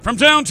From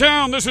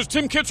downtown, this is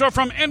Tim Kitzer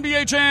from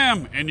NBA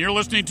Jam, and you're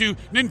listening to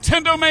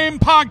Nintendo Main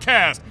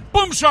Podcast.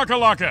 Boom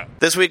shakalaka!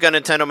 This week on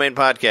Nintendo Main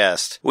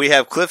Podcast, we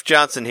have Cliff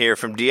Johnson here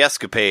from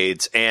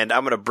DS-Capades, and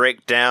I'm going to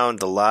break down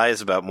the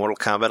lies about Mortal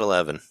Kombat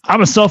 11. I'm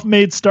a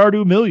self-made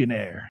Stardew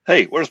millionaire.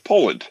 Hey, where's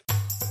Poland?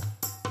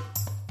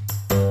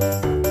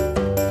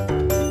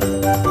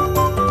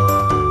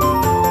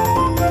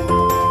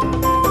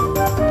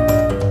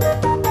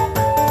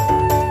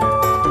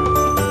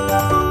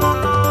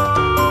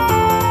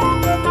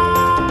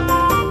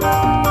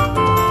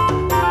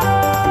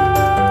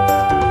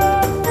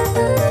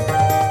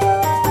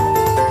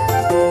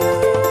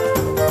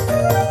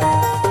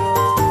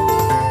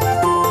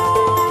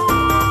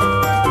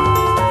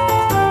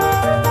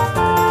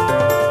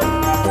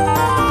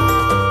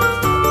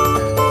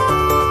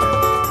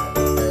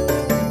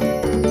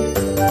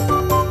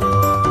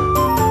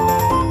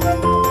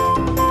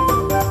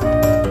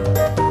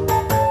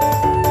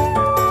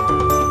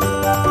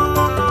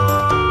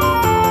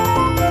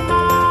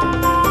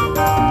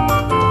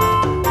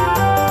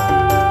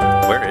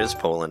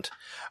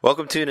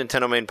 Welcome to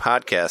Nintendo Main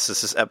Podcast.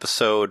 This is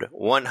episode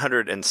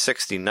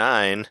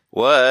 169.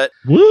 What?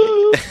 Woo!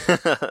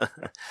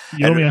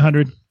 You owe me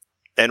 100.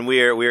 And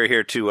we are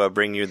here to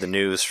bring you the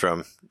news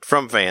from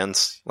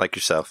fans like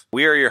yourself.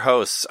 We are your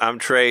hosts. I'm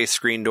Trey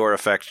Screen Door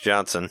Effect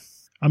Johnson.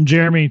 I'm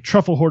Jeremy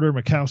Truffle Hoarder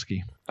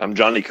Mikowski. I'm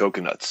Johnny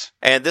Coconuts.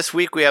 And this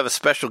week we have a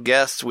special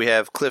guest. We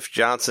have Cliff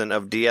Johnson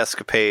of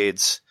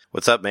DS-Capades.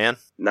 What's up, man?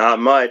 Not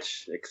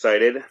much.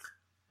 Excited.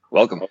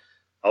 Welcome.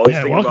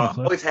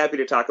 Always happy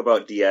to talk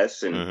about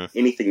DS and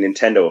anything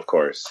Nintendo, of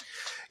course.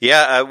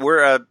 Yeah,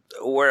 we're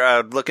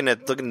looking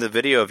at the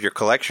video of your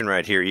collection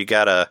right here. You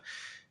got a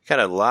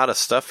lot of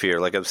stuff here.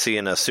 Like I'm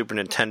seeing a Super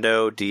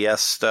Nintendo,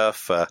 DS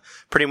stuff,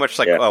 pretty much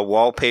like a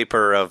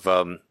wallpaper of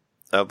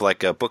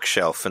like a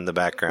bookshelf in the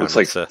background.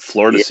 Looks like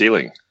floor to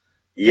ceiling.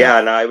 Yeah,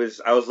 and I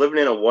was living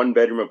in a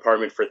 1-bedroom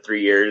apartment for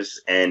 3 years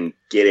and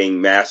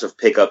getting massive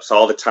pickups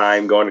all the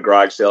time, going to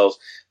garage sales,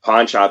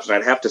 pawn shops, and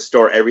I'd have to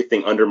store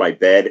everything under my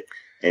bed.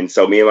 And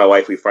so me and my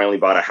wife, we finally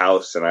bought a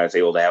house, and I was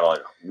able to have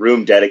a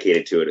room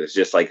dedicated to it. It was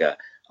just like a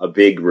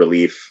big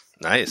relief.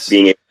 Nice.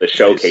 Being able to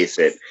showcase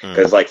it.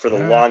 Because for the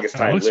longest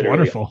time, looks literally,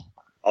 wonderful.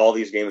 All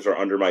these games were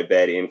under my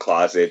bed, in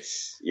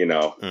closets,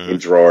 in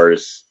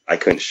drawers. I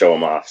couldn't show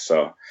them off.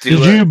 So Did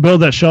you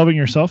build that shelving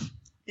yourself?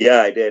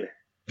 Yeah, I did.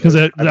 Because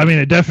it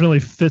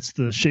definitely fits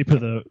the shape of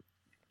the...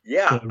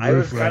 Yeah, the roof, I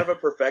was kind of a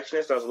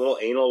perfectionist. I was a little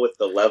anal with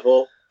the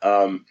level.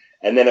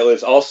 And then it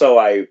was also,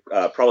 I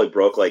probably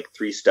broke like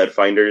 3 stud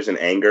finders in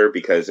anger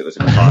because it was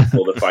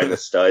impossible to find the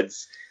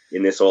studs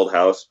in this old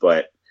house.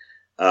 But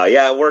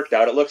it worked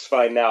out. It looks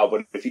fine now.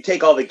 But if you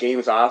take all the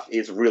games off,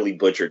 it's really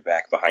butchered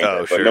back behind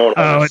it. Sure. But no one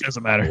it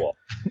doesn't matter.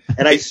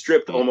 And I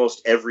stripped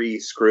almost every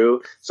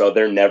screw, so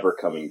they're never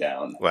coming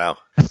down. Wow.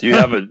 Do you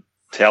have a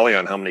tally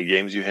on how many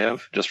games you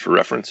have, just for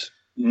reference?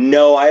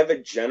 No, I have a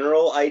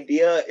general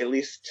idea, at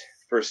least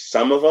for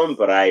some of them,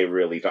 but I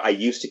really don't. I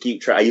used to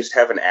keep track. I used to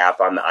have an app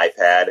on the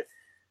iPad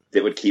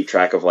that would keep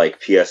track of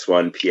like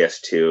PS1,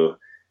 PS2,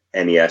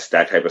 NES,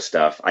 that type of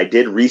stuff. I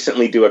did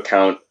recently do a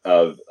count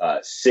of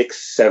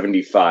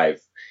 675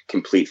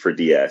 complete for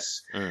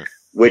DS,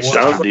 which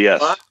sounds like a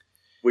lot.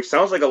 Which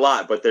sounds like a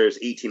lot, but there's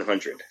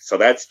 1,800, so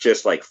that's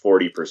just like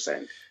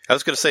 40%. I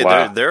was going to say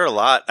there are a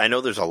lot. I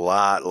know there's a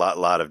lot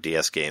of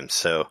DS games.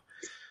 So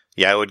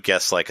yeah, I would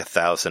guess like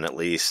 1,000 at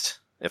least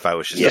if I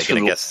was just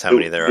going to guess how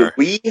many there are.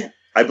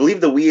 I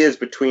believe the Wii is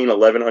between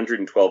 1,100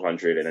 and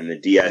 1,200, and then the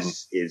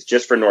DS is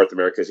just for North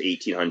America is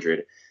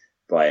 1,800.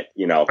 But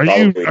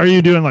are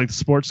you doing like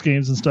sports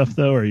games and stuff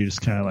though, or are you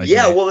just kind of like?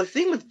 Yeah, well, the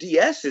thing with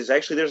DS is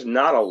actually there's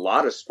not a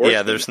lot of sports.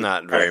 Yeah, there's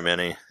not very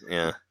many.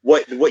 Yeah.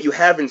 What you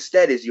have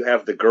instead is you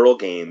have the girl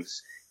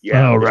games.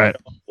 Right.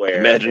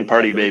 Imagine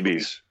Party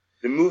Babies.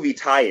 The movie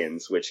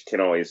tie-ins, which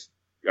can always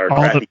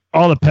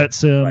all the Pet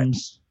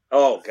Sims.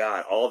 Oh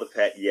God, all the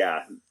pet.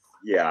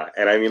 Yeah,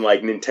 and I mean,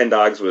 like,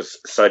 Nintendogs was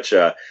such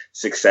a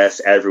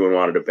success, everyone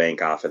wanted to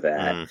bank off of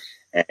that.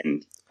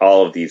 And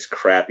all of these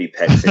crappy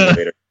Pet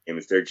Simulator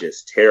games, they're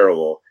just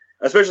terrible,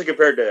 especially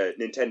compared to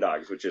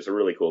Nintendogs, which is a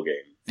really cool game.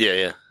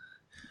 Yeah.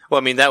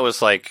 Well, I mean, that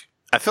was like,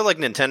 I feel like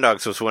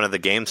Nintendogs was one of the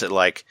games that,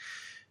 like,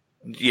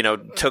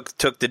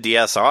 took the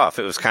DS off.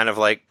 It was kind of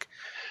like,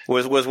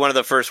 was one of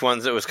the first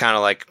ones that was kind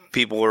of like,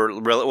 people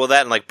were really, well, that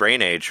and like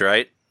Brain Age,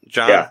 right,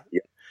 John? Yeah.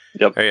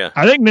 Yep. Oh, yeah.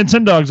 I think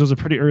Nintendogs was a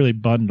pretty early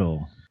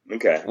bundle.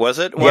 Okay. Was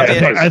it? Well,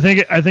 I think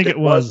it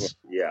was.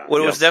 Yeah.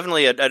 Well, it was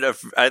definitely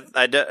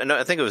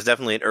I think it was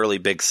definitely an early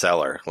big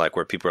seller, like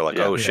where people were like,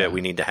 "Oh shit, we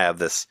need to have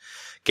this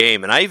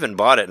game." And I even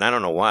bought it, and I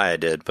don't know why I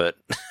did, but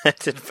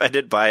I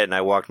did buy it, and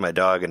I walked my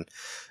dog and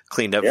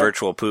cleaned up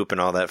virtual poop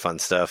and all that fun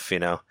stuff,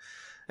 And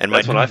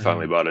that's when I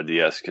finally bought a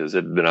DS because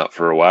it had been out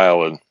for a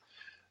while, and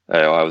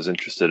I was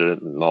interested in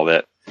it and all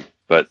that.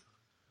 But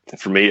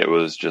for me, it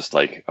was just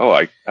like,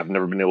 I've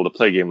never been able to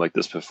play a game like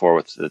this before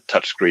with the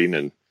touch screen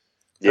and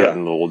the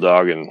little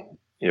dog and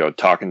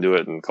talking to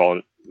it and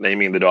calling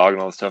naming the dog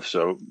and all that stuff.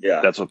 So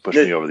that's what pushed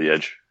me over the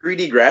edge.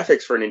 3D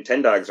graphics for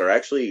Nintendogs are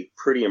actually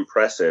pretty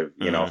impressive,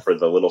 you know, for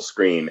the little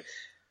screen.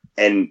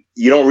 And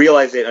you don't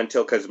realize it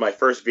until, because my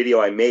first video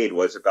I made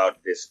was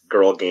about this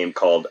girl game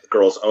called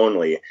Girls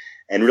Only.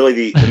 And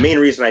really the main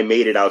reason I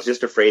made it, I was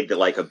just afraid that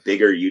like a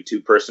bigger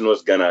YouTube person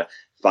was going to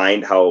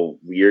find how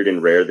weird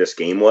and rare this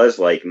game was,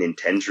 like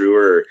Nintendo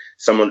or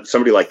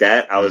somebody like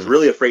that. I was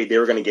really afraid they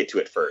were going to get to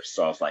it first.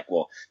 So I was like,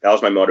 well, that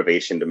was my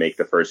motivation to make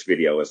the first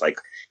video, was like,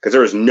 because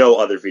there was no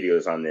other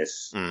videos on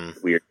this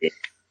weird game.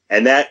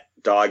 And that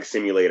dog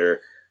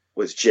simulator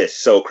was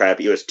just so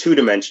crappy. It was 2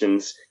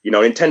 dimensions. You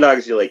know,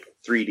 Nintendogs, you're like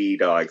 3D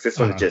dogs. This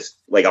was just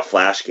like a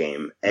Flash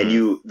game.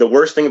 And the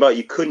worst thing about it,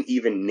 you couldn't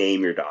even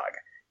name your dog.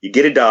 You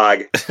get a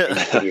dog.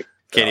 And you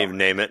can't even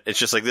name it. It's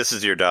just like, this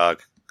is your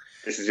dog.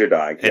 This is your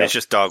dog. And it's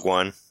just dog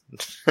 1.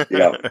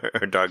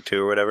 Or dog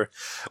 2 or whatever.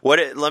 we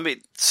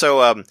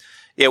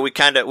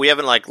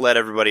haven't like let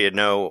everybody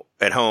know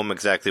at home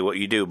exactly what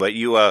you do, but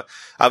you,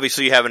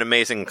 obviously you have an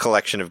amazing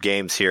collection of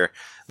games here,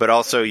 but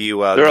also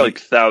you, there are like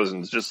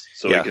thousands, just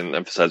so we can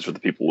emphasize for the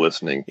people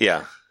listening.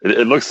 Yeah.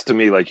 It looks to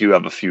me like you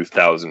have a few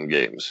thousand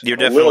games. You're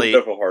definitely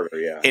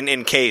harder,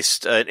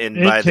 encased by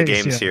the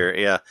games here.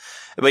 Yeah.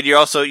 But you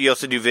also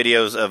do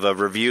videos of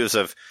reviews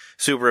of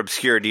super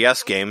obscure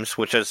DS games,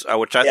 which I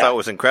thought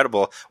was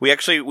incredible. We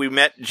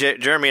met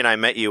Jeremy and I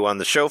met you on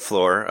the show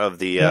floor of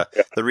the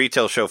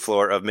retail show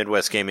floor of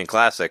Midwest Gaming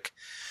Classic,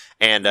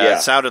 and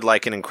it sounded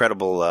like an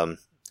incredible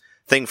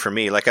thing for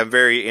me. Like, I'm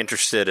very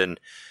interested in.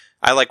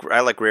 I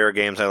like rare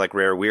games. I like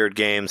rare weird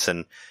games,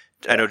 and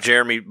I know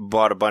Jeremy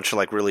bought a bunch of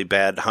like really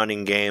bad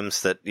hunting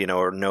games that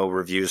are no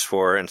reviews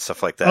for and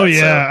stuff like that. Oh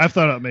yeah, I've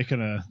thought about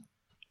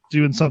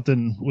doing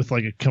something with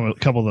like a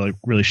couple of like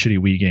really shitty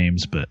Wii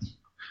games, but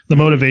the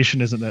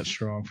motivation isn't that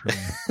strong for me.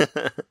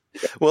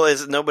 Well,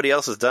 nobody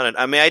else has done it.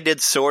 I mean, I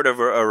did sort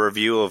of a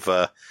review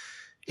of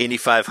Indy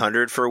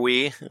 500 for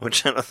Wii,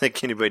 which I don't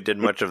think anybody did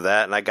much of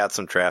that, and I got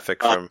some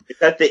traffic from. Is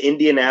that the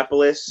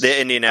Indianapolis?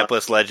 The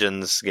Indianapolis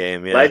Legends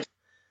game, yeah.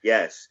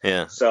 Yes.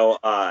 Yeah. So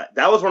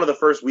that was one of the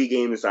first Wii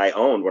games I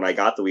owned when I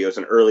got the Wii. It was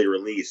an early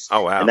release.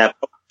 Oh, wow. And that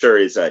publisher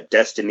is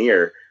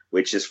Destineer,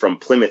 which is from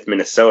Plymouth,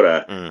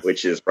 Minnesota,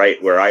 which is right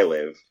where I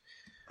live.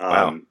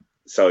 Wow.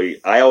 So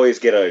I always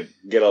get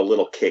a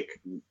little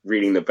kick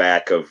reading the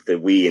back of the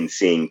Wii and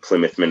seeing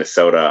Plymouth,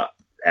 Minnesota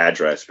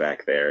address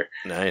back there.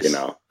 Nice.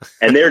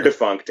 And they're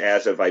defunct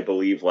as of, I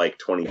believe, like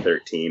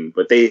 2013.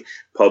 But they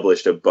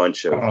published a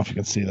bunch of. I don't know if you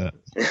can see that.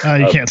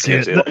 You can't see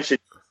it. A bunch of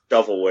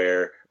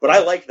shovelware. But I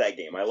liked that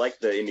game. I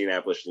liked the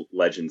Indianapolis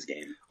Legends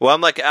game.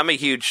 Well, I'm a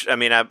huge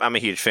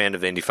fan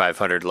of Indy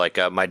 500. Like,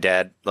 my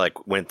dad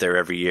went there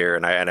every year,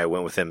 and I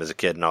went with him as a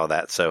kid and all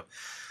that. So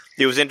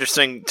it was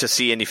interesting to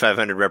see Indy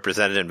 500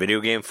 represented in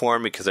video game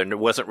form, because there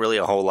wasn't really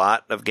a whole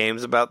lot of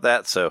games about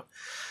that. So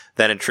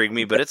that intrigued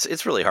me, but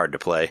it's really hard to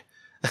play.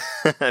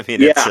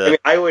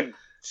 I would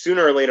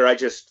sooner or later. I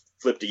just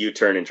flipped a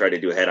U-turn and tried to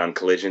do head-on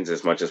collisions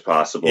as much as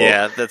possible.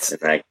 Yeah,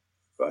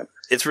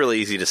 it's really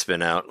easy to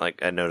spin out.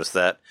 Like, I noticed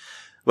that.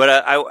 But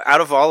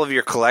out of all of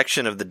your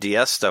collection of the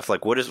DS stuff,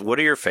 like, what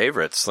are your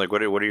favorites? Like,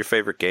 what are your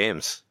favorite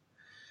games?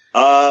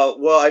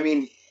 Well, I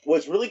mean,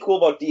 what's really cool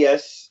about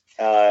DS,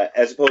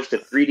 as opposed to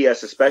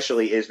 3DS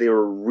especially, is they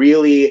were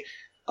really,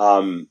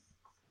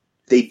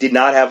 they did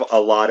not have a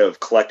lot of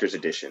collector's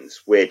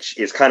editions, which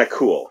is kind of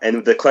cool.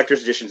 And the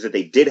collector's editions that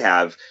they did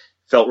have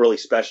felt really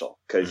special,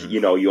 because,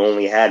 you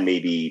only had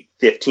maybe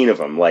 15 of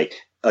them, like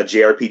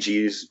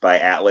JRPGs by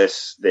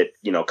Atlas that,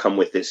 come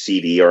with this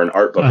CD or an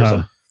art book or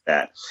something.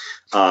 That.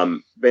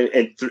 But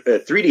in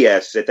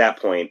 3DS at that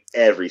point,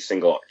 every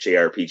single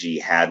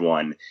JRPG had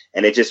one,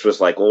 and it just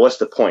was like, well, what's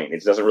the point?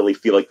 It doesn't really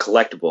feel like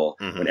collectible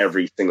when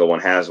every single one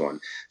has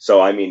one.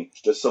 So, I mean,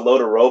 the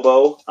Salota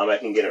Robo, I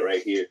can get it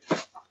right here.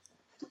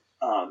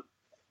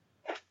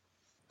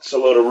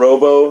 Salota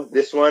Robo,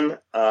 this one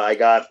I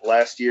got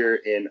last year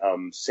in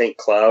St.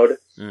 Cloud,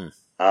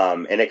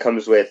 and it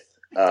comes with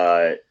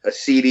a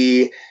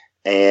CD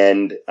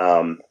and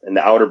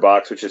the outer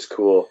box, which is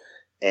cool.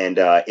 And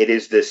it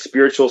is the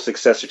spiritual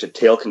successor to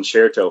Tail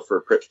Concerto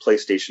for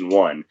PlayStation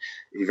 1,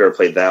 if you've ever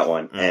played that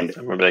one. And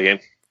I remember that game.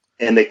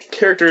 And the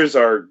characters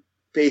are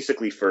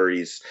basically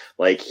furries,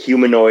 like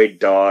humanoid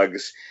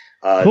dogs.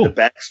 Cool. The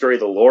backstory,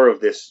 the lore of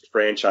this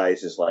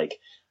franchise is like,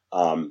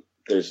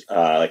 there's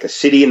like a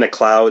city in the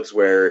clouds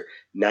where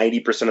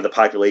 90% of the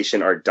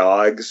population are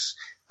dogs.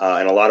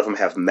 And a lot of them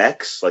have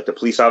mechs, like the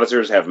police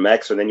officers have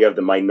mechs. And then you have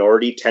the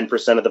minority,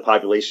 10% of the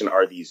population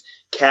are these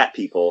cat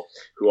people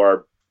who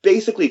are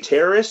basically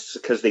terrorists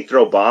because they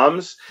throw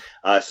bombs.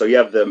 So you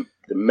have the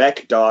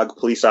mech dog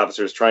police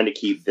officers trying to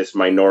keep this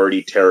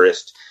minority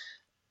terrorist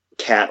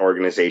cat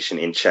organization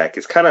in check.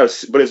 It's kind of,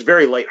 but it's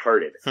very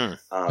lighthearted. And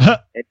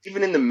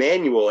even in the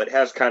manual, it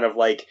has kind of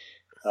like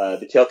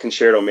the Tail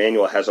Concerto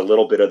manual has a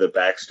little bit of the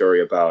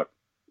backstory about,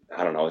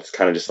 I don't know, it's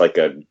kind of just like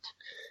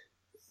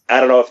I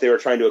don't know if they were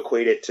trying to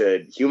equate it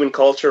to human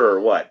culture or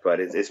what, but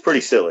it's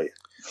pretty silly.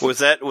 Was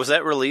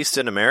that released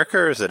in America,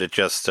 or is it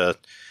just?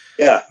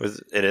 Yeah,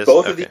 it is.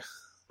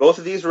 Both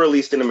of these were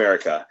released in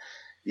America,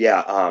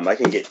 I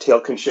can get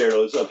Tail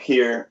Concertos up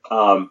here.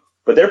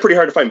 But they're pretty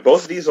hard to find.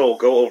 Both of these are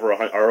over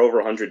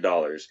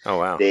 $100. Oh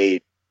wow!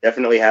 They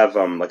definitely have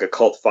like a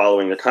cult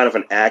following. They're kind of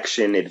an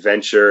action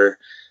adventure,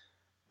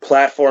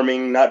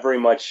 platforming, not very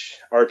much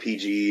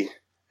RPG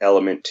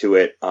element to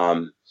it.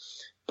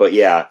 But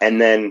yeah, and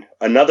then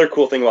another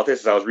cool thing about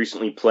this is I was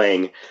recently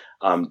playing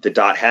the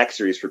Dot Hack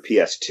series for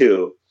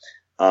PS2,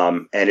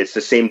 and it's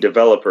the same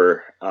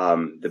developer,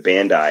 the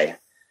Bandai,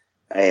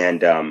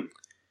 and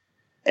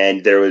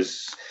there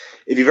was.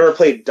 If you've ever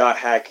played Dot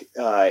Hack,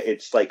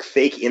 it's like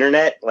fake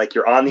internet. Like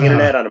you're on the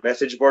internet on a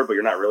message board, but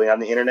you're not really on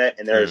the internet.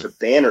 And there's a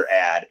banner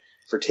ad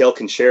for Tail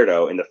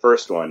Concerto in the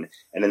first one.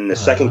 And then in the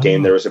second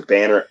game, there was a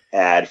banner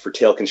ad for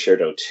Tail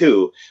Concerto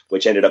 2,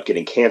 which ended up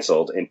getting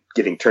canceled and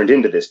getting turned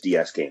into this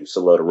DS game,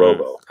 Solo to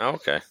Robo. Oh,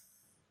 okay.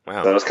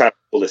 Wow. So it was kind of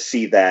cool to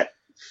see that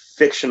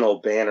fictional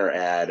banner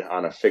ad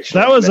on a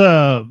fictional.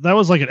 That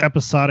was like an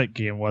episodic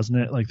game, wasn't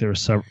it? Like there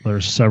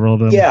were several of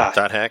them. Yeah.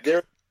 Dot Hack.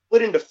 They're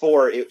split into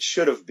 4. It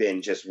should have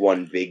been just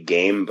one big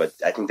game, but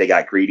I think they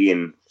got greedy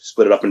and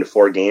split it up into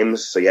 4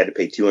 games. So you had to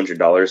pay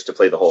 $200 to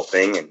play the whole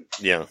thing. And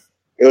yeah,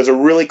 it was a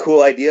really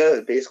cool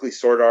idea. Basically,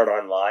 Sword Art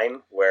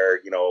Online, where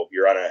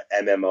you're on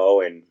an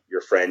MMO and your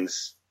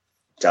friends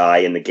die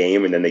in the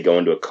game, and then they go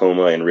into a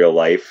coma in real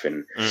life.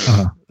 And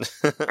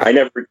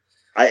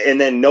and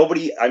then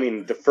nobody. I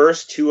mean, the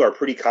first 2 are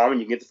pretty common.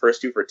 You can get the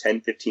first 2 for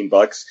 $10-15,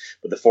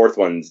 but the fourth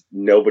one's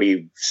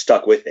nobody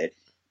stuck with it.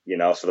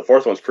 So the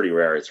fourth one's pretty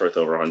rare. It's worth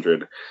over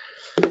 100.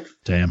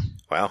 Damn.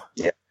 Wow.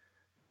 Yeah.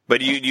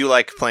 But you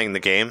like playing the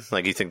game?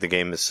 Like you think the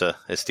game is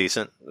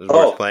decent?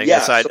 Worth playing? Yeah.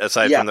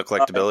 Aside from the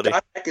collectability?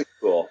 Dot Hack is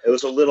cool. It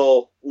was a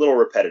little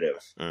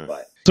repetitive.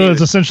 But So it's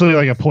essentially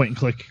like a point and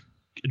click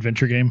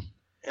adventure game?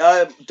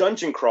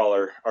 Dungeon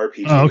crawler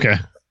RPG. Oh, okay.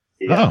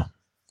 Yeah. Oh.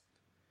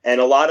 And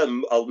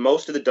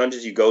most of the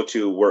dungeons you go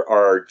to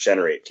are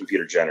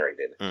computer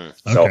generated.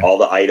 So all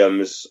the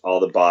items, all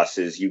the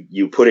bosses,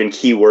 you put in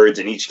keywords,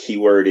 and each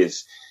keyword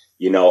is,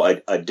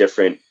 a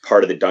different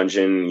part of the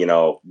dungeon.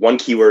 One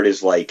keyword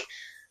is like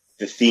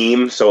the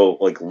theme, so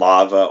like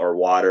lava or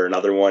water.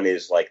 Another one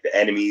is like the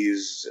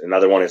enemies.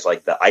 Another one is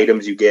like the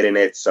items you get in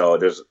it. So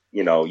there's,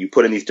 you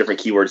put in these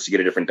different keywords to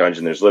get a different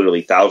dungeon. There's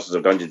literally thousands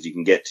of dungeons you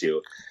can get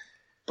to,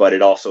 but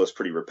it also is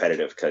pretty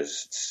repetitive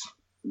because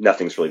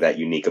nothing's really that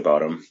unique about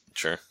them.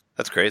 Sure.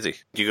 That's crazy.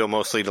 Do you go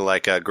mostly to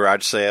like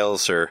garage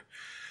sales or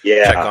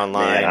check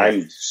online? Man,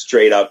 I'm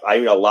straight up. I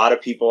mean, a lot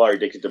of people are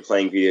addicted to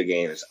playing video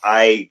games.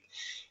 I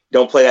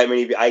don't play that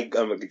many.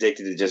 I'm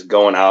addicted to just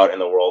going out in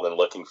the world and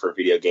looking for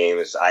video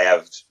games. I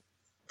have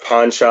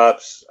pawn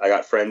shops I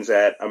got friends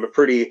at. I'm a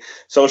pretty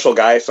social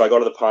guy, so I go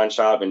to the pawn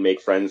shop and make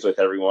friends with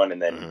everyone,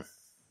 and then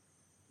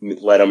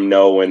let them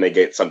know when they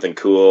get something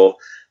cool.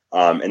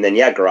 And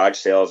then, garage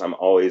sales. I'm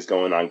always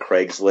going on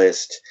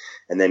Craigslist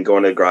and then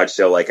going to the garage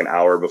sale like an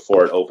hour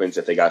before it opens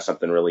if they got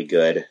something really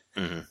good.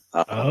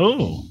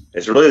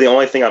 It's really the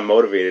only thing I'm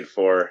motivated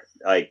for,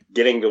 like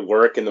getting to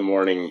work in the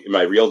morning in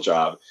my real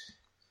job.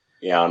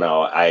 Yeah, I don't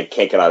know. I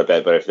can't get out of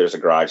bed, but if there's a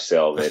garage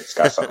sale that's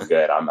got something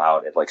good, I'm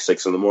out at like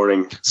 6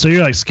 a.m. So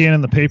you're like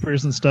scanning the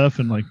papers and stuff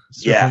and like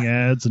surfing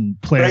ads and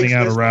planning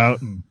out a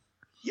route.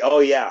 Oh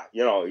yeah.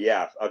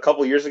 A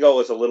couple years ago it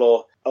was a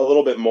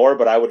little bit more,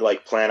 but I would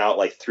like plan out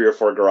like 3 or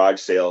 4 garage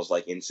sales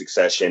like in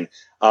succession.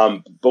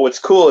 But what's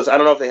cool is I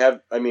don't know if they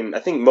have, I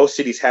think most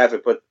cities have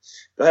it, but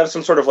they'll have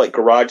some sort of like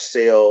garage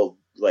sale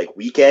like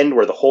weekend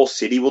where the whole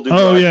city will do.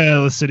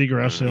 The city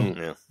garage sale.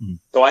 Yeah.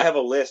 So I have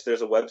a list.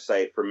 There's a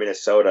website for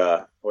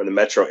Minnesota or the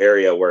metro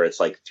area where it's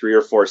like 3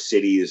 or 4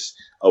 cities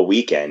a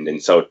weekend.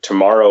 And so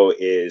tomorrow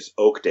is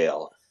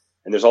Oakdale.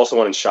 And there's also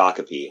one in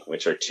Shakopee,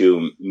 which are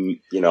 2,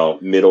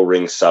 middle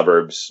ring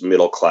suburbs,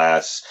 middle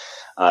class.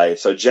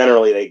 So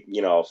generally they,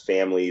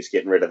 families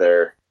getting rid of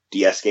their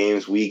DS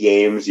games, Wii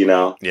games,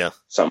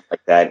 something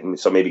like that. And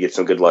so maybe get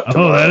some good luck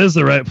tomorrow. Oh, that is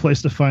the right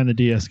place to find the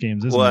DS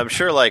games, isn't it? Well, I'm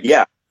sure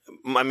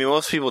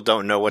most people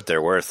don't know what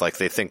they're worth. Like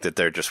they think that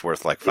they're just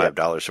worth like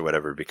 $5 or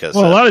whatever because a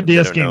lot of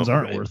DS games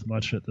aren't worth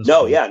much at this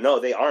point. No,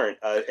 they aren't.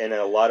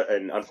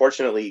 And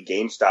unfortunately,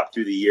 GameStop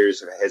through the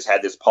years has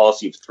had this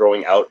policy of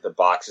throwing out the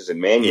boxes and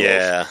manuals.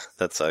 Yeah,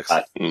 that sucks.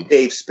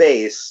 Save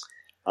space.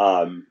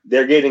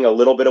 They're getting a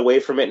little bit away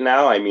from it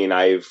now. I mean,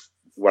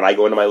 when I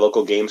go into my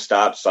local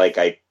GameStops, like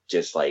I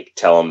just like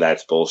tell them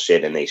that's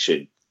bullshit and they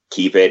should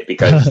keep it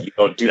because you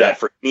don't do that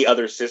for any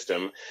other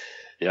system.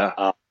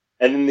 Yeah.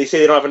 And then they say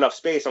they don't have enough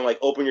space. I'm like,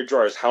 open your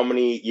drawers. How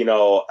many,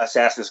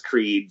 Assassin's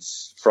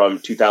Creeds from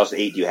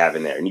 2008 do you have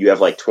in there? And you have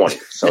like 20.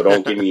 So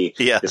don't give me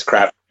this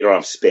crap. You don't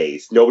have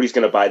space. Nobody's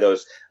going to buy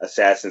those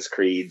Assassin's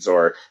Creeds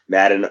or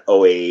Madden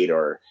 08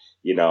 or,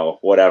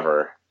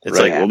 whatever. It's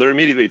right. Well, they're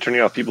immediately turning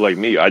off people like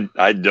me.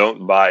 I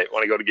don't buy,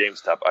 when I go to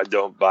GameStop, I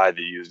don't buy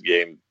the used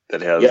game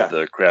that has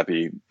the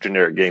crappy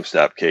generic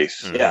GameStop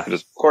case. Yeah, I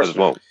just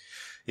won't.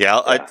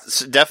 Yeah,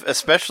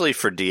 especially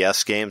for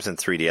DS games and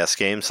 3DS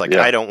games. Like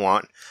I don't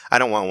want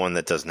one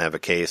that doesn't have a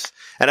case.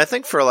 And I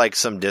think for like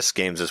some disc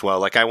games as well.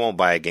 Like I won't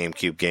buy a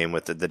GameCube game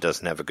that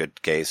doesn't have a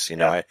good case.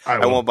 I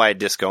won't buy a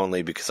disc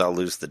only because I'll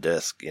lose the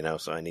disc.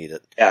 So I need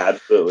it. Yeah,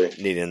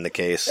 absolutely. Need it in the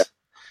case.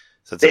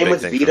 So it's a Same big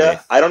with thing for me.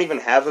 Vita. I don't even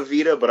have a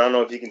Vita, but I don't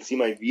know if you can see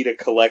my Vita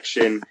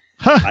collection.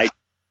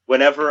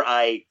 Whenever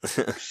I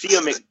see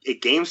them at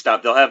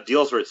GameStop, they'll have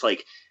deals where it's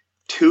like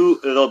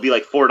they'll be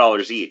like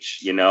 $4 each,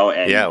 you know?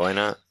 And, yeah, why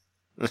not?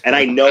 And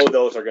I know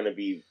those are going to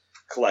be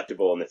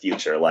collectible in the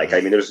future. Like,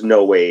 I mean, there's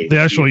no way. The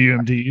actual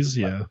UMDs,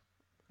 yeah.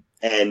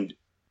 And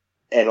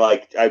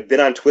like, I've been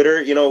on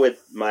Twitter, you know,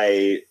 with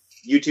my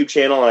YouTube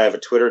channel, and I have a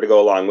Twitter to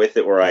go along with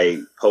it where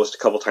I post a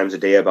couple times a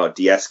day about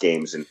DS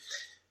games. And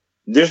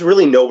there's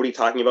really nobody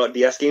talking about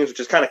DS games, which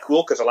is kind of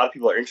cool because a lot of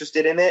people are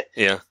interested in it.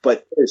 Yeah.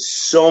 But there's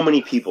so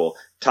many people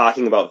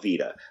talking about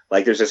Vita.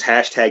 Like, there's this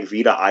hashtag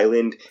Vita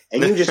Island,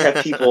 and you just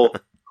have people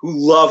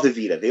who love the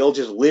Vita. They'll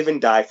just live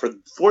and die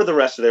for the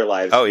rest of their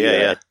lives. Oh, yeah,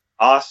 Vita. yeah.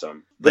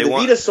 Awesome. But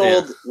Vita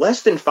sold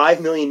less than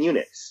 5 million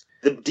units.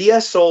 The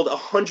DS sold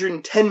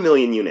 110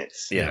 million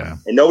units. Yeah.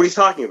 And nobody's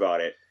talking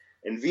about it.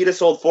 And Vita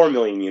sold 4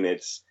 million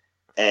units,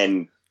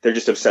 and they're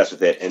just obsessed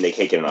with it, and they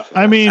can't get enough of it.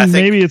 I mean, I think,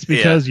 maybe it's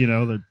because, you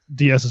know, the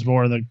DS is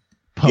more in the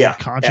public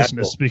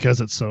consciousness because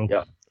it's so...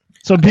 Yeah.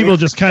 So people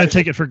just kind of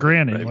take it for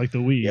granted, like the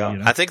Wii. Yeah. You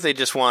know? I think they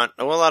just want.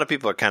 Well, a lot of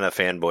people are kind of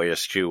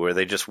fanboyish too, where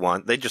they just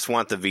want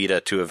the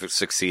Vita to have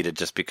succeeded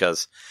just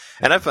because.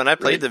 And when I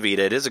played the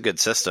Vita, it is a good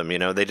system. You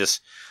know, they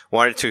just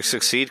wanted to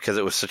succeed because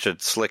it was such a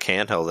slick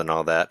handheld and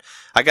all that.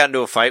 I got into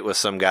a fight with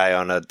some guy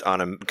on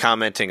a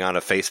commenting on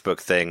a Facebook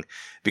thing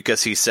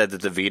because he said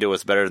that the Vita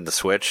was better than the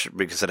Switch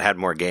because it had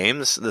more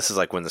games. This is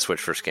like when the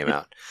Switch first came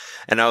out,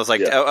 and I was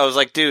like, I was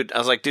like, dude,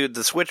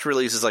 the Switch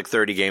releases like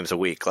 30 games a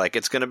week. Like,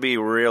 it's gonna be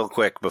real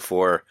quick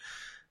before.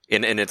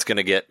 And it's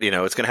gonna get, you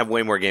know, it's gonna have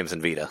way more games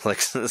than Vita.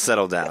 Like,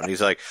 settle down. He's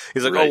like,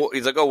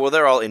 oh, well,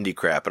 they're all indie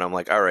crap, and I'm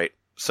like, all right.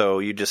 So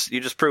you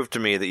just proved to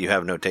me that you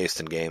have no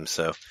taste in games.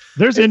 So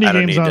there's indie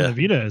games on the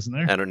Vita, isn't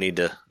there? I don't need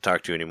to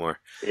talk to you anymore.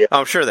 Yeah.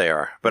 I'm sure they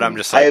are, but I'm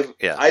just like,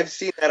 I've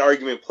seen that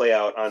argument play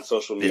out on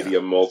social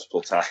media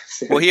multiple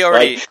times. Well, he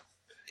already.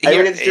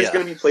 It's just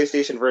going to be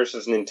PlayStation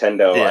versus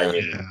Nintendo. Yeah. I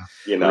mean,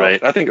 you know,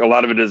 right? I think a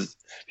lot of it is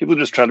people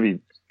just try to be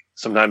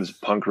sometimes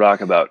punk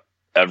rock about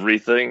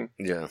everything.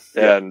 Yeah.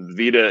 And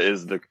Vita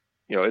is I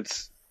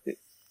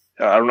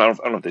don't know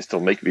if they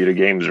still make Vita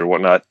games or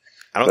whatnot.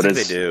 I don't think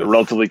they do. A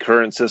relatively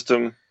current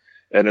system,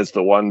 and it's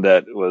the one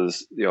that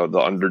was, you know, the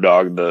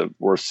underdog, the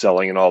worst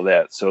selling and all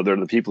that. So they're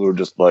the people who are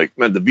just like,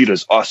 man, the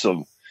Vita's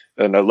awesome,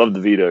 and I love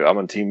the Vita. I'm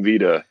on Team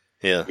Vita.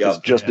 Yeah.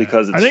 Just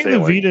because it's I think failing.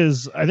 the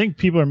Vita's. I think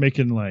people are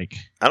making like.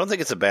 I don't think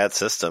it's a bad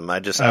system. I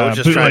was just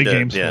bootleg trying to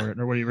games for it,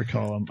 or what do you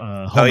recall them?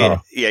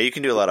 Yeah, you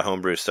can do a lot of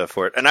homebrew stuff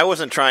for it. And I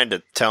wasn't trying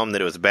to tell him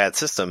that it was a bad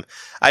system.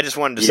 I just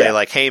wanted to say,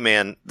 like, hey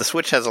man, the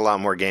Switch has a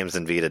lot more games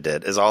than Vita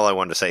did. Is all I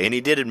wanted to say. And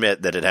he did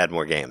admit that it had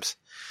more games.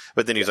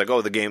 But then he's like,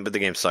 oh, the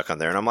game's stuck on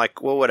there. And I'm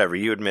like, well, whatever.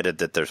 You admitted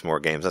that there's more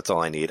games. That's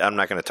all I need. I'm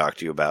not going to talk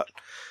to you about,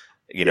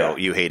 you know,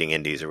 you hating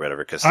indies or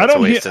whatever, because that's a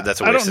waste of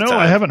time. I don't know.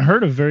 I haven't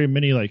heard of very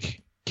many,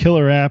 like,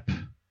 killer app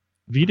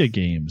Vita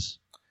games.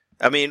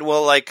 I mean,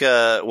 well, like,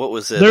 what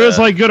was it? There is,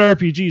 like, good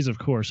RPGs, of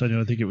course. I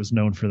think it was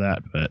known for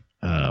that, but...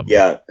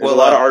 there's a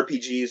lot of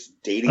RPGs,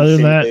 dating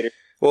simulators.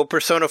 Well,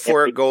 Persona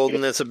 4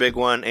 Golden is a big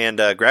one, and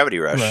Gravity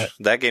Rush. Right.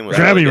 That game was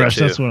Gravity really Rush, good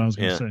too. That's what I was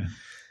going to say.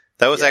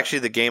 That was actually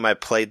the game I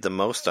played the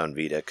most on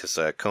Vita, because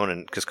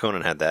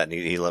Conan had that, and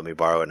he let me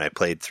borrow it, and I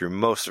played through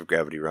most of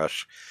Gravity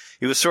Rush.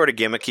 It was sort of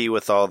gimmicky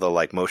with all the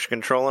like motion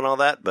control and all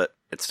that, but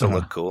it still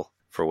looked cool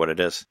for what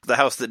it is. The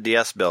house that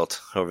DS built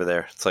over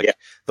there. It's like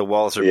the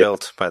walls are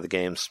built by the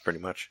games, pretty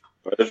much.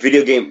 The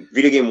video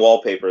game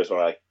wallpaper is what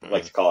I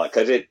like to call it,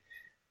 because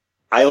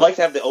I like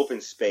to have the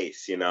open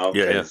space, you know.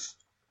 Yeah.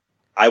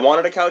 I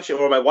wanted a couch,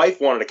 or my wife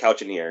wanted a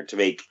couch in here to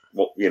make,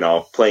 you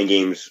know, playing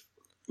games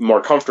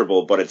more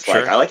comfortable, but it's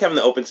like I like having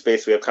the open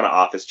space. We have kind of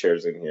office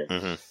chairs in here.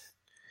 Mm-hmm.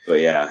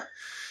 But yeah.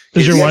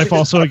 Is your wife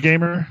also a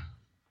gamer?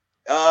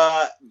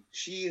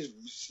 She's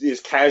as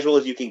casual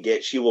as you can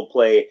get. She will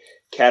play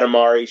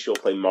Katamari. She'll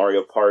play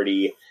Mario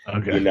Party.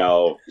 Okay. You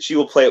know, she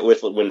will play it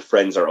with when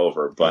friends are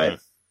over. But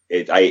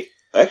we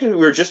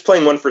were just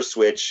playing one for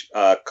Switch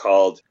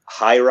called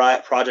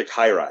Project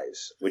High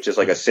Rise, which is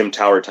like a Sim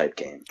Tower type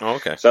game. Oh,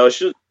 okay. So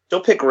she'll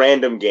pick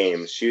random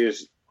games.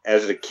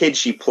 As a kid,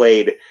 she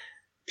played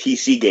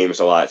PC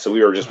games a lot, so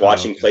we were just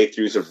watching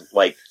playthroughs of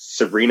like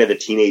Sabrina the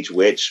Teenage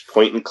Witch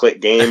point and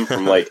click game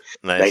from like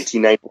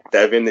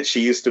 1997 that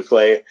she used to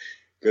play,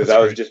 because I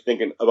was just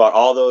thinking about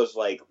all those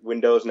like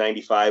Windows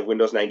 95,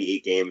 Windows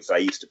 98 games that I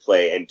used to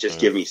play, and just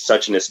give me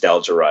such a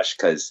nostalgia rush,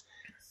 because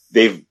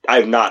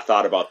I've not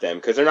thought about them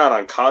because they're not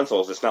on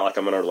consoles. It's not like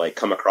I'm gonna like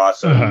come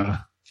across them.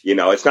 You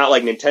know, it's not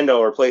like Nintendo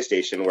or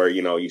PlayStation where,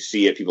 you know, you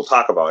see it, people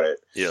talk about it.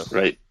 Yeah,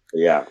 right.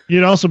 Yeah.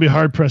 You'd also be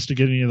hard pressed to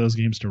get any of those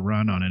games to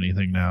run on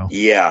anything now.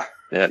 Yeah.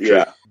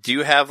 True. Do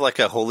you have like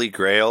a Holy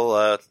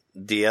Grail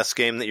DS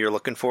game that you're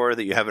looking for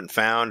that you haven't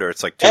found, or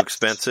it's like too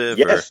expensive?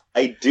 Yes,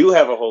 I do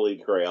have a Holy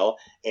Grail,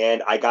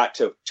 and I got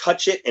to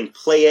touch it and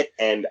play it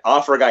and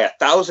offer a guy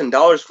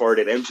 $1,000 for it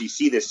at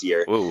MGC this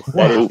year. Ooh.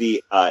 That is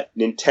the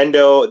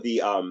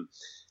Nintendo,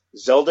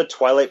 Zelda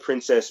Twilight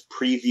Princess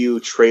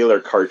preview trailer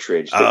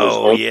cartridge. That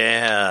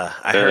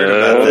I heard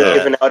about that.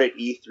 Given out at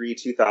E3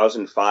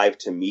 2005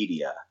 to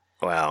media.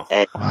 Wow.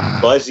 And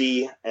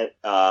Buzzy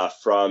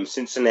from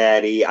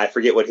Cincinnati, I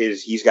forget what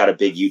he's got a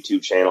big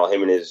YouTube channel,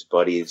 him and his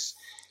buddies.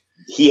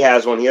 He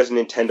has one. He has a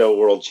Nintendo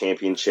World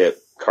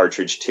Championship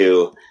cartridge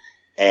too.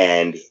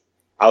 And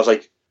I was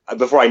like,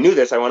 before I knew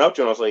this, I went up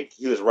to him. I was like,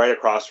 he was right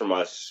across from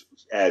us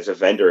as a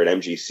vendor at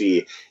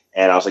MGC.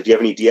 And I was like, do you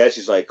have any DS?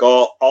 He's like,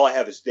 all I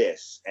have is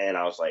this. And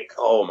I was like,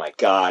 oh my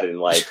God. And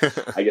like,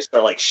 I just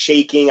started like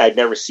shaking. I'd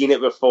never seen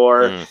it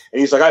before. And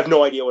he's like, I have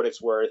no idea what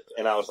it's worth.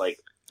 And I was like,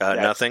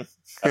 nothing.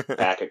 A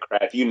pack of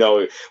crap.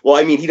 Well,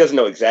 I mean, he doesn't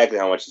know exactly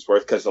how much it's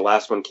worth because the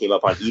last one came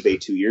up on eBay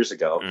 2 years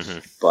ago,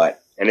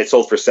 and it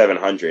sold for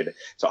 $700.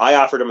 So I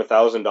offered him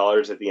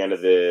 $1,000 at the end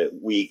of the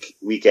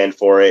weekend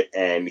for it.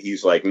 And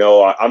he's like,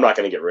 no, I'm not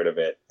going to get rid of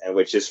it. And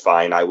which is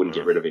fine. I wouldn't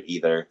get rid of it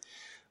either.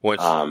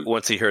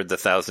 Once he heard the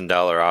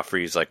 $1,000 offer,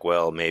 he's like,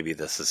 well, maybe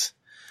this is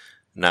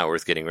not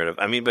worth getting rid of.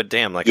 I mean, but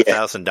damn, like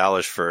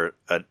 $1,000 for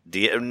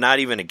not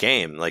even a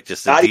game, like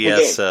just a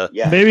DS.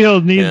 Maybe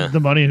he'll need the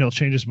money and he'll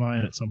change his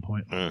mind at some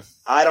point.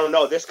 I don't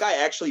know. This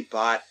guy actually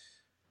bought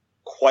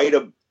quite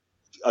a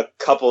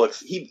couple of.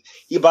 He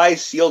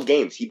buys sealed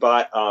games. He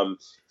bought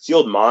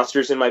Sealed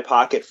Monsters in My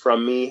Pocket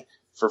from me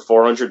for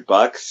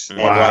 $400, and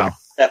like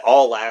that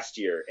all last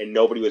year, and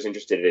nobody was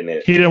interested in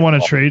it. He didn't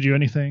want to trade you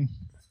anything.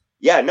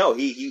 Yeah, no,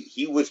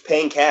 he was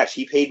paying cash.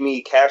 He paid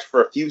me cash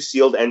for a few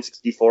sealed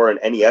N64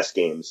 and NES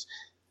games.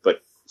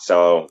 But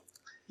so,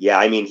 yeah,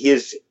 I mean,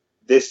 these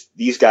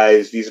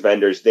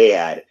vendors, they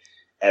had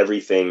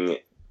everything,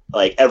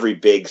 like every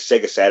big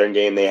Sega Saturn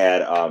game. They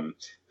had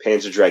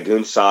Panzer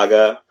Dragoon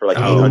Saga for like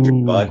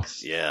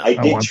 $800. Yeah, I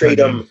did trade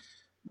him.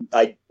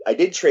 I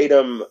did trade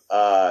him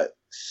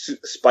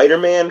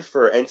Spider-Man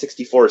for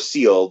N64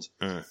 sealed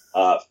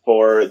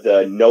for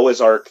the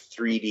Noah's Ark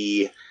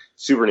 3D.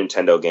 Super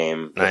Nintendo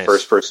game, the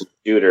first-person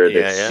shooter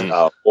that's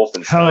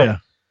Wolfenstein. Hell yeah.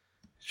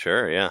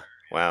 Sure, yeah.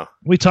 Wow.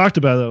 We talked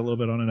about that a little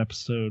bit on an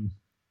episode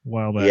a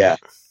while back. Yeah.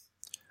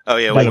 Oh,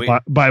 yeah.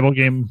 Bible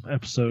game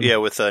episode. Yeah,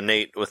 with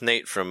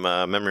Nate from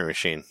Memory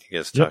Machine. You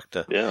guys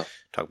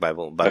talk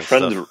Bible My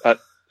friend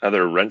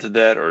either rented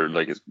that or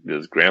like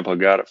his grandpa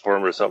got it for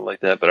him or something like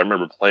that. But I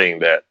remember playing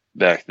that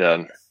back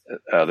then,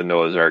 the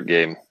Noah's Ark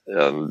game.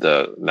 And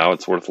now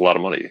it's worth a lot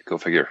of money. Go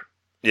figure.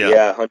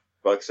 Yeah,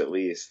 $100 at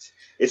least.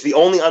 It's the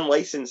only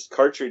unlicensed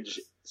cartridge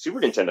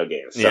Super Nintendo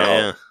game.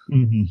 So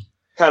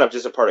kind of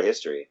just a part of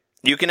history.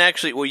 You can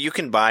you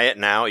can buy it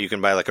now. You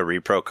can buy like a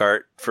repro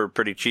cart for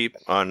pretty cheap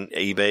on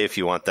eBay if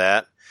you want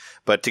that.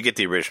 But to get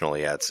the original,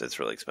 it's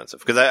really expensive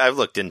because I've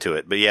looked into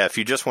it. But yeah, if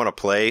you just want to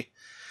play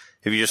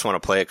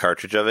a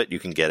cartridge of it, you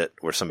can get it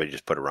where somebody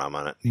just put a ROM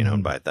on it,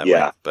 and buy it that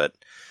way. But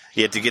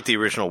you have to get the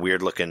original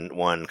weird looking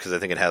one because I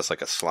think it has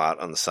like a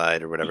slot on the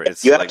side or whatever.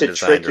 It's you have to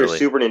trick your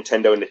Super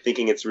Nintendo into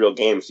thinking it's real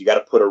games. You got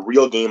to put a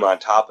real game on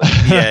top of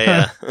it.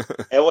 Yeah.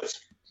 And what's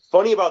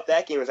funny about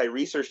that game is I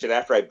researched it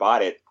after I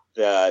bought it.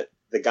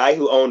 The guy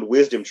who owned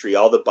Wisdom Tree,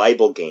 all the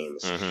Bible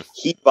games,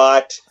 he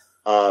bought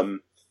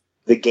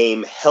the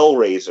game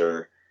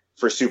Hellraiser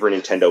for Super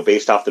Nintendo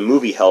based off the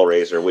movie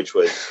Hellraiser, which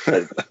was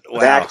an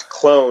exact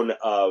clone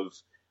of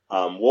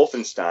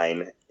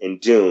Wolfenstein and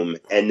Doom,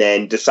 and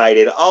then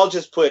decided I'll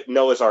just put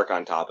Noah's Ark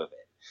on top of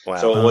it. Wow.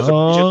 So it was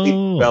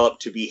originally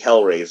developed to be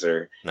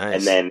Hellraiser,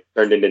 and then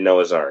turned into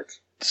Noah's Ark.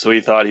 So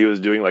he thought he was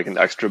doing like an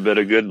extra bit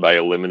of good by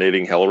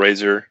eliminating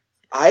Hellraiser?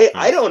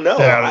 I don't know.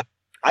 Yeah.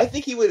 I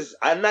think he was.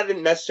 I'm not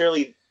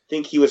necessarily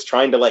think he was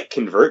trying to like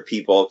convert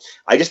people.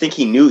 I just think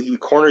he knew he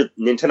cornered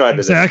Nintendo out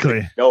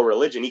of no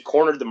religion. He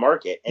cornered the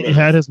market, and he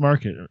had his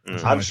market.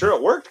 I'm sure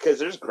it worked because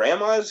there's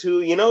grandmas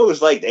who it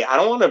was like I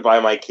don't want to buy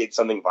my kid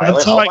something violent.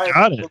 That's how I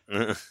got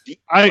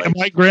it.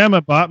 My grandma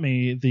bought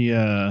me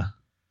the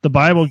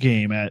Bible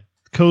game at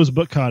Coe's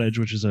Book Cottage,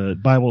 which is a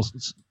Bible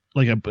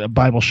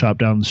shop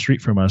down the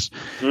street from us,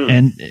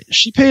 and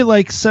she paid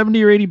like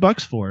 $70 or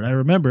 $80 for it. I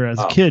remember as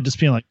a kid just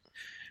being like,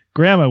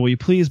 Grandma, will you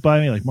please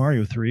buy me like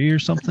Mario 3 or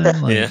something?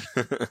 Like,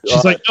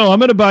 she's like, no, I'm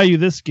going to buy you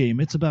this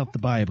game. It's about the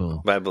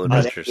Bible. Bible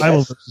Adventures. Bible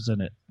verses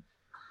in it.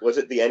 Was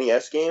it the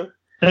NES game?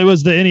 It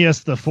was the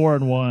NES, the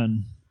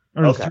 4-in-1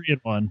 or the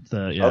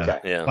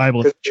 3-in-1. Bible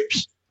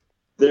Adventures.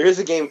 There is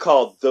a game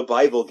called The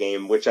Bible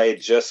Game, which I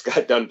had just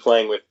got done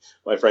playing with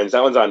my friends.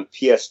 That one's on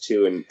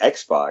PS2 and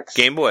Xbox.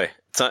 Game Boy.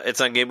 It's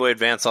on Game Boy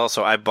Advance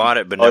also. I bought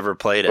it but never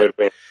played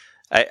it.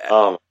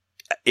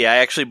 I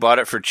actually bought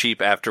it for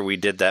cheap after we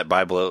did that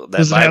Bible.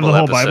 Does it have the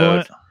whole Bible in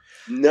it?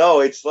 No,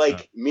 it's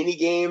like mini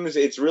games.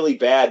 It's really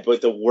bad.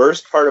 But the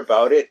worst part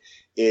about it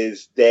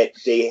is that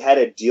they had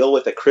a deal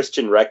with a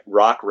Christian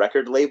rock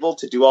record label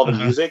to do all the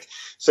music.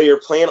 So you're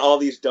playing all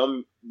these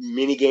dumb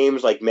mini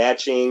games like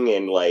matching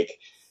and like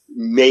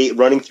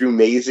running through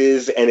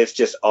mazes, and it's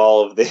just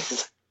all of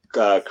this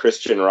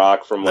Christian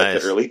rock from like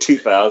the early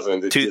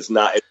 2000s. It's just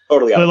not. It's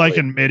totally out. Like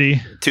in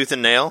MIDI, Tooth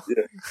and Nail.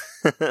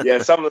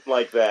 Yeah, something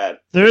like that.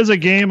 There is a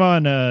game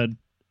on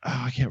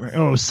I can't remember.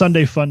 Oh,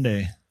 Sunday Fun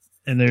Day,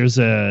 and there's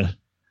on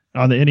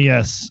the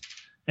NES,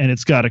 and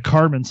it's got a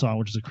Carmen song,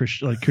 which is a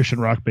Christian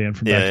rock band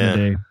from back in the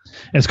day.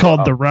 And it's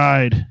called The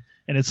Ride,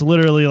 and it's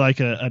literally like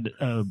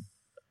a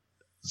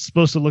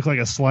supposed to look like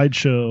a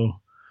slideshow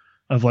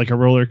of like a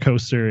roller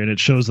coaster, and it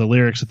shows the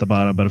lyrics at the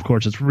bottom, but of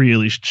course it's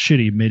really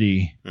shitty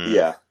MIDI.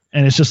 Yeah.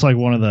 And it's just like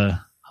one of the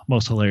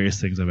most hilarious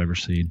things I've ever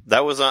seen.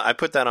 That was I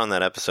put that on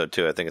that episode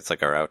too. I think it's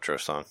like our outro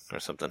song or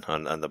something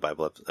on the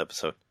Bible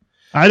episode.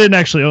 I didn't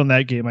actually own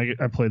that game.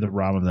 I played the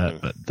ROM of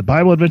that, but the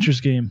Bible Adventures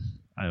game,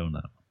 I own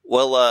that.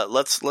 Well,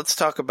 let's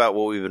talk about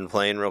what we've been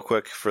playing real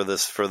quick for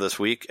this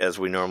week, as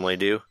we normally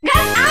do.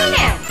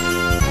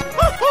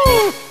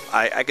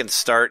 I can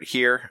start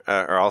here,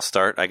 or I'll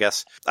start, I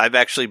guess. I've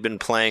actually been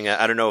playing.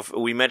 I don't know if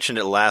we mentioned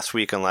it last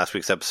week on last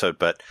week's episode,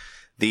 but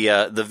the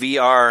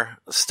VR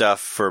stuff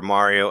for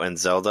Mario and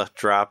Zelda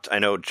dropped. I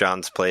know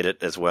John's played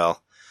it as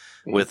well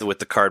with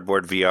the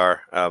cardboard VR.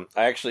 I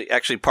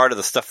actually part of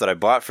the stuff that I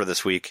bought for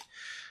this week,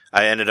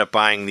 I ended up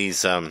buying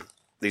these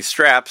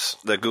straps,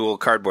 the Google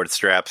Cardboard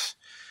straps.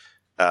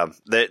 I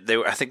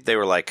think they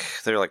were like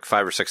 $5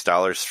 or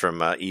 $6 from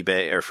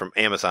eBay or from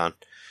Amazon.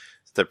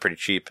 They're pretty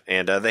cheap,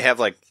 and they have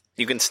like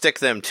you can stick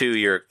them to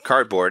your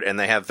cardboard, and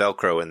they have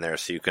Velcro in there,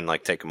 so you can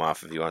like take them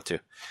off if you want to.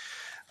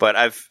 But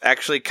I've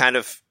actually kind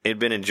of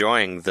been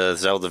enjoying the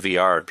Zelda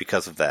VR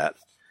because of that,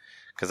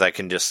 because I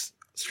can just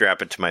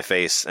strap it to my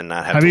face and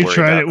not have to worry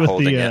about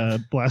holding it. Have you tried it with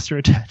the blaster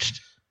attached?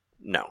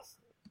 No,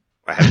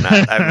 I have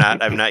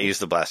not. I've not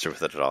used the blaster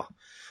with it at all.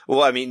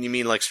 Well, I mean, you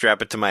mean like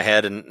strap it to my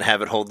head and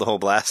have it hold the whole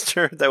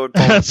blaster? That would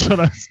pull, That's what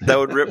I'm saying.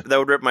 that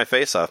would rip my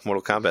face off,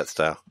 Mortal Kombat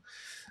style.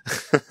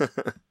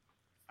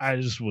 I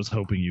just was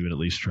hoping you would at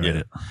least try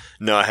it.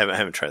 No, I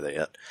haven't tried that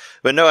yet.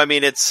 But no, I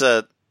mean, it's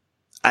I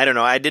don't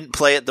know. I didn't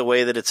play it the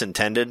way that it's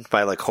intended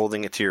by like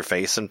holding it to your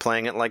face and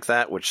playing it like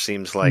that, which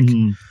seems like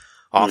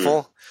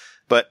awful.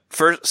 But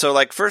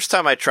first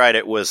time I tried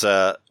it was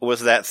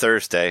that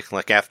Thursday,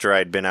 like after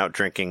I'd been out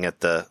drinking at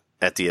the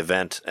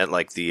event, at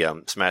like the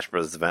Smash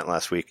Bros. Event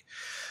last week.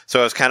 So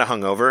I was kind of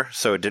hungover,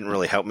 so it didn't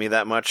really help me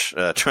that much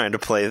trying to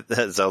play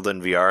Zelda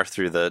in VR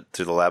through the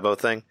Labo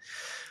thing.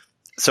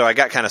 So I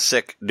got kind of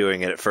sick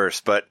doing it at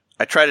first, but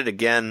I tried it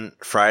again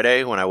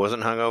Friday when I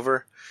wasn't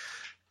hungover.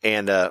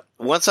 And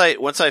once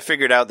I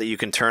figured out that you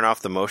can turn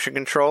off the motion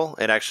control,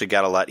 it actually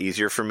got a lot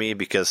easier for me,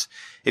 because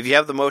if you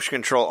have the motion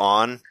control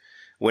on,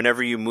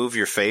 whenever you move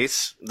your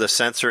face, the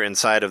sensor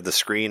inside of the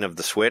screen of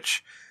the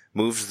Switch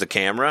moves the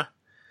camera.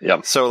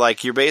 Yep. So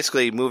like you're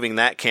basically moving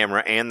that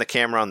camera and the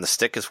camera on the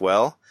stick as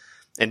well.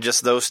 And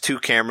just those two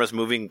cameras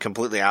moving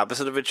completely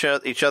opposite of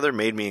each other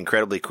made me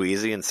incredibly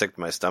queasy and sick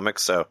to my stomach.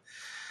 So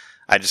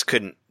I just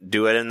couldn't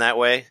do it in that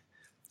way.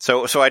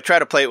 So I try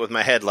to play it with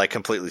my head like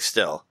completely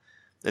still,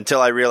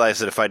 until I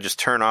realized that if I just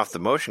turn off the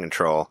motion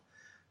control,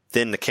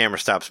 then the camera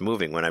stops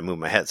moving when I move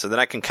my head. So then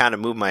I can kind of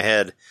move my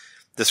head.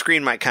 The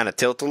screen might kind of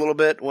tilt a little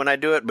bit when I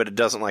do it, but it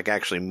doesn't like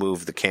actually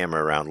move the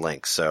camera around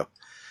Link. So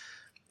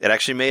it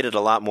actually made it a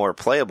lot more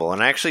playable.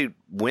 And I actually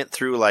went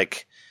through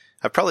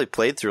I've probably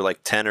played through like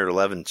 10 or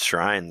 11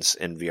 shrines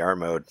in VR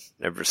mode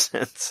ever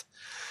since.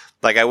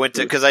 Like I went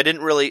to, because I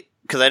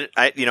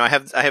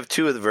have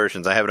two of the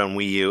versions. I have it on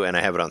Wii U and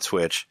I have it on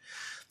Switch.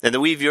 And the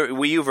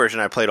Wii U version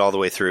I played all the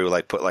way through,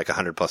 like put like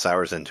 100+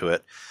 hours into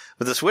it.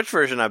 But the Switch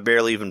version I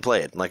barely even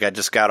played. Like I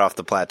just got off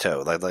the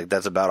plateau. Like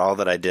that's about all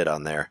that I did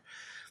on there.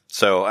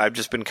 So I've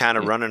just been kind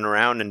of running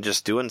around and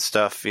just doing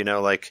stuff,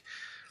 like,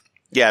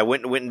 yeah, I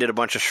went and did a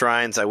bunch of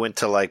shrines. I went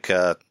to like,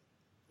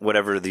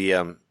 whatever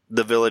the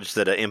village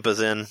that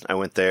Impa's in. I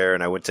went there,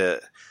 and I went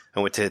to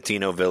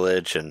Hateno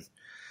Village, and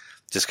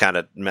just kind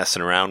of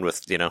messing around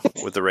with,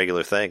 with the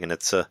regular thing. And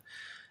it's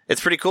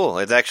pretty cool.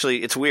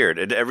 It's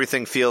weird.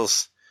 Everything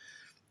feels,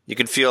 you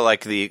can feel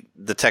like the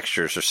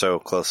textures are so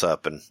close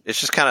up, and it's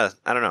just kind of,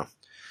 I don't know.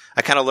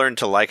 I kind of learned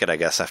to like it, I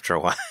guess, after a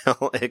while.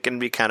 It can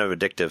be kind of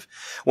addictive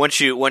once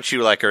you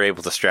like are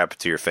able to strap it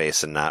to your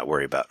face and not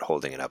worry about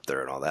holding it up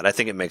there and all that. I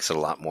think it makes it a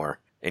lot more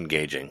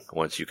engaging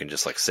once you can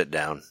just like sit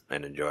down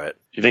and enjoy it.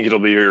 Do you think it'll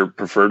be your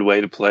preferred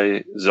way to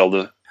play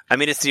Zelda? I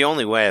mean, it's the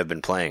only way I've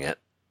been playing it.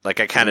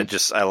 Like I kind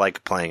of I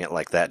like playing it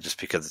like that just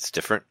because it's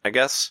different, I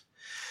guess.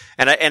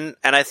 And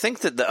I think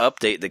that the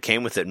update that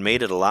came with it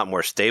made it a lot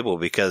more stable,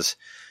 because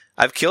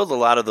I've killed a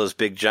lot of those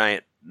big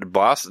giant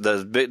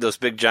those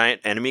big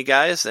giant enemy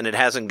guys, and it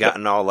hasn't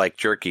gotten all like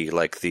jerky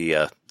like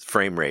the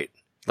frame rate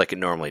like it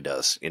normally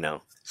does,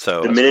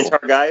 So the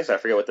Minotaur guys, I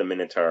forget what the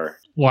Minotaur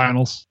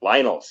Lionels.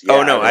 Yeah,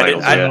 oh no, I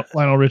didn't.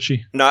 Lionel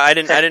Richie. No, I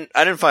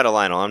didn't fight a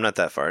Lionel. I'm not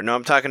that far. No,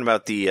 I'm talking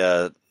about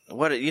the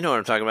what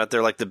I'm talking about.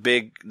 They're like the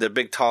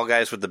big tall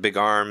guys with the big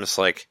arms.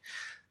 Like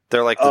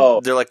they're like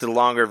the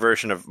longer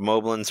version of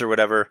Moblins or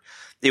whatever.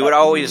 It would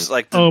always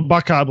like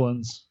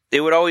Bokoblins.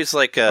 It would always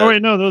like. Oh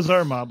wait, no, those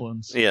are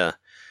Moblins. Yeah.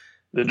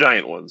 The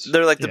giant ones.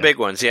 They're like the big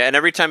ones, yeah. And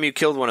every time you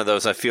killed one of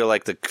those, I feel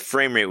like the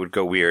frame rate would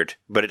go weird,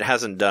 but it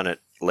hasn't done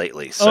it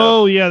lately. So.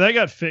 Oh, yeah, that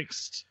got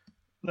fixed.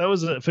 That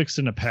was fixed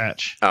in a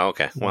patch. Oh,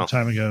 okay. A long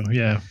time ago,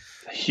 yeah.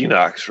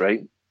 Hinox,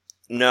 right?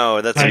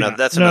 No, that's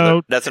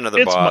another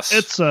boss.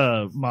 It's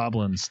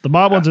Moblins. The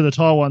Moblins are the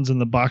tall ones,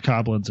 and the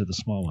Bokoblins are the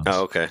small ones.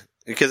 Oh, okay.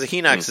 Because the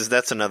Hinox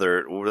that's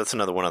another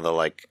one of the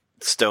like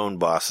stone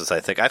bosses. I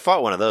think I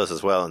fought one of those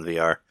as well in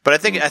VR. But I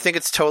think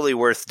it's totally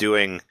worth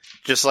doing.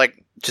 Just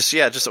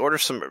order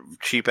some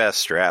cheap ass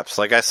straps.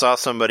 Like I saw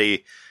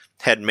somebody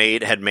had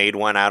made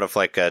one out of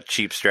like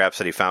cheap straps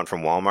that he found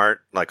from Walmart,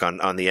 like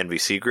on the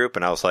NVC group,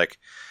 and I was like,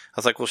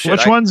 well, shit.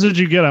 Which ones did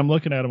you get? I'm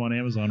looking at them on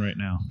Amazon right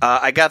now.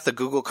 I got the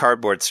Google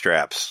Cardboard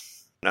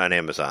straps on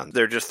Amazon.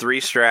 They're just 3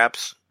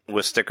 straps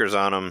with stickers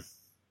on them.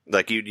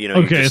 Like you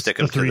can just stick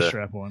them to the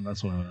 3-strap one.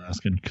 That's what I'm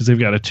asking, because they've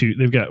got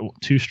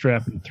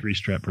 2-strap and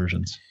 3-strap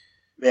versions.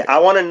 Man, I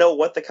want to know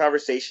what the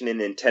conversation in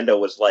Nintendo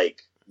was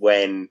like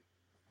when,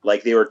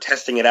 like, they were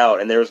testing it out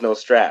and there was no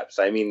straps.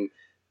 I mean,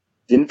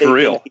 didn't they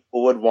think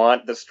people would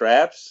want the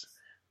straps?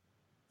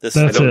 I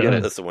don't get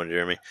it. That's the one,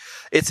 Jeremy.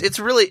 It's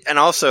really, and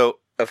also,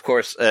 of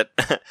course,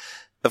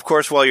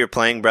 while you're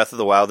playing Breath of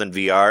the Wild in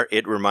VR,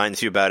 it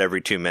reminds you about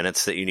every 2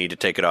 minutes that you need to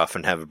take it off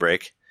and have a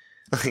break.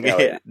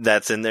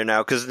 That's in there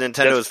now because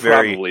Nintendo is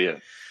very. Probably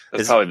it.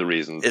 That's probably the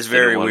reason. It's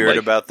very weird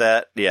about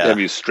that. Yeah,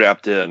 have you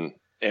strapped in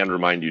and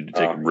remind you to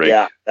take a break.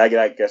 Yeah, I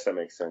guess that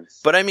makes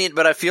sense. But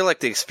I feel like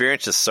the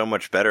experience is so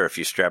much better if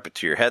you strap it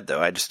to your head, though.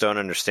 I just don't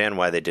understand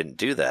why they didn't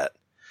do that.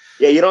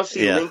 Yeah, you don't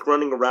see Link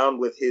running around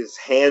with his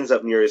hands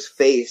up near his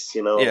face,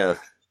 you know. Yeah,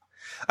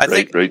 I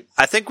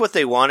think what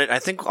they wanted. I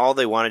think all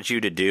they wanted you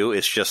to do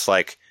is just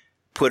like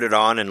put it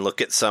on and look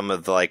at some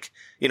of the, like,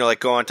 you know, like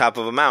go on top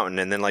of a mountain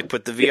and then like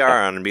put the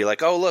VR on and be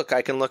like, oh look,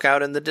 I can look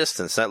out in the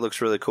distance. That looks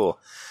really cool.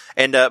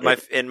 And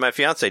my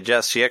fiance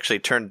Jess, she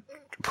actually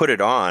put it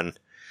on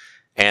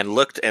and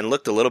looked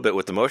a little bit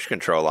with the motion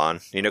control on,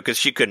 you know, because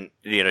she couldn't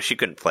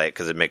play it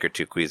because it'd make her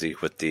too queasy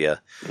with the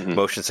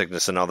motion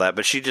sickness and all that.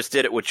 But she just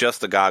did it with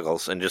just the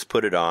goggles and just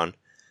put it on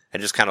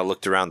and just kind of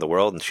looked around the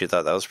world, and she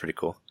thought that was pretty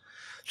cool.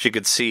 She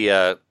could see.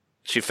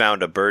 She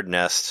found a bird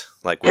nest,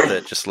 like with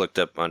it, just looked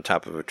up on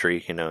top of a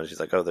tree, you know, she's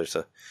like, oh, there's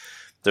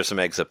some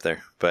eggs up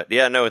there. But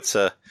yeah, no, it's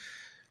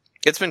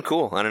been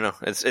cool. I don't know.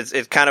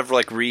 It's kind of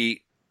like it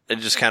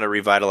just kind of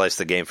revitalized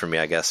the game for me,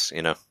 I guess,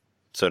 you know?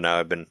 So now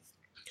I've been.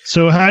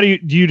 So how do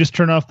you just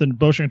turn off the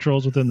motion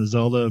controls within the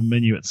Zelda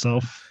menu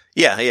itself?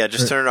 Yeah.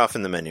 Just turn it off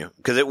in the menu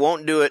because it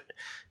won't do it.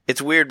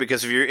 It's weird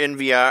because if you're in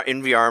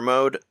VR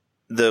mode,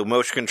 the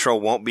motion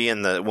control won't be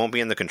in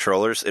the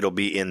controllers. It'll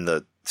be in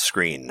the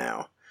screen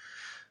now.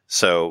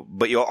 So,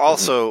 but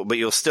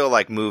you'll still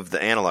like move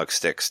the analog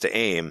sticks to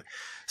aim.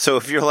 So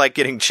if you're like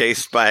getting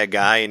chased by a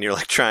guy and you're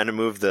like trying to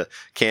move the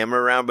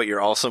camera around, but you're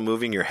also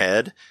moving your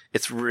head,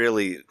 it's just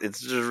really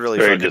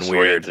very fucking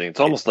weird. It's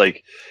almost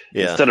like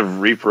instead of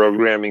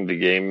reprogramming the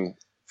game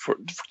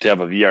to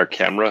have a VR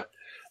camera,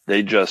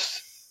 they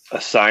just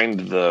assigned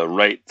the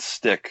right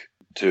stick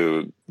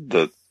to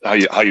how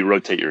you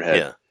rotate your head.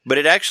 Yeah, but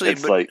it actually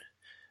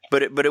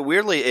But it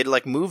weirdly, it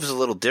like moves a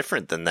little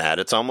different than that.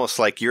 It's almost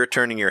like you're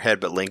turning your head,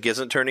 but Link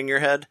isn't turning your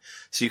head.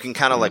 So you can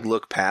kind of like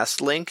look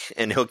past Link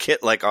and he'll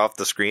get like off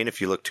the screen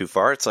if you look too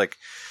far. It's like,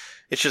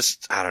 it's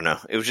just, I don't know.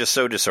 It was just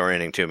so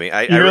disorienting to me.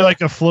 You're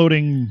like a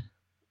floating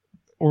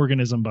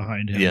organism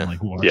behind him,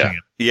 like watching it.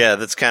 Yeah,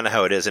 that's kind of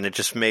how it is. And it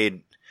just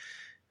it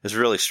was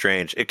really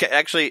strange. It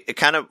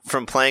kind of,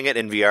 from playing it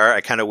in VR,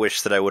 I kind of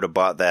wish that I would have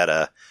bought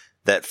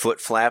that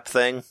foot flap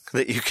thing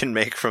that you can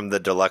make from the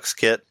deluxe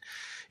kit.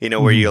 You know,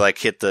 where you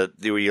like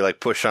where you like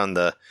push on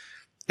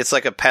it's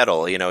like a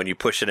pedal, you know, and you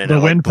push it in, the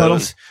and wind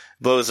it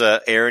blows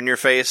air in your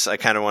face. I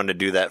kind of wanted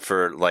to do that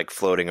for like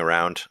floating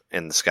around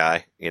in the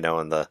sky, you know,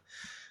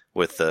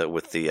 with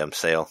the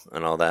sail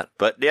and all that.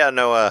 But yeah,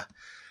 no,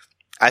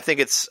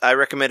 I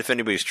recommend if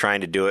anybody's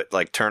trying to do it,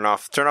 like turn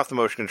off the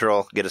motion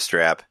control, get a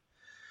strap.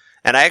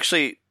 And I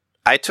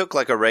took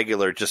like a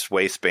regular just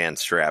waistband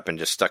strap and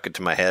just stuck it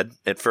to my head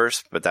at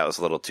first, but that was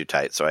a little too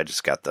tight, so I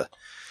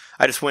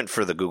just went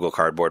for the Google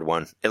Cardboard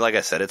one. And like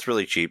I said, it's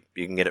really cheap.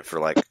 You can get it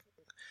for like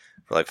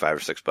 $5 or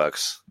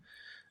 $6.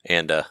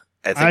 And I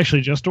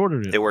actually just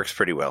ordered it. It works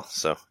pretty well.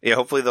 So yeah,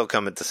 hopefully they'll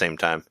come at the same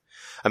time.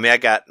 I mean,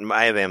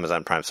 I have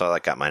Amazon Prime, so I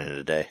got mine in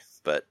a day.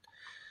 But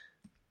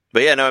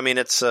yeah, no, I mean,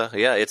 it's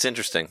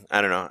interesting.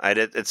 I don't know.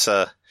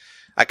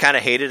 I kind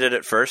of hated it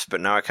at first, but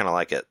now I kind of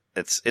like it.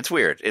 It's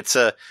weird.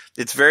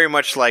 It's very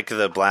much like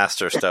the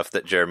Blaster stuff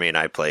that Jeremy and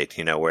I played,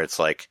 you know, where it's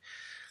like,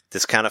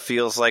 this kind of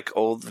feels like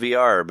old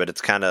VR, but it's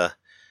kind of,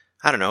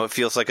 I don't know,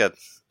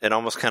 it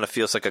almost kind of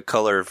feels like a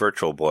color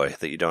Virtual Boy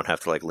that you don't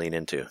have to like lean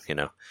into, you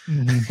know?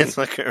 Mm-hmm. It's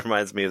like, it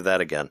reminds me of that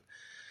again.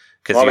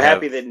 Well, I'm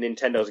happy that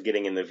Nintendo's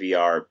getting in the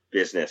VR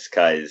business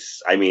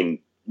because, I mean,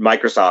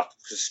 Microsoft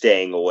is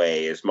staying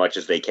away as much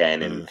as they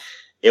can, and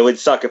it would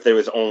suck if there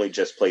was only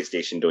just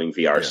PlayStation doing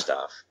VR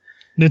stuff.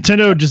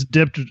 Nintendo just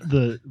dipped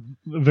the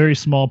very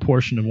small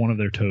portion of one of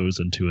their toes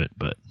into it,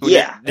 but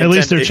at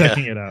least they're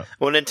checking it out.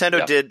 Well,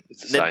 Nintendo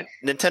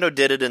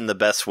did it in the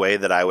best way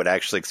that I would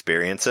actually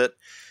experience it.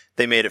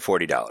 They made it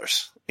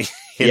 $40.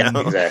 You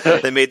know?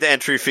 Exactly. They made the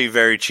entry fee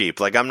very cheap.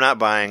 Like, I'm not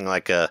buying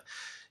like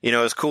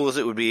as cool as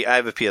it would be, I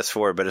have a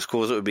PS4, but as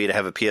cool as it would be to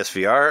have a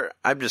PSVR,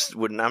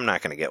 I'm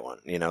not going to get one.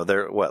 You know,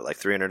 they're like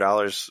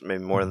 $300,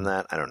 maybe more than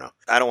that. I don't know.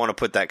 I don't want to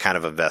put that kind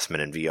of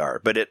investment in VR,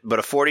 but a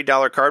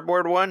 $40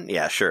 cardboard one,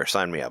 yeah, sure,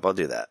 sign me up. I'll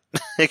do that.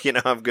 You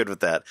know, I'm good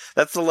with that.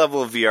 That's the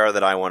level of VR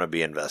that I want to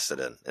be invested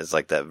in. It's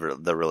like the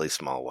really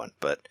small one.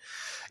 But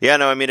yeah,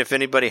 no, I mean, if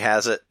anybody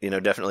has it, you know,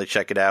 definitely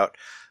check it out.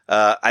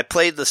 I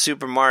played the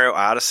Super Mario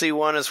Odyssey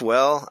one as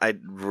well. I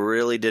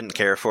really didn't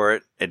care for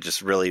it. It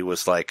just really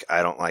was like,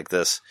 I don't like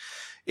this.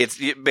 It's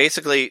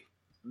basically,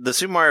 the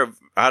Super Mario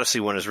Odyssey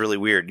one is really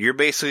weird. You're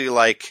basically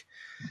like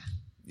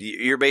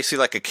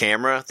a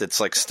camera that's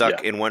like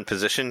stuck in one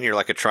position. You're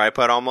like a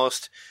tripod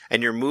almost,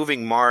 and you're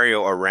moving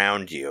Mario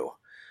around you.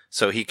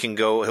 So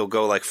he'll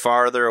go like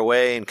farther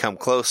away and come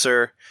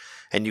closer,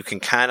 and you can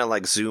kind of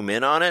like zoom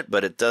in on it,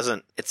 but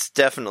it's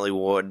definitely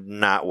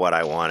not what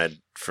I wanted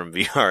from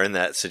VR in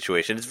that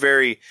situation. It's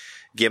very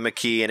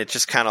gimmicky, and it's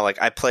just kind of like,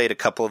 I played a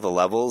couple of the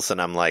levels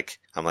and I'm like,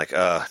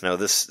 no,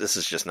 this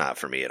is just not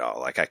for me at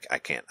all. Like I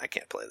can't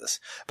play this.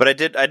 But I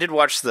did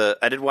watch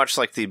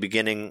like the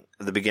beginning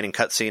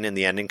cutscene and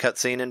the ending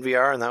cutscene in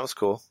VR, and that was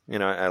cool. You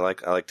know, I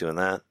like doing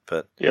that.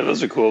 But yeah,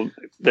 those are cool.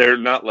 They're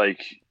not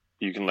like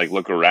you can like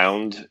look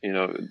around. You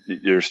know,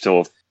 you're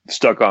still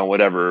stuck on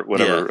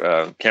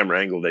whatever camera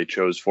angle they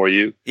chose for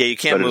you. Yeah, you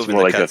can't move. It's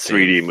more like a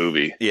 3D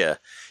movie. Yeah,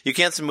 you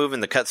can't move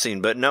in the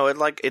cutscene, but no,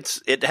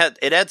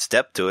 it adds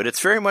depth to it. It's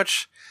very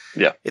much.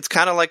 Yeah, it's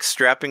kind of like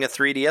strapping a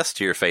 3DS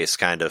to your face,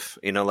 kind of.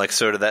 You know, like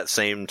sort of that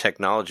same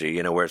technology.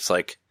 You know, where it's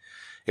like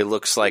it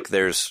looks like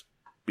there's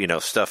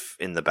stuff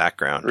in the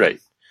background. Right.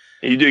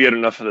 And you do get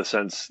enough of the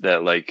sense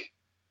that like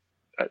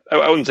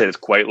I wouldn't say it's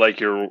quite like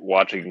you're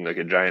watching like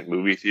a giant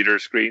movie theater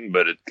screen,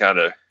 but it kind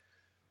of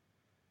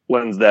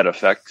lends that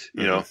effect,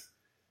 you know,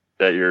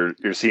 that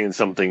you're seeing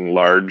something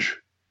large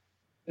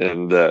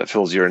and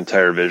fills your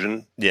entire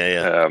vision.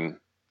 Yeah.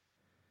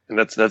 And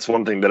that's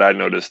one thing that I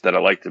noticed that I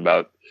liked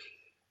about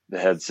the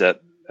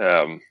headset,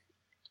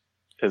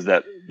 is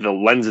that the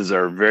lenses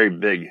are very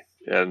big.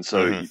 And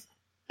so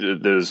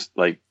there's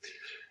like,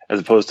 as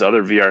opposed to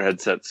other VR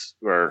headsets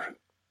where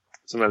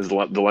sometimes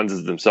the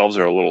lenses themselves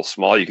are a little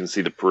small, you can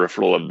see the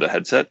peripheral of the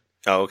headset.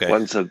 Oh, okay.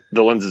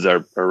 The lenses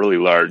are really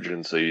large,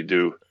 and so you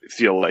do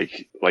feel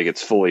like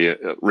it's fully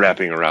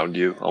wrapping around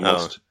you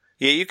almost. Oh.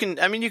 Yeah, you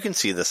can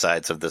see the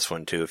sides of this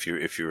one too if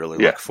you really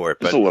look for it.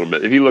 But just a little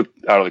bit. If you look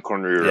out of the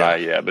corner of your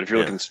eye, but if you're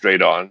looking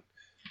straight on,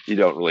 you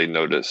don't really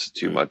notice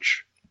too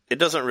much. It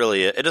doesn't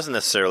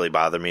necessarily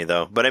bother me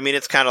though. But I mean,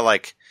 it's kind of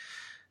like,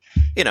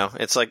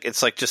 it's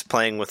like just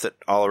playing with it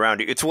all around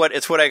you. It's what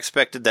I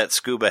expected that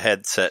Scuba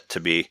headset to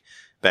be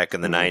back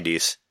in the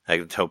 90s.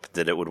 I hoped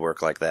that it would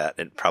work like that.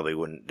 It probably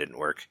didn't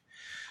work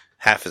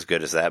half as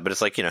good as that, but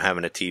it's like,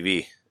 having a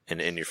TV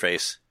in your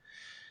face.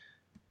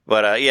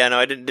 But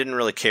I didn't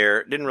really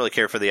care. Didn't really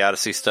care for the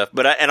Odyssey stuff.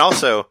 But and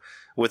also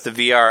with the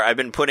VR, I've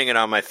been putting it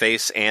on my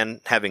face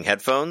and having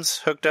headphones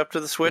hooked up to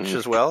the Switch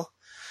as well.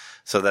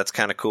 So that's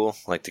kind of cool,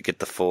 like to get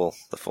the full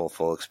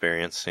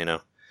experience,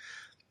 And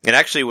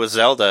actually with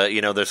Zelda,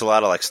 there's a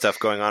lot of like stuff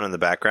going on in the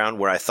background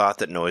where I thought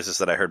that noises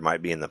that I heard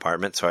might be in the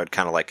apartment, so I'd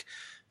kind of like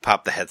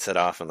pop the headset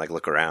off and like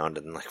look around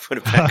and like put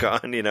it back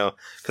on,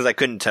 because I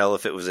couldn't tell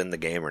if it was in the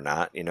game or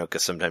not,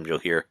 because sometimes you'll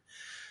hear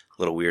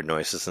little weird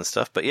noises and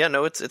stuff. But yeah,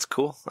 no, it's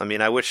cool. I mean,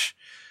 I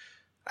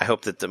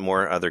hope that the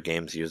more other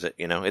games use it.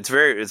 It's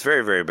very,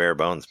 very bare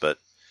bones, but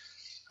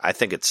I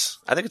think it's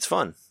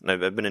fun.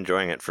 I've been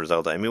enjoying it for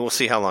Zelda. I mean, we'll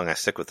see how long I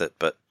stick with it,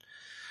 but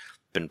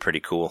been pretty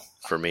cool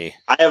for me.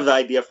 I have the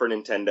idea for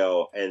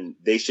Nintendo, and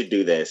they should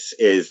do this.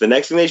 Is the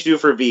next thing they should do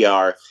for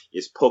VR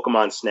is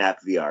Pokemon Snap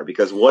VR,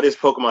 because what is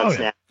Pokemon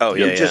Snap? Oh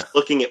yeah, You're just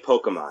looking at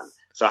Pokemon.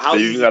 So how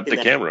you got the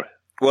camera?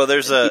 Well,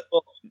 there's in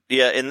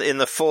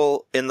the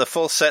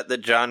full set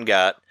that John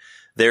got,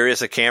 there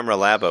is a camera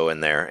labo in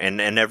there,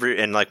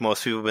 and like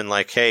most people have been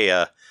like,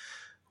 hey,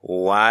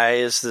 why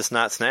is this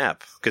not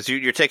Snap? Because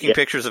you're taking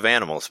pictures of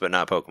animals, but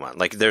not Pokemon.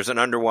 Like there's like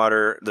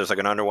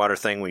an underwater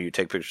thing where you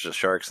take pictures of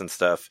sharks and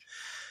stuff,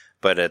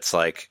 but it's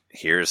like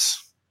here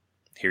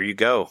you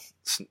go,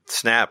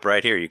 Snap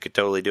right here. You could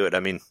totally do it. I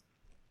mean,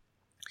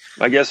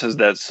 my guess is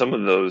that some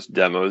of those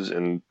demos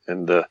in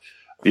the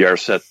VR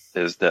set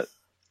is that.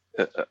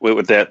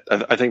 With that,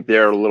 I think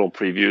they're little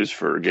previews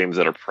for games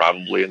that are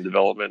probably in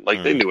development.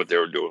 Like they knew what they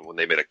were doing when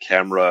they made a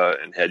camera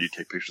and had you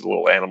take pictures of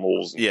little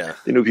animals. Yeah,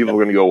 they knew people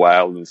were going to go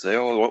wild and say,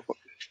 "Oh,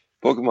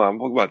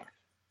 Pokemon."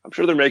 I'm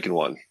sure they're making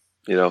one.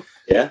 Yeah.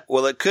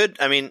 Well, it could.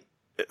 I mean,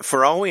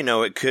 for all we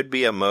know, it could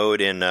be a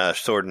mode in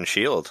Sword and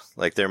Shield.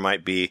 Like there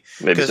might be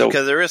because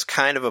there is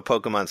kind of a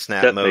Pokemon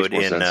Snap that mode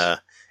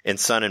in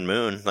Sun and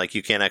Moon. Like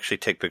you can't actually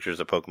take pictures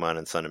of Pokemon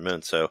in Sun and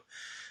Moon. So,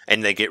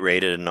 and they get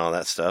rated and all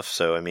that stuff.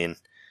 So, I mean.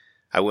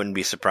 I wouldn't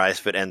be surprised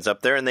if it ends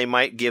up there, and they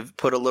might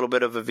put a little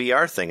bit of a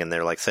VR thing in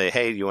there, like say,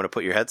 hey, you want to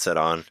put your headset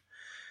on?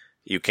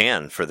 You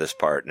can for this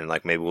part, and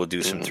like maybe we'll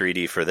do some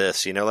 3D for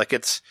this. Like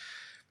it's,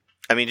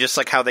 I mean, just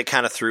like how they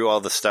kind of threw all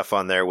the stuff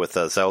on there with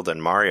Zelda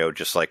and Mario,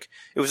 just like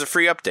it was a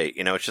free update.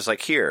 It's just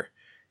like here,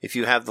 if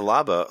you have the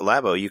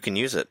Labo, you can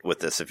use it with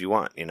this if you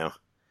want.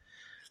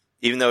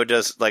 Even though it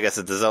does, like I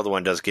said, the Zelda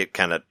one does get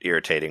kind of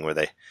irritating.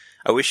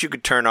 I wish you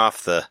could turn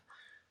off the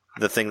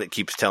thing that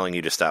keeps telling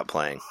you to stop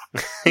playing,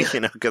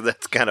 because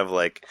that's kind of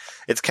like,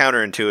 it's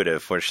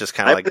counterintuitive, where it's just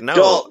kind of like,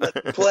 no,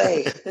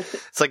 play.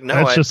 It's like,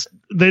 no,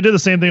 they did the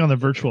same thing on the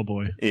Virtual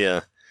Boy.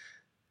 Yeah.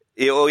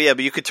 Oh, yeah,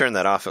 but you could turn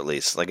that off at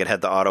least. Like, it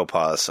had the auto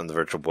pause on the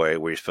Virtual Boy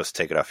where you're supposed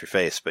to take it off your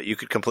face, but you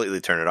could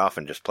completely turn it off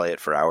and just play it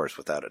for hours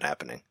without it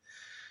happening.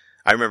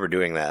 I remember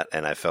doing that,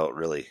 and I felt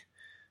really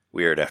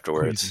weird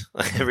afterwards.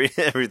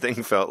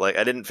 Everything felt like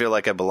I didn't feel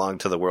like I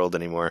belonged to the world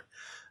anymore.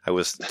 I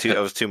was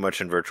too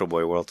much in Virtual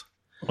Boy world.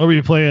 What were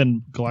you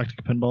playing?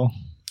 Galactic Pinball?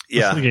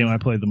 Yeah, that's the game I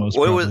played the most.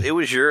 Well, it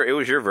was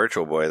your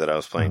Virtual Boy that I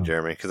was playing,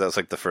 Jeremy, because that was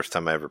like the first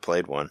time I ever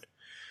played one.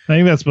 I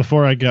think that's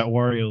before I got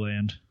Wario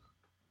Land.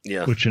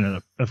 Yeah, which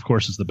of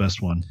course is the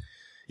best one.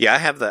 Yeah, I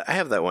have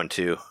that one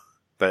too,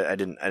 but I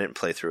didn't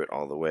play through it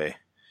all the way,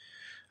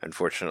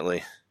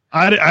 unfortunately.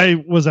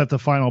 I was at the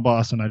final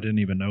boss and I didn't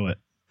even know it.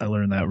 I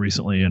learned that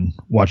recently in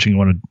watching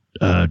one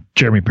of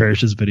Jeremy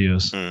Parrish's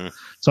videos. Mm.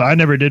 So I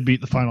never did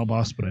beat the final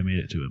boss, but I made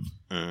it to him.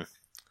 Mm.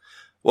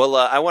 Well,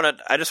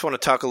 I just want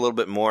to talk a little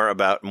bit more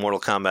about Mortal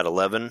Kombat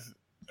 11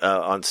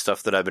 on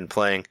stuff that I've been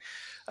playing.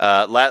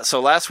 So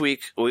last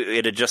week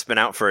it had just been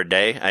out for a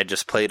day. I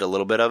just played a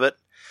little bit of it.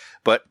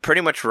 But pretty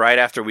much right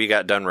after we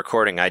got done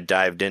recording, I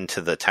dived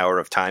into the Tower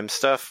of Time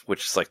stuff,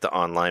 which is like the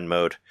online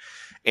mode.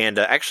 And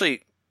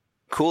actually,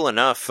 cool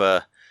enough,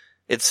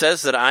 it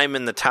says that I'm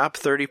in the top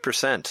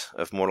 30%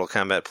 of Mortal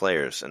Kombat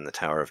players in the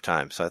Tower of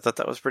Time. So I thought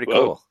that was pretty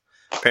cool.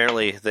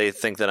 Apparently, they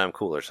think that I'm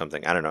cool or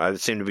something. I don't know. I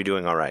seem to be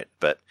doing all right.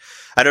 But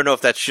I don't know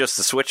if that's just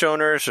the Switch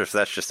owners or if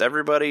that's just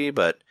everybody.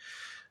 But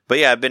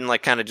yeah, I've been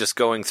like kind of just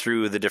going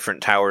through the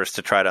different towers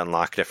to try to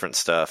unlock different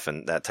stuff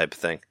and that type of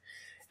thing.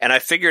 And I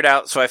figured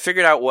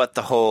out what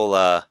the whole,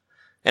 it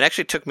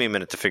actually took me a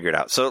minute to figure it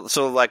out.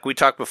 So like we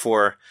talked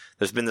before,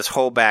 there's been this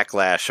whole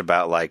backlash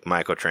about like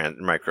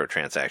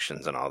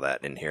microtransactions and all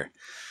that in here.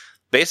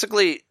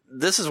 Basically,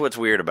 this is what's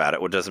weird about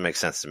it, what doesn't make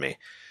sense to me.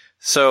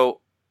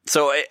 So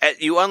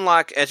you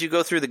unlock, as you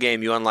go through the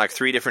game, you unlock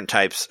 3 different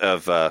types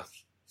of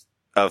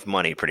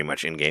money, pretty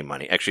much in-game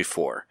money. Actually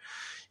 4.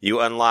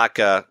 You unlock,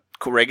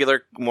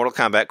 regular Mortal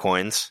Kombat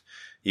coins.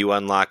 You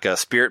unlock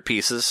spirit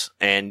pieces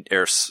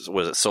or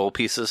was it soul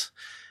pieces?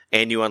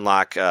 And you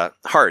unlock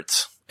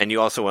hearts. And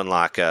you also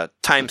unlock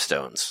time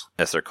stones,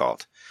 as they're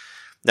called.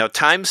 Now,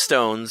 time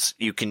stones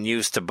you can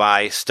use to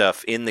buy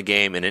stuff in the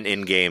game in an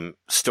in-game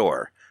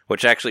store,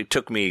 which actually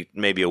took me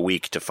maybe a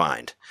week to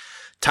find.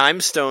 Time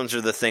stones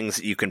are the things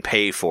that you can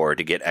pay for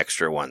to get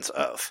extra ones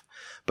of,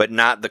 but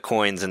not the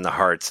coins and the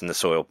hearts and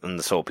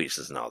the soul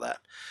pieces and all that.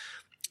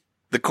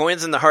 The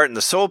coins in the heart and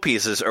the soul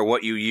pieces are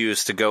what you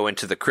use to go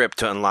into the crypt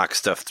to unlock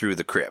stuff through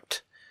the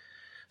crypt.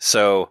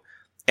 So,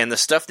 and the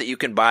stuff that you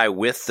can buy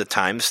with the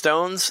time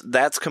stones,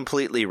 that's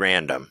completely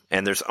random.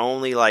 And there's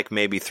only like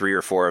maybe 3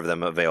 or 4 of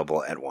them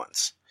available at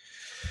once.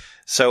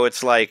 So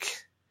it's like...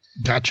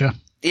 Gotcha.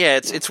 Yeah,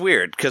 it's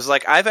weird. Because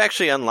like I've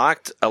actually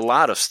unlocked a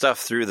lot of stuff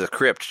through the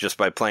crypt just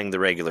by playing the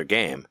regular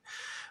game.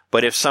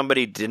 But if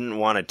somebody didn't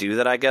want to do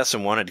that, I guess,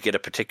 and wanted to get a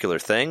particular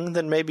thing,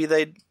 then maybe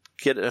they'd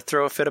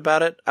throw a fit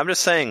about it. I'm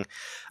just saying,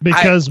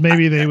 because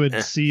maybe they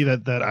would see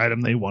that item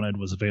they wanted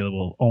was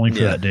available only for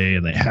that day,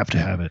 and they have to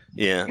have it.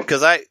 Yeah,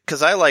 because I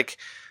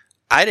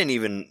didn't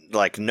even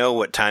like know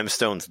what time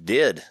stones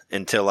did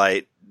until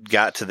I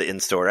got to the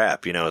in-store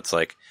app. You know, it's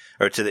like,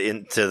 or to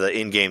the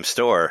in-game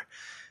store,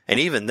 and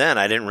even then,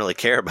 I didn't really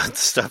care about the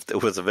stuff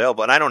that was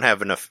available. And I don't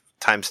have enough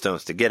time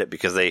stones to get it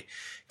because they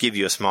give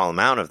you a small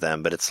amount of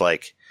them. But it's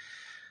like,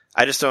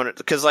 I just don't,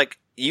 because like,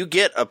 you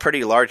get a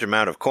pretty large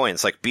amount of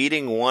coins, like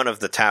beating one of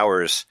the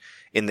towers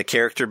in the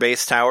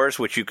character-based towers,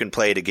 which you can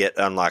play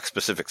to unlock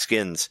specific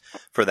skins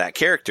for that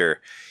character.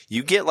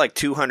 You get like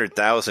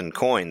 200,000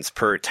 coins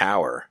per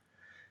tower,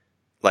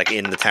 like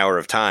in the Tower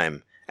of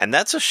Time. And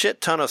that's a shit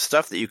ton of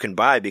stuff that you can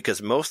buy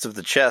because most of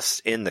the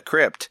chests in the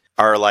crypt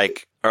are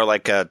like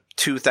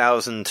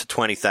 2,000 to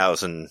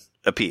 20,000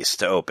 a piece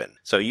to open.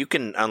 So you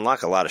can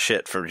unlock a lot of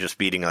shit for just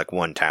beating like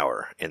one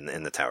tower in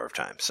the Tower of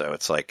Time. So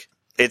it's like,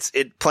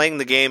 It playing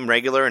the game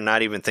regular and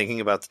not even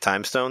thinking about the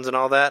time stones and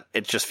all that,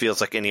 it just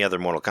feels like any other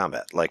Mortal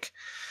Kombat. Like,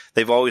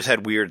 they've always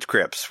had weird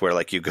crypts where,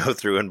 like, you go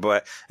through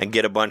and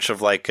get a bunch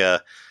of, like,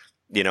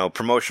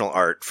 promotional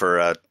art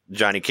for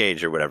Johnny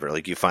Cage or whatever.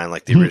 Like, you find,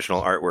 like, the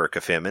original artwork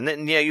of him. And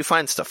then, yeah, you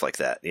find stuff like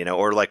that, you know,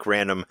 or, like,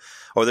 random...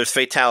 Or there's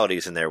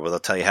fatalities in there where they'll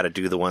tell you how to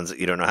do the ones that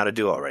you don't know how to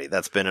do already.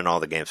 That's been in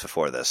all the games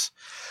before this.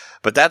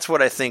 But that's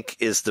what I think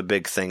is the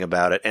big thing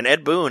about it. And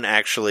Ed Boon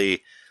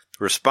actually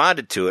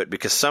responded to it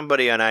because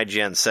somebody on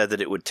IGN said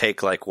that it would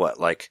take like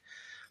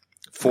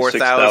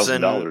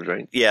 $4,000,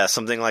 right? Yeah,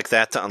 something like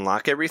that to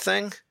unlock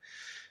everything.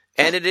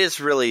 And it is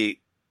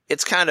really,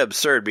 it's kind of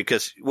absurd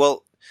because,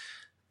 well,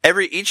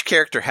 each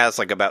character has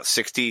like about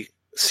 60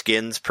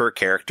 skins per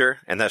character,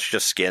 and that's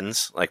just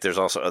skins. Like there's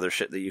also other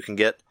shit that you can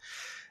get.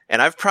 And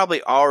I've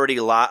probably already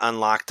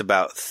unlocked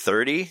about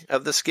 30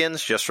 of the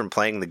skins just from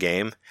playing the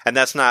game. And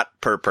that's not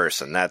per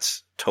person,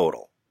 that's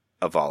total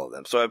of all of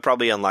them. So I've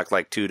probably unlocked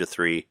like 2 to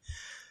 3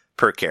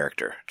 per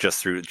character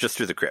just through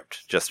the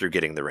crypt, just through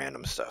getting the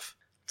random stuff.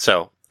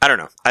 So I don't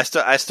know. I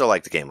still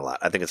like the game a lot.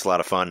 I think it's a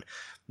lot of fun.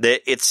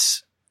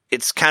 It's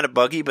kind of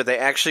buggy, but they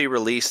actually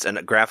released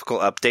a graphical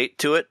update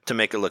to it to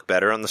make it look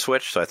better on the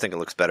Switch. So I think it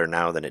looks better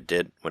now than it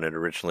did when it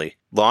originally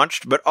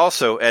launched. But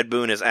also Ed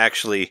Boon is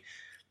actually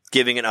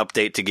giving an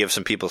update to give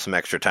some people some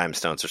extra time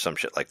stones or some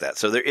shit like that.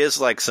 So there's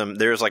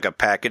like a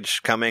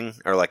package coming,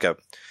 or like a,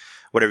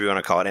 whatever you want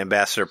to call it,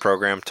 ambassador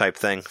program type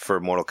thing for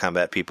Mortal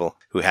Kombat people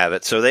who have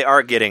it. So they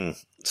are getting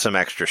some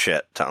extra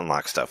shit to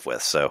unlock stuff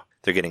with. So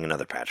they're getting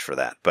another patch for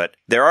that. But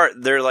there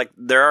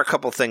are a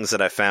couple things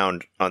that I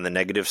found on the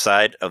negative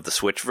side of the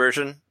Switch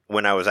version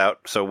when I was out.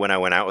 So when I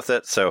went out with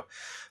it, so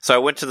I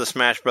went to the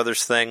Smash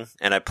Brothers thing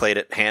and I played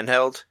it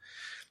handheld.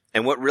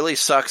 And what really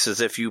sucks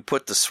is if you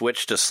put the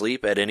Switch to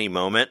sleep at any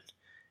moment,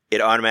 it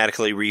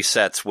automatically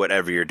resets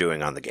whatever you're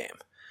doing on the game.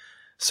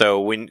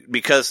 So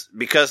because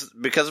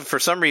for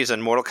some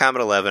reason Mortal Kombat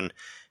 11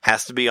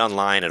 has to be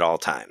online at all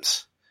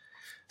times.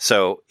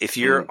 So if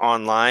you're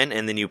online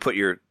and then you put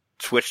your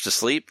Switch to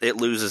sleep, it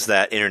loses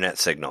that internet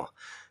signal.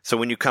 So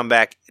when you come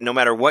back, no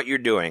matter what you're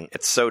doing,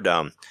 it's so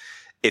dumb.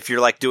 If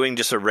you're like doing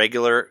just a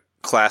regular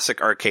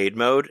classic arcade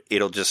mode,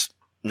 it'll just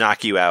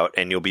knock you out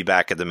and you'll be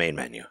back at the main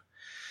menu.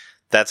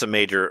 That's a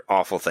major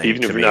awful thing.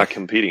 Even if you're not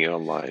competing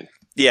online.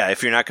 Yeah,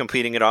 if you're not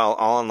competing at all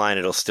online,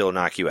 it'll still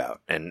knock you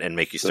out and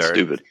make you start. That's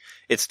stupid.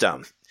 It's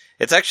dumb.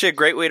 It's actually a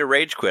great way to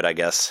rage quit, I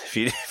guess,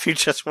 if you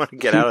just want to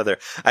get out of there.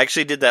 I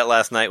actually did that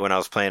last night when I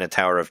was playing a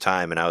Tower of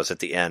Time, and I was at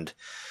the end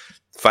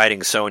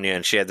fighting Sonya,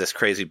 and she had this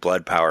crazy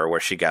blood power where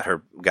she got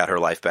her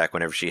life back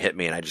whenever she hit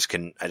me, and I just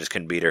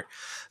couldn't beat her.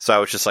 So I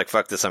was just like,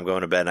 fuck this, I'm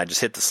going to bed, and I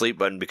just hit the sleep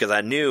button because I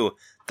knew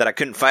that I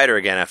couldn't fight her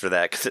again after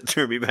that because it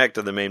threw me back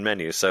to the main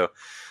menu. So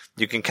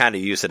you can kind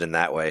of use it in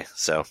that way.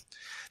 So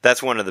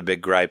that's one of the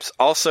big gripes.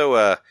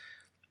 Also,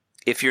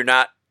 if you're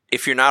not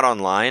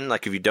online,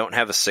 like if you don't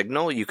have a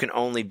signal, you can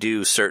only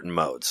do certain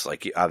modes.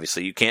 Like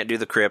obviously you can't do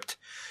the crypt,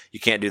 you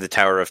can't do the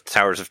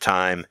Towers of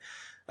Time.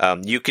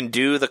 You can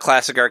do the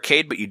classic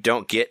arcade, but you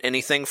don't get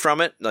anything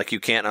from it. Like you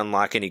can't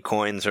unlock any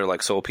coins or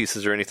like soul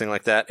pieces or anything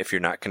like that if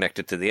you're not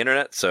connected to the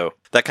internet. So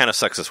that kind of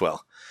sucks as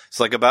well. It's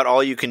like about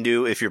all you can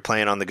do if you're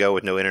playing on the go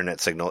with no internet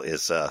signal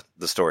is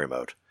the story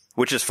mode,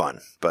 which is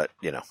fun, but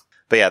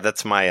yeah,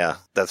 that's my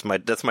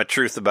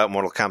truth about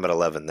Mortal Kombat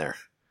 11 there.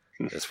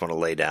 I just want to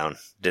lay down.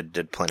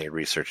 Did plenty of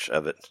research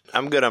of it.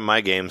 I'm good on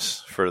my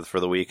games for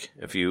the week.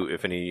 If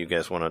any of you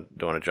guys want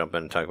to jump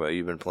in and talk about what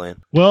you've been playing.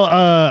 Well,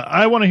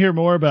 I want to hear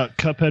more about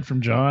Cuphead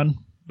from John,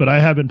 but I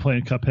have been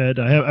playing Cuphead.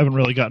 I haven't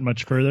really gotten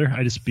much further.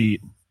 I just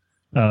beat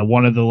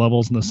one of the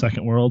levels in the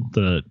second world,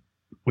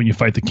 when you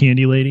fight the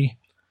candy lady.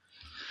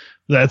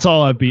 That's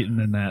all I've beaten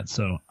in that.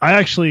 So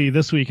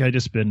this week I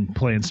just been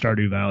playing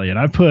Stardew Valley, and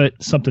I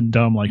put something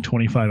dumb like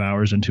 25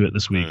 hours into it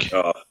this week.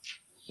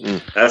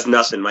 That's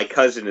nothing. My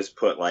cousin has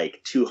put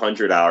like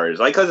 200 hours.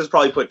 My cousin's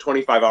probably put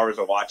 25 hours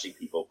of watching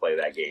people play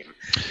that game.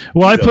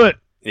 Well,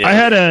 I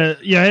had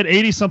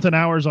 80 something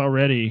hours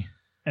already,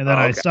 and then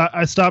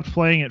I stopped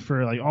playing it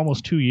for like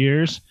almost 2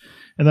 years,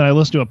 and then I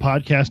listened to a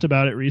podcast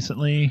about it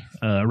recently,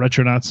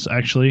 Retronauts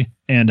actually,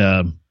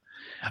 and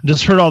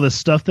just heard all this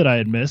stuff that I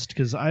had missed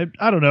because I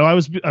don't know, I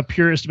was a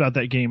purist about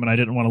that game and I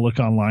didn't want to look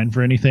online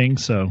for anything.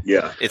 So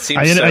yeah, it seems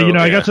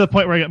I got to the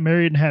point where I got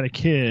married and had a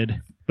kid.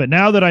 But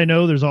now that I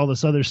know there's all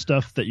this other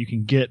stuff that you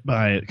can get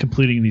by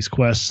completing these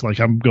quests, like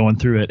I'm going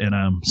through it,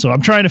 and so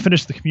I'm trying to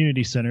finish the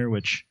community center,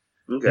 which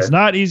is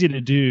not easy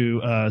to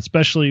do,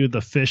 especially with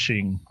the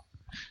fishing.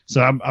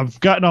 So I've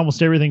gotten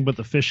almost everything but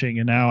the fishing,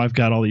 and now I've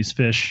got all these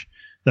fish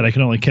that I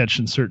can only catch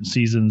in certain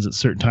seasons at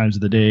certain times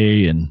of the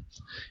day, and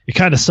it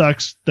kind of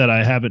sucks that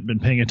I haven't been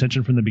paying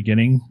attention from the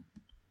beginning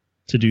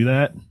to do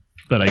that.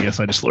 But I guess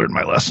I just learned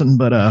my lesson.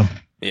 But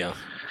yeah.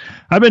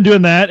 I've been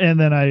doing that, and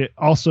then I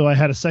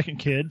had a second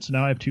kid, so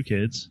now I have 2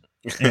 kids,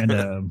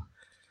 and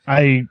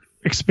I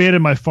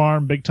expanded my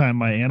farm big time,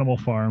 my animal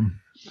farm,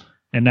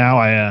 and now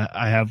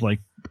I have like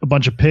a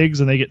bunch of pigs,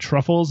 and they get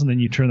truffles, and then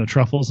you turn the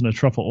truffles into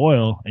truffle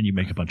oil, and you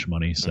make a bunch of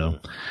money. So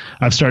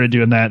I've started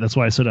doing that. That's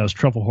why I said I was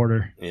truffle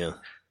hoarder. Yeah.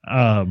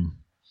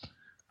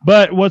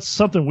 But what's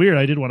something weird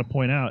I did want to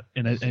point out,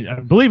 and I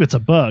believe it's a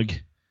bug,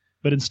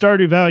 but in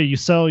Stardew Valley you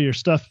sell your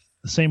stuff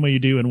the same way you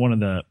do in one of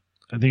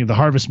the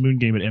Harvest Moon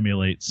game it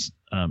emulates.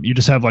 You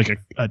just have like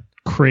a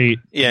crate.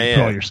 Yeah, you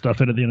put all your stuff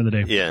in at the end of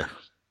the day. Yeah.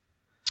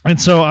 And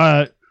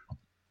so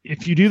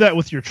if you do that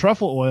with your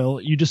truffle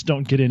oil, you just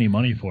don't get any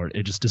money for it.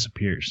 It just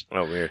disappears.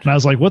 Oh, weird. And I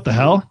was like, what the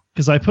hell?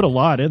 Because I put a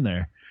lot in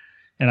there.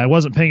 And I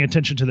wasn't paying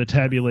attention to the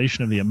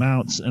tabulation of the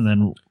amounts. And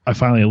then I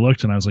finally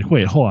looked and I was like,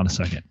 wait, hold on a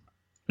second.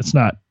 It's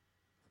not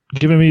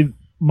giving me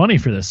money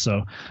for this.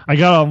 So I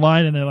got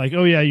online and they're like,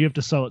 oh yeah, you have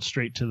to sell it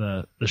straight to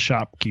the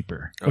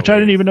shopkeeper, which I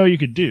didn't even know you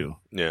could do.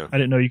 Yeah. I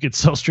didn't know you could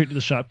sell straight to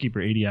the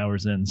shopkeeper 80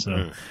 hours in.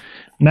 So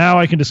now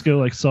I can just go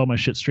like sell my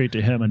shit straight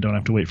to him and don't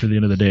have to wait for the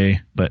end of the day.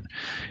 But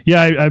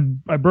yeah,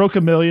 I broke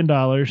 $1 million.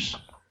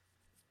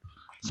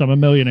 So I'm a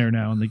millionaire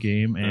now in the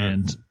game,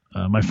 and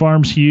my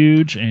farm's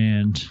huge,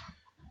 and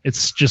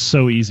it's just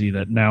so easy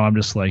that now I'm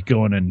just like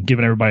going and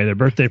giving everybody their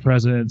birthday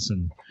presents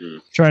and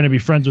trying to be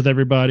friends with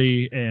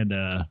everybody and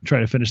try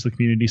to finish the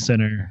community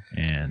center.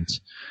 And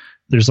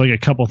there's like a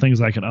couple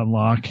things I can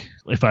unlock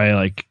if I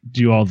like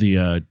do all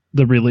the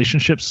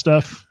relationship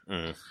stuff.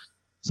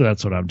 So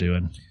that's what I'm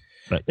doing.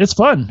 But it's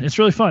fun. It's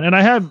really fun. And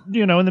I have,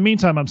 in the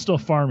meantime, I'm still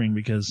farming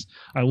because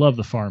I love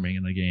the farming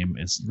in the game.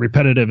 It's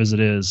repetitive as it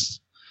is.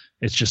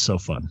 It's just so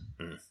fun.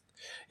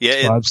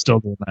 Yeah, so I'm still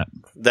doing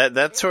that.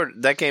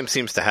 That game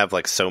seems to have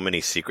like so many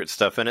secret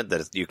stuff in it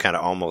that you kind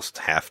of almost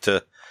have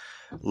to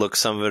look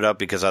some of it up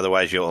because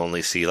otherwise you'll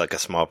only see like a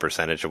small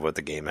percentage of what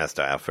the game has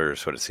to offer.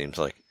 Is what it seems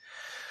like.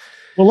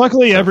 Well,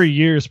 luckily every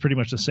year is pretty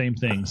much the same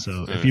thing.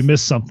 So if you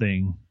miss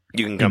something,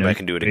 you can come back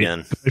and do it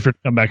again. If you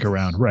come back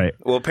around, right?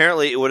 Well,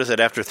 apparently, what is it?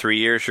 After 3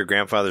 years, your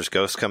grandfather's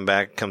ghost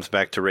comes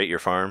back to rate your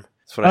farm.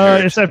 That's what I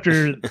heard. It's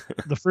after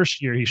the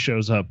first year he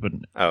shows up,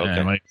 and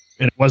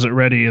it wasn't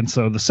ready, and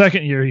so the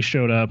second year he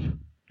showed up,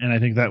 and I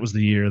think that was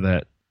the year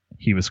that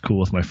he was cool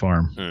with my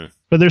farm.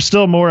 But there's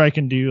still more I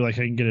can do. Like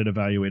I can get it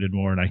evaluated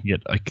more, and I can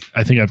get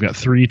I think I've got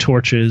 3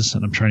 torches,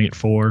 and I'm trying to get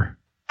 4.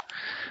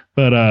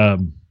 But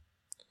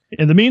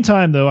in the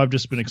meantime, though, I've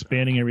just been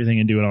expanding everything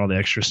and doing all the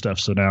extra stuff.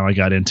 So now I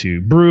got into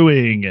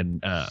brewing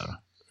and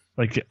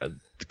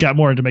got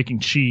more into making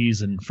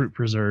cheese and fruit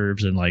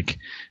preserves and like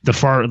the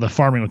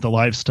farming with the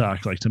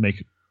livestock, like to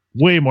make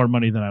way more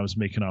money than I was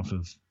making off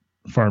of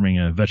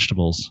farming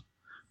vegetables.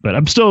 But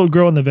I'm still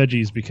growing the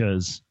veggies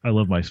because I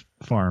love my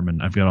farm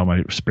and I've got all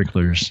my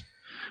sprinklers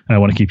and I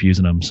want to keep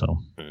using them. So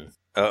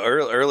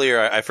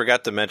earlier, I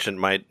forgot to mention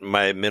my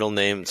middle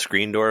name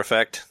Screen Door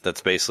Effect.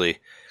 That's basically.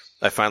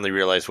 I finally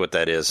realized what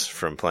that is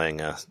from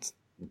playing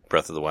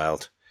Breath of the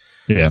Wild.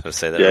 Yeah,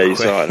 say that. Yeah, you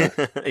saw it.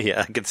 Huh?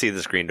 Yeah, I can see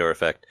the screen door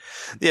effect.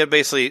 Yeah,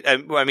 basically,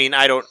 I mean,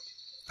 I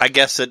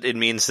guess it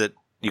means that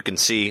you can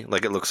see,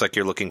 like it looks like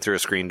you're looking through a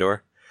screen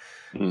door.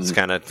 It's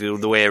kind of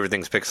the way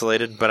everything's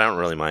pixelated, but I don't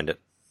really mind it.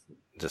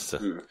 Just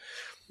to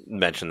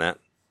mention that.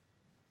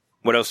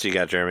 What else do you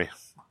got, Jeremy?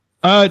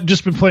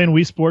 Just been playing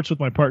Wii Sports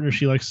with my partner.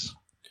 She likes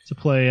to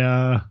play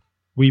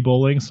Wii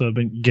Bowling, so I've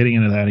been getting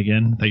into that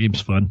again. That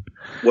game's fun.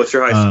 What's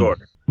your high score?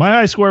 My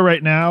high score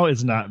right now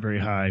is not very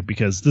high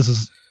because this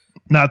is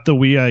not the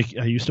Wii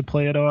I used to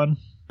play it on.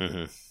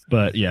 Mm-hmm.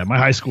 But yeah, my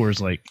high score is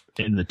like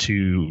in the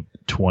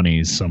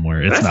 220s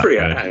somewhere. It's not pretty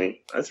good. high. I mean,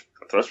 that's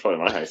probably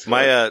my high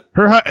score.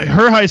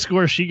 Her high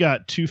score, she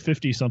got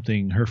 250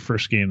 something her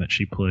first game that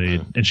she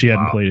played, and she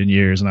hadn't played in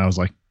years. And I was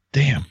like,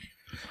 damn.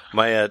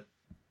 My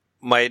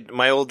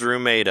old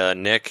roommate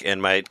Nick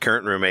and my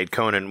current roommate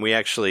Conan, we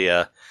actually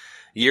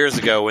years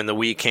ago when the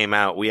Wii came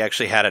out, we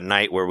actually had a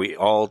night where we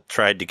all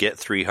tried to get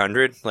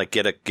 300, like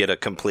get a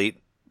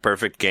complete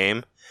perfect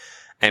game.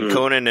 And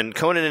Conan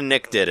and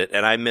Nick did it,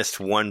 and I missed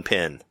 1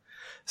 pin.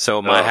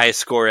 So my high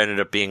score ended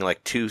up being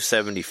like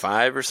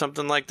 275 or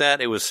something like that.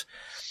 It was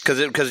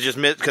because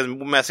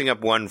messing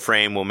up 1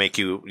 frame will make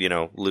you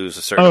lose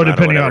a certain.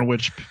 Depending on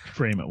which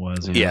frame it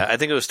was. Yeah, I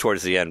think it was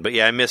towards the end, but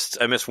yeah, I missed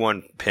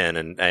 1 pin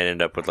and I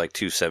ended up with like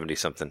 270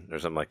 something or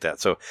something like that.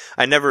 So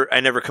I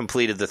never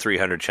completed the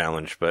 300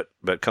 challenge, but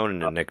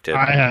Conan and Nick did.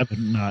 I have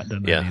not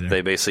done that either.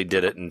 They basically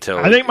did it until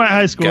I think my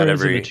high score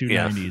is in the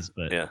 290s,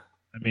 but yeah.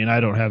 I mean, I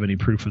don't have any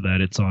proof of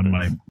that. It's on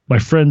my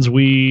friend's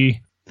Wii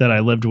that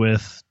I lived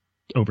with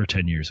over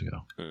 10 years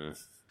ago.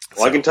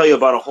 Well, I can tell you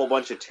about a whole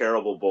bunch of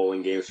terrible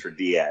bowling games for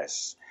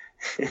DS.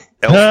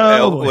 Elf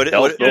Bowling. I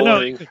was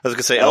going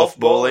to say Elf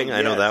Bowling.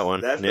 I know that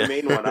one. That's the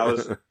main one. I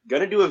was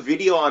going to do a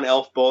video on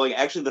Elf Bowling.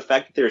 Actually, the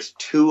fact that there's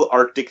 2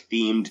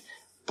 Arctic-themed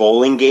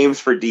bowling games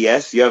for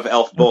DS. You have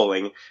Elf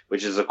Bowling,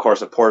 which is, of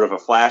course, a port of a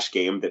Flash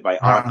game that my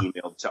aunt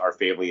emailed to our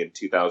family in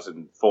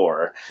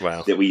 2004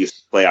 that we used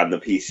to play on the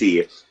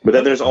PC. But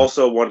then there's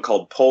also one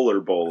called Polar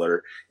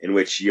Bowler, in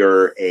which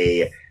you're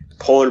a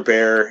polar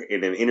bear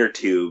in an inner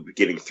tube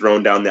getting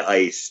thrown down the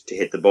ice to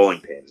hit the bowling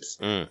pins.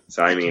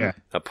 So, I mean,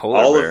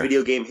 all of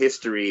video game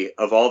history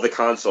of all the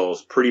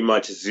consoles, pretty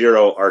much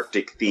 0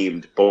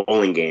 Arctic-themed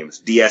bowling games.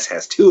 DS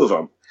has 2 of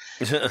them.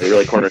 They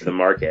really cornered the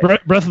market.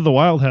 Breath of the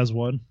Wild has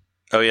one.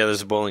 Oh yeah,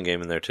 there's a bowling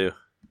game in there too.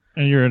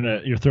 And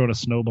you're throwing a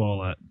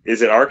snowball at.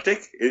 Is it Arctic?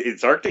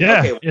 It's Arctic.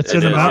 Yeah, okay, it's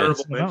in the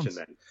mountains.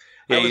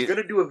 I was going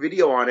to do a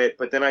video on it,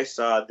 but then I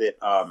saw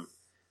that.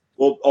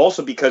 Well,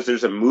 also because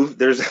there's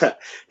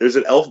there's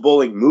an Elf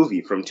Bowling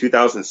movie from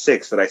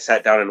 2006 that I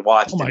sat down and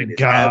watched. Oh my and it's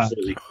God.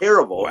 absolutely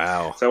terrible.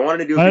 Wow! So I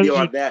wanted to do a video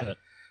on that.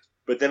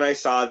 But then I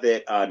saw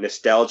that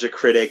Nostalgia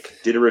Critic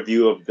did a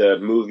review of the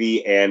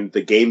movie, and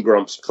the Game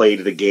Grumps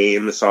played the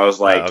game. So I was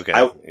like,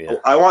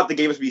 I want the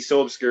game to be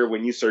so obscure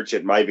when you search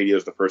it, my video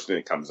is the first thing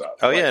that comes up.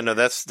 Oh, yeah, no,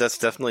 that's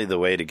definitely the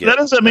way to get. That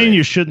doesn't mean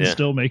you shouldn't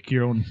still make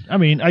your own. I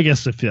mean, I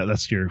guess if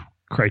that's your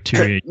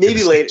criteria,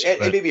 maybe later,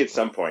 maybe at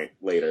some point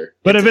later.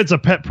 But if it's a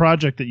pet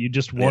project that you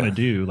just want to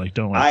do, like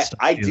don't.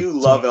 I do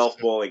love Elf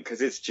Bowling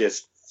because it's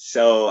just.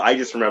 So I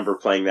just remember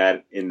playing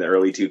that in the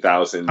early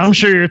 2000s. I'm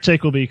sure your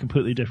take will be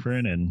completely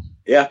different, and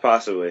yeah,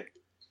 possibly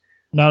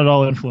not at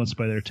all influenced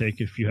by their take.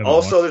 If you have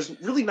also, there's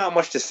really not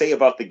much to say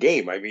about the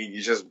game. I mean,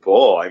 you just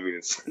bowl. I mean,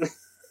 it's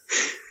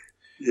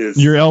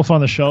your elf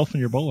on the shelf and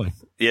you're bowling.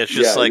 Yeah, it's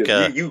just like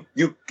you.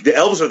 The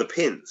elves are the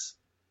pins.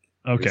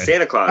 Okay,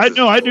 Santa Claus.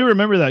 I do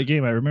remember that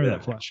game. I remember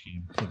that Flash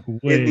game.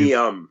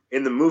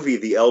 In the movie,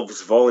 the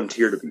elves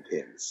volunteer to be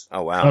pins.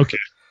 Oh wow. Okay.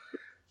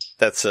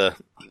 That's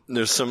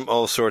There's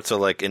all sorts of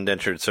like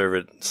indentured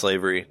servant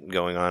slavery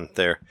going on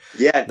there.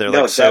 Yeah, they're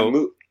no, like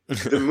so.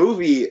 The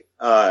movie,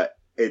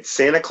 it's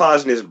Santa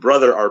Claus and his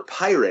brother are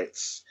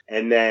pirates,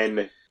 and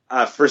then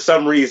for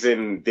some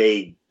reason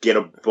they get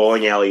a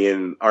bowling alley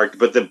in Ark.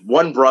 But the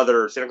one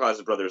brother, Santa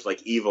Claus's brother, is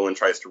like evil and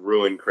tries to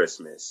ruin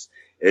Christmas.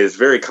 It is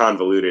very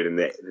convoluted, and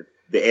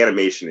the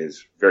animation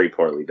is very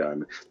poorly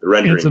done. The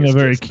rendering it's in a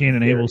very Cain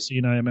and Abel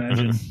scene, I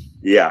imagine.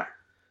 Yeah.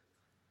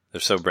 They're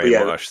so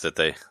brainwashed that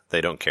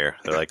they don't care.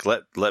 They're like,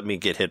 let me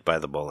get hit by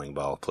the bowling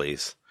ball,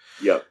 please.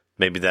 Yep.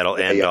 Maybe that'll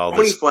end all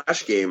this. this.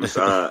 Flash games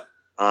on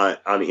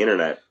the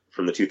internet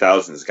from the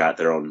 2000s got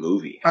their own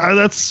movie.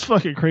 That's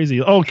fucking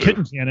crazy. Oh,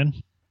 Kitten Cannon.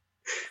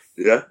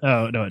 Yeah.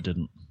 Oh no, it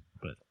didn't,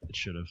 but it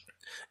should have.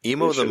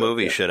 Emo the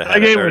movie should have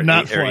had. That game would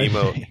not fly.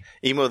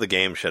 Emo the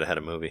game should have had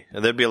a movie.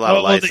 There'd be a lot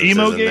of licenses the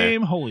Emo in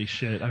game. There. Holy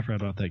shit, I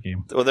forgot about that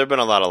game. Well, there'd been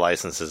a lot of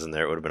licenses in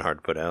there. It would have been hard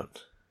to put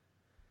out.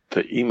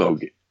 The Emo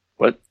game.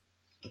 What?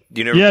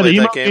 You never played the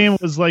Emo that game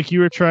was like you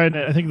were trying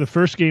to. I think the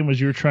first game was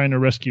you were trying to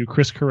rescue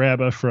Chris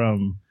Carrabba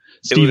from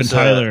Steven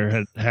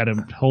Tyler had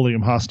him holding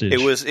him hostage.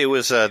 It was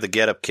the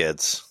Get Up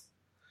Kids.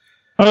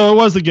 Oh, it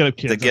was the Get Up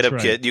Kids. The Get Up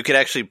Kid. You could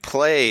actually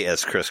play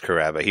as Chris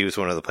Carrabba. He was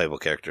one of the playable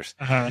characters.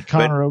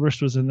 Connor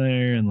Oberst was in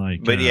there, and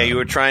like. But you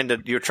were trying to.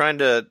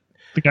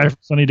 The guy from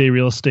Sunny Day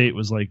Real Estate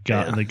was like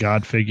the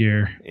God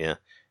figure. Yeah.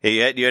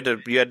 You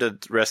had to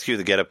rescue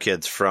the Get Up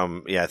Kids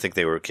from. Yeah, I think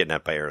they were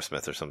kidnapped by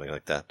Aerosmith or something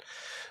like that.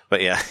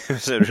 But yeah,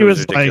 it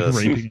was like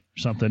raping or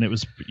something. It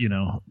was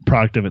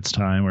product of its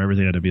time where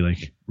everything had to be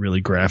like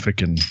really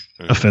graphic and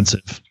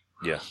offensive.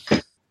 Yeah.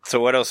 So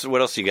what else?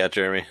 What else you got,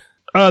 Jeremy?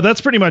 That's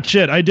pretty much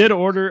it. I did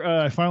order.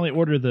 I finally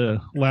ordered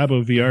the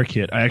Labo VR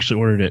kit. I actually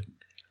ordered it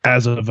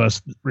as of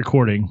us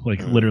recording,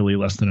 like literally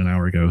less than an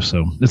hour ago.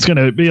 So it's going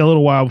to be a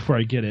little while before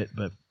I get it,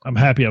 but I'm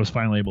happy I was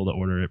finally able to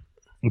order it.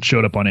 It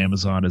showed up on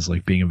Amazon as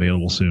like being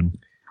available soon.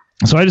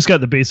 So I just got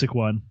the basic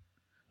one.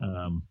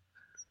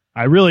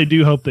 I really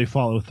do hope they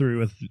follow through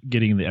with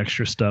getting the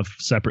extra stuff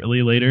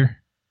separately later,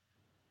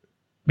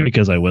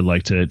 because I would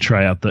like to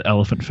try out the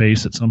elephant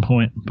face at some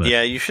point. But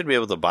yeah, you should be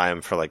able to buy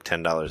them for like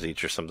 $10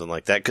 each or something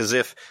like that. Because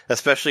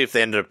especially if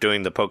they ended up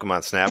doing the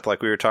Pokemon Snap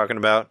like we were talking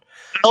about,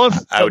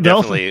 I would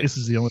definitely. This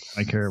is the only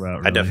thing I care about.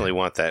 Really. I definitely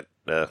want that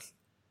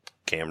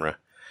camera.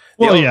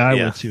 Well, I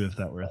would too if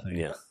that were a thing.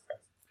 Yeah.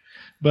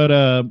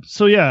 But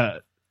so yeah.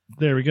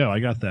 There we go. I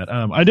got that.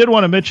 I did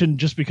want to mention,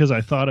 just because I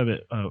thought of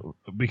it,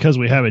 because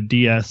we have a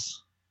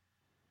DS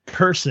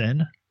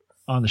person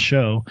on the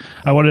show,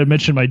 I wanted to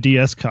mention my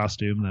DS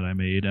costume that I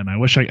made, and I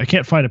wish I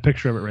can't find a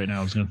picture of it right now.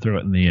 I was going to throw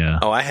it in the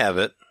I have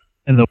it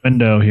in the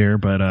window here,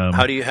 but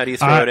how do you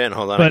throw it in?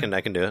 Hold on,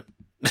 I can do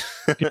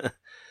it.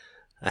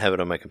 I have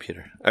it on my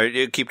computer. All right,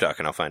 you keep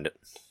talking. I'll find it.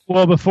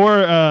 Well, before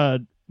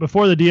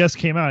the DS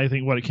came out, I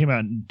think it came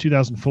out in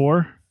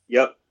 2004.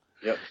 Yep.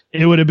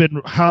 It would have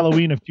been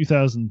Halloween of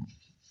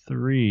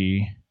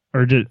 2003,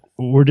 or did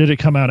it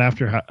come out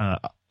after?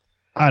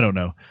 I don't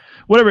know.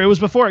 Whatever. It was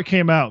before it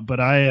came out, but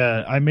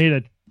I made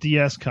a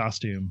DS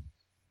costume,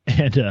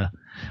 and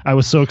I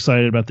was so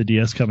excited about the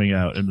DS coming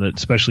out, and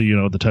especially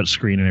the touch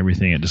screen and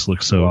everything. It just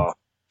looks so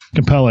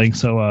compelling.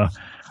 So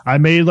I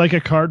made like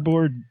a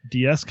cardboard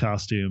DS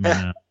costume.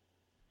 And,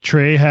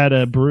 Trey had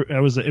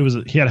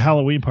he had a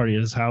Halloween party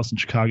at his house in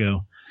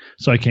Chicago,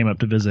 so I came up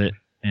to visit,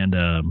 and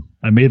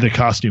I made the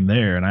costume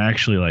there, and I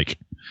actually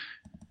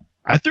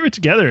I threw it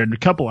together in a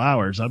couple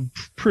hours. I'm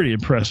pretty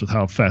impressed with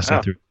how fast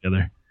I threw it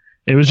together.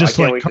 It was just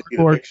like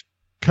cardboard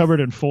covered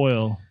in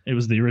foil. It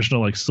was the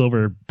original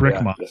silver brick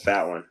model. The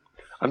fat one.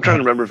 I'm trying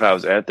to remember if I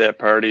was at that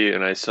party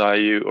and I saw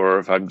you, or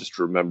if I'm just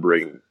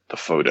remembering the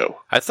photo.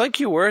 I think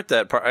you were at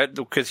that party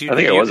because I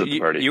think I was at the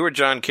party. You were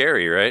John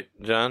Kerry, right,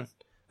 John?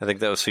 I think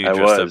that was who you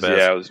dressed up as.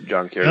 Yeah, I was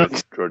John Kerry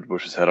with George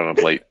Bush's head on a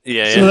plate.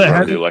 Yeah. So that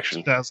had the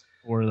election.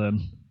 2004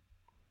 then.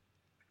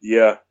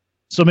 Yeah.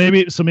 So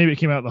maybe it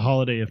came out the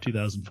holiday of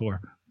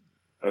 2004.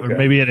 Okay. Or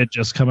maybe it had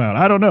just come out.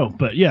 I don't know.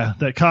 But yeah,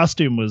 that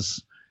costume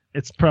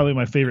it's probably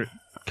my favorite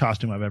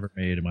costume I've ever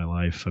made in my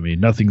life. I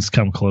mean, nothing's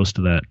come close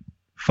to that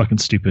fucking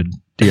stupid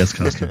DS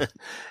costume.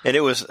 And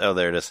it was,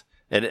 there it is.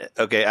 And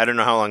okay, I don't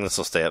know how long this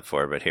will stay up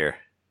for, but here.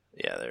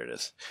 Yeah, there it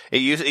is. It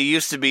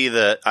used to be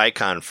the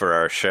icon for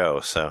our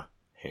show, so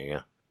here you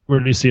go. Where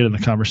do you see it in the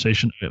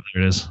conversation? There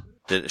it is.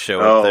 Did it show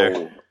up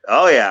there?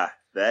 Oh yeah.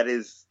 That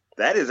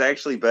is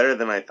actually better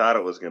than I thought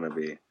it was going to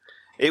be.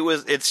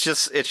 It's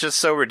just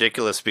so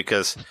ridiculous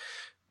because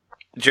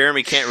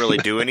Jeremy can't really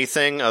do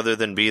anything other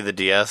than be the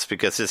DS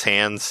because his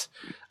hands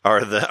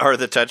are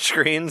the touch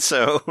screen,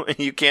 so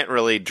you can't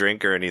really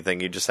drink or anything.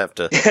 You just have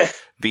to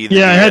be the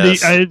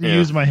DS. I had to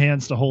use my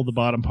hands to hold the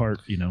bottom part,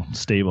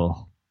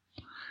 stable.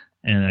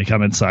 And I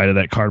come inside of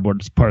that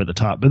cardboard part at the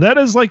top. But that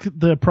is like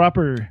the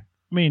proper,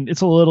 I mean,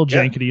 it's a little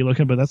jankety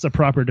looking, but that's the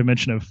proper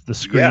dimension of the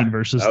screen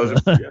versus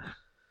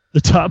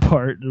the top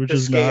part, which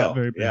is scale. Not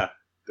very big. Yeah,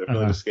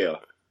 definitely the scale.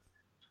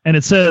 And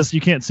it says,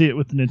 you can't see it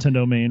with the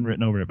Nintendo main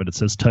written over it, but it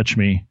says touch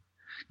me.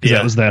 Because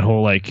that was that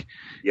whole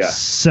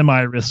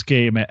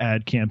semi-risque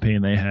ad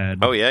campaign they had.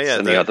 Oh yeah.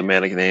 Sending out the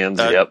mannequin hands.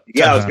 Yep.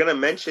 Yeah, I was gonna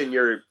mention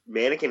your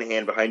mannequin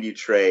hand behind you,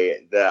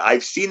 Trey.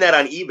 I've seen that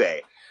on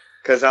eBay.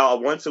 Because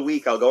once a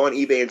week I'll go on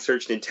eBay and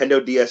search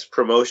Nintendo DS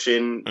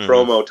promotion,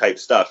 promo type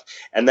stuff,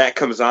 and that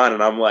comes on,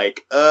 and I'm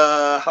like,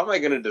 how am I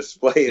going to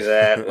display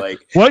that? Like,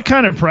 what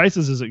kind of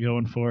prices is it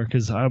going for?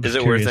 Because is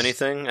it worth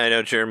anything? I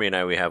know Jeremy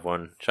and we have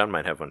one. Sean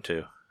might have one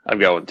too. I've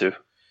got one too.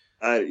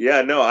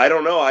 No, I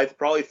don't know.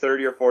 Probably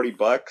 $30 or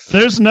 $40.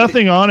 There's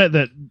nothing on it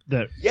that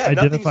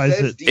identifies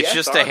it. It's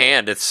just a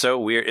hand. It's so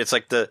weird. It's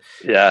like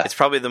it's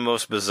probably the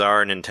most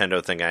bizarre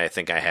Nintendo thing I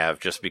think I have,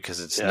 just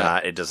because it's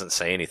not. It doesn't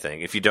say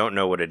anything. If you don't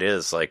know what it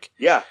is,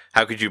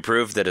 how could you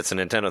prove that it's a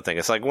Nintendo thing?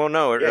 It's like, well,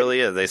 no, it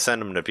really is. They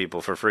send them to people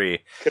for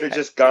free. Could have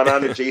just gone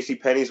on to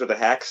JCPenney's with a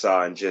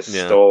hacksaw and just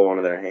stole one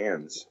of their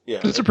hands.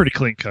 Yeah, it's a pretty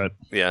clean cut.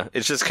 Yeah,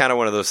 it's just kind of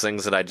one of those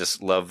things that I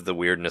just love the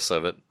weirdness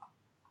of it.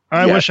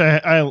 I wish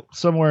I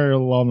somewhere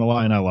along the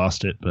line I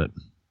lost it, but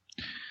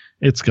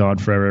it's gone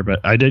forever.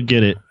 But I did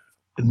get it.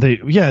 They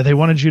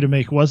wanted you to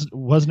make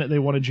wasn't it? They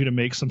wanted you to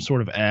make some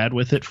sort of ad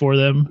with it for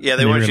them. Yeah,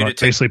 they wanted you to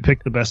basically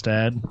pick the best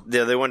ad.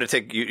 Yeah, they wanted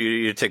to take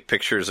you to take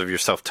pictures of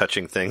yourself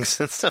touching things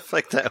and stuff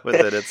like that with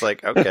it. It's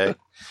like, okay,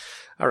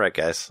 all right,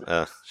 guys,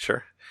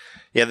 sure.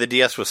 Yeah, the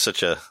DS was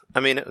such a. I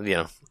mean,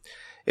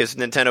 it's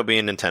Nintendo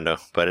being Nintendo,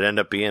 but it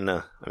ended up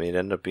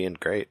being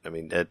great. I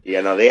mean,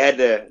 they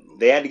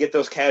had to get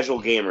those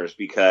casual gamers,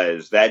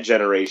 because that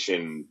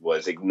generation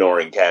was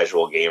ignoring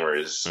casual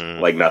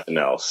gamers like nothing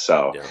else.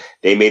 So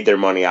they made their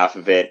money off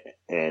of it,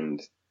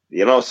 and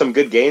some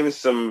good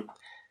games, a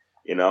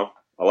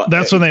lot.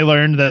 That's when they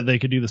learned that they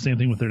could do the same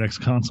thing with their next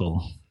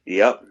console.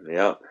 Yep.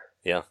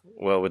 Yeah.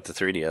 Well, with the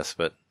 3DS,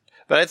 but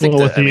I think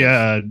with the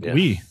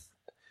Wii.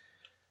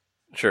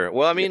 Sure.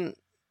 Well, I mean.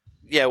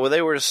 Yeah, well,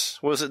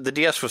 was it the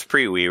DS was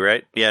pre-Wii,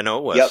 right? Yeah, no,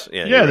 it was.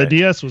 Yep. Yeah, the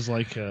DS was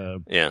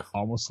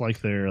almost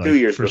like their 2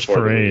 years first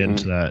before foray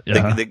into that.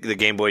 Yeah. The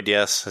Game Boy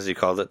DS, as you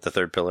called it, the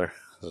third pillar,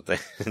 is what they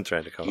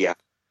tried to call it. Yeah.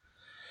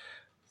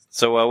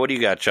 So, what do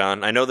you got,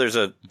 John? I know there's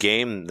a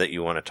game that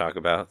you want to talk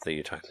about that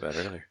you talked about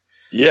earlier.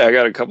 Yeah, I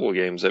got a couple of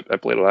games. I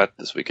played a lot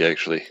this week,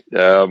 actually.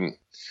 Cuphead.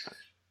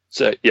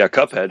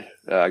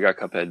 I got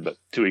Cuphead, but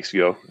 2 weeks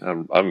ago.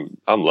 I'm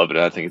loving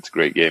it. I think it's a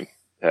great game.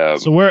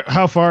 So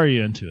how far are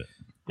you into it?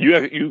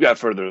 You got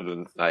further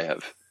than I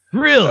have.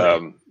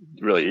 Really?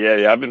 Really?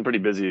 Yeah. I've been pretty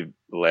busy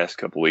the last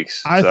couple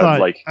weeks. I thought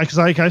because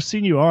I've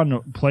seen you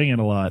on playing it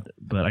a lot,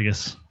 but I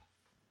guess.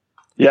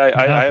 Yeah,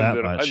 I've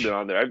been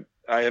on there.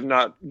 I have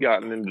not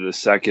gotten into the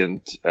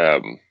second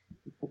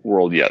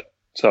world yet,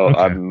 so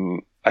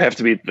okay. I have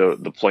to beat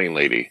the plane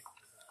lady.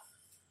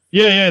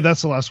 Yeah,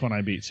 that's the last one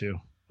I beat too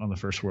on the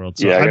first world.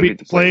 So I beat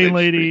the plane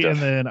lady, and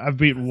then I've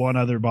beat one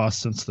other boss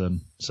since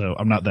then. So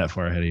I'm not that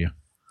far ahead of you.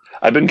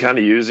 I've been kind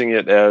of using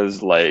it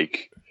as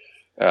like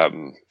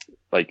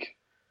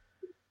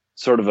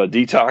sort of a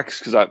detox,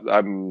 because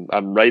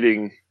I'm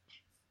writing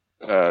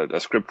a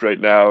script right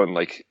now, and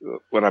like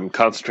when I'm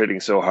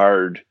concentrating so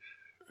hard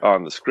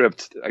on the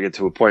script, I get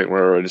to a point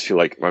where I just feel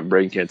like my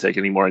brain can't take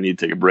anymore. I need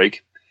to take a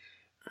break,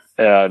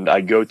 and I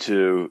go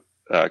to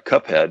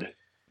Cuphead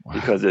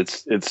because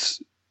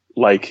it's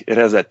like it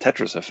has that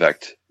Tetris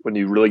effect when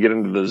you really get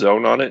into the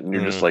zone on it, and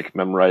you're just like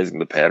memorizing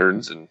the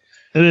patterns. And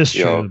it is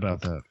true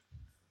about that.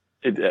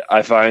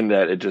 I find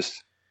that it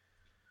just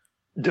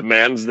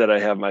demands that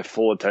I have my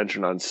full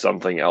attention on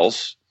something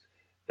else.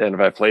 And if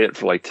I play it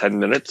for like 10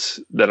 minutes,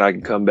 then I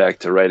can come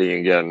back to writing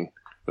again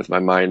with my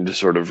mind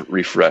sort of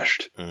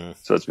refreshed. Mm-hmm.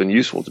 So it's been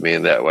useful to me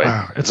in that way.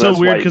 Wow. It's so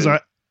weird because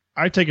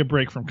I take a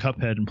break from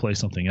Cuphead and play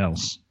something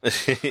else.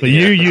 But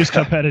you use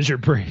Cuphead as your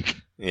break.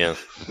 Yeah.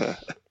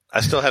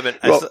 I still haven't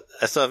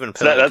I still haven't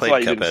played Cuphead. That's why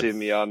you didn't see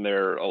me on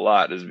there a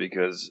lot, is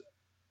because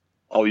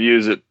I'll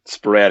use it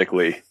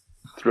sporadically.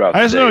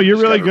 I just know you're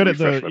really good at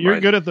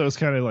good at those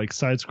kind of like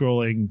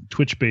side-scrolling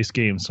Twitch-based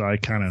games. So I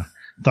kind of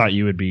thought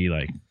you would be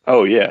like,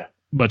 oh yeah,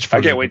 much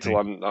fun. I can't wait till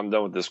I'm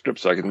done with the script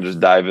so I can just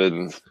dive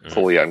in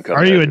fully on Cuphead.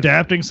 Are you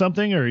adapting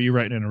something, or are you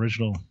writing an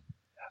original script?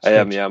 I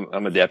am. Yeah,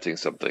 I'm adapting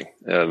something,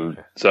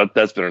 and so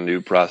that's been a new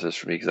process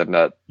for me because I've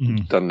not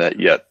done that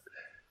yet.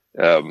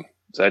 So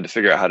I had to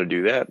figure out how to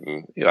do that,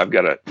 and I've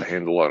got a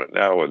handle on it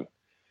now.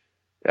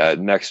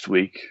 And next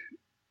week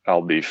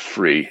I'll be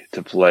free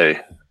to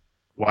play.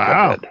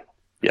 Wow. Cuphead.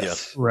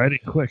 Yes. Ready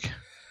quick.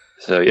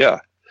 So yeah.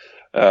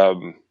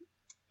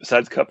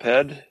 Besides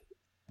Cuphead,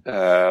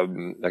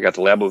 I got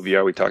the Labo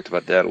VR. We talked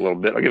about that a little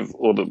bit. I'll give a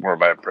little bit more of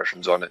my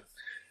impressions on it.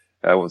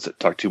 I won't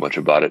talk too much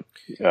about it.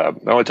 I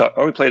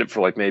only played it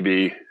for like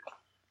maybe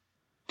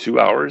 2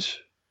 hours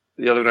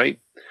the other night.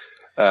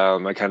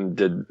 I kind of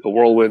did a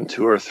whirlwind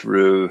tour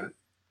through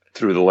the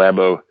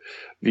Labo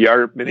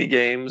VR mini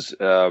games,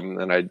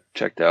 and I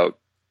checked out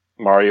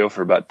Mario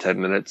for about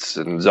 10 minutes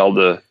and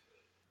Zelda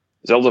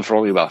for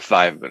only about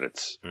 5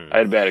 minutes. I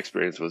had a bad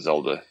experience with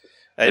Zelda.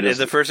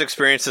 The first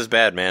experience is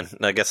bad, man.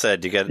 Like I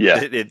said, you got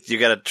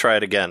to try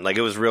it again. Like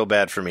it was real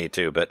bad for me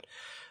too, but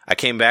I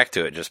came back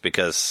to it just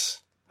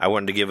because I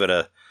wanted to give it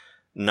a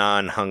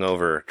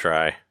non-hungover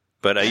try.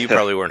 But you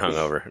probably weren't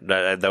hungover.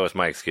 That was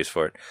my excuse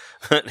for it.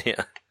 But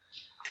yeah.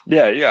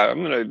 Yeah.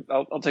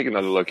 I'll take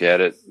another look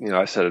at it.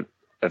 I said it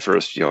at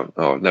first,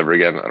 oh, never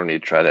again. I don't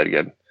need to try that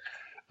again.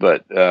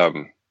 But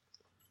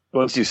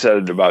once you said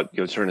it about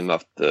turning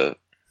off the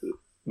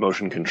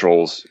motion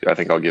controls, I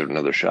think I'll give it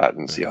another shot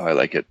and see how I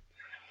like it.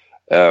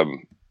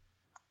 And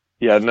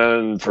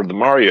then for the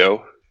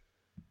Mario,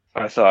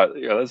 I thought,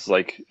 that's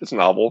it's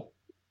novel.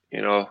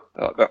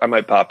 I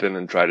might pop in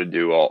and try to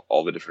do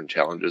all the different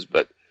challenges,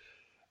 but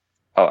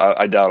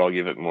I doubt I'll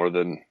give it more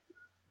than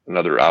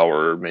another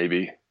hour,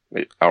 maybe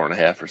hour and a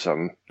half or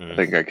something. I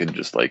think I could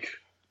just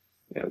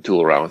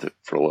tool around with it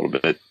for a little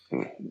bit,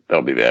 and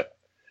that'll be that.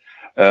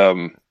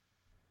 All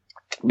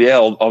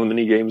the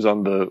mini games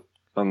on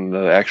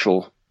the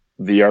actual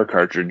VR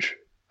cartridge,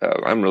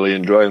 I'm really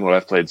enjoying what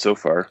I've played so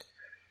far.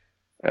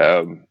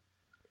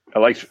 I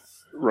liked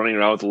running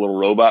around with the little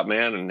robot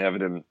man and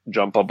having him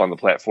jump up on the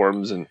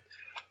platforms. And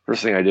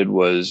first thing I did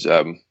was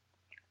I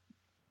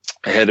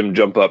had him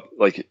jump up.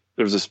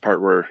 There's this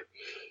part where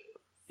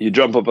you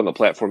jump up on the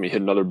platform, you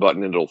hit another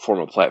button, and it'll form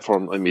a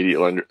platform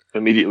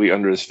immediately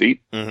under his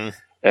feet. Mm-hmm.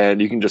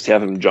 And you can just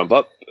have him jump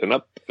up and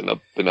up and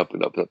up and up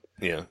and up.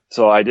 Yeah.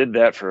 So I did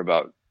that for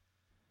about,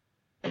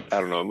 I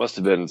don't know, it must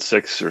have been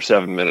 6 or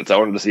 7 minutes. I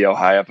wanted to see how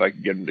high up I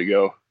could get him to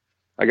go.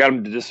 I got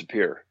him to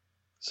disappear.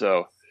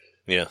 So,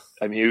 yeah.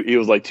 I mean, he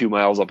was 2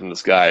 miles up in the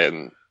sky,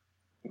 and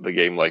the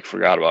game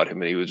forgot about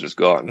him, and he was just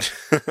gone.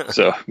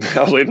 So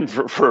I was waiting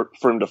for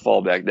him to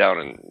fall back down,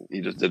 and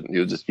he just didn't.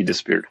 He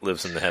disappeared.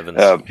 Lives in the heavens.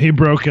 He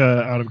broke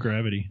out of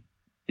gravity.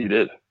 He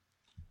did.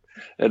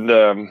 And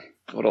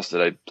what else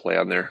did I play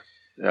on there?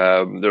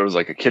 There was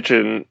a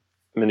kitchen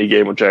mini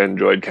game which I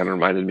enjoyed. Kind of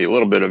reminded me a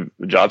little bit of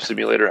a job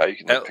simulator, how you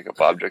can pick up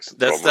objects and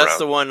throw them around. That's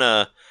the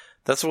one.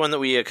 That's the one that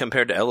we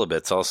compared to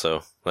Elebits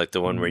also, the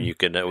one where you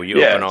could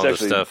open all the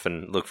stuff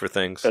and look for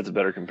things. That's a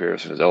better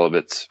comparison as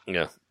Elebits.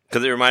 Yeah,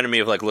 because it reminded me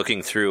of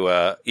looking through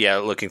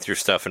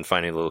stuff and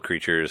finding little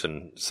creatures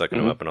and sucking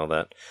them up and all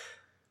that.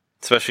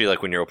 Especially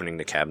when you're opening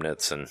the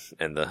cabinets and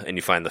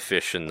you find the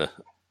fish in the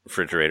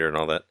refrigerator and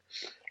all that.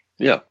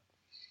 Yeah,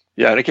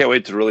 and I can't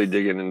wait to really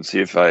dig in and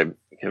see if I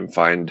can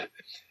find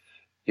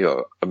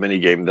a mini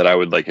game that I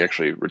would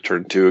actually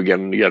return to again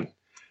and again.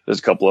 There's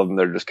a couple of them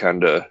that are just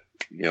kind of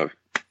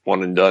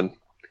one and done,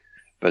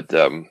 but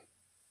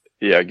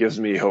it gives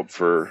me hope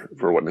for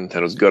what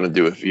Nintendo's going to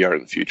do with VR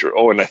in the future.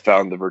 Oh, and I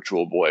found the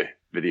Virtual Boy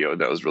video.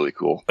 That was really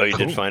cool. Oh, you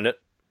did find it?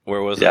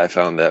 Where was it? Yeah, I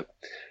found that.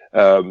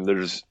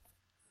 There's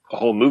a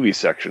whole movie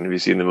section. Have you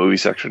seen the movie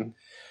section?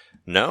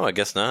 No, I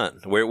guess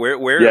not.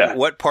 Where? Yeah.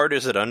 What part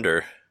is it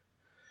under?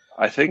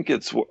 I think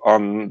it's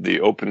on the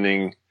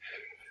opening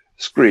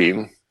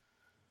screen,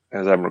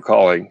 as I'm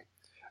recalling.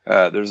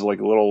 There's a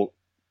little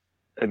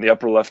in the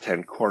upper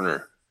left-hand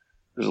corner.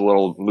 There's a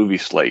little movie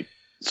slate.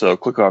 So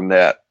click on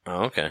that.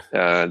 Oh, okay.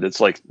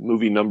 It's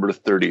movie number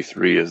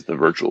 33 is the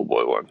Virtual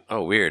Boy one.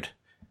 Oh, weird.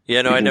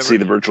 Yeah, no, I never see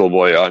the Virtual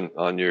Boy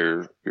on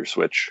your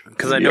Switch.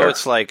 Because I know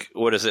it's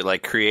what is it,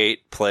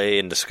 create, play,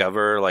 and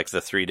discover,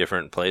 the 3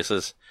 different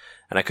places.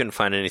 And I couldn't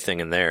find anything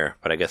in there,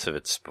 but I guess if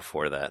it's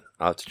before that,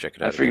 I'll have to check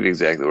it out. I forget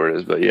exactly where it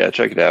is, but yeah,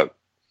 check it out.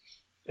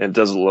 And it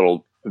does a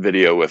little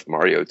video with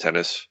Mario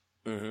Tennis.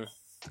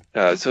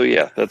 Mm-hmm. So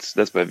yeah, that's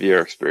my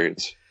VR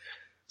experience.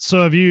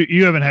 So have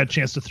you haven't had a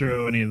chance to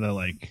throw any of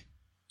the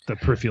the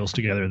peripherals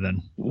together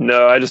then?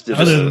 No, I just did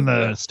other than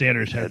the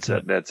standard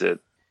headset. That's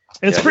it.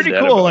 It's pretty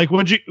cool.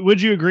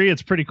 Would you agree?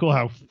 It's pretty cool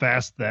how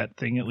fast that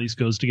thing at least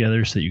goes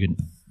together, so you can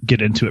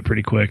get into it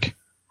pretty quick.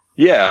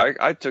 Yeah,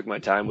 I took my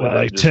time with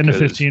it. 10 to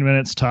 15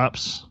 minutes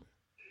tops.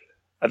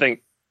 I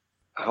think.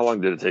 How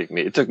long did it take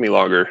me? It took me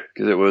longer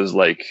because it was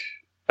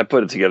I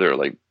put it together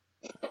at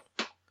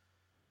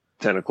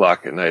 10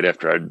 o'clock at night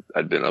after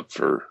I'd been up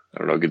for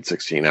a good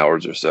 16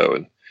 hours or so,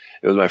 and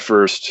it was my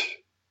first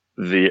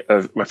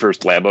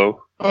Labo.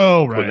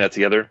 Oh, right. Putting that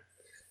together.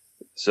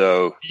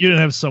 So you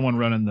didn't have someone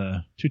running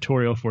the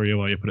tutorial for you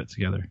while you put it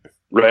together.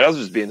 Right. I was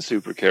just being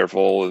super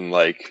careful and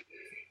I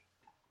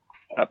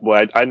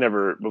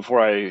never, before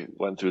I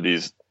went through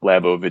these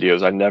Labo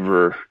videos, I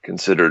never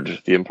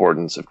considered the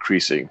importance of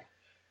creasing.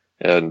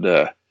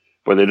 And,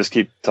 they just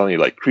keep telling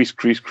you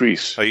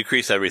crease. Oh, you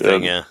crease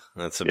everything. Yeah.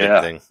 That's a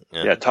big thing.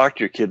 Yeah. Talk to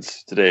your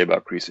kids today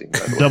about creasing.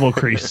 Double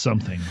crease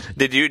something.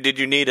 Did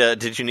you need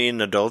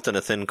an adult and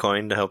a thin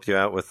coin to help you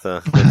out with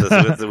the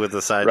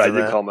sides right, of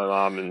that? I did call my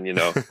mom and,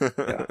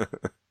 yeah.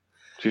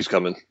 She's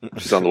coming.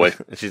 She's on the way.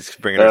 She's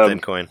bringing her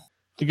thin coin.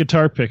 The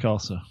guitar pick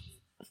also.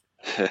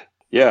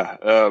 Yeah.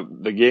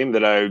 The game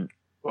that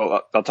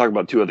I'll talk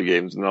about 2 other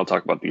games, and then I'll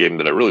talk about the game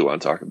that I really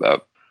want to talk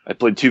about. I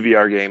played 2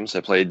 VR games.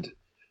 I played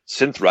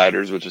Synth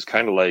Riders, which is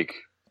kind of like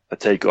a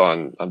take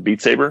on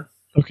Beat Saber.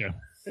 Okay.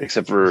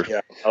 Except for,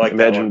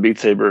 imagine Beat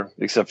Saber,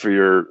 except for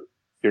you're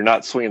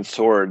not swinging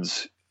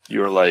swords.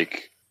 You're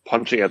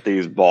punching at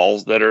these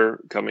balls that are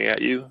coming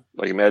at you.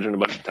 Imagine a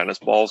bunch of tennis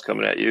balls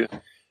coming at you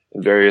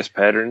in various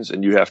patterns,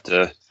 and you have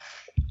to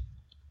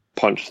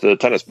punch the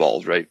tennis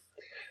balls, right?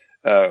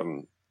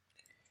 It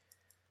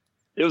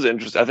was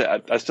interesting.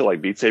 I still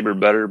like Beat Saber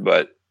better,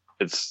 but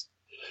it's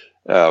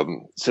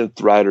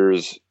Synth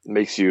Riders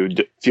makes you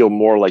feel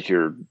more like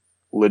you're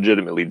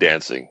legitimately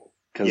dancing,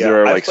 because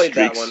there are like streaks.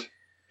 That one.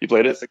 You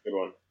played it? That's a good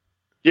one.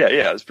 Yeah,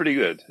 it's pretty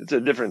good. It's a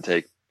different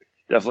take,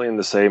 definitely in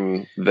the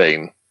same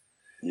vein.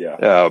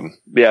 Yeah.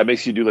 It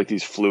makes you do like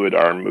these fluid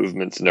arm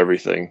movements and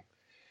everything,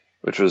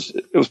 it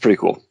was pretty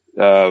cool.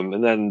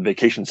 And then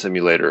Vacation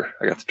Simulator,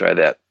 I got to try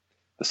that,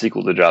 the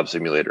sequel to Job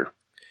Simulator.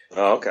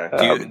 Oh,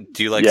 okay.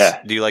 Do you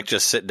like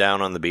just sit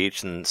down on the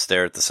beach and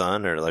stare at the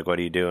sun, or like what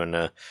do you do in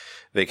a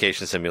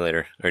Vacation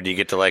Simulator, or do you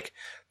get to like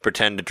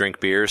pretend to drink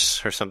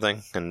beers or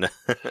something and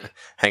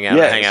hang out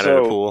at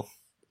a pool?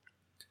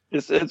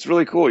 It's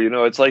really cool.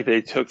 It's like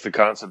they took the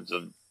concept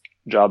of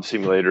Job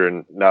Simulator,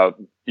 and now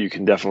you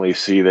can definitely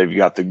see they've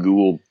got the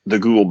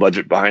Google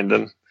budget behind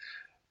them,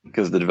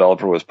 because the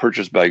developer was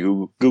purchased by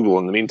Google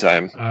in the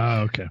meantime.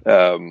 Oh,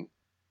 okay.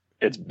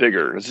 It's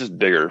bigger. It's just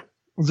bigger.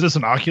 Is this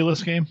an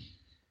Oculus game?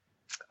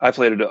 I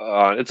played it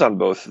on. It's on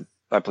both.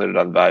 I played it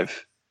on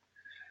Vive,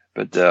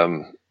 but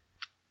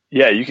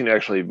you can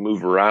actually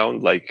move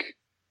around. Like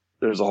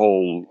there's a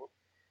whole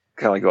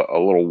kind of like a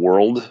little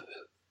world.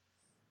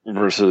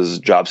 Versus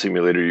Job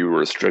Simulator, you were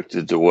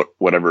restricted to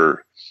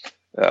whatever,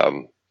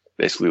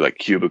 basically like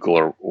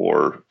cubicle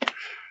or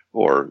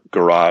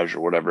garage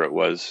or whatever it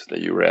was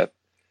that you were at.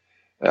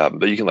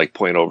 But you can like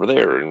point over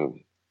there and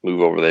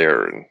move over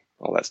there and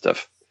all that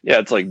stuff. Yeah,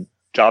 it's like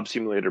Job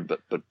Simulator, but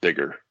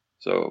bigger.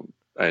 So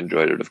I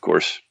enjoyed it, of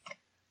course.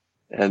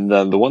 And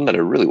then the one that I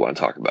really want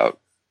to talk about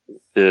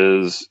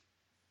is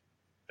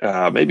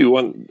maybe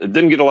one that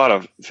didn't get a lot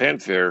of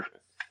fanfare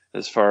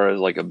as far as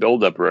like a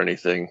build-up or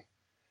anything.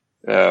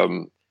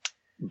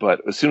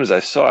 But as soon as I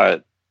saw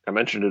it, I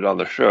mentioned it on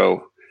the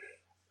show.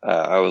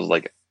 I was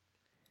like,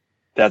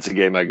 that's a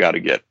game I got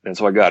to get. And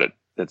so I got it.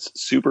 It's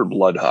Super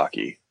Blood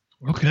Hockey.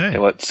 Okay.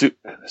 And what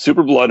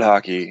Super Blood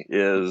Hockey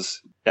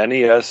is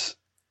NES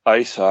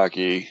ice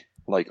hockey,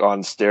 like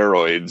on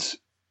steroids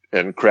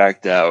and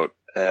cracked out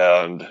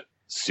and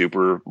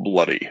super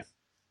bloody.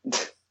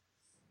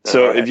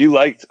 So right. If you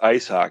liked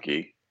ice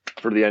hockey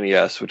for the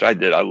NES, which I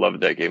did, I loved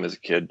that game as a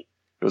kid.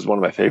 It was one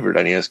of my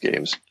favorite NES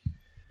games.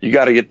 You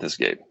got to get this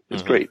game.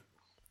 It's great.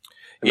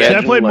 Imagine,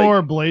 I played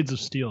more Blades of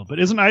Steel, but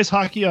isn't ice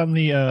hockey on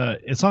the?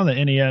 It's on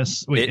the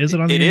NES. Wait, is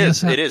it on the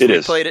NES? It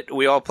is. Played it.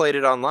 We all played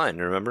it online.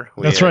 Remember?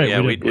 That's right.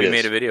 Yeah, we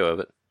made a video of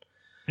it.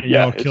 And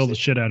y'all killed the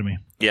shit out of me.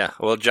 Yeah.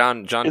 Well,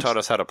 John taught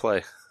us how to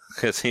play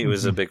because he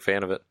was a big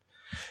fan of it.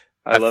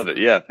 I love it.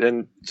 Yeah.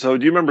 And so,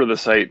 do you remember the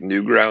site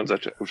Newgrounds,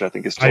 which I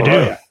think is still I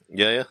do. On?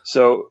 Yeah.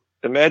 So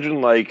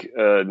imagine like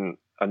a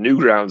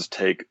Newgrounds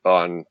take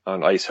on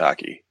ice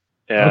hockey,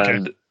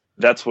 and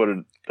that's what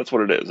it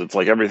is. It's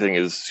like everything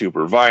is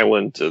super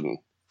violent and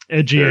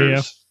edgy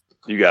AF.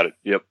 You got it.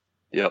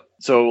 Yep.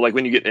 So like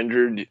when you get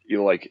injured,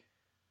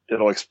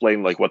 it'll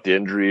explain like what the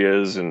injury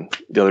is. And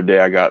the other day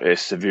I got a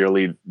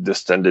severely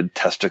distended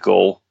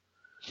testicle,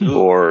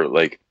 or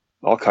like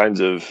all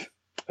kinds of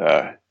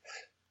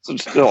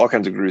all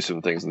kinds of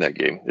gruesome things in that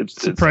game. It's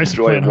the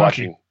joy of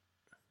watching.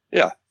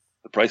 Yeah,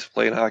 the price of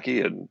playing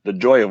hockey and the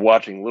joy of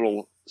watching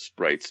little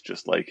sprites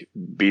just like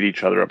beat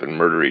each other up and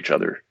murder each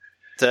other.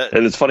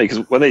 And it's funny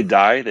because when they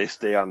die, they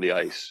stay on the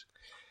ice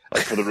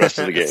like for the rest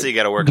of the game. So you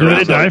got to work. Do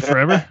they die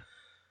forever?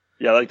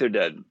 Yeah, like they're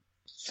dead.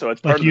 So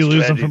it's like part you of the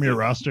lose them from your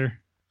roster.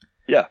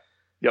 Yeah.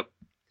 Yep.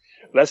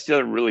 That's the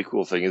other really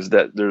cool thing is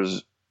that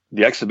there's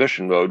the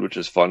exhibition mode, which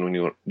is fun when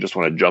you just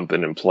want to jump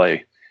in and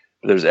play.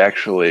 But there's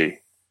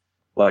actually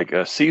like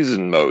a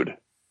season mode,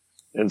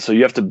 and so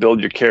you have to build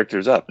your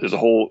characters up. There's a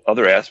whole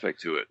other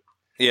aspect to it.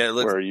 Yeah,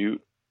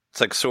 it's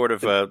like sort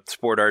of a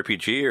sport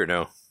RPG, or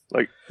no?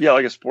 Like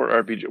a sport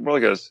RPG,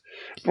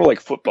 more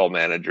like Football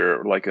Manager,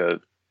 or like a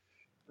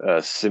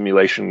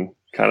simulation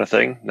kind of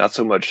thing. Not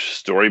so much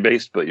story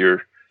based, but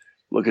you're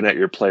looking at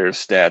your player's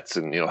stats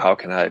and how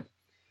can I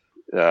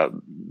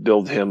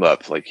build him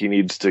up? Like he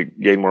needs to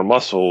gain more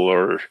muscle,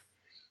 or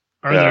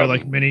are there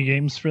like mini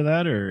games for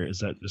that, or is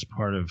that just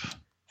part of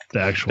the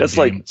actual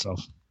game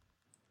itself?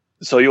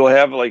 So you'll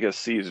have like a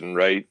season,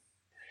 right?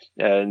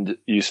 And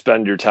you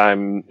spend your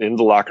time in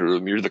the locker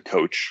room. You're the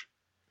coach,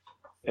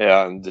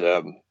 and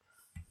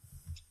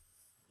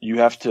you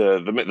have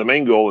to. The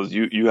main goal is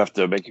you have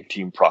to make your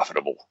team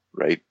profitable,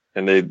 right?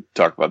 And they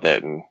talk about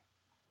that in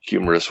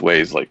humorous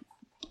ways, like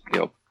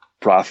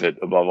profit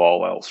above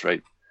all else,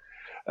 right?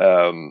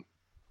 So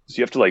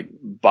you have to like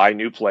buy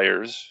new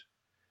players.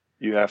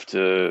 You have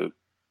to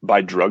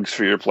buy drugs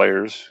for your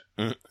players,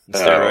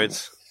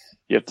 steroids.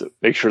 You have to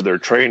make sure they're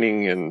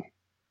training and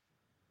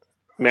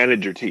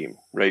manage your team,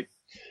 right?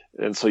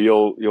 And so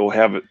you'll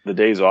have the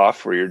days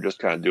off where you're just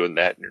kind of doing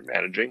that and you're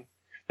managing.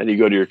 Then you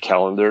go to your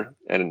calendar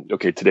and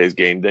today's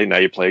game day. Now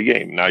you play a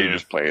game. Now you're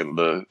just playing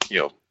the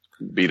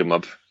beat 'em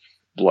up,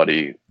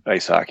 bloody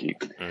ice hockey.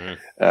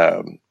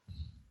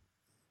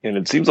 And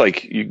it seems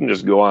like you can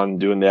just go on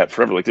doing that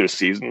forever. Like there's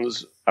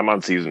seasons. I'm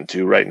on season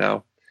 2 right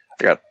now.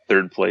 I got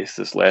 3rd place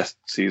this last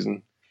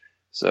season,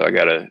 so I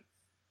gotta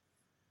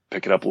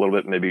pick it up a little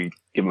bit. Maybe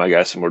give my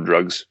guys some more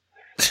drugs.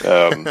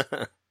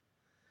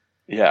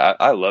 Yeah,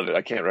 I love it.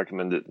 I can't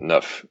recommend it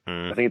enough.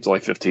 I think it's only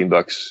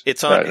 $15.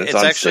 It's on. It's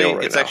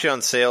actually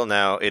on sale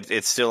now.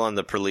 It's still on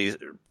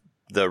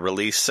the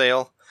release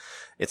sale.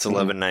 It's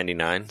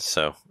 $11.99.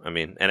 So I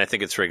mean, and I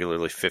think it's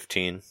regularly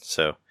 $15.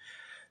 So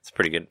it's a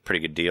pretty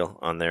good deal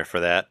on there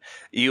for that.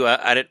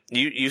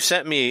 You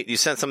sent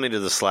something to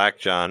the Slack,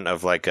 John,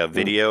 of like a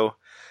video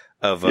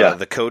of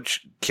the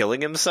coach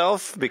killing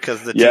himself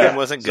because the team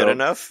wasn't good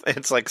enough.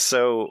 It's like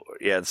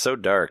it's so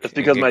dark. It's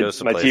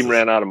because my team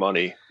ran out of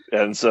money.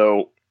 And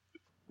so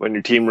when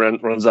your team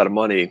runs out of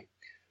money,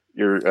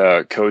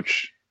 your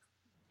coach,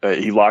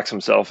 he locks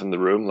himself in the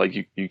room.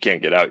 Like you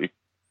can't get out.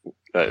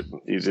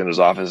 He's in his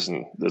office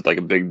and there's like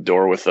a big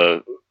door with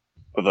a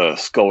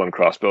skull and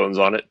crossbones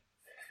on it.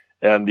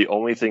 And the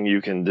only thing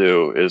you can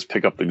do is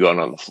pick up the gun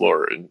on the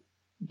floor and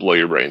blow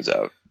your brains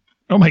out.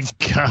 Oh my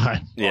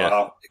God. Yeah.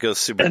 Wow. It goes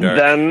super dark. And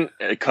then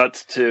it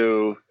cuts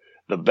to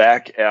the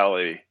back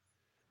alley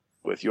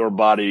with your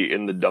body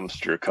in the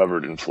dumpster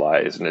covered in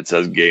flies, and it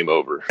says game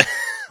over.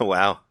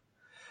 Wow.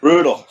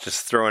 Brutal.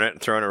 Just throwing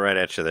it right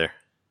at you there.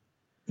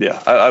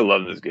 Yeah, I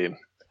love this game.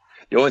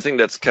 The only thing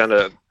that's kind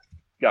of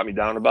got me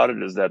down about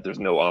it is that there's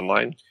no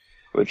online,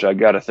 which I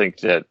got to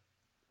think that,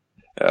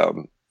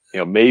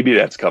 maybe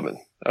that's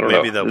coming. I don't know.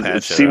 Maybe they'll patch it.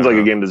 It seems like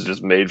a game that's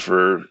just made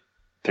for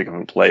pick up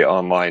and play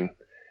online.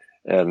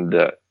 And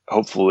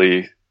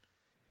hopefully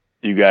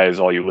you guys,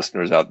 all you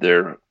listeners out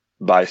there,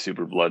 buy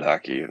Super Blood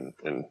Hockey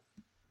and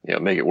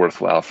make it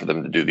worthwhile for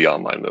them to do the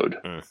online mode.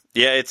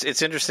 Yeah,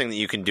 it's interesting that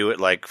you can do it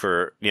like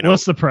for,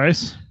 what's the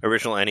price?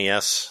 Original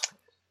NES.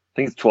 I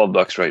think it's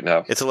 $12 right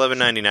now. It's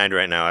 $11.99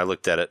 right now. I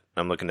looked at it.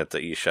 I'm looking at the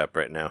eShop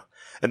right now.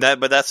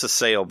 But that's a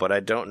sale, but I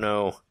don't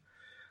know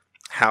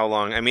how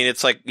long. I mean,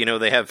 it's like,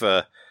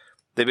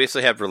 they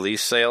basically have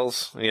release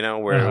sales,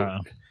 where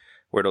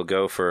it'll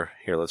go for,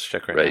 here, let's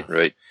check right now.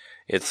 Right.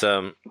 It's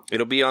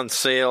it'll be on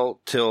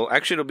sale to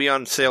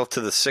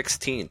the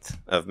 16th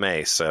of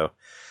May, so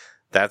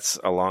that's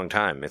a long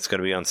time. It's going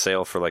to be on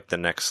sale for like the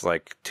next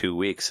 2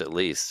 weeks at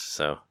least.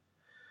 So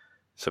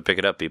pick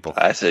it up, people.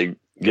 I say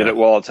get it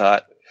while it's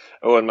hot.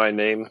 Oh, and my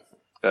name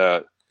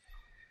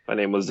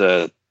was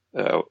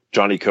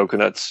Johnny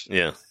Coconuts.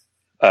 Yeah.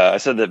 I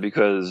said that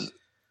because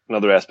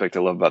another aspect I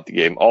love about the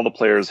game, all the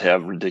players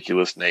have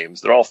ridiculous names.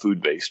 They're all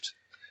food based.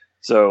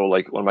 So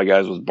like one of my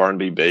guys was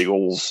Barnaby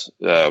Bagels.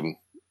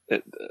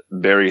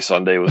 Barry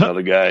Sunday was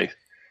another guy.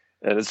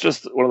 And it's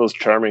just one of those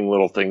charming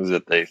little things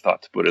that they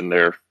thought to put in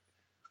there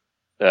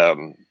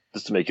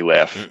just to make you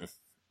laugh.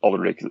 All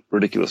the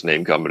ridiculous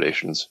name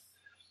combinations.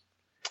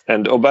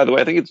 And, oh, by the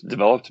way, I think it's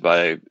developed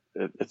by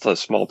it's a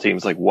small team.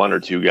 It's like one or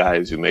two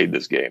guys who made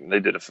this game.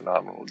 They did a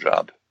phenomenal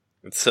job.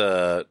 It's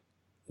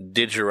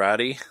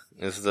Digerati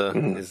is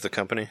the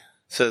company.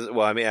 So,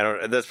 well, I mean,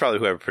 that's probably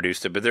whoever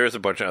produced it, but there is a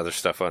bunch of other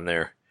stuff on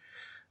there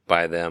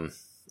by them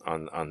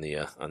on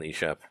the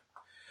eShop.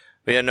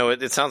 But yeah, no,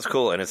 it sounds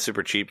cool and it's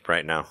super cheap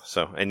right now.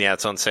 So, and yeah,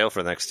 it's on sale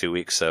for the next 2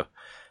 weeks. So,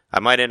 I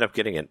might end up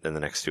getting it in the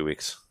next 2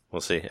 weeks.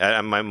 We'll see.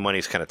 My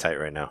money's kind of tight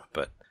right now,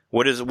 but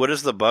what is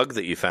the bug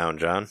that you found,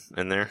 John,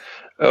 in there?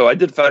 Oh, I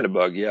did find a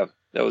bug. Yeah,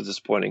 that was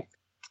disappointing.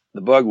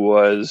 The bug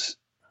was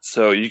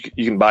so you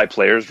can buy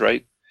players,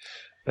 right?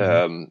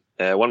 And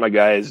one of my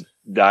guys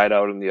died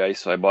out on the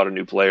ice, so I bought a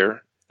new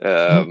player,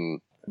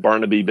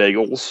 Barnaby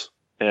Bagels.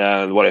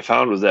 And what I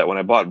found was that when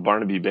I bought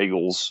Barnaby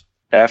Bagels,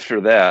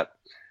 after that,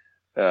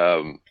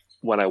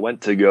 when I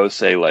went to go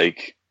say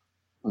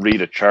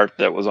read a chart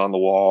that was on the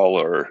wall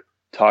or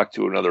talk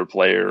to another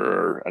player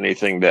or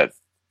anything that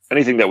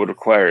would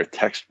require a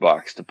text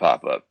box to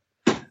pop up,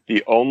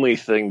 the only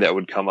thing that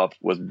would come up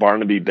was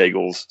Barnaby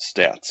Bagels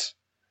stats.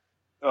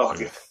 Oh,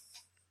 good.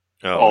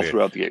 All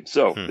throughout the game.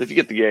 So if you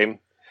get the game,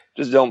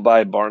 just don't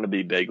buy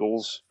Barnaby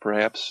Bagels,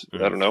 perhaps. I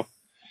don't know.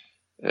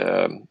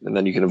 And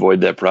then you can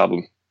avoid that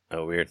problem.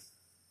 Oh, weird.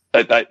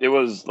 It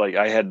was like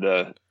I had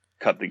to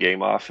cut the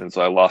game off, and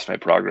so I lost my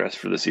progress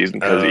for the season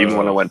because even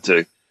when I went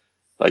to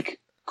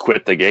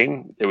quit the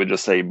game, it would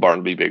just say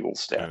Barnaby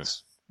Bagels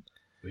stats.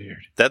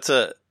 Weird. That's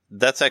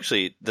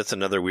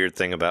another weird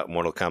thing about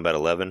Mortal Kombat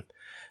 11.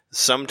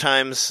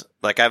 Sometimes,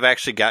 I've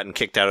actually gotten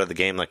kicked out of the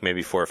game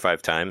maybe 4 or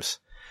 5 times.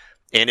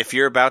 And if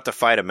you're about to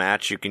fight a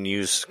match, you can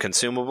use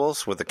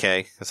consumables with a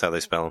K. That's how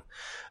they spell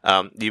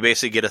them. You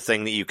basically get a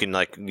thing that you can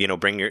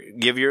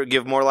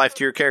give more life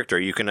to your character.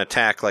 You can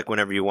attack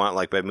whenever you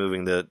want, by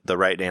moving the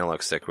right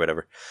analog stick, or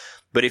whatever.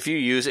 But if you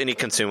use any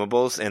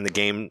consumables and the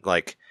game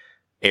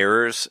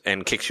errors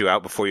and kicks you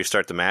out before you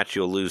start the match,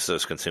 you'll lose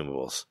those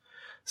consumables.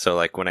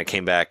 So when I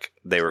came back,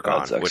 they were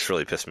gone, which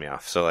really pissed me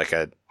off. So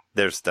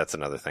that's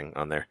another thing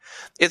on there.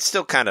 It's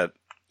still kind of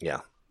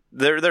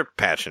they're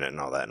patching it and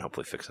all that, and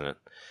hopefully fixing it.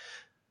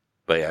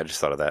 But yeah, I just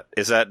thought of that.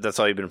 That's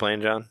all you've been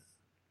playing, John?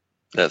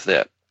 That's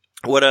that.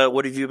 What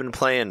have you been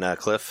playing,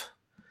 Cliff?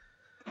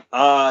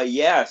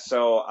 Yeah.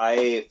 So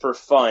for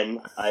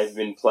fun, I've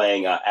been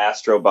playing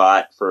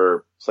Astrobot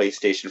for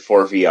PlayStation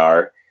 4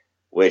 VR,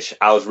 which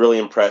I was really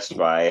impressed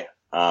by.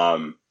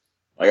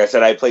 Like I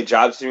said, I played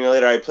Job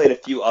Simulator. I played a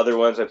few other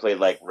ones. I played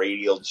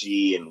Radial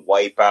G and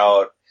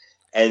Wipeout,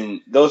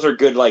 and those are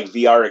good like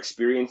VR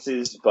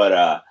experiences.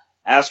 But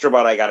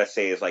Astrobot, I gotta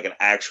say, is like an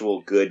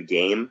actual good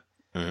game.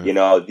 Mm-hmm. You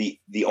know,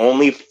 the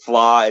only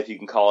flaw, if you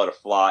can call it a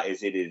flaw,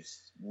 is it is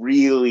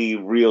really,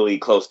 really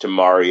close to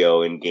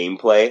Mario in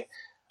gameplay.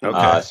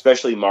 Okay.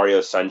 Especially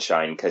Mario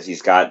Sunshine, because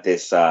he's got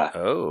this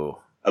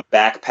a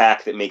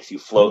backpack that makes you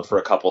float for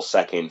a couple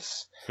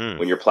seconds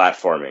when you're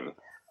platforming,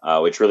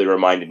 which really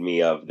reminded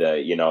me of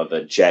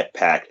the jet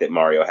pack that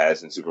Mario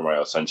has in Super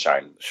Mario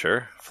Sunshine.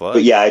 Sure, flood.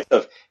 But yeah,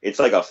 it's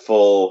like a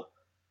full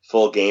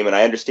game, and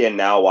I understand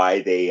now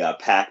why they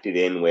packed it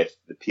in with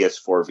the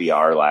PS4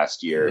 VR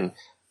last year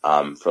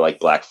for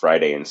like Black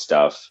Friday and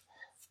stuff.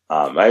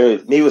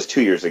 Maybe it was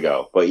 2 years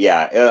ago, but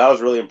yeah, I was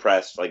really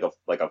impressed. Like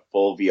a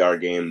full VR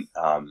game.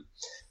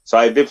 So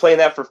I've been playing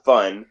that for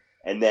fun,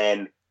 and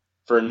then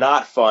for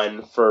not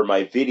fun for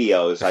my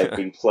videos, I've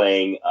been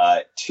playing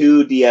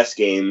 2 DS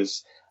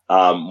games.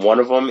 One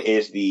of them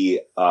is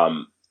the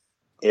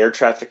air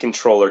traffic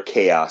controller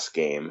Chaos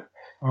game.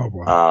 Oh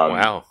wow!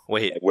 Wow!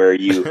 Wait, where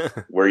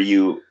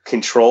you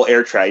control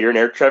air traffic? You're an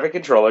air traffic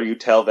controller. You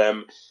tell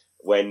them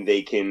when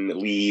they can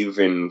leave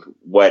and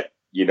what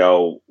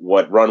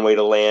runway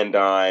to land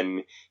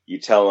on. You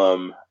tell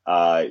them,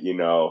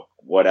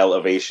 what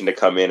elevation to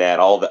come in at,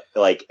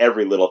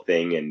 every little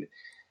thing. And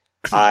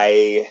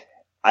I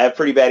have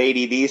pretty bad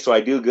ADD, so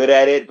I do good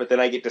at it, but then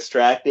I get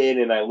distracted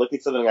and I look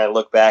at something and I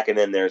look back and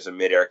then there's a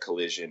midair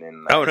collision.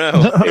 And oh no.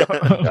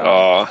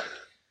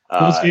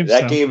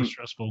 That game,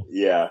 stressful.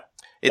 Yeah.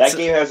 That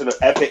game has an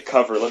epic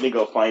cover. Let me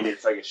go find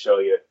it so I can show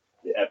you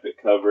the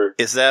epic cover.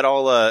 Is that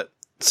all,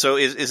 so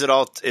is it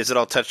all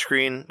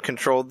touchscreen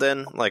controlled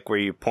then? Like where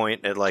you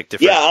point at like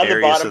different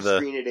areas of the... Yeah, on the bottom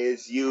screen it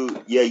is.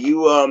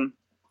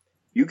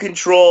 You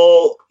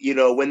control,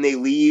 when they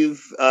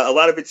leave. A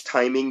lot of it's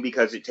timing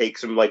because it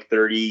takes them like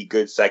 30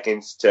 good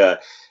seconds to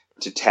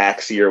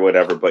taxi or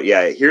whatever. But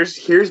yeah, here's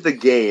the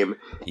game.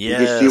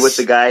 Yes. You can see what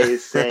the guy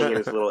is saying in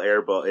his little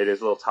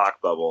little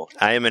talk bubble.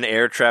 I am an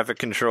air traffic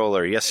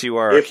controller. Yes, you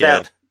are,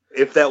 kid.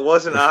 If that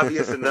wasn't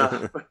obvious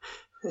enough.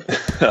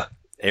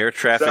 Air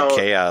traffic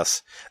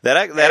chaos. That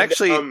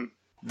actually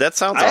sounds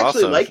awesome. I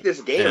actually like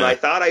this game. Yeah. I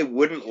thought I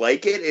wouldn't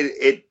like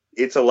it.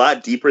 It's a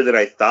lot deeper than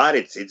I thought.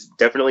 It's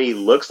definitely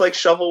looks like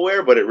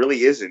shovelware, but it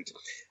really isn't.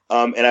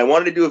 And I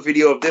wanted to do a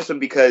video of this one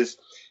because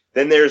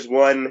then there's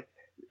one.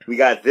 We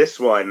got this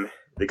one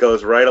that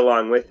goes right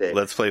along with it.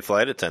 Let's play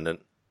Flight Attendant.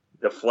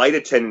 The Flight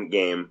Attendant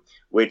game,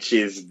 which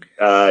is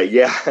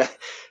yeah.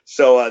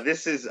 So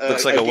this is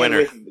looks like a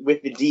winner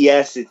with the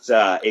DS. It's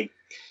a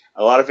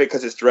lot of it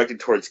because it's directed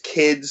towards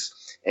kids.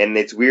 And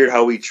it's weird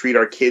how we treat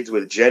our kids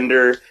with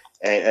gender,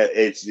 and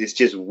it's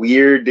just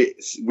weirdly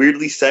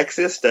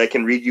sexist. I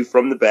can read you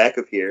from the back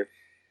of here.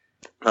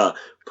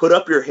 Put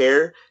up your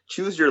hair,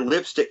 choose your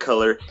lipstick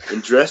color,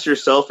 and dress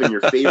yourself in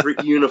your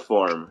favorite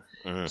uniform.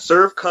 Mm-hmm.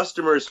 Serve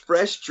customers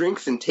fresh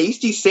drinks and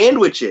tasty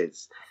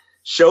sandwiches.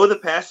 Show the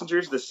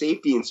passengers the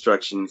safety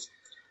instructions.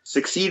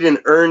 Succeed and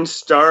earn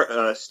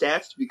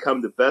stats to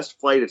become the best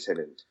flight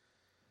attendant.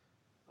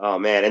 Oh,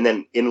 man. And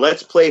then in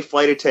Let's Play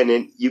Flight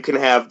Attendant, you can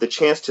have the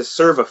chance to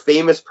serve a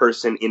famous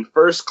person in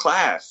first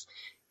class.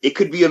 It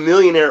could be a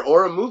millionaire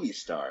or a movie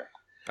star.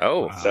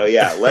 Oh. So,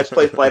 yeah, Let's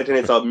Play Flight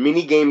Attendant. It's a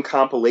mini-game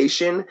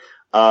compilation.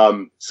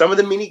 Some of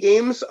the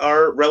mini-games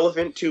are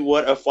relevant to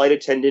what a flight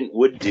attendant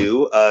would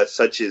do,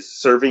 such as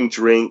serving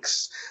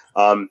drinks,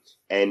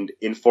 and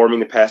informing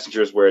the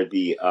passengers where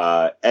the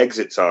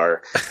exits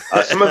are.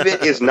 Some of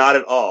it is not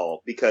at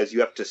all, because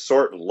you have to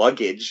sort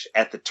luggage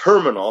at the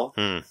terminal,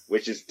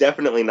 which is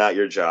definitely not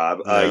your job.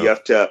 No. You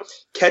have to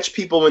catch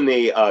people when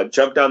they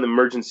jump down the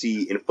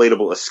emergency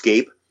inflatable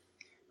escape,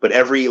 but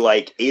every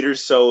 8 or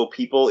so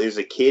people is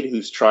a kid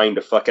who's trying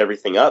to fuck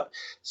everything up.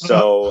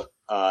 So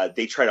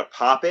they try to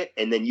pop it,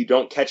 and then you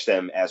don't catch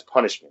them as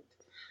punishment.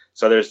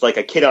 So there's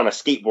a kid on a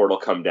skateboard will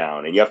come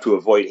down, and you have to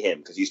avoid him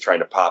because he's trying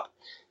to pop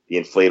the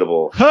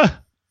inflatable. Huh.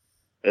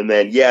 And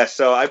then,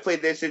 so I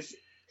played this. It's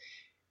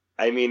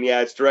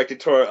directed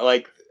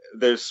toward,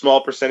 there's a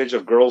small percentage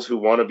of girls who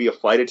want to be a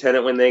flight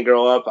attendant when they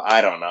grow up. I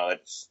don't know.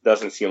 It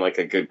doesn't seem like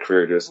a good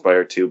career to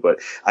aspire to. But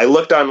I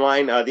looked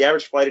online. The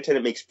average flight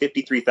attendant makes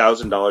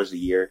 $53,000 a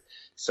year.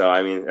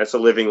 So, that's a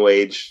living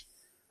wage.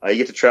 You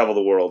get to travel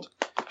the world.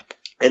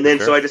 And then,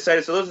 So I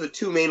decided, those are the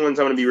two main ones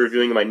I'm going to be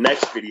reviewing in my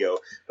next video.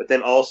 But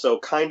then also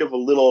kind of a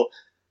little...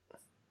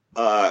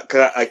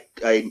 cause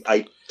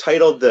I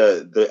titled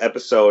the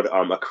episode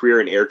A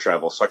Career in Air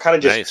Travel, so I kind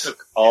of just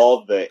took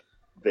all the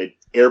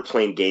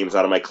airplane games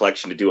out of my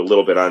collection to do a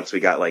little bit on. So we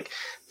got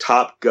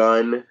Top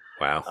Gun,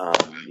 wow,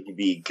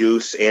 the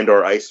Goose and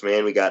or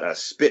Iceman. We got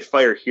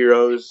Spitfire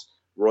Heroes,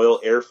 Royal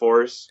Air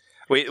Force.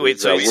 Wait,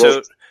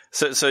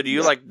 so do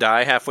you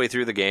die halfway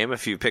through the game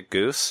if you pick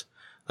Goose?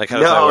 How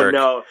does that work?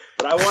 No.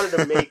 But I wanted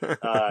to make.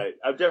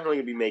 I'm definitely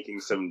gonna be making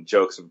some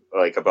jokes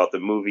about the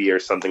movie or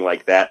something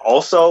like that.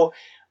 Also.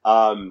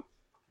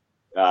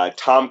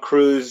 Tom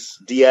Cruise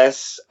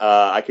DS.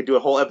 I could do a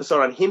whole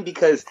episode on him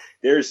because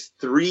there's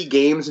 3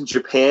 games in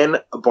Japan,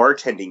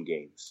 bartending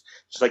games,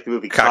 just like the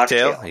movie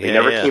Cocktail. They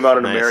never came out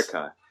in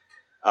America,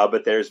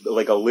 but there's a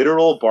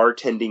literal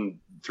bartending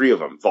 3 of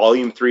them.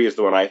 Volume 3 is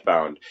the one I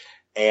found.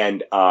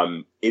 And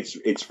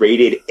it's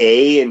rated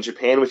A in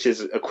Japan, which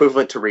is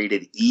equivalent to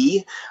rated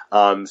E.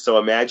 So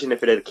imagine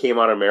if it had came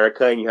out in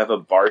America and you have a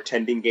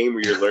bartending game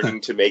where you're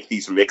learning to make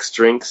these mixed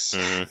drinks,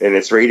 and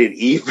it's rated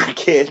E for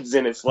kids,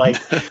 and it's like,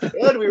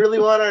 do we really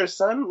want our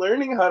son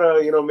learning how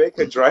to, make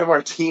a dry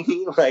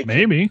martini? Like,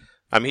 maybe.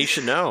 I mean, he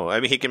should know. I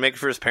mean, he can make it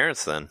for his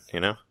parents then,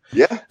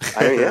 Yeah.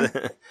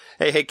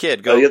 Hey,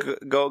 kid,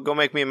 go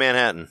make me a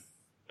Manhattan.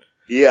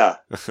 Yeah.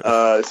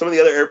 Some of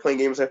the other airplane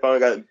games I found, I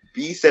got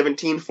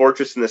B-17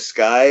 Fortress in the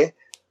Sky.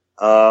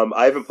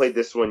 I haven't played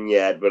this one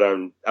yet, but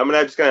I'm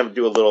just gonna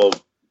do a little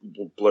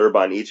blurb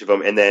on each of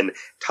them, and then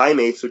Time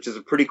Ace, which is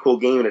a pretty cool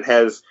game, and it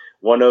has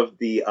one of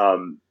the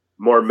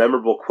more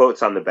memorable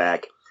quotes on the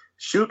back: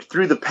 "Shoot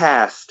through the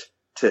past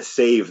to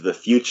save the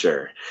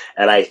future."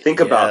 And I think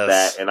about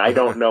that, and I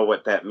don't know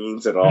what that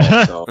means at all.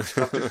 So.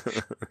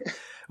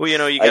 Well,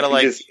 you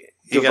gotta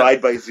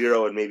divide by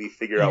 0 and maybe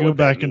figure out. Go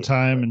back in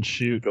time and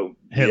shoot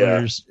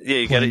Hitler's. Yeah,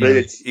 you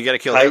gotta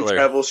kill time Hitler.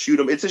 Travel, shoot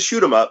 'em. It's a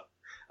shoot 'em up.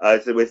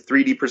 It's with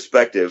 3D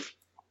perspective.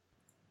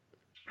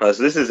 So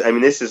this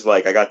is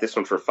like, I got this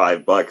one for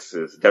 $5.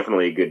 It's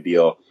definitely a good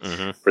deal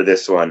for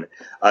this one.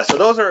 So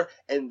those are,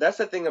 and that's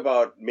the thing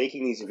about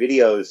making these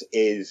videos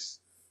is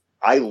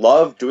I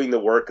love doing the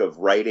work of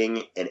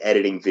writing and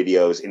editing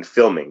videos and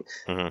filming.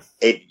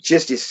 It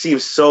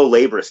seems so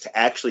laborious to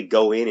actually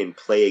go in and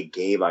play a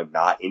game I'm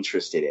not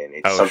interested in.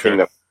 It's something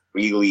that I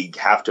really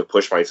have to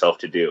push myself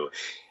to do.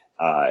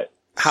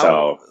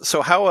 So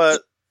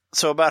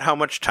about how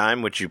much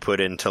time would you put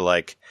into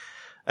like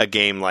a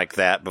game like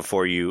that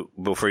before you're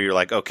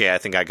like, okay, I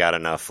think I got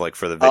enough, like,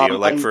 for the video,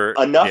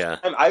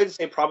 time. I would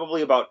say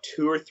probably about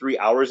 2 or 3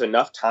 hours,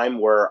 enough time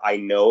where I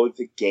know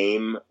the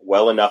game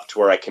well enough to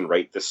where I can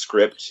write the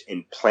script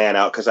and plan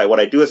out. Because what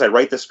I do is I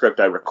write the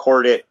script, I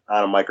record it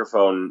on a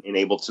microphone in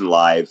Ableton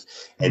Live,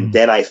 and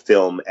then I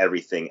film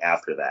everything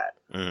after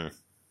that.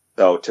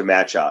 So to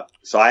match up.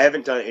 So I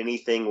haven't done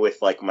anything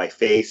with like my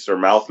face or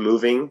mouth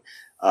moving,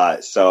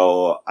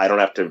 so I don't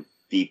have to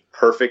be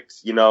perfect,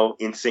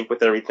 in sync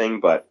with everything.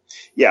 But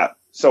yeah,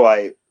 so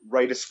I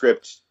write a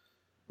script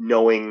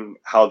knowing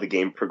how the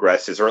game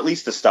progresses, or at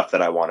least the stuff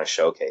that I want to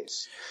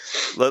showcase.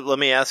 Let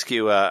me ask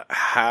you,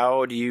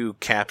 how do you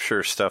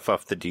capture stuff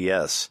off the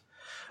DS?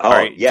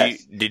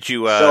 Yes. Did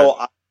you?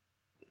 So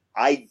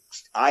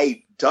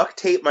I duct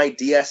tape my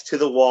DS to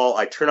the wall.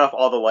 I turn off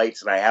all the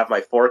lights, and I have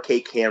my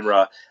 4K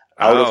camera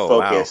out of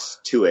focus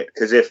to it.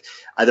 Because if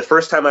the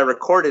first time I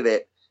recorded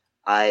it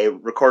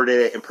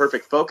in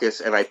perfect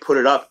focus, and I put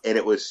it up, and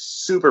it was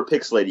super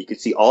pixelated. You could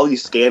see all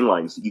these scan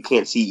lines that you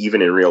can't see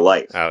even in real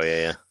life. Oh,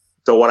 yeah.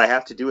 So what I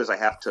have to do is I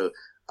have to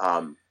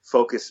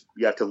focus.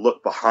 You have to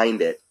look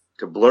behind it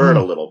to blur it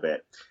a little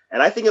bit.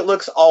 And I think it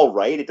looks all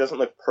right. It doesn't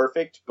look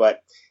perfect,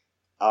 but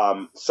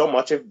so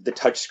much of the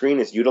touch screen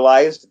is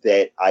utilized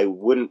that I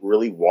wouldn't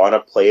really want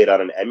to play it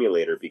on an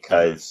emulator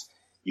because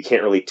you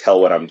can't really tell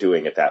what I'm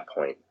doing at that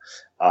point.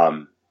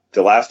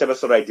 The last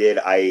episode I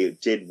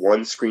did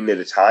one screen at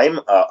a time.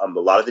 A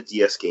lot of the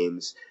DS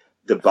games,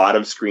 the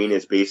bottom screen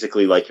is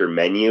basically like your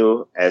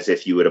menu, as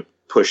if you would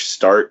push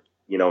start,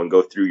 and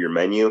go through your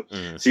menu.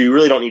 So you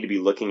really don't need to be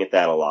looking at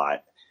that a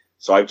lot.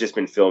 So I've just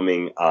been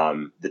filming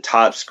the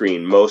top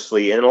screen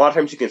mostly, and a lot of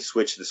times you can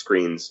switch the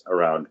screens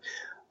around.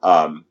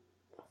 And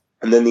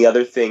then the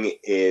other thing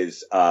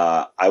is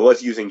I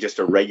was using just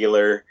a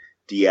regular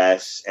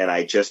DS, and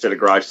I just at a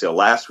garage sale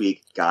last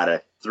week got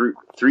a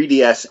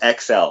 3DS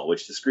XL,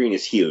 which the screen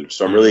is huge.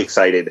 So I'm really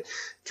excited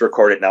to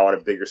record it now on a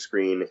bigger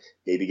screen,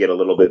 maybe get a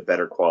little bit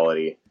better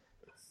quality.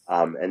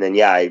 And then,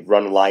 I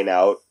run a line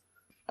out.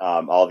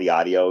 All the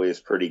audio is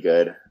pretty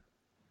good,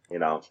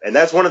 and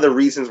that's one of the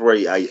reasons where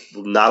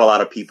not a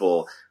lot of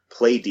people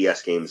play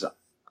DS games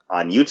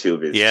on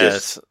YouTube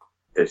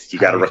is you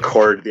got to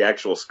record the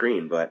actual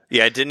screen. But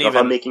if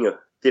I'm making a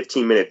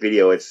 15-minute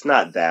video, it's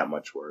not that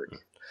much work.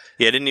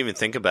 Yeah, I didn't even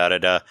think about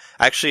it.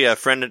 Actually, a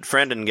friend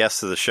and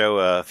guest of the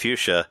show,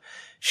 Fuchsia,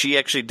 she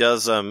actually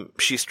does.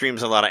 She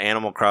streams a lot of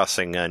Animal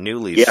Crossing New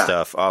Leaf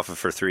stuff off of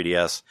her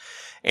 3DS,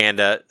 and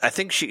I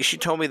think she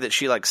told me that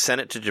she sent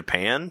it to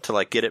Japan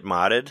to get it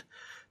modded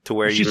to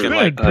where you can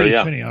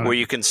where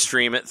you can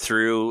stream it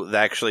through your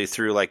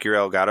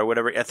Elgato or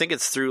whatever. I think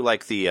it's through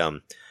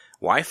the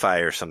Wi-Fi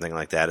or something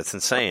like that. It's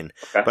insane.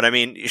 Okay. But I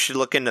mean, you should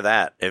look into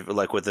that. With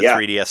the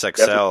 3DS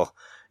XL. Definitely.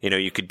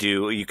 You could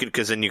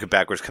because then you could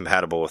backwards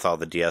compatible with all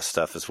the DS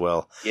stuff as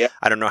well. Yeah.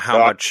 I don't know how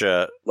much.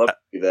 Love to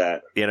do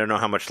that. Yeah, I don't know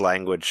how much the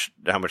language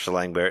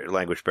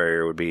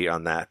barrier would be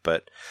on that,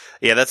 but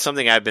yeah, that's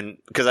something I've been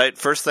because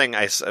when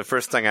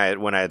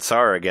I had saw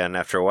her again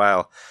after a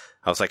while,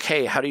 I was like,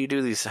 hey, how do you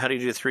do these? How do you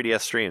do 3DS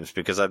streams?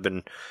 Because I've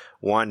been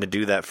wanting to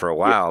do that for a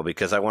while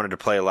because I wanted to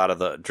play a lot of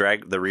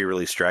the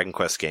re-released Dragon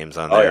Quest games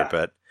on there,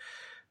 but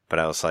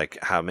I was like,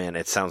 oh man,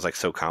 it sounds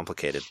so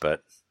complicated,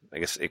 but I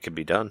guess it could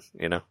be done,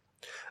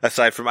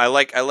 Aside from, I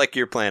like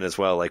your plan as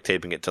well,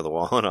 taping it to the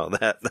wall and all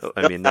that.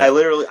 I mean, I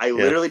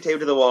literally tape it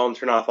to the wall and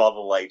turn off all the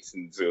lights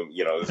and zoom.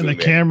 And the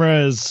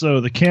camera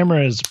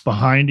is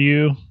behind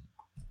you.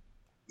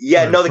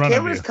 Yeah, no, the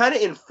camera is kind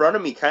of in front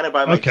of me, kind of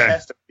by my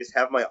chest. I just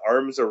have my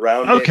arms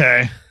around it.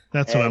 Okay,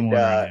 that's what I'm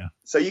wondering.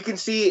 So you can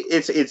see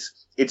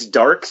it's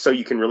dark, so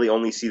you can really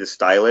only see the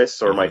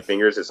stylus or my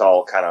fingers. It's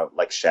all kind of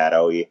like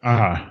shadowy.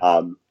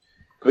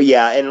 But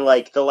yeah, and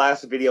like the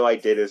last video I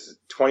did is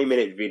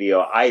 20-minute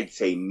video. I'd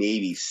say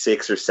maybe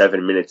 6 or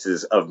 7 minutes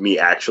is of me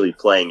actually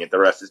playing it. The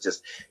rest is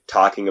just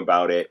talking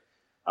about it.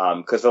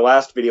 Because the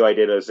last video I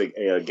did was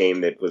a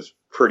game that was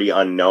pretty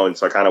unknown,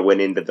 so I kind of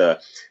went into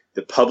the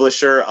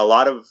publisher. A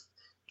lot of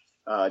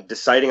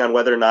deciding on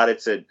whether or not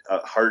it's a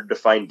hard to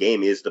find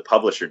game is the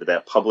publisher. Did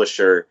that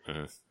publisher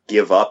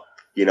give up,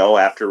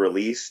 after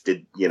release?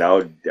 Did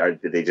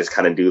they just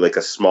kind of do like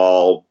a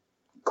small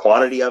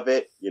quantity of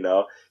it?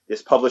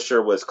 This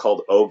publisher was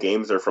called O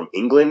Games. They're from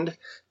England.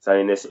 So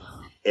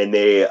and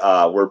they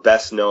were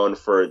best known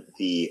for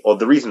the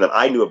reason that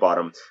I knew about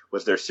them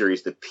was their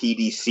series, the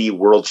PDC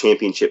World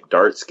Championship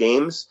Darts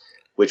games,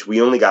 which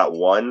we only got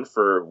one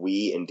for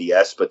Wii and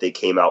DS, but they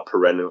came out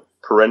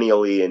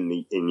perennially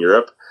in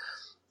Europe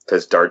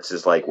because darts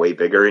is like way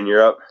bigger in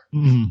Europe.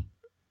 Mm-hmm.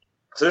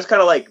 So there's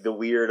kind of like the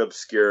weird,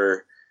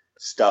 obscure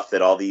stuff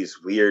that all these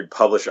weird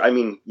publishers. I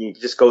mean, you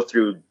just go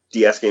through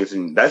DS games,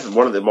 and that's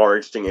one of the more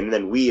interesting. And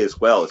then Wii as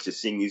well. It's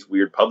just seeing these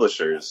weird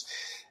publishers.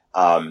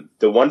 The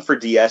one for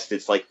DS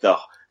that's like the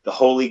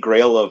holy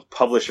grail of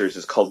publishers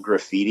is called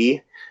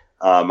Graffiti.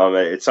 I'm gonna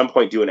at some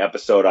point do an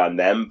episode on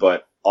them,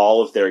 but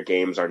all of their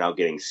games are now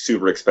getting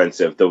super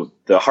expensive.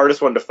 The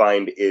hardest one to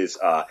find is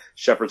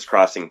Shepherd's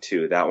Crossing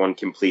 2. That one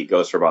complete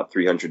goes for about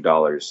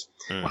 $300.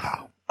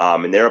 Wow.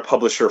 And they're a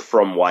publisher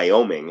from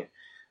Wyoming.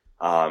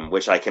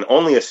 Which I can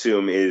only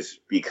assume is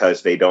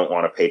because they don't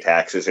want to pay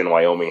taxes, and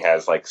Wyoming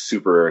has like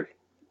super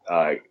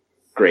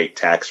great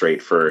tax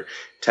rate for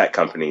tech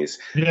companies.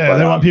 Yeah,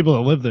 they want people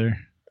to live there.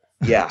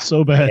 Yeah,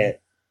 so bad.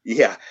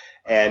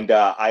 And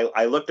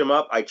I looked them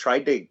up. I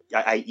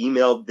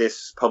emailed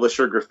this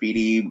publisher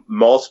Graffiti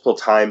multiple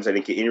times. I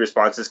didn't get any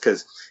responses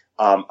because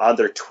on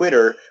their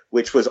Twitter,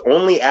 which was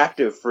only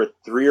active for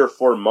 3 or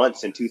 4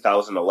 months in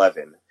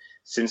 2011.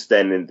 Since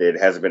then, it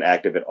hasn't been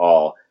active at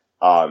all.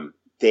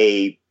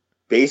 They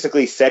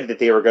basically said that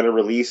they were going to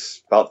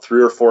release about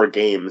 3 or 4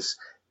 games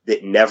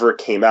that never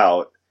came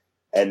out.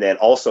 And then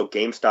also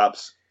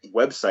GameStop's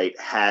website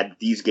had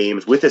these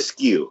games with a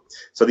SKU.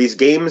 So these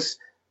games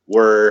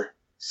were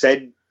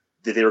said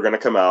that they were going to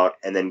come out,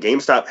 and then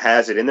GameStop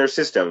has it in their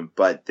system,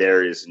 but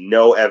there is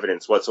no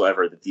evidence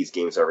whatsoever that these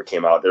games ever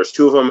came out. There's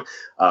 2 of them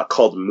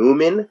called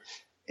Moomin.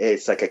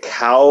 It's like a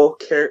cow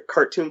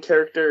cartoon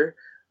character.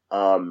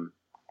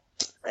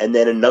 And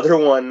then another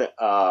one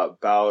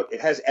about,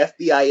 it has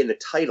FBI in the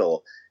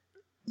title,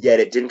 yet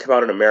it didn't come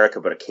out in America,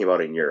 but it came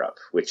out in Europe,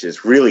 which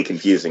is really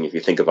confusing if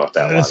you think about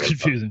that. That's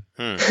confusing.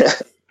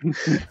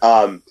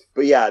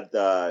 But yeah,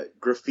 the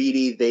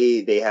Graffiti,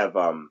 they have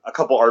a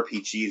couple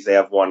RPGs. They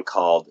have one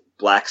called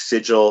Black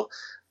Sigil,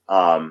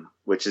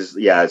 which is,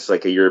 it's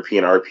like a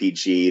European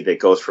RPG that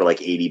goes for like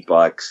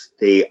 $80.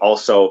 They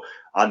also,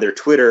 on their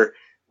Twitter,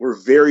 we're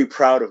very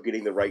proud of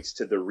getting the rights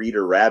to the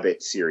Reader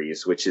Rabbit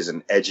series, which is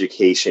an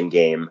education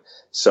game.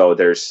 So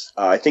there's,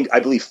 I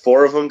believe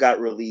 4 of them got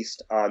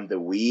released on the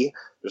Wii.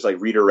 There's like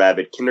Reader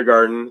Rabbit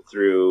kindergarten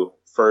through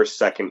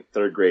 1st, 2nd,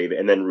 3rd grade,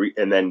 and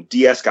then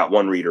DS got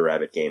 1 Reader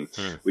Rabbit game,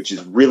 which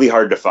is really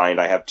hard to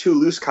find. I have 2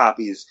 loose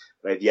copies,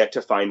 but I've yet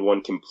to find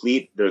one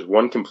complete. There's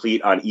one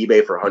complete on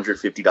eBay for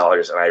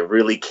 $150, and I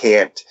really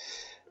can't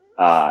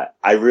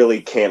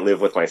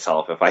live with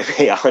myself if I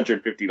pay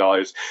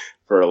 $150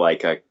 for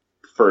like a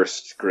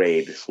 1st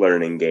grade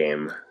learning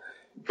game.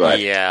 But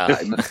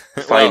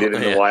find it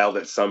in the wild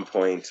at some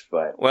point.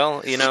 But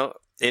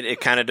it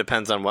kind of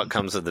depends on what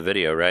comes of the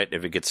video, right?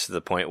 If it gets to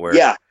the point where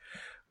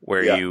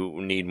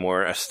you need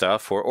more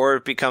stuff, or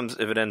if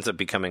it ends up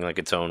becoming like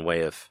its own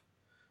way of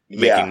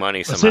making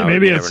money somehow.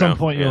 Maybe at some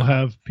point you'll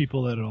have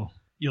people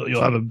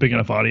you'll have a big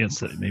enough audience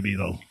that maybe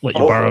they'll let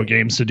you borrow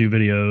games to do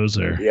videos,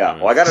 or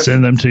I gotta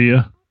send them to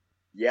you.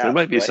 Yeah, there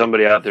might be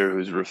somebody out there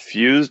who's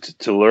refused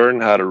to learn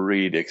how to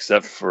read,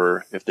 except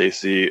for if they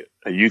see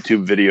a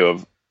YouTube video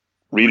of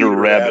Reader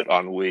Rabbit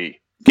on Wii.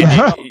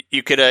 Yeah,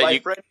 you could.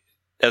 I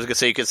was gonna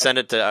say you could send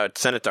it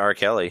to R.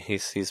 Kelly.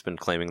 He's been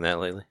claiming that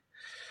lately.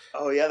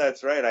 Oh yeah,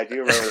 that's right. I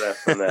do remember that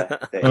from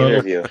the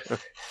interview.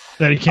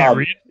 That he can't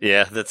read.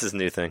 Yeah, that's his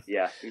new thing.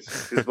 Yeah,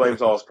 he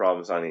blames all his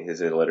problems on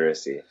his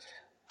illiteracy.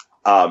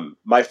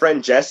 My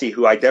friend Jesse,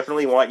 who I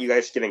definitely want you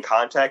guys to get in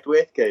contact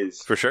with,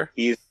 because for sure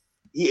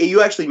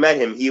you actually met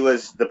him. He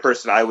was the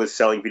person I was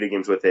selling video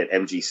games with at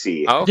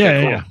MGC. Oh,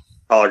 okay, cool. Yeah.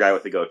 Taller guy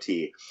with the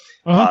goatee.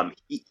 Uh-huh.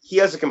 He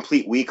has a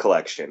complete Wii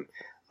collection.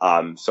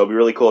 So it'd be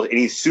really cool. And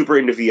he's super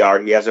into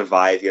VR. He has a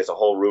Vive. He has a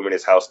whole room in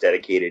his house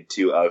dedicated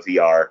to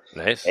VR.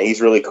 Nice. And he's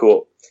really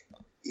cool.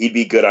 He'd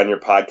be good on your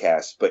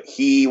podcast. But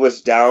he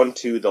was down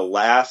to the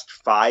last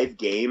 5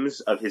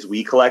 games of his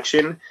Wii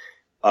collection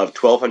of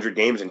 1,200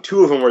 games, and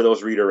 2 of them were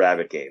those Reader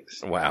Rabbit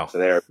games. Wow. So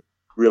they're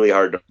really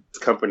hard to...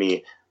 This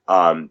company...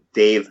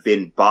 they've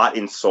been bought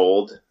and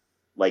sold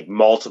like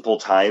multiple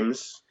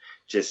times.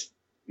 Just,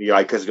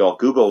 because you'll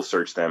Google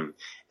search them.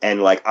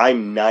 And like,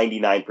 I'm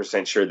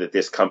 99% sure that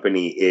this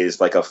company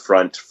is like a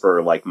front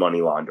for like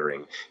money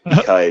laundering,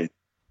 because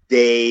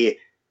they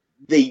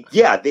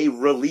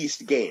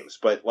released games,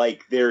 but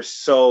like they're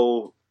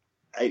so,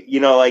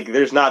 like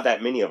there's not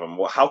that many of them.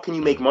 Well, how can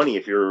you make money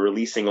if you're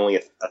releasing only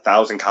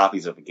 1,000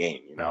 copies of a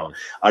game?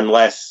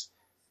 Unless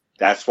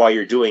that's why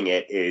you're doing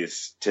it,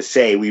 is to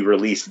say we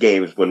released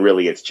games when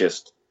really it's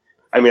just.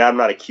 I mean, I'm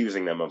not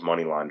accusing them of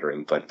money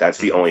laundering, but that's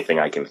the only thing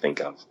I can think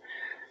of.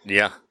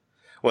 Yeah.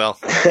 Well,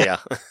 yeah.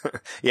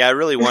 Yeah, I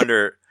really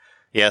wonder,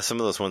 some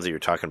of those ones that you're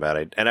talking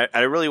about. I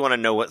really want to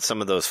know what some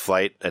of those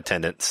flight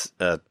attendants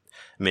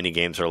mini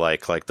games are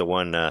like the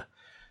one the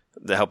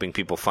helping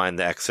people find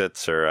the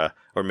exits or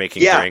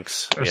making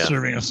drinks. Or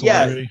serving a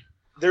celebrity. Yeah.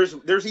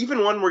 There's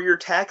even one where you're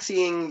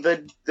taxiing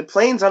the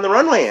planes on the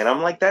runway, and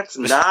I'm like, that's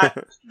not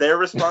their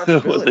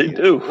responsibility. What they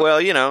do. Well,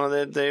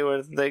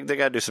 they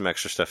got to do some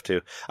extra stuff too.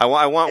 I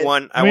want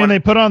one. They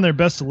put on their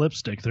best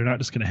lipstick. They're not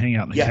just going to hang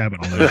out in the cabin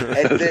all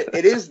day.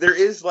 And there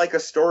is like a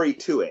story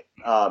to it.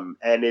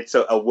 And it's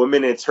a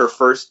woman. It's her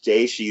first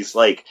day. She's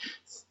like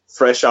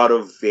fresh out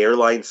of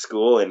airline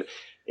school,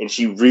 and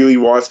she really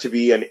wants to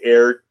be an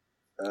air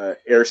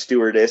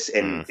stewardess.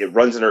 And it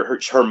runs in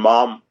her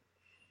mom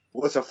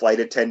was a flight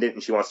attendant,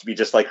 and she wants to be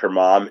just like her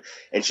mom,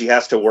 and she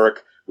has to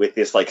work with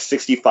this like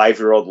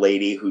 65-year-old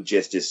lady who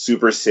just is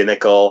super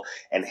cynical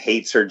and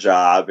hates her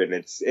job, and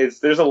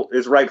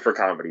it's ripe for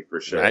comedy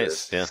for sure.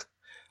 Nice, yeah.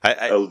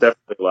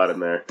 Definitely a lot in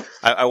there.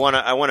 I want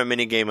a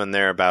mini game in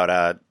there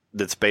about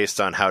that's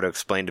based on how to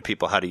explain to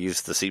people how to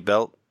use the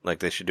seatbelt. Like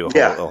they should do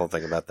a whole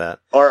thing about that.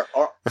 Or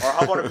how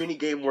about a mini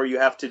game where you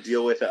have to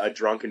deal with a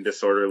drunk and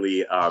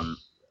disorderly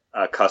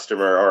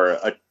customer or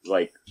a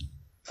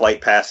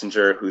flight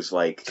passenger who's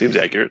like, seems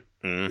accurate.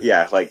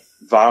 Like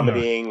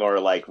vomiting or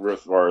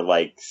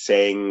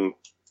saying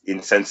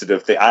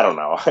insensitive thing. I don't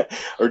know.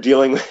 Or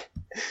dealing with.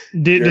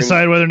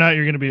 Decide whether or not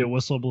you're going to be a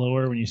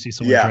whistleblower when you see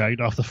someone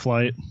dragged off the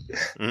flight.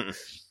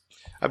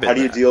 How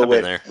do you deal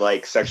with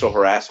like sexual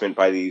harassment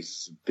by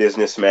these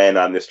businessmen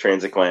on this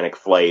transatlantic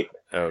flight?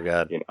 Oh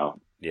God,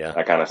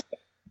 that kind of stuff.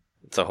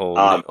 It's a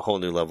whole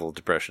new level of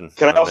depression.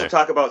 Can I also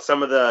talk about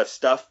some of the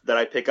stuff that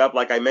I pick up?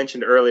 Like I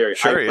mentioned earlier,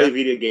 sure, I play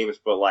video games,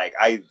 but like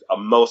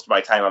most of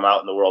my time I'm out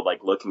in the world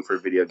like looking for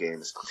video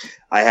games.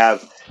 I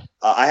have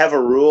a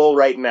rule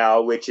right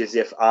now, which is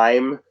if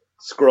I'm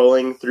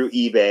scrolling through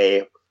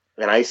eBay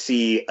and I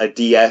see a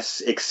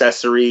DS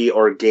accessory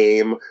or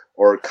game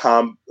or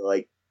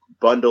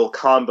bundle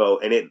combo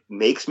and it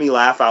makes me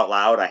laugh out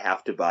loud, I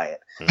have to buy it.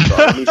 So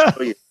let me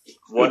show you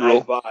what I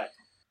bought.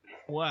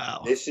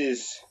 Wow.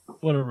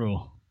 What a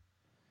rule.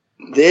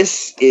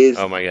 This is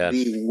oh my God.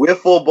 The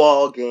wiffle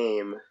ball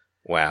game.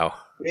 Wow.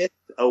 With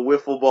a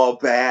wiffle ball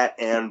bat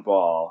and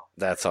ball.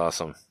 That's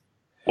awesome.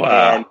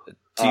 Wow. And,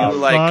 do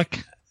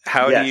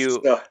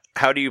you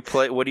how do you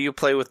play? What do you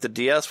play with the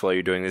DS while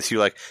you're doing this?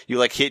 You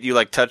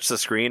touch the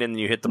screen and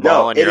you hit the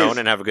ball on your own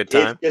and have a good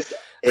time?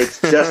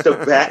 It's just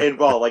a bat and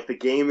ball. Like the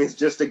game is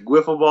just a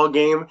wiffle ball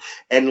game.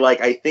 And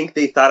like, I think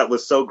they thought it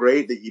was so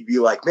great that you'd be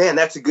like, man,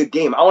 that's a good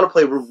game. I want to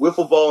play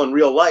wiffle ball in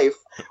real life.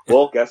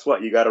 Well, guess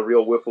what? You got a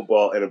real wiffle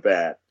ball and a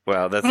bat.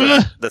 Wow.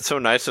 That's so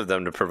nice of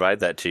them to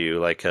provide that to you.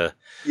 Like,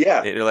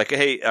 you're like,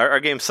 hey, our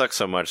game sucks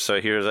so much. So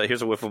here's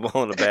a wiffle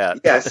ball and a bat.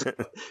 Yes.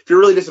 If you're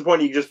really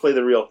disappointed, you can just play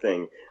the real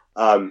thing.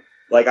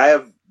 Like I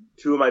have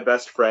two of my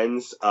best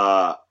friends,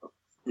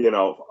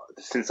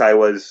 since I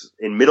was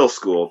in middle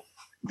school,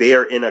 they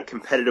are in a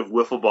competitive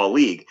wiffle ball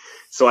league.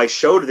 So I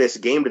showed this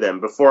game to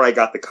them before I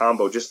got the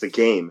combo, just the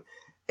game.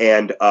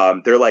 And,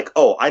 they're like,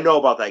 oh, I know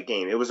about that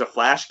game. It was a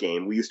Flash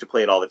game. We used to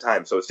play it all the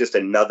time. So it's just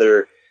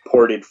another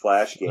ported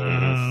Flash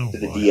game to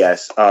the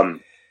DS.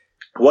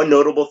 One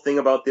notable thing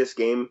about this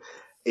game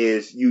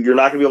is you're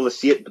not going to be able to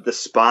see it, but the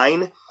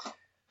spine,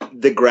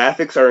 the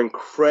graphics are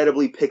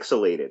incredibly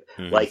pixelated.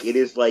 Like it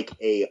is like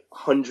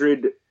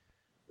 100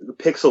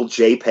 pixel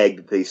JPEG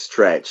that they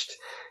stretched.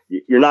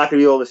 You're not going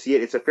to be able to see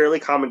it. It's a fairly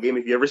common game.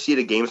 If you ever see it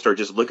at a game store,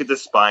 just look at the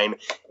spine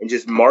and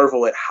just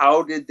marvel at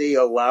how did they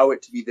allow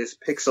it to be this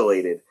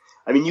pixelated.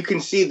 I mean, you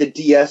can see the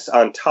DS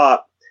on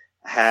top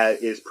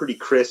is pretty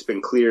crisp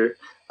and clear,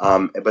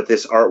 but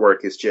this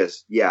artwork is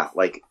just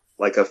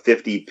like a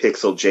 50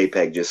 pixel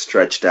JPEG just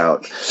stretched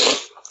out.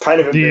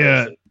 Kind of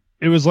embarrassing.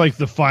 It was like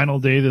the final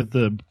day that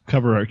the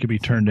cover art could be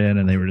turned in,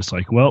 and they were just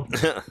like, well,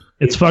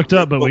 it's fucked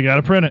up, but we got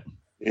to print it.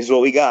 This is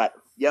what we got.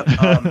 Yep.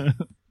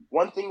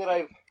 One thing that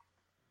I've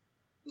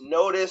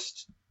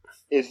noticed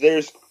is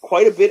there's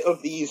quite a bit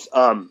of these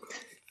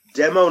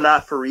demo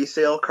not for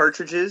resale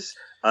cartridges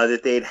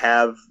that they'd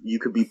have. You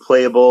could be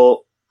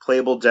playable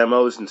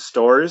demos in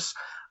stores,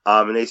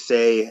 and they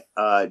say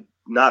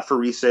not for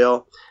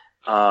resale,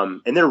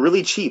 and they're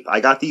really cheap.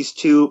 I got these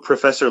two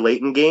Professor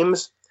Layton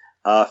games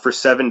for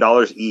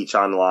 $7 each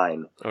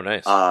online. Oh,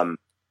 nice.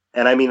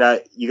 And I mean,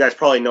 you guys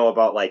probably know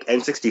about like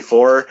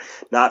N64,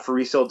 not for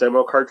resale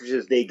demo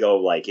cartridges. They go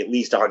like at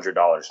least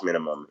 $100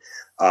 minimum.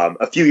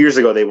 A few years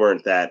ago, they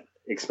weren't that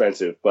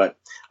expensive, but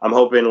I'm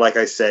hoping, like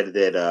I said,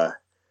 that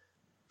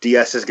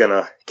DS is going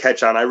to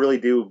catch on. I really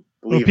do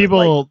Well,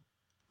 people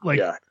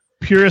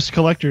purist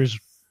collectors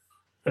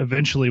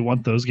eventually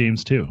want those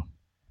games too.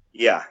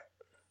 Yeah.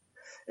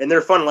 And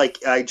they're fun.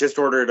 Like, I just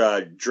ordered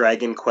a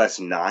Dragon Quest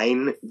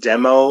IX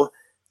demo.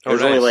 It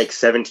was only like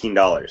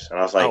 $17. And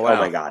I was like, oh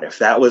my God, if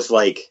that was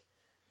like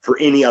for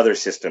any other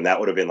system, that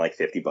would have been like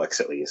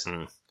 $50 at least.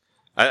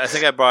 I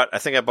think I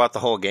bought the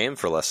whole game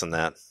for less than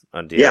that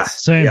on DS. Yeah,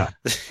 same.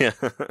 Yeah.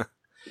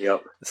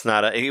 Yep.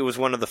 It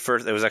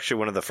was actually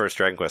one of the first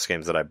Dragon Quest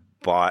games that I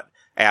bought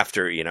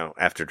after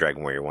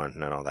Dragon Warrior 1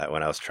 and all that,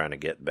 when I was trying to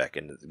get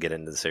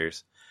into the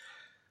series.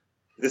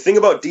 The thing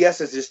about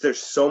DS is just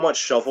there's so much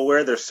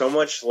shovelware, there's so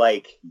much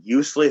like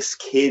useless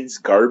kids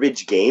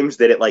garbage games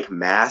that it like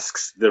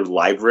masks their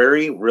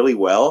library really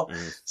well.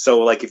 So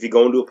like if you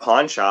go into a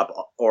pawn shop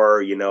or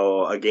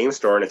a game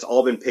store and it's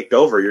all been picked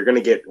over, you're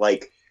gonna get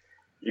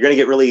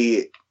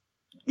really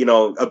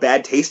a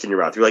bad taste in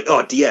your mouth. You're like,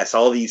 oh, DS,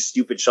 all these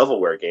stupid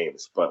shovelware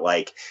games. But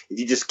like if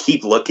you just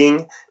keep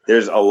looking,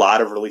 there's a lot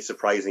of really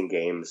surprising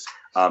games.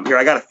 Here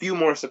I got a few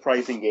more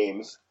surprising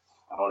games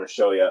I want to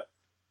show you.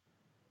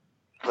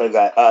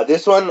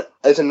 This one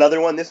is another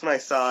one. This one I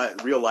saw in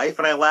real life,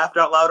 and I laughed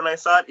out loud when I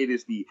saw it. It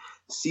is the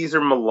Cesar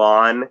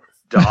Millan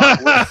dog.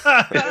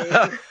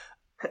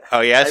 Oh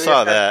yeah, I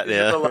saw that.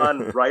 Cesar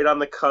Millan right on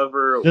the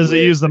cover. Does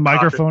he use the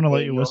microphone to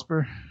let you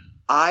whisper?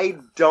 I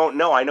don't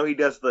know. I know he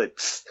does the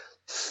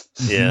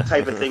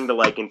type of thing to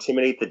like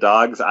intimidate the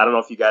dogs. I don't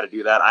know if you got to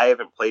do that. I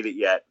haven't played it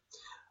yet.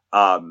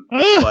 But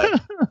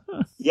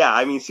yeah,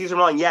 I mean, Cesar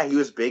Millan, he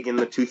was big in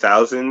the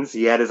 2000s.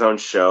 He had his own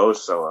show,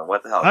 so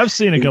what the hell? I've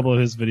seen a couple of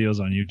his videos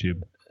on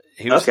YouTube.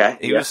 He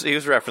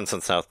was referenced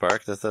in South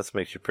Park. That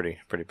makes you pretty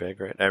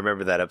big, right? I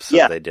remember that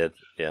episode they did.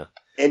 Yeah.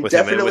 And with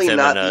definitely him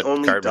not the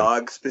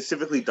only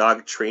specifically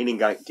dog training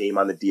game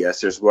on the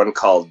DS. There's one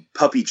called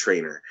Puppy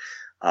Trainer,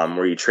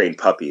 where you train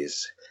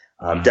puppies.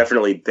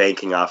 Definitely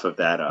banking off of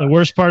that. The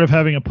worst part of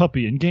having a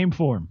puppy in game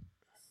form.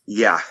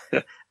 Yeah.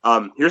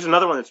 Here's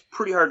another one that's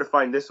pretty hard to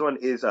find. This one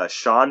is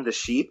Shaun the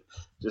Sheep,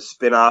 the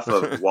spin-off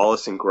of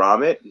Wallace and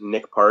Gromit,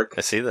 Nick Park.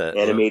 I see that.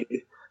 Animated. Yeah.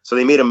 So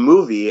they made a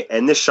movie,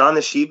 and this Shaun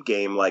the Sheep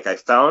game, like I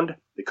found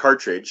the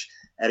cartridge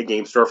at a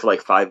game store for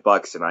like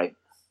 $5,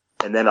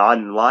 and then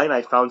online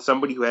I found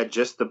somebody who had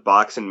just the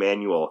box and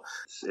manual,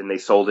 and they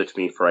sold it to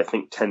me for I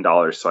think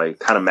 $10. So I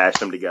kind of mashed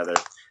them together.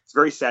 It's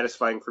very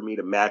satisfying for me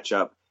to match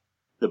up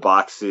the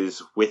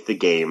boxes with the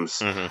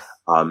games.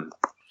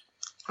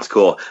 It's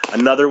cool.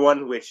 Another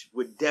one which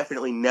would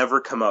definitely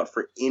never come out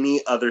for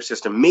any other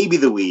system, maybe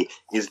the Wii,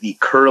 is the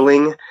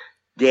curling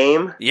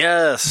game.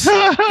 Yes.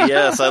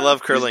 Yes, I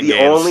love curling games.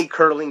 The only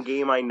curling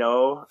game I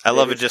know. I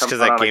love it just because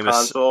that game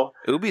is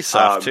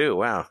Ubisoft too.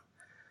 Wow.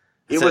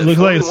 It looks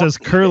like it says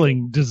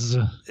curling.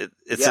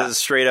 It says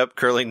straight up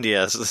curling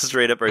DS. This is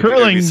straight up a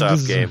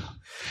Ubisoft game.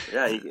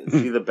 Yeah, you can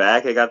see the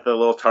back. I got the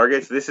little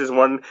targets. This is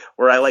one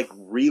where I like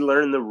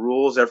relearn the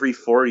rules every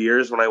 4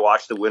 years when I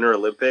watch the Winter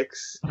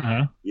Olympics.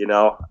 And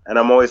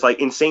I'm always like,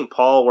 in St.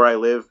 Paul where I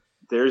live,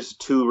 there's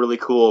 2 really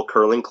cool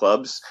curling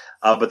clubs,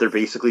 but they're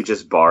basically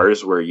just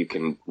bars where you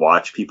can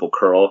watch people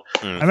curl.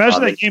 I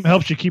imagine that game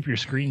helps you keep your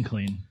screen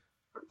clean.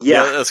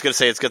 Yeah, I was going to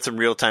say, it's got some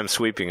real-time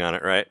sweeping on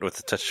it, right, with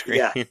the touchscreen.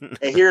 Yeah,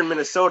 and here in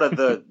Minnesota,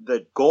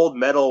 the gold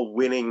medal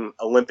winning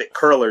Olympic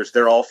curlers,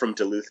 they're all from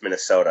Duluth,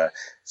 Minnesota.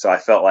 So I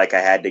felt like I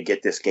had to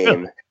get this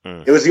game.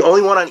 It was the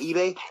only one on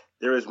eBay.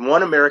 There was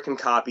one American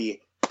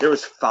copy. There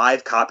was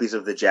 5 copies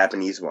of the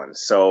Japanese one.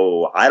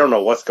 So I don't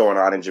know what's going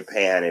on in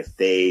Japan if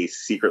they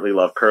secretly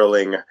love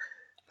curling.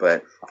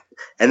 And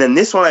then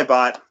this one I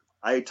bought,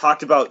 I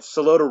talked about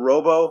Soloto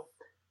Robo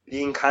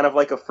being kind of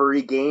like a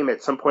furry game.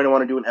 At some point I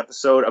want to do an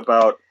episode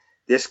about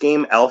this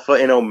game, Alpha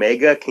and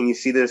Omega. Can you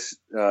see this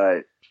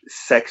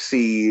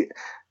sexy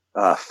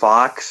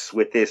fox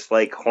with this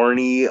like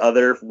horny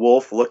other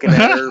wolf looking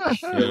at her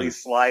really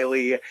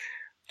slyly?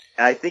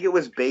 I think it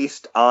was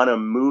based on a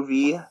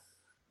movie,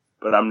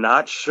 but I'm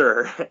not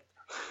sure.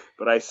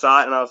 But I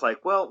saw it and I was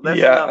like, well, that's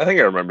enough. I think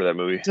I remember that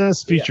movie. It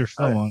does feature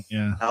film,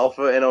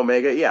 Alpha and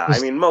Omega, I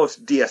mean,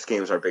 most DS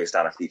games are based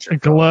on a feature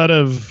film. A lot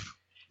of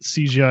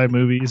CGI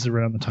movies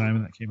around the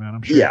time that came out,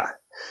 I'm sure. Yeah.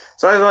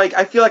 So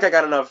I feel like I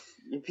got enough.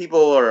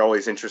 People are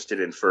always interested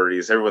in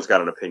furries. Everyone's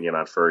got an opinion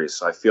on furries.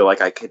 So I feel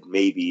like I could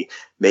maybe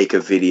make a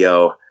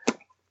video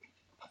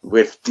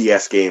with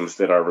DS games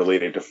that are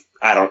related to.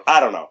 I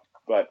don't know,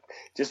 but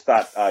just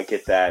thought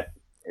get that.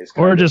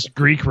 Or just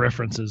Greek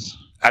references.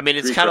 I mean,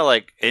 it's kind of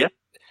like it.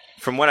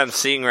 From what I'm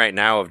seeing right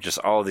now of just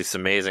all these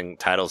amazing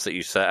titles that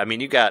you said. I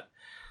mean,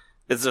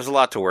 there's a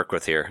lot to work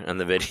with here in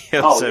the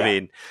videos. I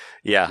mean,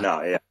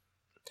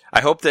 I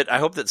hope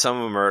that some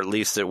of them are at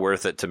least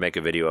worth it to make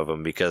a video of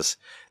them, because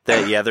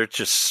they're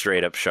just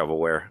straight up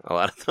shovelware. A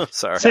lot of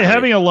those are.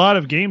 Having a lot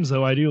of games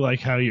though, I do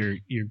like how you're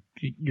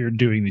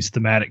doing these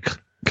thematic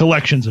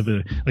collections of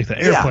it, like the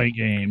airplane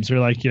games, or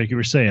like you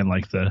were saying,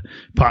 like the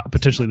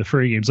potentially the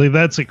furry games. Like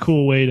that's a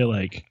cool way to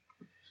like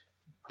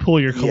pull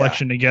your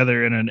collection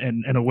together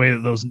in a way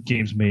that those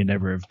games may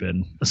never have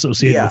been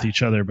associated with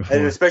each other before.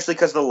 And especially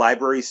because the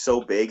library is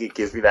so big, it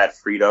gives me that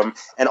freedom.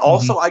 And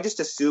also, I just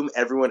assume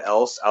everyone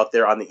else out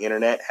there on the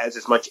internet has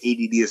as much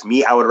ADD as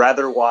me. I would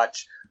rather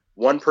watch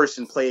one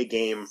person play a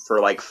game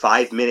for like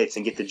 5 minutes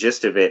and get the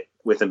gist of it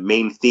with a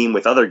main theme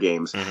with other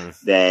games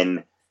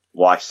than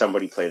watch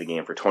somebody play the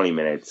game for 20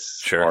 minutes.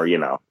 Sure. Or,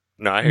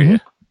 No, I hear you.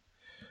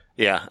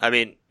 Yeah, I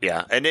mean,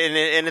 yeah. And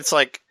it's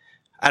like,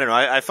 I don't know,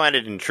 I find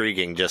it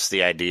intriguing, just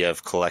the idea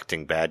of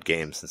collecting bad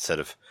games instead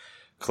of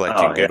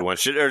collecting good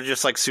ones, or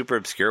just like super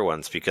obscure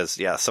ones, because,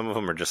 some of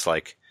them are just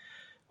like,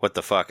 what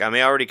the fuck? I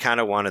mean, I already kind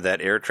of wanted that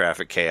air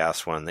traffic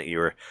chaos one that you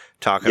were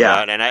talking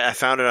about, and I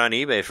found it on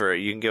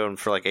eBay you can get them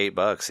for like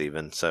 $8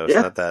 even, so it's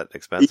not that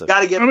expensive. You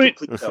gotta get it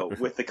complete, though,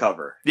 with the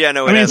cover. Yeah,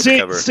 no, it has the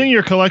cover. Seeing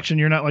your collection,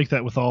 you're not like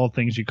that with all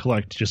things you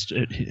collect, just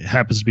it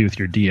happens to be with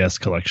your DS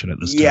collection at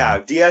this time. Yeah,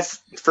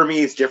 DS for me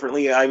is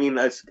differently. I mean,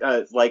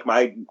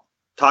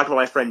 talking to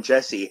my friend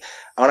Jesse,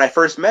 when I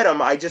first met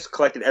him, I just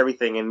collected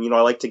everything, and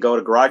I like to go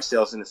to garage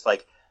sales, and it's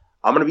like,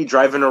 I'm gonna be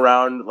driving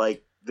around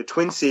like the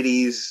Twin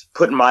Cities,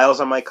 putting miles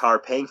on my car,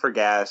 paying for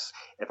gas.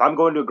 If I'm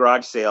going to a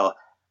garage sale,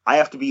 I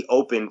have to be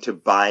open to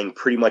buying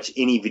pretty much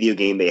any video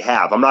game they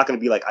have. I'm not going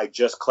to be like, I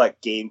just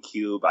collect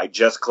GameCube, I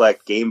just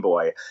collect Game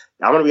Boy.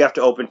 I'm going to have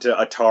to open to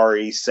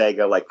Atari,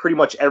 Sega, like pretty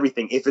much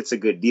everything if it's a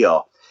good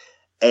deal.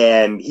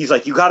 And he's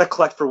like, you got to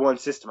collect for one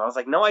system. I was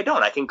like, no, I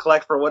don't. I can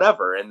collect for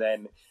whatever. And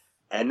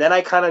then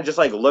I kind of just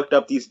like looked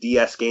up these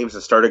DS games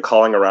and started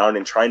calling around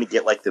and trying to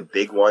get like the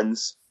big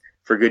ones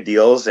for good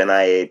deals, and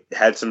I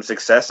had some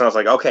success, and I was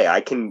like, okay,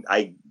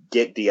 I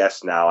get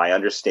DS now, I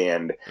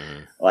understand.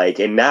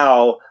 And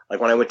now,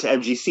 like when I went to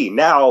MGC,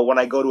 now when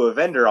I go to a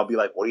vendor, I'll be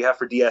like, what do you have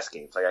for DS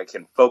games? Like I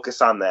can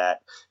focus on that.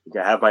 You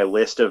can have my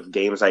list of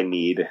games I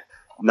need,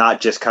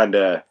 not just kind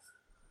of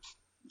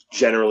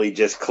generally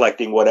just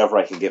collecting whatever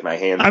I can get my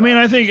hands on. I mean,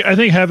 I think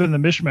having the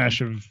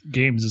mishmash of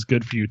games is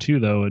good for you too,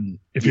 though. And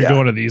if you're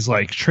going to these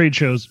like trade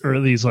shows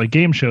or these like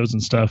game shows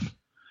and stuff,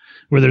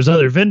 where there's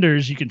other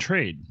vendors, you can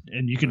trade,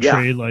 and you can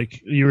trade,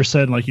 like you were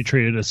saying, like you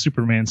traded a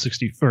Superman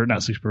 60, or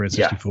not Superman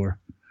 64,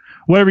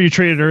 whatever you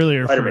traded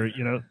earlier Spider-Man.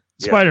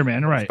 for,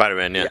 Spider-Man, right?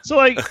 Spider-Man, yeah. So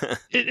like,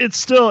 it's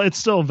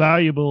still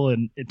valuable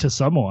and to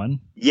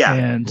someone. Yeah,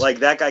 and like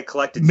that guy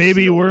collected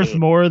maybe worth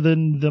more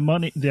than the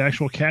money, the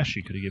actual cash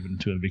you could have given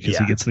to him because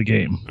he gets the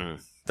game.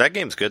 That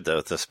game's good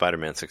though. The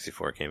Spider-Man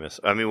 64 game is.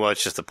 I mean, well,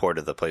 it's just a port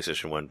of the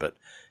PlayStation 1, but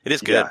it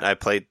is good. I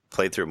played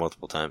through it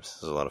multiple times.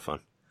 It was a lot of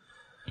fun.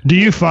 Do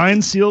you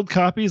find sealed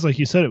copies? Like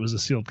you said, it was a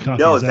sealed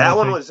copy. No, that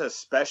one was a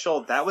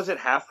special. That was at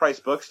Half Price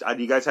Books.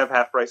 Do you guys have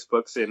Half Price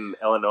Books in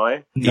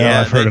Illinois? No,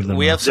 I've heard of them.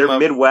 We have they're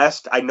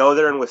Midwest. I know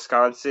they're in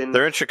Wisconsin.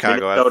 They're in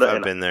Chicago.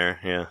 I've been there.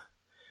 Yeah,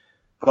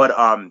 but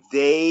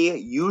they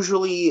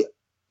usually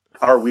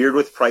are weird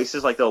with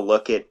prices. Like they'll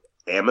look at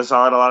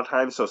Amazon a lot of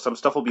times, so some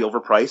stuff will be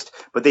overpriced.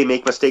 But they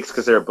make mistakes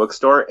because they're a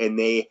bookstore, and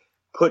they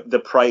put the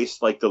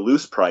price, like the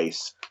loose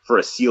price, for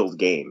a sealed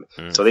game.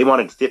 So they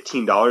wanted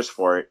 $15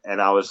 for it, and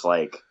I was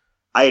like,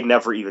 I had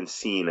never even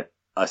seen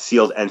a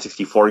sealed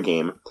N64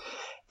 game.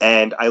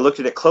 And I looked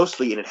at it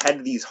closely, and it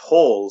had these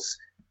holes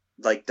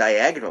like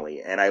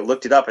diagonally, and I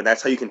looked it up, and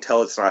that's how you can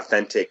tell it's an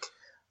authentic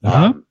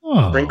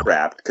shrink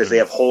wrap, because they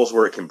have holes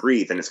where it can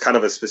breathe, and it's kind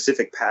of a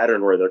specific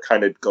pattern where they're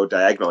kind of go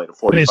diagonally to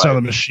 45. Based on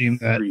the machine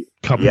that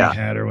company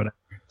had or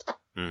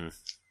whatever.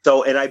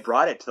 So, and I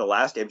brought it to the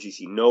last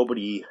MGC.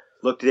 Nobody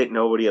looked at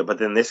it, but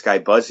then this guy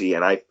Buzzy,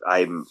 and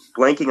I'm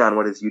blanking on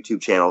what his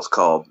YouTube channel is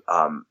called,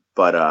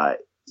 but I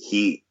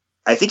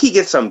think he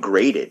gets some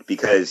graded,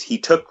 because he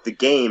took the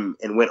game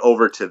and went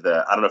over to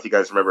I don't know if you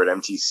guys remember at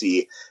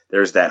MGC,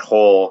 there's that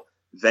whole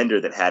vendor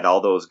that had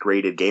all those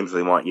graded games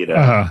they want you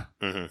to,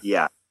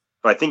 yeah.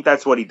 So I think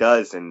that's what he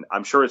does, and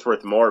I'm sure it's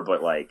worth more,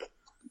 but like,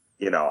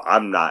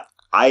 I'm not,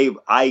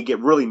 I get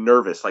really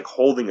nervous, like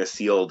holding a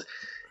sealed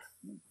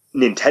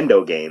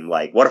Nintendo game.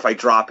 Like, what if I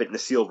drop it and the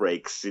seal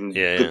breaks and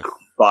the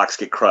box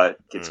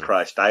gets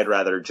crushed? I'd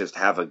rather just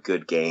have a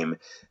good game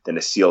than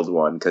a sealed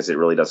one, because it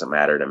really doesn't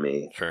matter to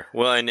me. Sure.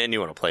 Well, and you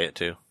want to play it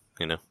too,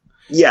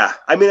 Yeah,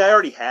 I mean, I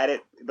already had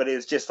it, but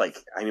it's just like,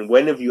 I mean,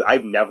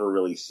 I've never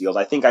really sealed.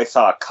 I think I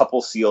saw a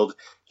couple sealed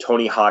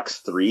Tony Hawk's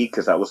 3,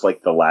 because that was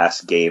like the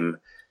last game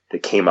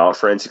that came out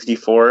for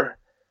N64.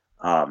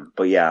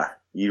 But yeah,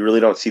 you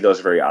really don't see those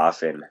very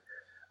often.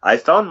 I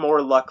found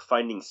more luck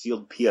finding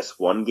sealed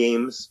PS1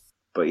 games,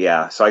 but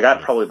yeah, so I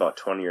got probably about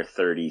 20 or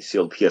 30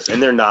 sealed PS,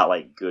 and they're not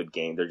like good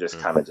games. They're just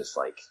kind of just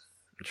like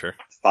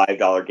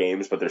 $5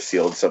 games, but they're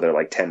sealed, so they're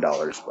like $10.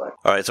 But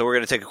all right, so we're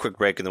going to take a quick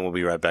break, and then we'll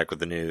be right back with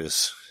the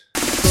news.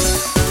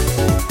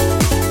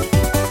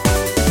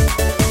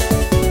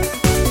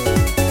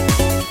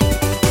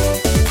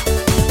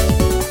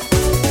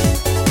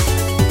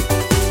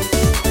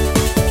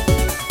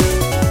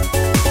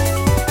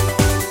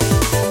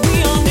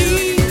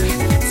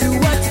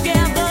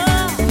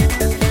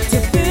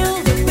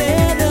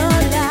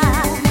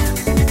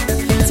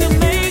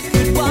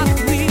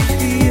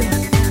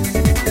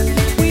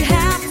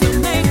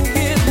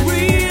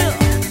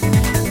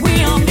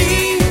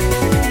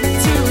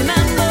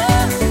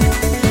 Remember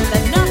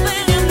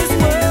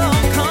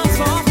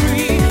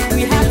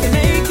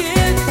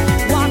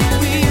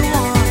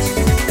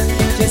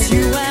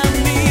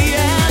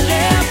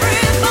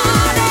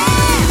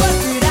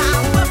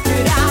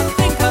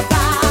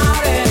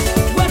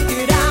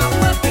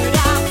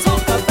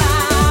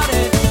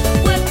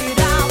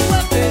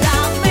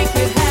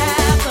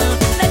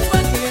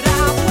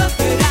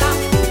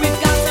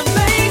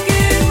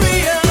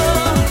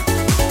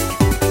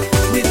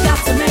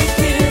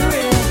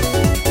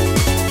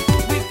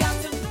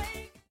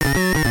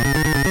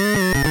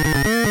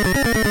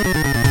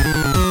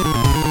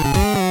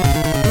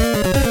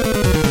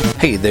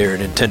Hey there,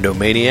 Nintendo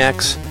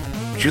Maniacs!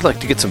 Would you like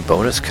to get some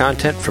bonus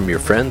content from your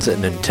friends at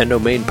Nintendo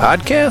Main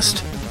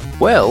Podcast?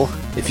 Well,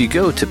 if you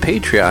go to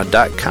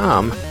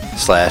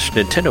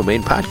patreon.com/Nintendo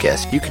Main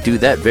Podcast, you can do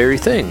that very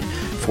thing.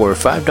 For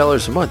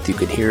 $5 a month, you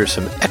can hear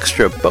some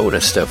extra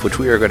bonus stuff, which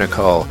we are going to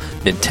call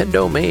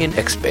Nintendo Main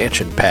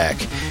Expansion Pack.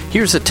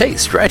 Here's a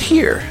taste right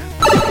here.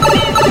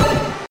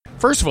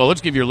 First of all,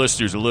 let's give your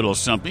listeners a little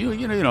something,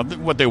 you know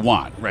what they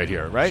want right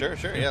here, right?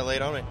 Sure. Yeah, lay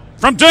it on me.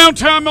 From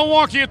downtown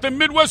Milwaukee at the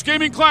Midwest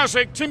Gaming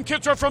Classic, Tim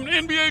Kitzrow from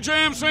NBA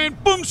Jam saying,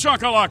 boom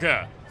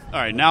shakalaka. All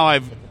right, now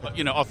I've,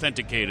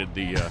 authenticated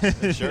the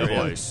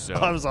voice. So. Oh,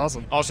 that was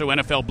awesome. Also,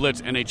 NFL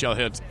Blitz, NHL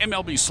Hits,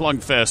 MLB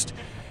Slugfest,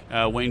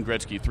 Wayne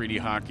Gretzky, 3D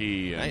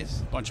Hockey, nice.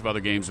 A bunch of other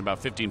games, about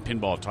 15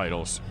 pinball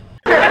titles.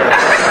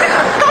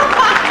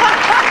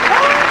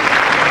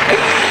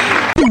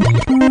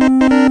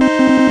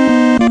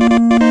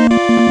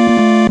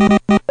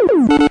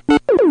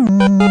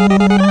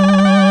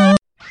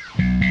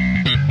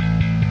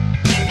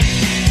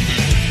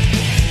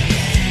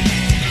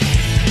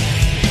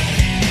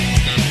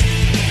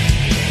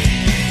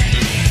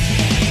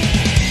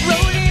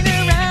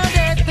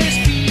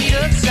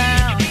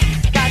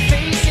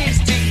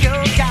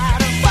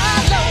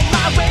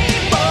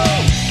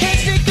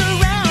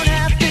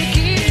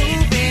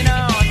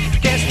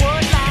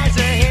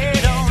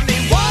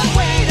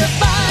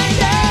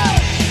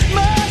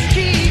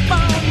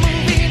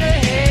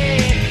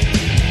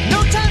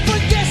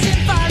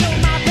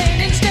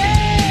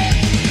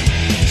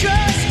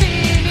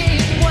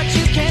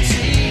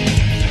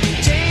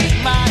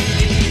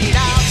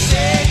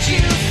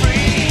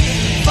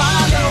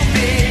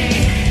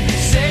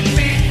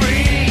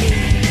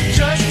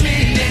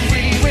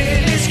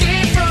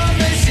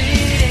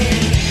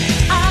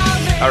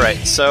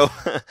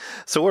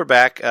 So we're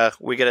back.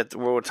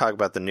 We'll talk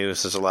about the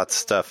news. There's a lot of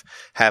stuff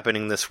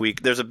happening this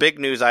week. There's a big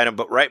news item,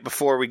 but right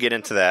before we get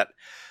into that,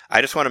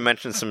 I just want to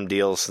mention some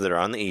deals that are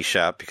on the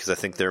eShop because I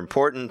think they're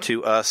important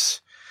to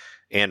us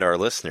and our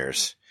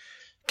listeners.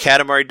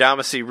 Katamari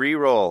Damacy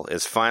Reroll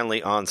is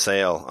finally on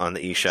sale on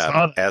the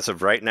eShop. As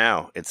of right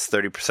now, it's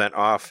 30%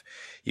 off.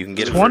 You can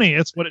get 20.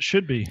 It's what it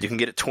should be. You can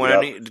get it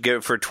 20. Yep. Get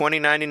it for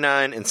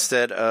 $20.99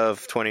 instead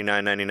of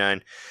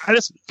 $29.99. I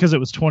just because it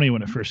was 20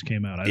 when it first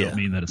came out. I don't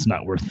mean that it's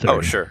not worth 30.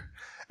 Oh, sure.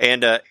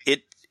 And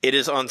it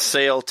is on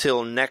sale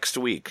till next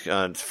week,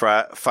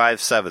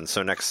 5/7,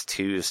 so next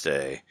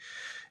Tuesday.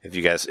 If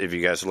you guys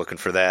are looking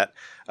for that.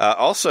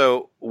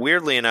 Also,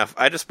 weirdly enough,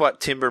 I just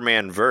bought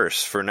Timberman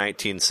Verse for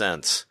 19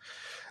 cents,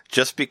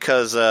 just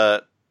because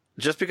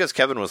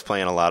Kevin was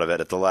playing a lot of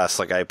it at the last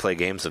I Play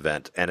Games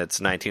event, and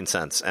it's 19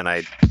 cents, and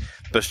I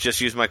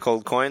just used my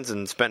cold coins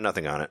and spent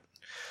nothing on it,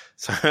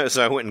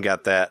 so I went and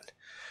got that.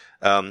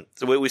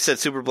 We said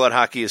Super Blood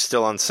Hockey is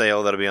still on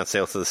sale. That'll be on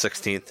sale to the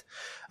 16th.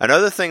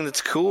 Another thing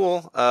that's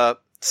cool,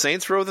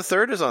 Saints Row the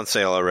Third is on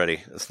sale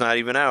already. It's not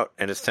even out,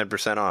 and it's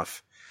 10%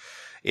 off.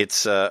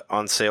 It's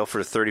on sale for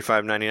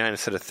 $35.99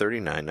 instead of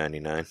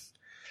 $39.99.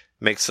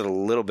 Makes it a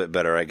little bit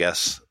better, I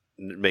guess.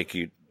 Make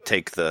you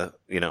take the,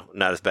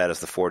 not as bad as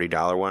the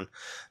 $40 one.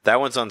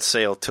 That one's on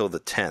sale till the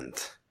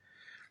 10th,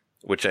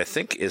 which I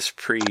think is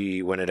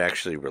when it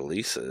actually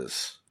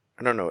releases.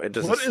 I don't know. It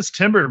doesn't. What is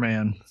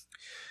Timberman?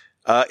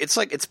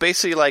 It's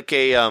basically like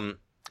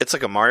it's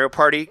like a Mario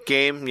Party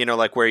game,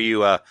 where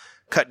you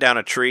cut down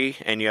a tree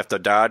and you have to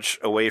dodge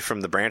away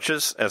from the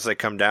branches as they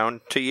come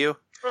down to you.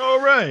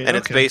 Oh, right. And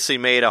it's basically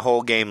made a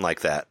whole game like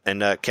that.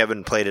 And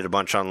Kevin played it a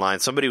bunch online.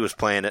 Somebody was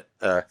playing it,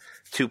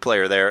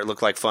 2-player there. It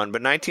looked like fun,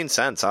 but 19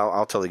 cents.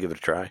 I'll totally give it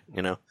a try.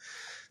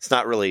 It's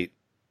not really,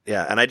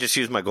 yeah. And I just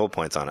used my gold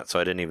points on it, so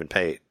I didn't even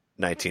pay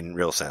 19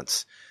 real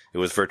cents. It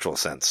was virtual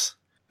cents.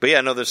 But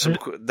yeah, no, there's some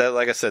that.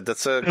 Like I said,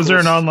 that's a. Is there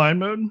an online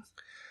mode?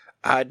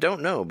 I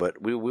don't know,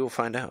 but we will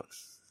find out.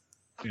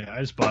 Yeah,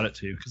 I just bought it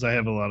too because I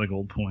have a lot of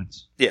gold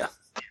points. Yeah.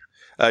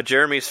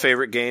 Jeremy's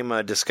favorite game,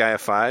 Disgaea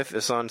 5,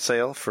 is on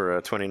sale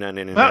for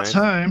 $29.99. About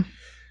time.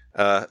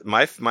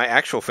 My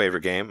actual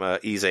favorite game,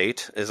 Ys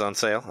 8, is on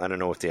sale. I don't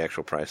know what the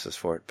actual price is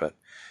for it, but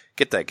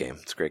get that game.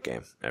 It's a great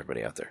game,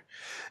 everybody out there.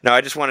 Now,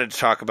 I just wanted to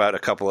talk about a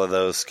couple of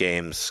those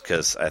games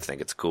because I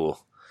think it's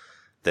cool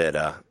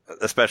that,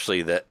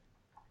 especially that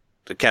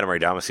the Katamari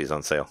Damacy is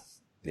on sale.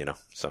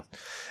 So,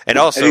 and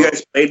also, have you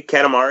guys played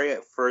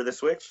Katamari for the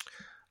Switch?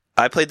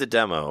 I played the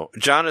demo.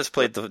 John has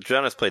played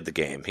the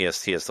game. He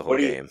has the whole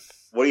game.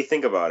 What do you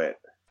think about it?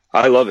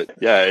 I love it.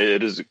 Yeah,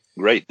 it is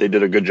great. They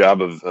did a good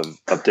job of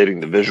updating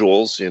the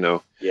visuals,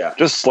 Yeah.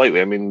 Just slightly.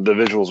 I mean, the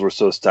visuals were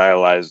so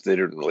stylized, they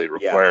didn't really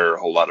require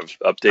a whole lot of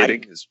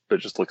updating. It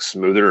just looks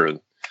smoother. And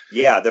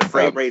yeah, the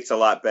frame rate's a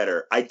lot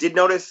better. I did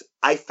notice,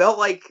 I felt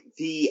like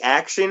the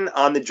action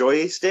on the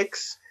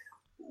joysticks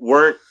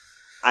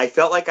I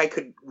felt like I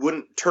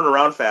wouldn't turn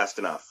around fast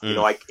enough.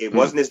 It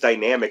wasn't as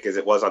dynamic as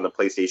it was on the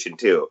PlayStation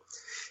 2.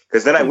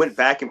 Because then I went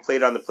back and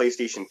played on the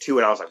PlayStation 2,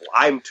 and I was like, well,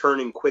 I'm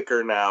turning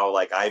quicker now.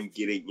 Like, I'm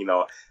getting,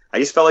 I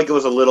just felt like it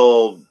was a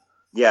little,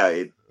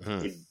 it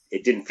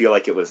didn't feel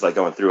like it was,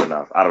 going through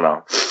enough. I don't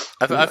know.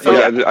 I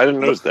didn't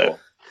notice that.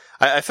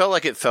 I felt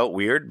like it felt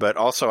weird, but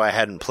also I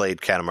hadn't played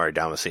Katamari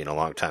Damacy in a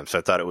long time, so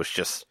I thought it was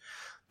just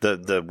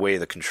the way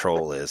the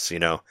control is,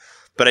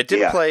 But I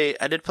did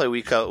play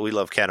We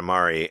Love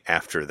Katamari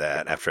after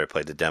that, after I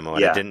played the demo,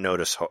 and I didn't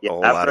notice a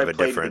whole lot of a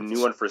difference. The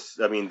new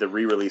one the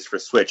re-release for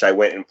Switch, I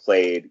went and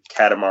played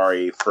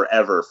Katamari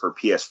Forever for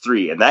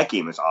PS3, and that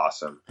game is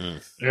awesome.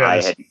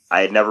 Yes.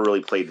 I had never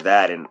really played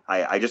that, and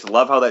I just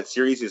love how that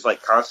series is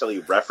like constantly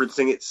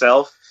referencing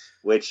itself,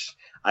 which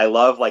I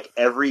love. Like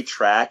every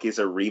track is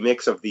a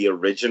remix of the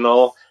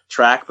original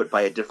track, but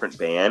by a different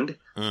band.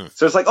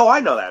 So it's like, oh,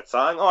 I know that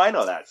song. Oh, I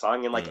know that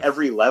song. And like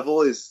every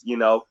level is,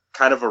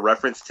 kind of a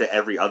reference to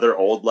every other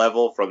old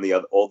level from the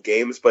old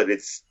games, but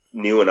it's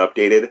new and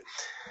updated.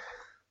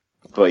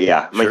 But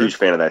yeah, I'm a huge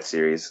fan of that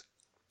series.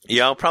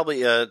 Yeah, I'll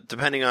probably,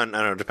 depending on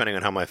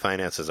how my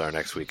finances are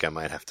next week, I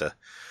might have to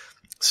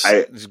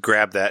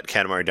grab that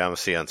Katamari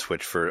Damacy on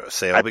Switch for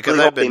sale. I really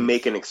hope they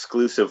make an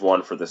exclusive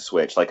one for the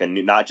Switch, like a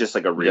new, not just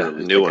like a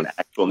re-release, new one. An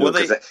actual new.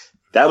 Because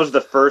that was the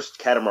first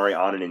Katamari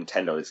on a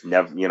Nintendo. It's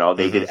never,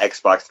 they did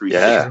Xbox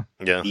 360,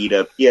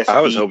 Vita, PSP.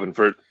 I was hoping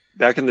for it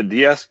back in the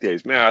DS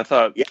days. Man, I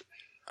thought I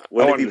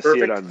wanted to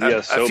see it on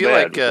DS so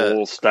bad. Like, a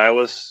little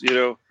stylus,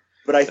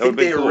 But I think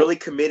they were really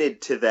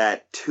committed to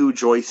that 2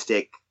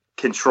 joystick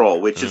control,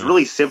 which is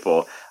really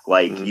simple.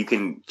 Like you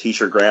can teach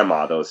your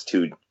grandma those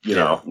 2,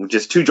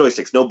 just 2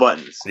 joysticks, no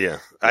buttons. Yeah,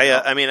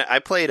 I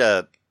played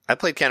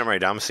Katamari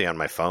Damacy on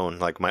my phone,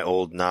 like my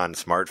old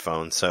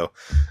non-smartphone. So,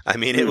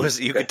 it was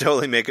you could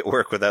totally make it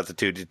work without the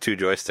two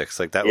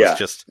joysticks. Like that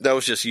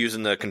was just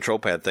using the control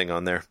pad thing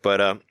on there.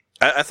 But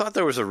I thought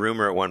there was a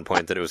rumor at one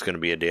point that it was going to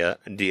be a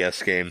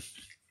DS game.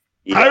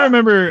 Yeah. I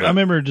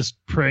remember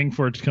just praying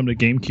for it to come to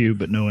GameCube,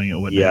 but knowing it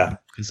wouldn't.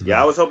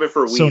 I was hoping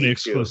for Wii Sony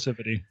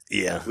exclusivity. Too.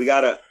 Yeah,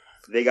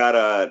 they got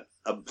a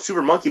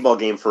Super Monkey Ball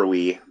game for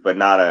Wii, but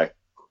not a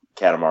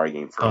Katamari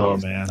game for Wii. Oh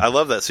man, I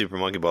love that Super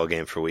Monkey Ball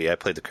game for Wii. I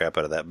played the crap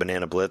out of that.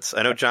 Banana Blitz.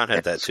 I know John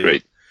had that too.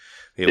 Great.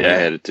 I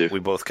had it too. We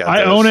both got.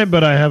 I own it,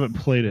 but I haven't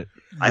played it.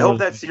 I hope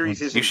that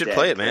series isn't. You should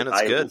play it, man.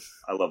 It's good.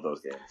 I love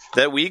those games.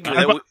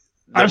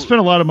 I've spent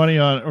a lot of money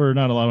on, or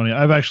not a lot of money.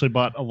 I've actually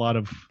bought a lot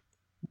of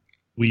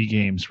Wii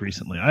games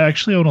recently. I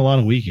actually own a lot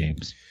of Wii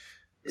games.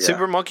 Yeah.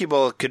 Super Monkey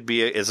Ball could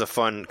be a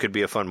fun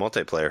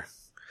multiplayer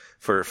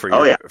for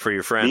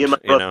your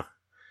friend.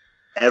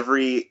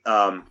 Every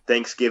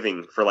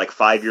Thanksgiving for like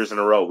 5 years in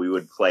a row, we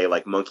would play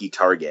like Monkey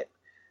Target.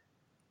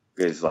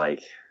 It's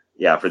like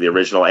for the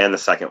original and the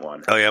second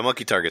one. Oh yeah,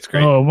 Monkey Target's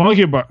great. Oh,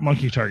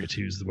 Monkey Target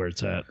 2 is where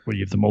it's at. Where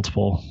you have the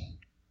multiple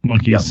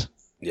monkeys.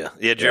 Yep.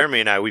 Yeah. Jeremy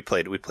and I we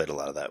played a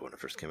lot of that when it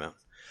first came out.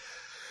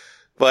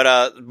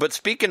 But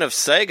speaking of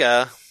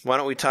Sega, why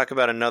don't we talk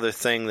about another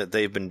thing that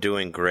they've been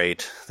doing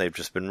great? They've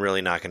just been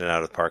really knocking it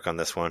out of the park on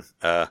this one.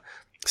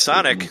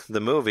 Sonic the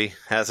movie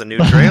has a new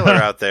trailer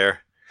out there.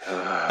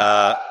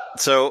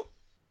 So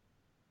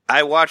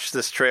I watched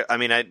this trailer.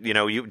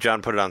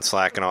 John put it on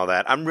Slack and all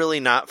that. I'm really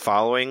not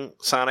following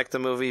Sonic the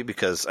movie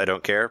because I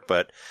don't care.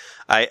 But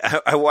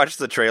I watched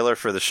the trailer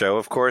for the show,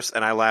 of course,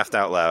 and I laughed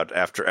out loud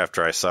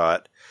after I saw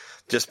it.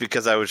 Just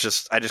because I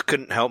just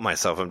couldn't help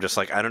myself. I'm just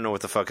like, I don't know what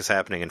the fuck is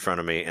happening in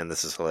front of me, and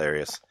this is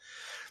hilarious.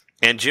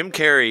 And Jim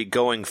Carrey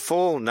going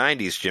full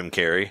 90s Jim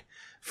Carrey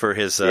for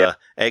his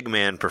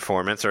Eggman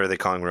performance, or are they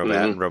calling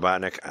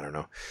Robotnik? I don't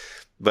know.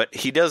 But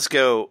he does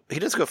go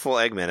full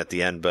Eggman at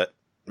the end, but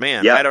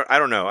man, I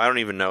don't know. I don't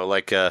even know.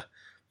 Like, why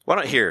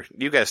don't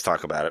you guys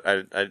talk about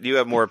it? You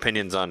have more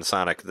opinions on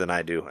Sonic than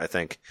I do, I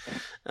think.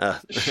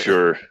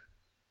 Sure.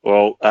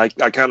 Well, I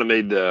kind of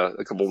made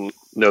a couple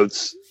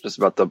notes just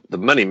about the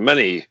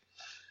many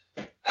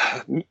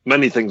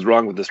things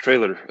wrong with this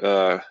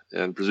trailer,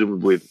 and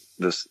presumably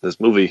this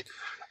movie.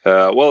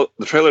 Well,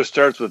 the trailer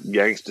starts with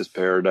Gangsta's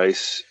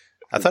Paradise.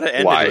 I thought it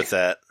ended with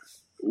that.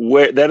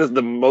 That is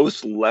the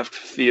most left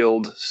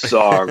field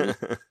song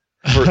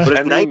for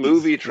any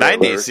movie trailer.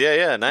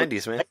 90s,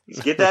 90s, man.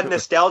 Get that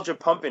nostalgia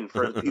pumping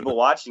for the people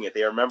watching it.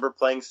 They remember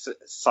playing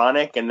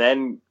Sonic and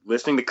then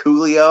listening to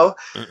Coolio.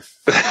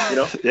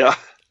 Yeah.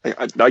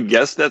 I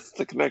guess that's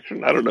the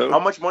connection. I don't know. How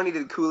much money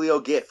did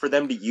Coolio get for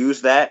them to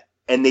use that?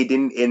 And they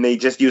didn't. And they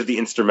just used the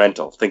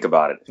instrumental. Think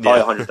about it.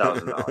 Probably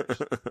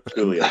 $100,000.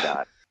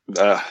 Coolio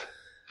got.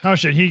 How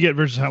much did he get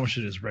versus how much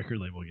did his record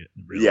label get?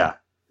 Really? Yeah.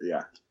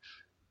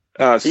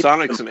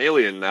 Sonic's an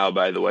alien now,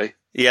 by the way.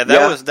 Yeah,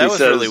 that was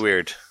really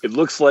weird. It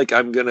looks like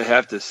I'm going to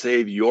have to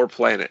save your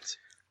planet.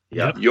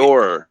 Yep.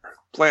 Your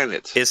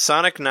planet. Is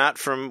Sonic not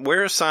from?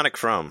 Where is Sonic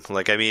from?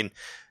 Like,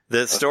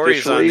 the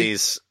stories on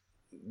these.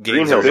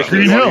 Green Hills.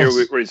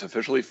 Where he's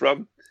officially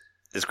from?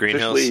 Is Green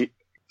Hills?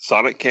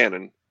 Sonic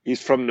canon.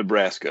 He's from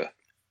Nebraska.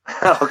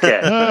 Okay.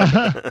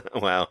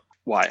 Wow.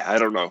 Why? I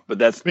don't know. But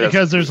that's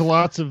because there's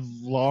lots of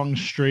long,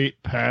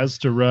 straight paths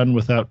to run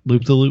without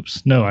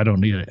loop-the-loops. No, I don't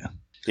need it.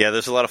 Yeah,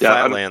 there's a lot of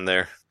flat land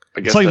there.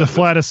 It's like the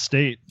flattest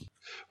state.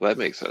 Well, that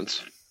makes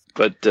sense.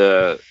 But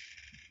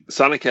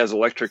Sonic has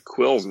electric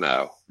quills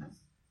now.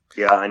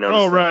 Yeah, I know.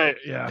 Oh right,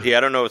 yeah. Yeah,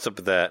 I don't know what's up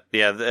with that.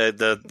 Yeah,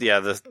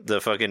 the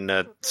fucking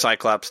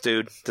Cyclops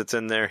dude that's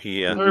in there.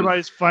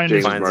 Everybody's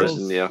finding James quills.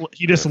 Marsden, yeah.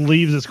 He just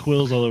leaves his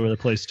quills all over the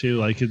place too,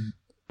 like a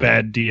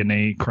bad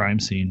DNA crime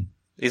scene.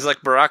 He's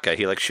like Baraka.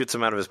 He like shoots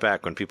him out of his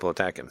back when people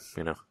attack him.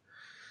 You know,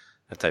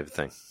 that type of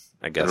thing.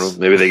 I I guess. don't know,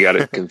 maybe they got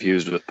it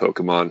confused with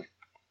Pokemon.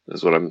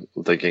 Is what I'm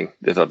thinking.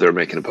 They thought they were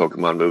making a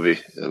Pokemon movie,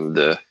 and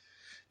Do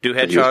he was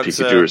hedgehogs?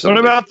 Pikachu or What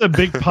something. about the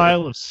big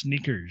pile of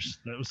sneakers?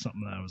 That was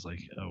something that I was like,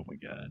 oh my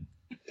god.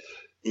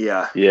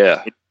 Yeah.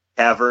 Yeah,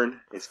 Cavern,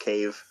 his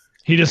cave.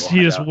 He just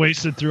Yeah.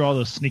 wasted through all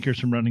those sneakers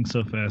from running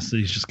so fast that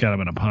he's just got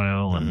them in a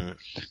pile, and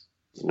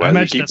why I do they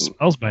imagine keep that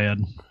smells bad.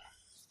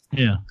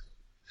 Yeah.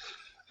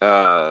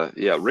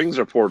 Yeah, rings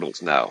are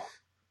portals now.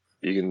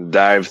 You can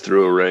dive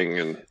through a ring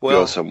and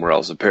go somewhere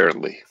else.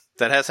 Apparently,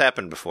 That has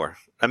happened before.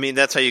 I mean,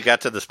 that's how you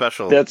got to the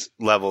special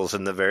levels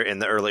in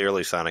the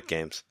early Sonic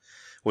games.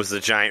 Was the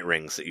giant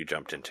rings that you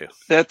jumped into?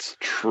 that's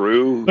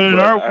true. But in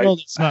our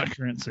world, it's not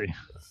currency.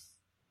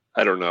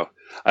 I don't know.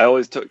 I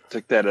always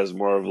took that as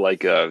more of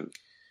like a,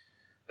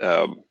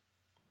 I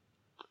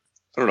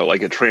don't know,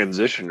 like a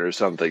transition or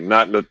something.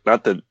 Not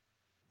that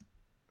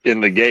in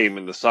the game,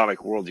 in the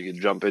Sonic world, you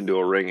could jump into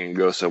a ring and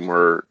go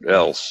somewhere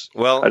else.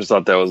 Well, I just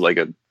thought that was like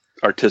an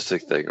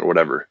artistic thing or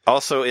whatever.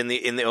 also in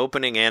the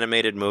opening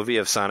animated movie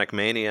of Sonic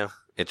Mania,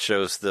 it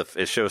shows the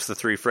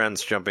three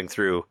friends jumping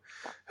through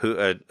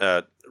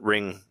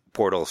ring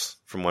portals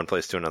from one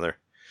place to another.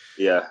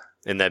 Yeah.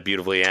 In that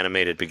beautifully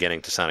animated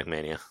beginning to Sonic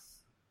Mania.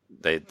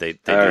 They do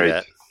right.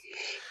 that.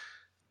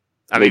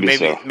 I mean,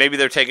 Maybe maybe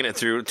they're taking it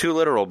through too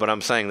literal, but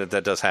I'm saying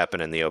that does happen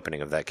in the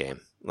opening of that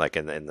game, like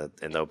in the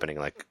opening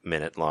like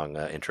minute long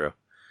intro.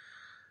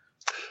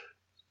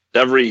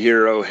 Every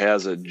hero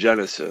has a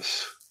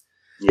Genesis.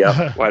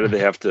 Yeah. Why do they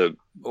have to?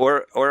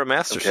 Or a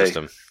Master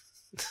System.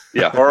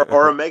 Yeah.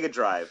 or a Mega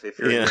Drive if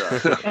you're Yeah. a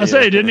hero. I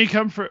say, didn't he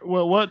come for?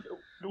 Well, what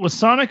was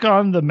Sonic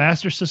on the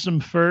Master System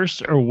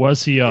first, or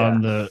was he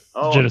on the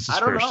Genesis I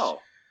don't first? know.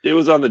 It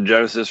was on the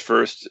Genesis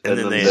first, And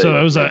then they- So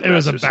it was a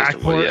Master back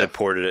System port? one, They yeah.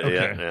 ported it.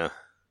 Okay. Yeah.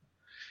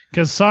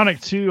 Because Sonic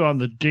 2 on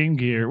the Game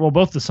Gear, well,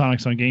 both the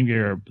Sonics on Game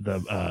Gear are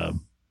the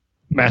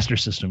Master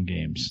System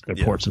games. They're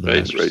ports of the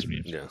Master System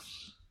games.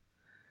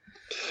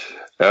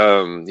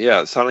 Yeah.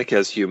 Yeah, Sonic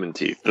has human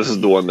teeth. This is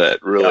the one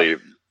that really.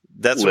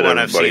 That's lit one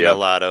I've everybody seen up. a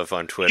lot of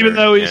on Twitter. Even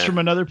though he's Yeah. from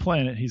another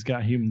planet, he's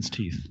got humans'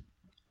 teeth.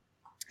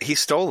 He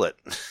stole it.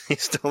 He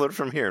stole it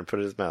from here and put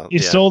it in his mouth. He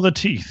stole the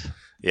teeth.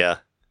 Yeah.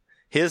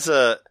 His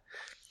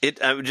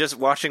I'm just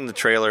watching the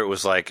trailer. It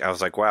was like I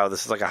was like, wow,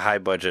 this is like a high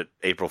budget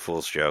April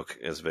Fool's joke.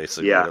 Is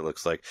basically what it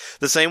looks like.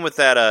 The same with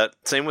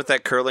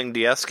that curling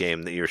DS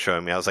game that you were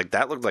showing me. I was like,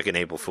 that looked like an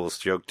April Fool's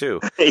joke too.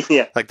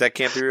 Yeah. Like that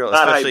can't be real,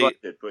 Not high especially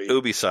budget, but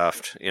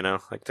Ubisoft. You know,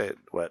 like that.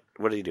 What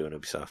are you doing,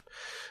 Ubisoft?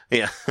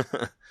 Yeah.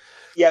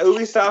 yeah,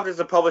 Ubisoft is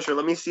the publisher.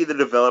 Let me see the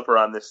developer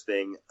on this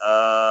thing.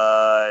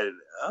 I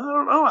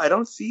don't know. I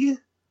don't see.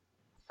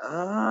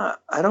 I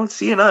don't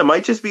see another. It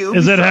might just be Ubisoft.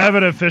 Does it have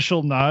an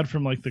official nod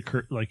from like the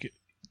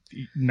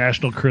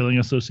National Curling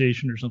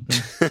Association or something?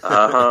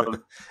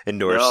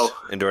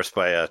 Endorsed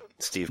by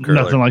Steve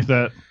Curler. Nothing like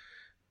that.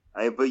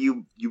 But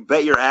you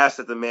bet your ass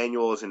that the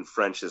manual is in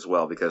French as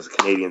well, because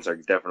Canadians are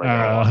definitely going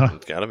to watch it.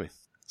 It's gotta be.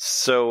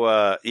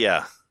 So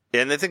yeah,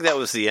 and I think that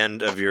was the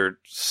end of your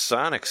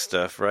Sonic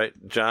stuff, right,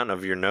 John?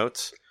 Of your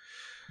notes.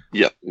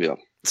 Yeah.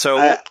 So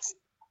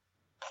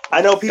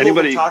I know people have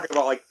been talking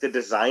about like the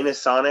design of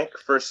Sonic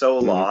for so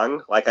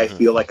long. Like I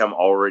feel like I'm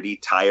already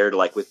tired,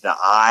 like with the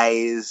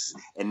eyes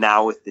and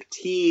now with the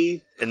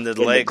teeth and the and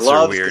legs the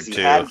gloves, are weird he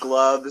too. had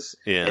gloves,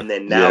 Yeah. and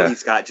then now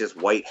he's got just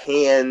white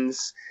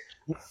hands.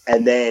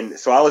 And then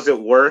so I was at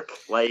work,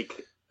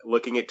 like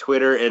looking at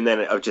Twitter, and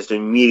then just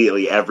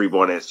immediately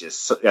everyone is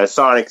just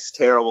Sonic's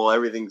terrible.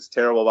 Everything's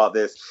terrible about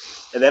this.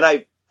 And then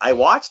I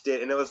watched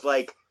it, and it was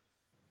like,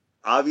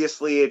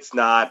 obviously it's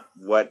not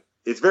what.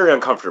 It's very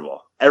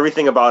uncomfortable.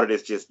 Everything about it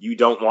is just, you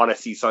don't want to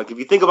see Sonic. If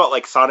you think about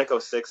like Sonic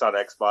 06 on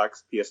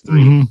Xbox,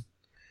 PS3,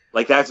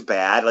 like that's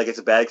bad. Like it's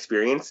a bad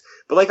experience.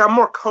 But like I'm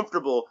more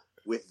comfortable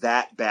with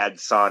that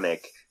bad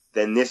Sonic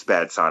than this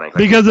bad Sonic.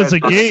 Like, because it's a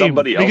game.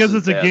 Because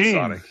it's a game.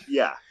 Sonic.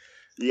 Yeah.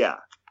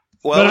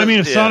 Well, but I mean,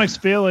 if Sonic's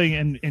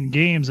failing in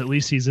games, at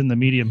least he's in the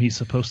medium he's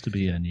supposed to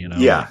be in. You know.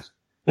 Yeah.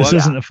 This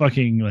isn't a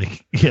fucking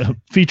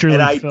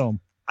feature-length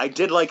film. I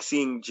did like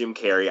seeing Jim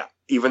Carrey.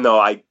 Even though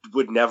I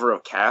would never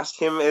have cast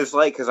him as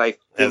because I think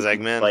as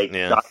Eggman, like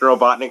Dr.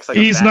 Robotnik's like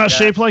he's not guy.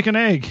 shaped like an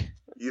egg.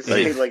 He's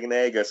shaped like an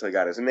egg, so I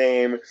got his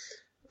name.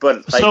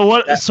 But like, so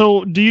what?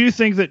 So do you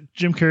think that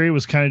Jim Carrey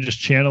was kind of just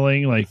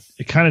channeling? Like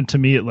it kind of to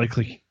me, it looked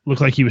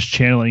like he was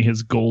channeling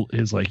his or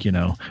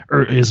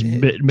his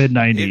mid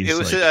 90s. It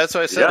was that's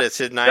what I said. It's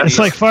his 90s. It's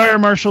like Fire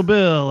Marshal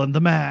Bill and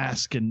The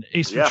Mask and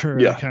Ace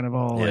Ventura, kind of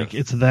all like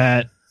it's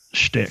that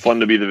shtick.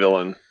 Fun to be the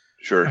villain,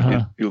 sure.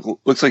 He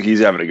looks like he's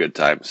having a good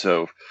time.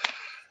 So.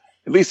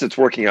 At least it's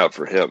working out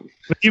for him.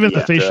 But even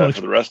the facial for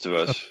the rest of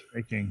us,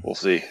 we'll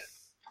see.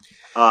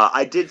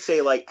 I did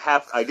say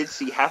I did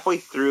see halfway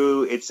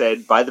through it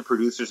said by the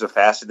producers of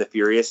Fast and the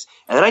Furious,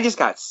 and then I just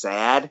got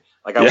sad.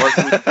 Like I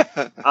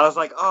was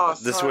like, oh,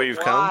 this is where you've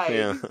come.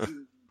 Yeah.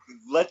 You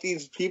let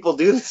these people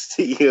do this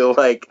to you.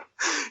 Like,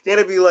 can't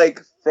it be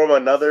like from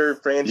another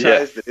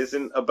franchise that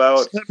isn't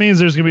about? That means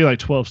there's gonna be like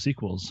 12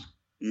 sequels.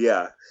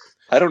 Yeah.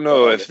 I don't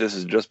know if this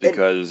is just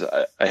because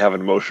I have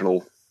an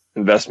emotional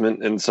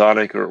investment in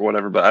Sonic or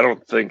whatever, but I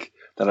don't think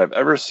that I've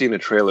ever seen a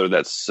trailer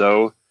that's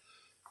so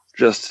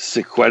just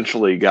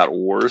sequentially got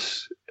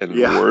worse and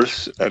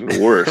worse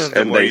and worse.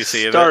 And they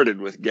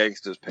started with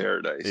Gangsta's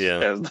Paradise.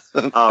 Yeah.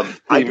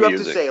 I do have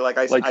to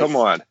say, come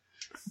on.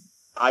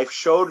 I've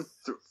showed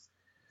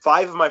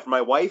 5 of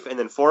my wife and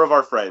then 4 of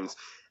our friends,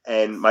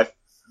 and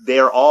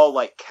they're all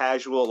like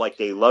casual, like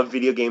they love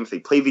video games, they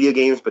play video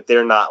games, but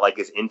they're not like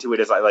as into it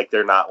as I like.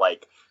 They're not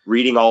like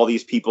reading all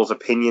these people's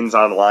opinions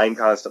online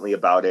constantly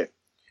about it.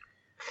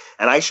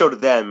 And I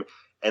showed them,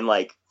 and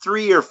like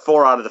 3 or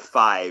 4 out of the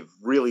 5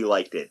 really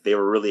liked it. They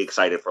were really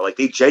excited for it. Like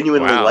they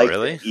genuinely liked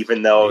it,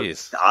 even though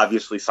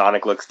obviously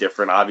Sonic looks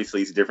different.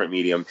 Obviously it's a different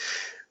medium.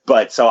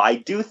 But so I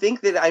do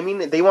think that, I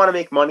mean, they want to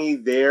make money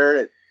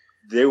there.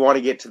 They want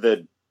to get to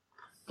the,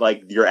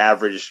 like your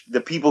average,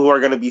 the people who are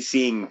going to be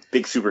seeing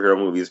big superhero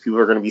movies, people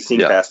who are going to be seeing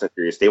Fast and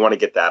Furious. They want to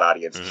get that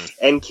audience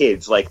and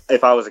kids. Like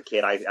if I was a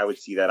kid, I would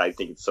see that. I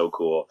think it's so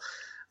cool.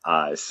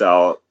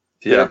 So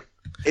yeah,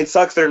 it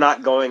sucks they're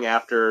not going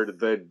after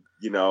the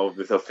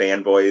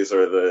fanboys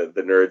or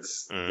the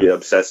nerds, the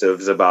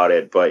obsessives about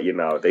it. But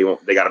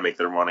they got to make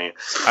their money.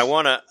 I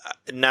want to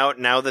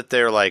now that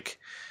they're like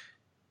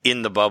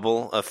in the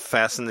bubble of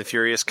Fast and the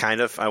Furious, kind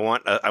of. I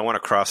want a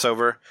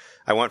crossover.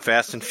 I want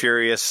Fast and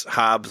Furious,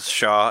 Hobbs,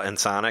 Shaw, and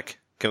Sonic.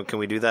 Can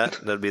we do that?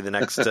 That'd be the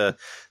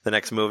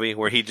next movie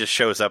where he just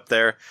shows up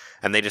there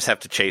and they just have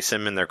to chase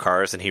him in their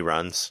cars and he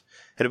runs.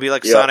 It'll be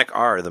like Sonic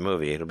R, the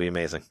movie. It'll be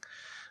amazing.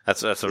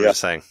 That's what I'm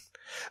just saying.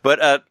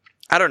 But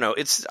I don't know.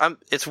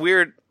 It's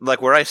weird,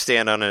 like where I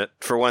stand on it.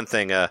 For one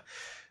thing,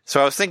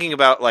 so I was thinking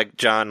about like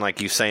John, like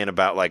you saying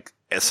about like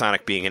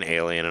Sonic being an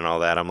alien and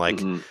all that. I'm like,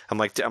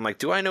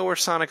 do I know where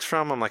Sonic's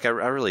from? I'm like, I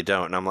really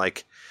don't. And I'm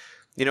like,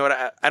 you know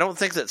what? I don't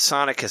think that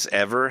Sonic has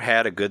ever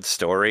had a good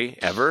story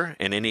ever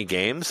in any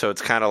game. So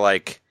it's kind of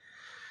like,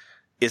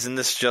 isn't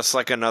this just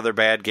like another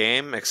bad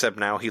game? Except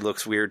now he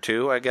looks weird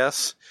too, I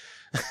guess.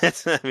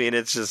 I mean,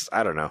 it's just,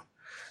 I don't know.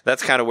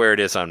 That's kind of where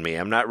it is on me.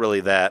 I'm not really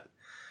that.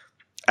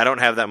 I don't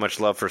have that much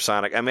love for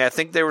Sonic. I mean, I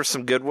think there were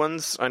some good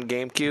ones on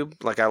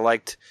GameCube. Like I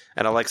liked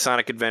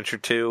Sonic Adventure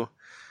 2.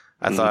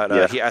 I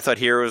thought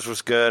Heroes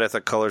was good. I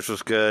thought Colors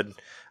was good.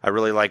 I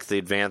really liked the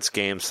advanced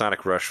games.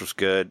 Sonic Rush was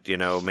good.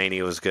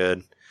 Mania was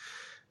good.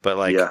 But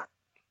I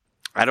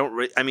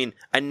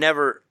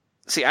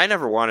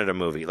never wanted a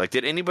movie. Like,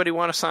 did anybody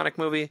want a Sonic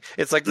movie?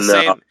 It's like the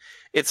same.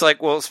 It's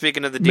like, well,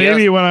 speaking of the DS,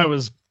 maybe when I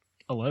was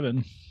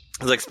 11.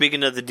 Like,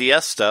 speaking of the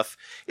DS stuff,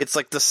 it's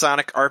like the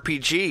Sonic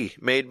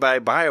RPG made by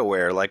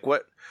BioWare. Like,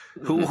 what?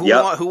 Who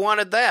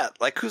wanted that?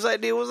 Like, whose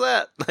idea was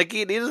that? Like,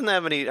 he doesn't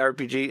have any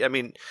RPG. I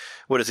mean,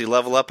 what does he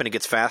level up and he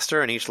gets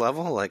faster in each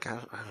level? Like, I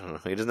don't know.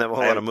 He doesn't have a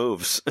whole lot of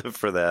moves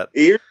for that.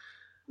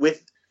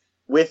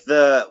 With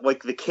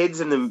the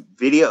kids in the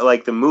video,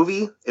 like the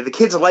movie, if the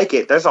kids like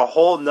it, there's a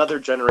whole nother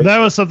generation. That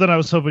was something I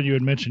was hoping you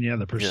would mention. Yeah,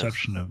 the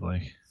perception of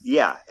like.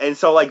 Yeah, and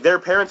so like their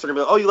parents are gonna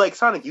be like, "Oh, you like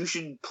Sonic? You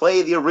should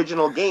play the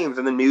original games,"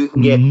 and then maybe we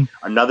can get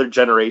another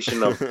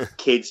generation of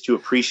kids to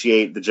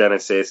appreciate the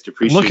Genesis. To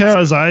appreciate. Look how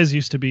his eyes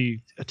used to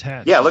be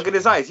attached. Yeah, look at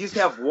his eyes. He used to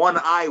have one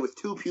eye with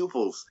 2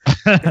 pupils.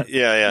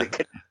 Yeah.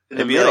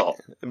 It'd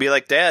be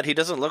like, Dad, he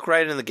doesn't look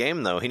right in the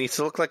game though. He needs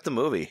to look like the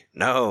movie.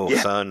 No,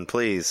 son,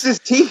 please. Where's his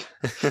teeth?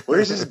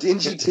 Where's his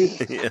dingy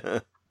teeth? Yeah.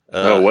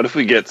 What if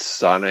we get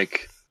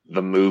Sonic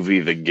the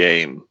movie, the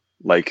game?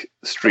 Like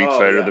Street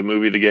Fighter, the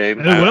movie, the game.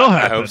 It will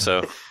happen. I hope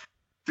so.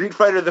 Street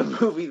Fighter, the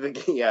movie, the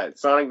game. Yeah,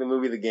 Sonic, the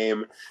movie, the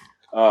game.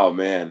 Oh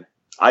man,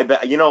 I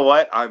bet. You know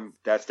what?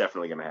 That's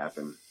definitely going to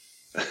happen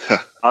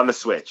on the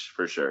Switch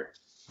for sure.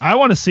 I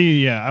want to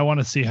see. Yeah, I want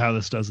to see how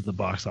this does at the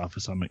box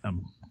office. I'm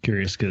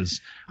curious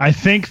because I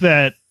think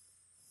that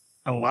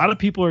a lot of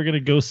people are going to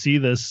go see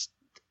this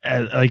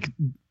as, like,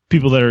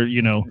 people that are,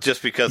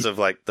 just because of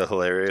like the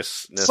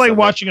hilariousness. It's like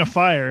watching a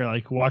fire,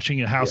 like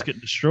watching a house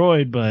get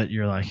destroyed, but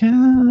you're like,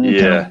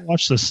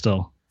 watch this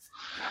still.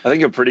 I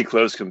think a pretty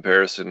close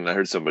comparison, I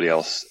heard somebody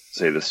else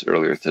say this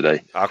earlier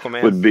today,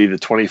 Aquaman would be the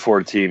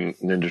 2014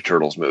 Ninja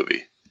Turtles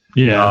movie.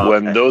 Yeah.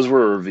 When those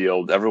were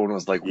revealed, everyone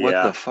was like,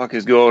 what the fuck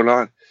is going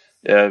on?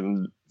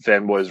 And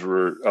fanboys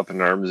were up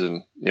in arms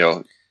and,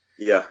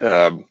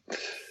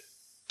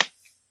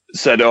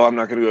 said, oh, I'm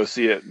not going to go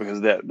see it because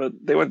of that. But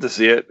they went to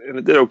see it, and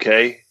it did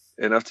okay,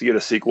 enough to get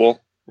a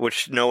sequel.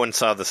 Which no one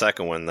saw the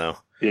second one, though.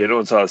 Yeah, no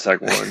one saw the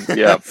second one.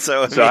 Yeah.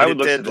 So I would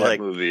look at that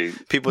movie.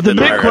 People the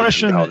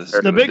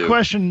big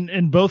question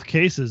in both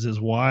cases is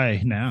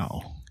why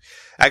now?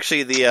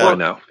 Actually,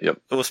 now.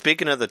 Yep. Well,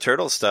 speaking of the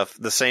turtle stuff,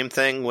 the same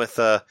thing with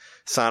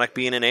Sonic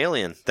being an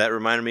alien. That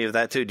reminded me of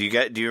that too. Do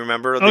you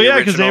remember?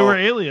 Because they were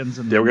aliens.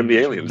 They were going to be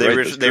aliens.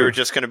 They were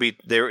just going to be.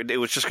 It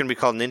was just going to be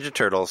called Ninja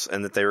Turtles,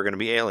 and that they were going to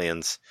be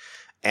aliens.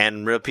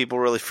 and people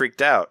really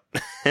freaked out.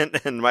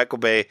 and Michael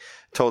Bay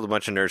told a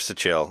bunch of nerds to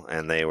chill,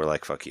 and they were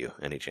like, "Fuck you,"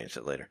 and he changed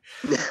it later.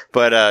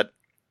 But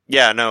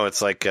yeah, no,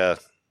 it's like I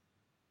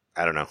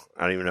don't know.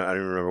 I don't even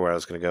remember where I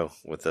was going to go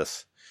with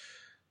this.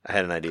 I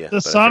had an idea.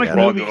 The Sonic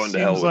movie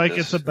seems like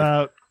it's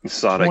about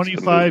Sonic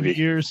 25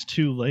 years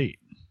too late.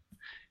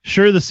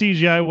 Sure, the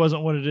CGI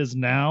wasn't what it is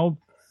now,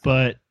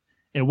 but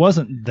it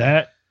wasn't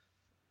that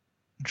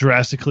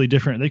drastically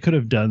different. They could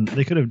have done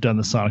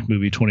the Sonic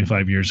movie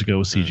 25 years ago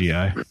with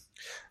CGI.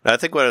 I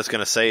think what I was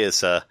going to say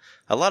is a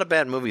lot of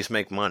bad movies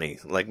make money.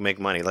 Like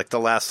the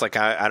last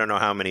I don't know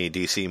how many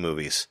DC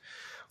movies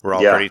were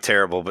all pretty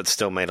terrible, but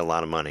still made a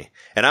lot of money.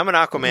 And I'm an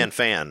Aquaman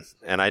fan,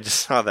 and I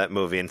just saw that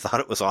movie and thought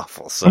it was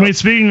awful. So I mean,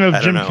 speaking of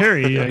Jim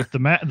Carrey, like,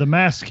 the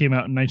Mask came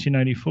out in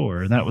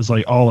 1994, and that was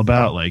like all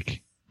about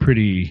like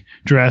pretty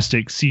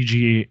drastic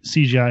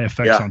CGI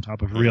effects on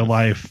top of real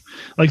life.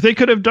 Like they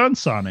could have done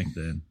Sonic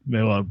then.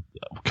 It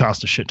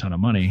cost a shit ton of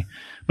money.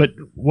 But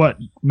what?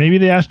 Maybe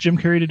they asked Jim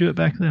Carrey to do it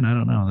back then. I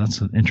don't know.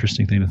 That's an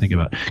interesting thing to think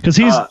about because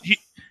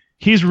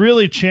he's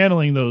really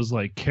channeling those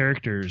like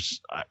characters.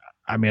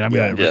 I'm going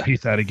to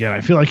repeat that again.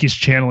 I feel like he's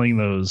channeling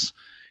those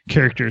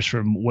characters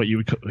from what you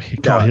would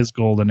call his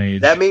golden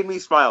age. That made me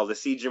smile to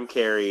see Jim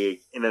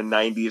Carrey in a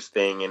 90s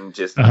thing and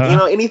just,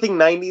 anything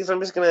 90s, I'm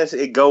just going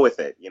to go with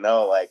it.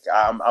 Like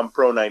I'm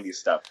pro 90s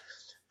stuff.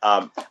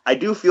 I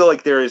do feel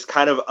like there is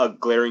kind of a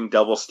glaring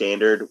double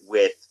standard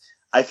with,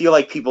 I feel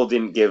like people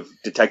didn't give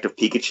Detective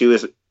Pikachu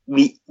as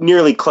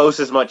nearly close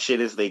as much shit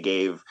as they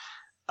gave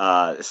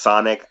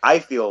Sonic. I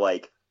feel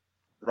like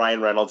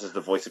Ryan Reynolds as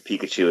the voice of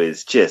Pikachu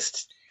is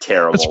just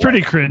terrible. It's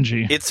pretty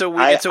cringy. It's a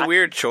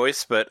weird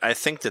choice, but I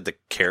think that the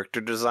character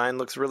design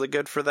looks really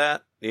good for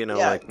that.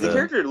 The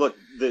character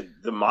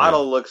the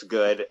model looks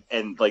good,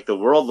 and like the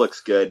world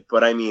looks good.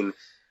 But I mean,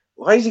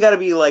 why does he got to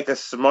be like a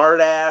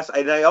smart ass?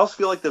 And I also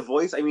feel like the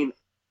voice. I mean,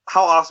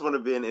 how awesome would it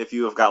have been if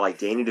you have got like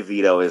Danny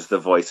DeVito as the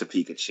voice of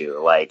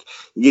Pikachu? Like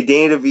you get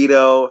Danny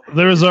DeVito.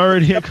 There was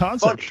already a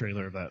concept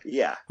trailer of that.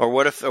 Yeah. Or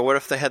what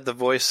if they had the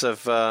voice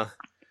of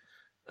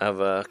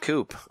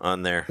Coop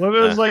on there? What if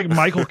it was like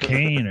Michael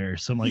Caine or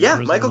something?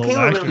 Michael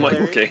Caine.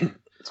 Michael Caine.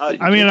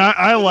 I mean,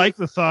 I like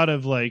the thought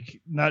of like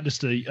not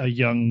just a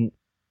young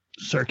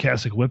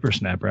sarcastic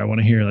whippersnapper. I want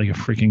to hear like a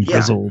freaking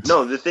grizzled.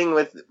 No, the thing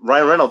with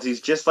Ryan Reynolds,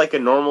 he's just like a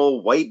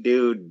normal white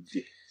dude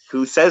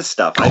who says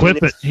stuff.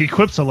 He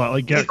quips a lot.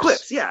 Like he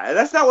quips. Yeah,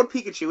 that's not what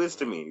Pikachu is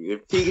to me.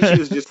 Pikachu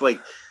is just like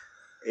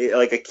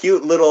a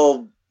cute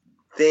little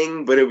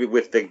thing, but it would be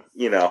with the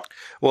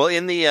Well,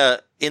 in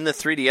the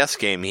 3DS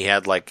game,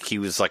 he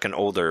was like an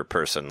older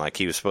person, like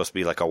he was supposed to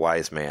be like a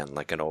wise man,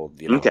 like an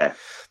old Okay,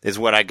 is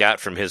what I got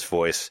from his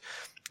voice.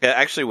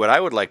 Actually, what I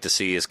would like to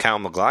see is Kyle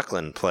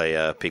MacLachlan play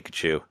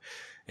Pikachu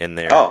in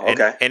there. Oh,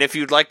 okay. And if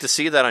you'd like to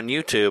see that on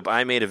YouTube,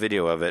 I made a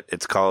video of it.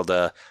 It's called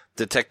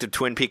Detective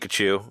Twin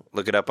Pikachu.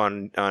 Look it up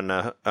on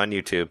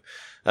YouTube.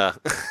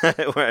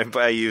 Where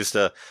I used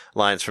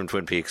lines from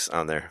Twin Peaks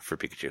on there for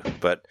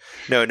Pikachu. But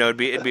no, it'd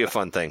be a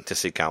fun thing to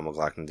see Kyle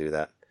MacLachlan do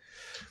that.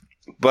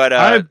 But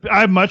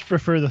I much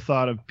prefer the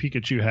thought of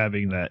Pikachu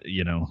having that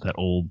that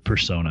old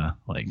persona.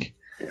 Like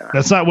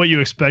that's not what you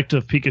expect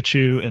of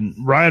Pikachu, and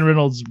Ryan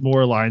Reynolds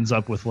more lines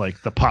up with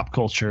like the pop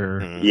culture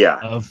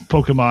of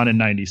Pokemon in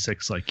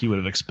 '96. Like you would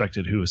have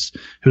expected who was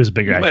a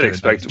bigger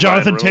actor.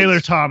 Jonathan Taylor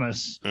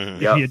Thomas. If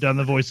he had done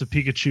the voice of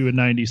Pikachu in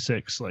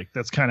 '96, like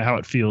that's kind of how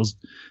it feels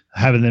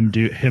having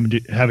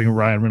having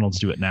Ryan Reynolds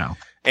do it now.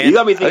 And you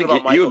got me thinking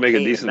about Michael you would make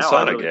Caine, a decent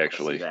Sonic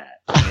actually.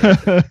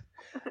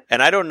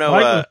 And I don't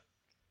know.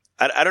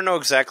 I don't know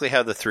exactly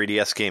how the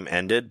 3DS game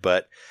ended,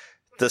 but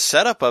the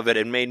setup of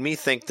it made me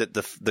think that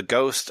the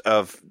ghost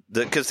of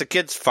because the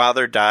kid's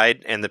father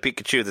died, and the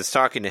Pikachu that's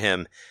talking to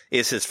him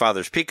is his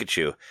father's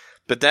Pikachu,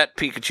 but that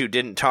Pikachu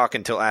didn't talk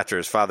until after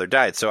his father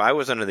died. So I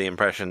was under the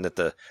impression that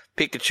the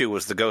Pikachu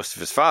was the ghost of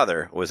his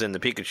father, was in the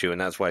Pikachu, and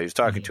that's why he was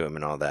talking to him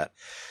and all that.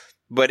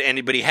 But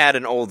he had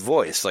an old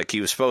voice, like he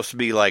was supposed to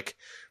be like,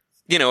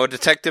 a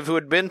detective who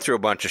had been through a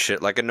bunch of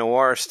shit, like a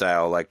noir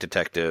style like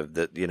detective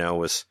that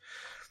was.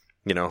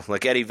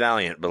 Like Eddie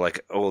Valiant, but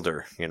like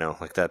older,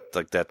 like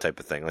that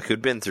type of thing, like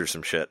who'd been through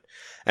some shit.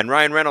 And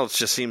Ryan Reynolds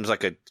just seems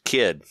like a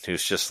kid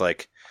who's just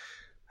like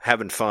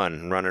having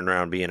fun, running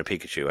around being a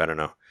Pikachu. I don't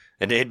know.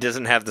 And it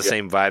doesn't have the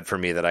same vibe for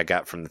me that I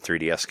got from the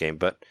 3DS game,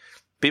 but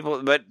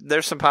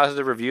there's some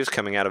positive reviews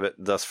coming out of it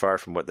thus far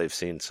from what they've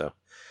seen. So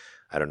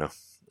I don't know.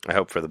 I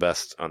hope for the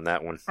best on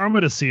that one. I'm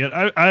going to see it.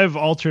 I've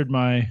altered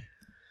my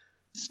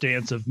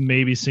stance of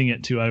maybe seeing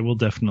it too. I will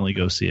definitely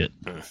go see it.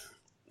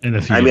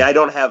 I mean, I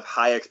don't have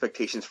high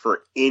expectations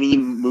for any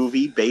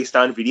movie based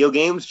on video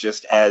games,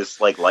 just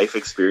as like life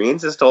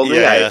experiences told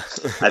me. I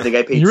think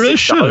I paid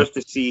 $6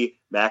 to see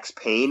Max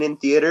Payne in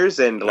theaters,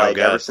 and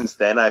ever since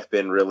then, I've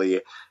been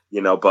really,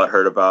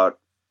 butthurt about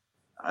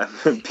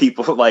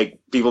people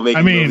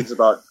making movies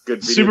about good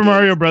video Super games.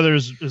 Mario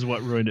Brothers is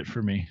what ruined it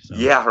for me. So.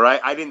 Yeah,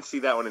 right. I didn't see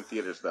that one in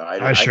theaters though.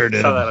 I sure did.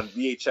 I saw that on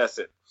VHS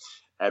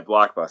at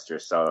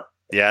Blockbuster. So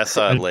yeah, I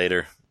saw it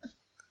later.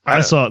 I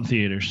saw it in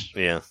theaters.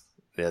 Yeah,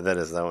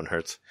 that one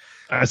hurts.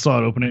 I saw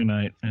it opening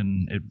night,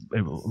 and it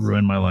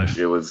ruined my life.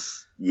 It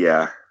was,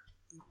 yeah.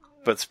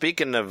 But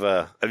speaking of,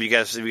 have you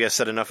guys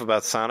said enough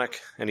about Sonic?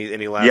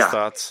 Any last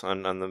thoughts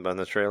on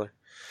the trailer?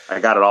 I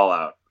got it all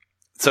out.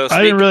 So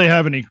I didn't really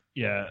have any.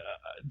 Yeah,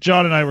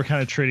 John and I were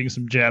kind of trading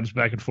some jabs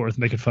back and forth,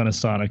 making fun of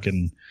Sonic.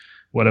 And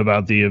what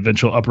about the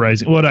eventual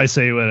uprising? What I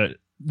say?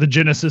 The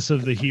genesis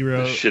of the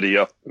hero,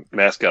 shitty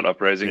mascot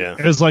uprising. Yeah,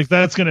 it was like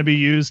that's going to be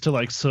used to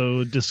like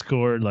sow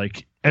discord.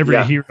 Like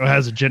every hero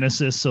has a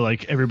genesis, so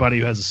like everybody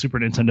who has a Super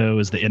Nintendo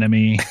is the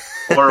enemy.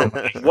 Or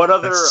what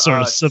other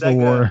sort of civil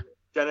war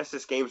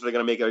Genesis games are they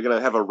going to make? Are they going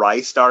to have a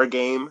Rystar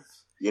game?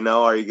 You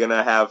know, are you going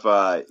to have?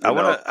 I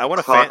want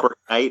a Clockwork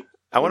Knight.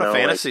 I want a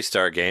Phantasy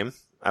Star game.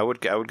 I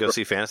would go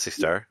see Phantasy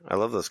Star. I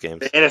love those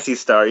games. Phantasy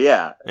Star,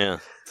 yeah.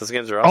 Those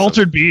games are awesome.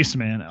 Altered Beast,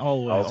 man.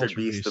 Altered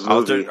Beast. The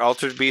movie.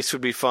 Altered Beast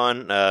would be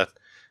fun. I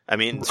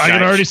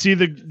can already see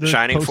the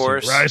Shining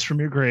Force, Rise from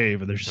Your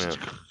Grave, and there's just.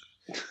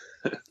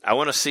 I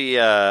want to see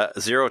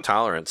Zero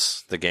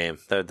Tolerance, the game.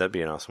 That'd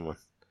be an awesome one.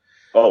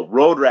 Oh,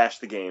 Road Rash,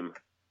 the game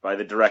by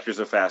the directors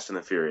of Fast and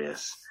the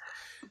Furious.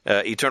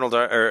 Eternal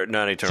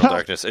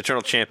Darkness,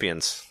 Eternal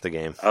Champions, the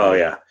game. Oh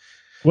yeah.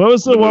 What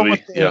was the one?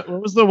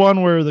 What was the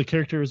one where the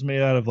character was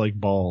made out of like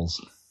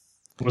balls?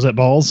 Was that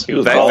balls? It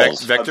was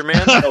balls. Vector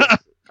Man.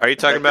 Are you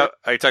talking about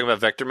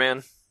Vector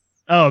Man?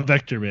 Oh,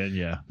 Vector Man.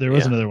 Yeah, there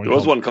was another one. There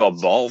was one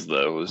called Balls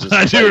though. It was just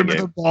I do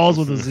remember Balls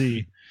with a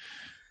Z.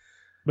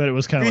 But it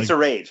was kind of Streets of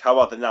Rage. How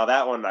about that? Now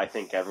that one, I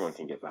think everyone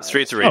can get behind.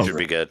 Streets of Rage would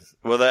be good.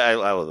 Well, I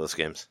love those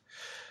games.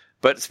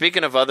 But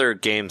speaking of other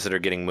games that are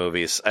getting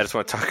movies, I just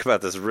want to talk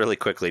about this really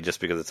quickly just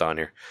because it's on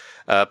here.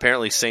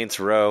 Apparently Saints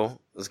Row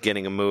is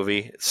getting a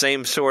movie.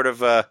 Same sort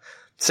of,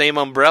 same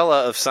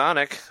umbrella of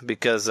Sonic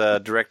because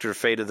director of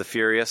Fate of the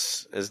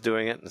Furious is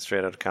doing it.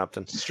 Straight Outta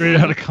Compton. Straight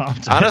Outta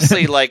Compton.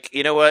 Honestly, like,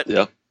 you know what?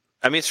 Yeah.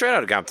 I mean, Straight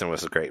Outta Compton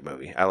was a great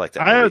movie. I like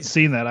that movie. I haven't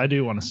seen that. I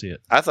do want to see it.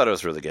 I thought it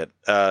was really good.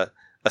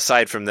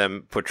 Aside from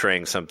them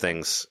portraying some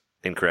things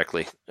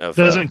incorrectly of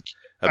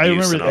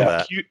abuse and all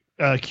that.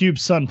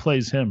 Cube's son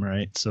plays him,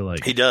 right? So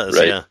like he does,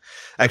 right. Yeah.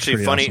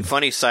 Actually, awesome.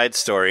 funny side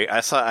story.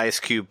 I saw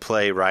Ice Cube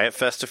play Riot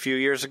Fest a few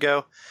years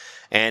ago,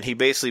 and he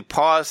basically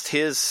paused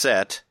his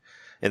set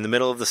in the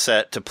middle of the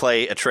set to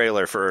play a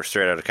trailer for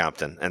Straight Outta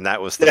Compton, and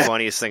that was the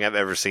funniest thing I've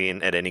ever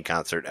seen at any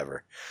concert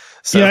ever.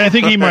 So, yeah, I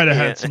think he might have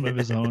had some of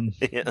his own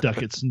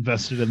ducats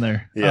invested in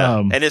there. Yeah,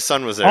 and his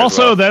son was there.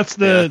 Also, as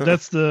well.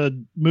 that's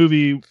the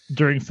movie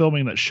during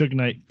filming that Suge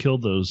Knight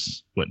killed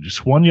those. What,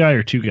 just one guy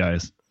or two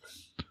guys?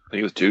 I think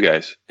it was two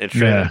guys.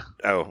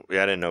 Oh,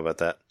 yeah, I didn't know about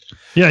that.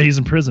 Yeah, he's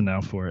in prison now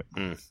for it.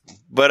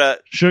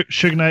 But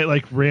Suge Knight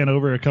like ran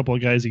over a couple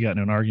of guys he got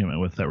in an argument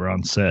with that were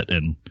on set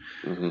and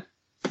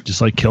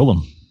just like killed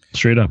them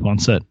straight up on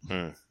set.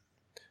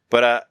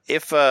 But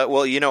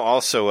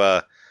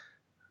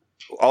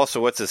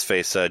also what's his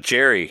face?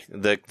 Jerry,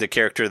 the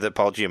character that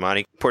Paul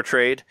Giamatti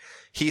portrayed,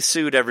 he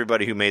sued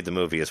everybody who made the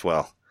movie as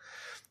well.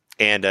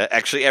 And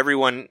actually,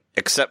 everyone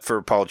except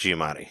for Paul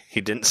Giamatti.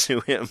 He didn't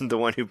sue him, the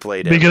one who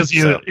played him. Because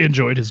you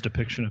enjoyed his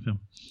depiction of him.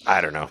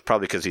 I don't know.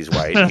 Probably because he's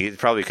white.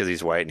 Probably because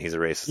he's white and he's a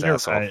racist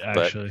asshole. Right,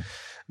 actually.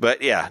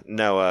 But yeah,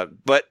 no.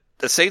 But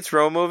the Saints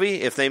Row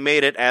movie, if they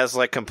made it as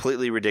like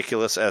completely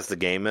ridiculous as the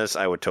game is,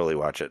 I would totally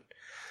watch it.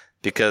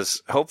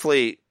 Because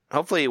hopefully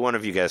one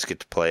of you guys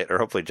get to play it, or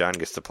hopefully John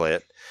gets to play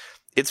it.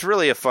 It's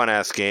really a fun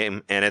ass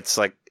game, and it's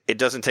like it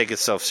doesn't take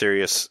itself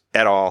serious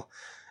at all.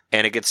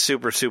 And it gets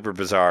super, super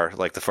bizarre,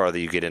 like the farther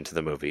you get into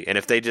the movie. And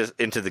if they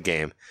into the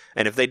game.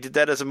 And if they did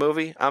that as a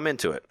movie, I'm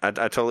into it. I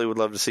totally would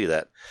love to see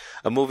that.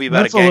 A movie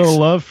about a little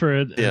love for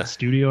a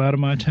studio out of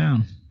my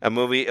town. A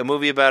movie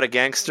about a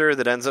gangster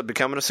that ends up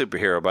becoming a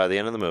superhero by the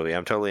end of the movie.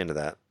 I'm totally into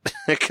that.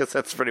 Because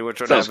that's pretty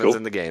much what happens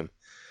in the game.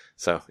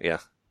 So, yeah.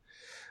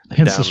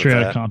 Hence the Straight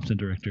Outta Compton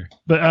director.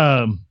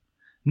 But,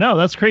 no,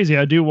 that's crazy.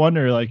 I do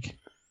wonder, like...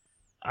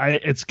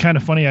 it's kind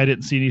of funny I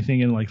didn't see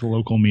anything in like the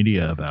local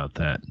media about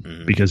that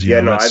because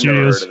I've never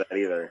heard of that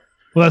either.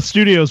 Well, that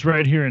studio's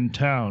right here in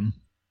town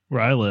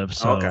where I live,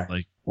 so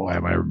like, why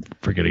am I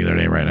forgetting their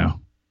name right now?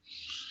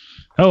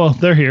 Oh well,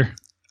 they're here.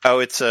 Oh,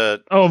 it's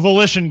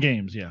Volition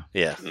Games, yeah.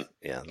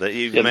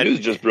 The news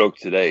just broke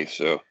today,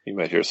 so you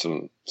might hear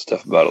some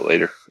stuff about it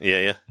later.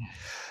 Yeah.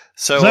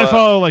 So I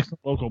follow like the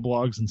local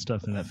blogs and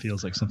stuff, and that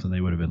feels like something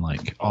they would have been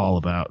like all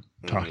about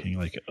talking.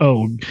 Like,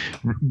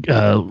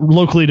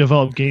 locally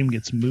developed game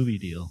gets movie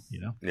deal.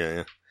 You know?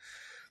 Yeah.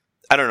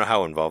 I don't know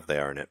how involved they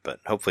are in it, but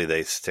hopefully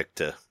they stick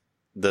to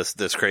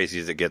this crazy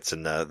as it gets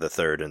in the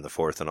third and the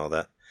fourth and all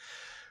that.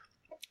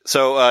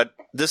 So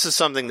this is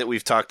something that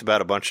we've talked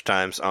about a bunch of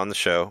times on the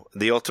show.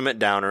 The ultimate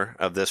downer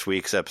of this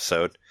week's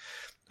episode,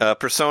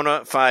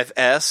 Persona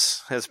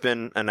 5S has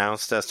been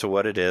announced as to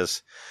what it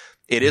is.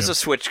 It is a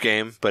Switch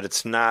game, but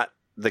it's not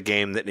the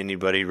game that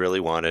anybody really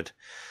wanted.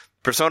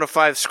 Persona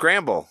 5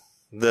 Scramble,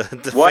 the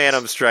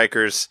Phantom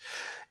Strikers.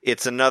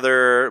 It's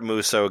another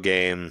Muso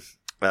game.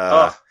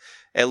 At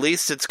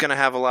least it's going to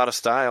have a lot of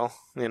style.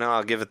 You know,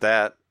 I'll give it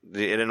that.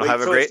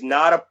 It's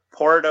not a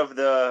port of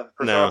the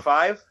Persona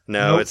 5?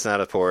 No, It's not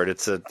a port.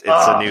 It's a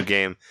new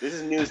game. This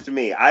is news to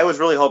me. I was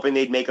really hoping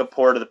they'd make a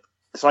port of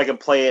so I could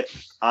play it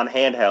on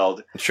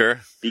handheld. Sure.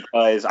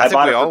 Because I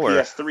bought it for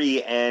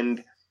PS3,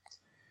 and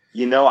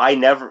I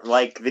never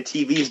the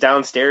TV's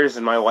downstairs,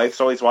 and my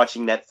wife's always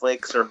watching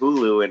Netflix or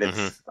Hulu,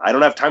 and I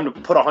don't have time to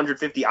put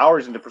 150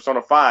 hours into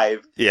Persona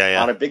 5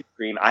 on a big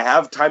screen. I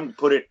have time to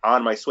put it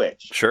on my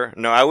Switch. Sure.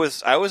 No, I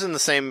was in the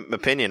same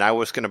opinion. I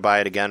was going to buy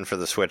it again for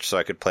the Switch so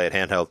I could play it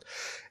handheld,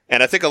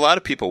 and I think a lot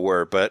of people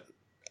were, but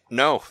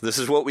no, this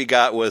is what we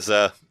got was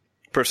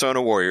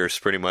Persona Warriors,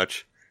 pretty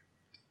much.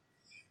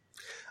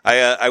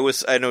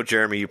 I know,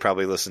 Jeremy, you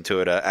probably listened to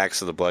it,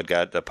 Axe of the Blood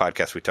God, a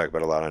podcast we talk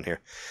about a lot on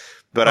here.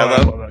 But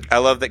I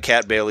love that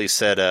Kat Bailey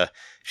said,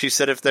 she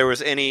said if there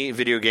was any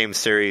video game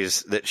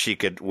series that she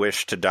could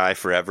wish to die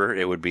forever,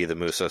 it would be the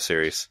Musou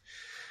series.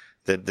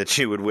 That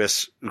she would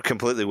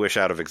completely wish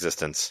out of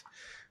existence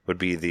would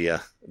be the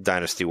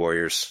Dynasty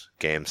Warriors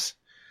games.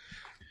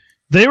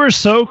 They were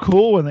so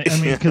cool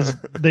because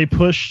they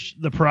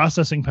pushed the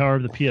processing power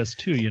of the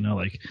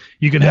PS2,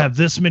 you can have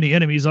this many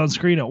enemies on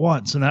screen at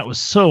once. And that was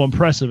so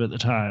impressive at the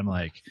time.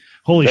 Like,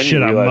 holy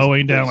shit, I'm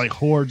mowing down like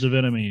hordes of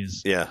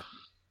enemies. Yeah.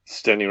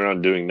 Standing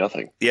around doing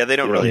nothing. Yeah, they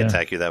don't really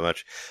attack you that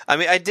much. I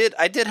mean, I did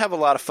have a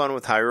lot of fun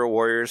with Hyrule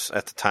Warriors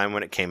at the time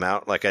when it came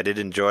out. Like, I did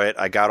enjoy it.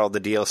 I got all the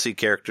DLC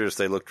characters.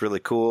 They looked really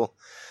cool.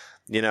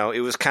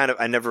 It was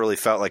I never really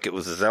felt like it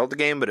was a Zelda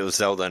game, but it was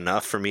Zelda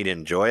enough for me to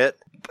enjoy it.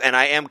 And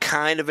I am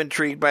kind of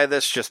intrigued by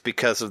this just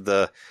because of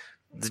the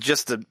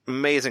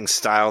amazing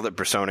style that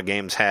Persona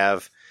games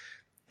have.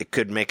 It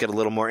could make it a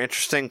little more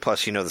interesting.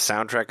 Plus, the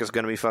soundtrack is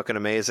going to be fucking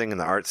amazing, and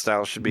the art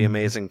style should be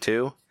amazing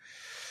too.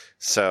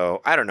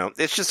 So, I don't know.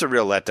 It's just a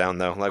real letdown,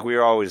 though. Like, we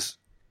were always...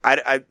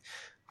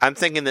 I'm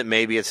thinking that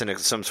maybe it's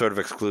some sort of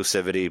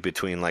exclusivity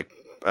between,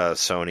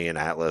 Sony and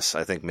Atlas.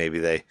 I think maybe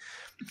they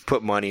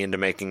put money into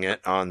making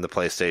it on the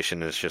PlayStation,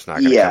 and it's just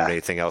not going to come to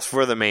anything else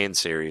for the main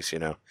series,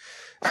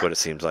 That's what it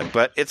seems like.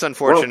 But it's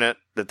unfortunate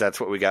that that's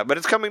what we got. But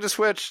it's coming to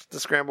Switch,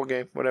 the Scramble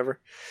game, whatever.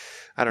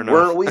 I don't know.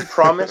 Weren't we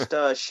promised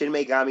a Shin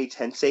Megami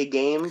Tensei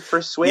game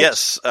for Switch?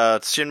 Yes.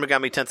 Shin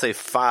Megami Tensei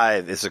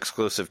 5 is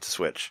exclusive to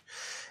Switch.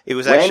 It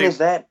was when is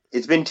that?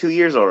 It's been 2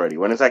 years already.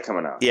 When is that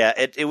coming out? Yeah,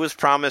 it was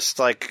promised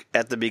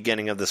at the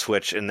beginning of the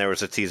Switch, and there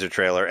was a teaser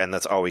trailer, and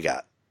that's all we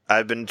got.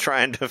 I've been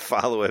trying to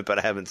follow it, but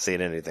I haven't seen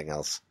anything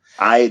else.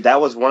 That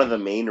was one of the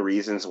main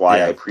reasons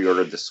why I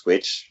pre-ordered the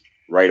Switch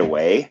right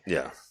away.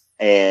 Yeah.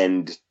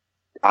 And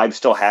I'm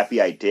still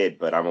happy I did,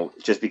 but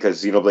just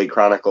because Xenoblade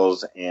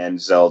Chronicles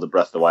and Zelda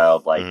Breath of the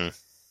Wild, I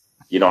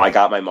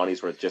got my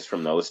money's worth just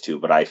from those two,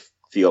 but I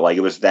feel like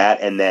it was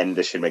that and then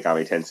the Shin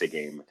Megami Tensei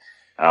game.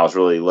 And I was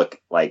really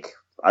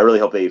I really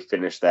hope they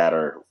finish that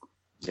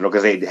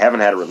because they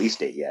haven't had a release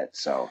date yet.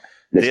 So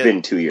it's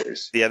been 2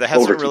 years. Yeah, there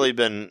hasn't really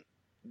been.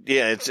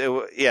 Yeah,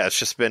 it's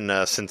just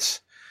been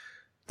since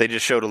they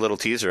just showed a little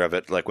teaser of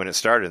it, when it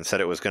started, and said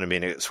it was going to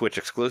be a Switch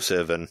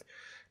exclusive, and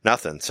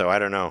nothing. So I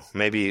don't know.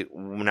 Maybe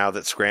now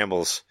that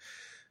Scramble's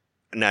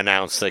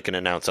announced, they can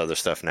announce other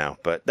stuff now.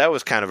 But that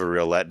was kind of a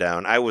real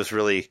letdown.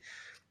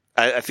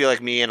 I feel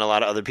like me and a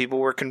lot of other people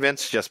were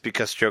convinced just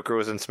because Joker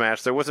was in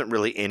Smash. There wasn't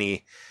really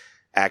any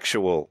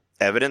actual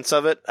evidence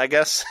of it, I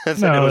guess,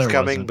 that it was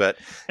coming. But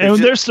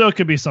there still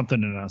could be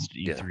something announced at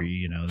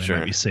E3. They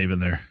might be saving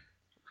their.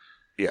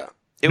 Yeah.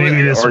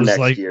 Maybe this was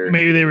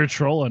maybe they were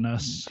trolling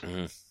us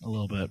a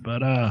little bit,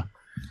 but I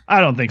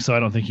don't think so. I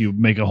don't think you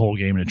make a whole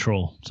game to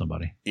troll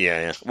somebody.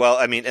 Yeah. Well,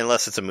 I mean,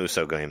 unless it's a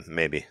Musou game,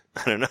 maybe.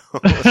 I don't know.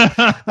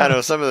 I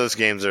know some of those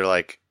games are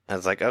I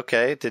was like,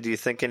 okay, did you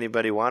think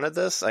anybody wanted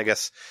this? I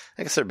guess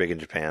they're big in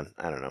Japan.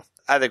 I don't know.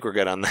 I think we're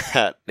good on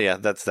that. Yeah,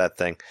 that's that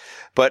thing.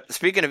 But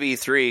speaking of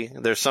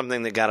E3, there's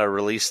something that got a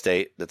release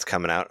date that's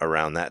coming out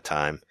around that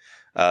time.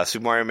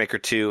 Super Mario Maker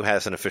 2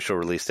 has an official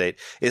release date.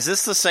 Is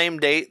this the same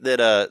date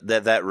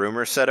that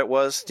rumor said it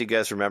was? Do you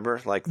guys remember?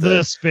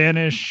 The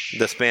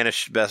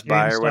Spanish Best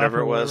Buy or whatever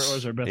it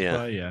was? Or Best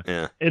Buy,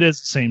 yeah. It is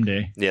the same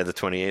day. Yeah, the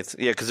 28th.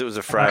 Yeah, because it was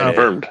a Friday.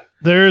 Confirmed.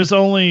 There's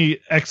only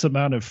X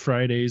amount of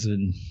Fridays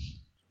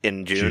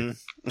in June.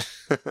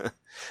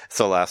 It's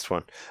the last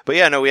one. But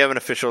yeah, no, we have an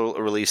official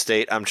release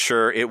date. I'm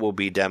sure it will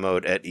be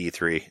demoed at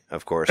E3,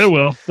 of course. It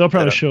will. They'll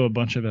probably show a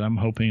bunch of it. I'm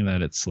hoping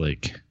that it's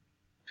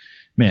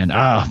man,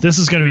 this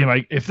is going to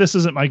be if this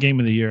isn't my game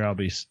of the year, I'll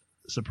be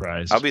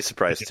surprised. I'll be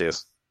surprised too.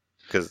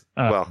 Because,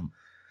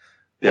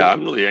 yeah,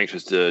 I'm really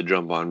anxious to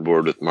jump on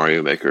board with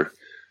Mario Maker,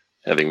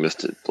 having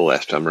missed it the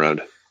last time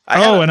around.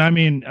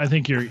 I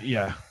think you're going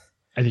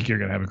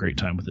to have a great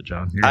time with it,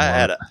 John.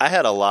 I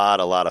had a lot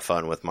of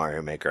fun with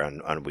Mario Maker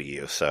on Wii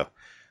U, so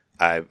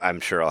I'm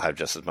sure I'll have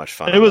just as much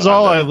fun. It was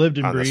all I lived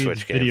and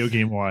breathed video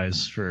game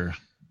wise for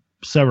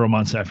several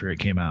months after it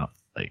came out.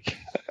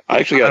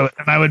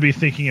 I would be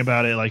thinking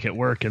about it at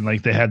work, and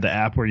they had the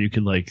app where you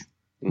could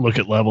look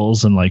at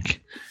levels and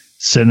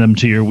send them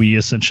to your Wii,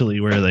 essentially,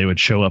 where they would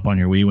show up on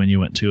your Wii when you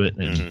went to it.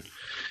 And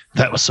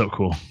that was so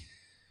cool.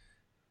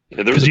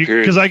 Yeah, there was a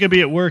period because I could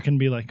be at work and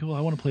be like, "Oh,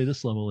 I want to play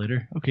this level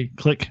later." Okay,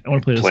 click. I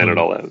want to play this. Plan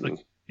level. It all out.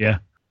 Yeah.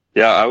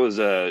 I was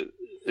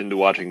into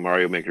watching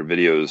Mario Maker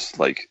videos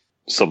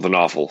something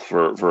awful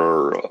for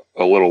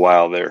a little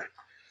while there.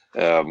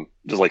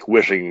 Just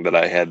wishing that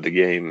I had the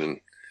game, and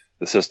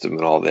the system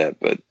and all that.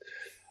 But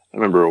I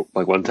remember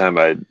like one time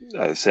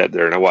I sat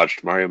there and I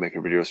watched Mario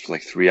Maker videos for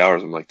like 3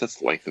 hours. I'm like, that's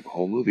the length of a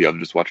whole movie. I'm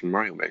just watching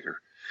Mario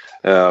Maker.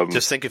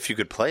 Just think if you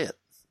could play it.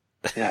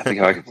 Yeah, I think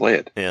how I could play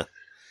it. Yeah.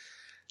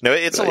 No,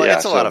 it's a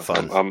lot of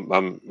fun.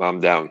 I'm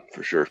down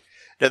for sure.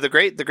 Now, the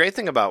great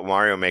thing about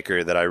Mario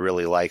Maker that I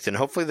really liked, and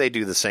hopefully they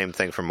do the same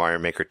thing for Mario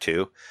Maker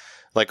 2,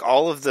 like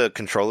all of the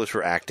controllers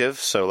were active.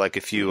 So like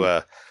if you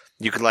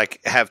you could like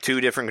have two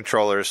different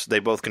controllers, they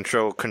both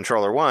control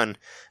controller one,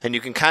 and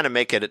you can kind of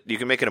make it a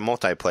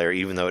multiplayer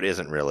even though it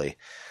isn't really.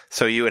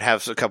 So you would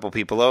have a couple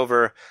people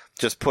over,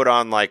 just put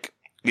on like,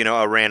 you know,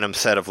 a random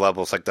set of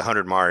levels, like the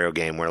 100 Mario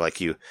game where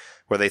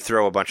they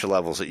throw a bunch of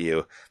levels at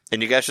you,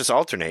 and you guys just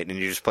alternate, and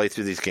you just play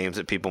through these levels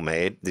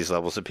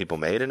that people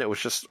made, and it was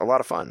just a lot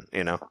of fun,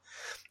 you know?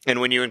 And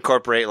when you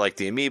incorporate, like,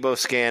 the amiibo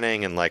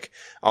scanning and, like,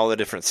 all the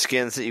different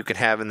skins that you could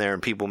have in there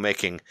and people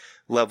making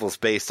levels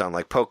based on,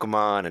 like,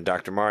 Pokemon and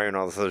Dr. Mario and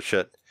all this other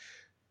shit,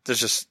 there's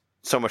just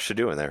so much to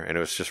do in there, and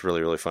it was just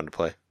really, really fun to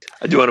play.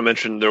 I do want to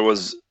mention there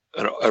was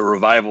a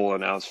revival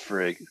announced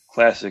for a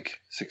classic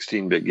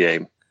 16-bit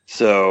game.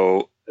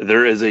 So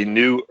there is a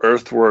new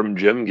Earthworm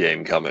Jim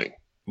game coming.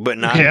 But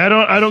not. Okay,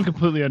 I don't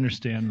completely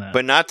understand that.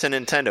 But not to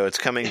Nintendo. It's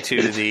coming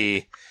to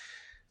the.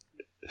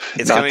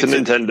 It's not to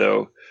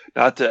Nintendo.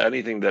 Not to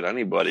anything that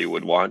anybody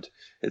would want.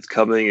 It's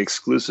coming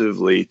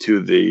exclusively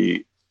to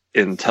the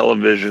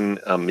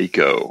Intellivision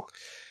Amico.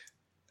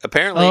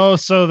 Apparently. Oh,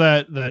 so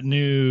that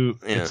new.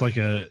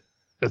 Yeah.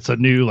 It's a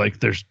new, like,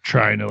 they're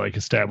trying to like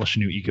establish a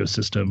new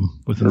ecosystem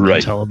within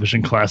the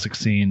television classic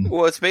scene.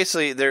 Well, it's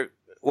basically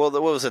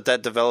what was it?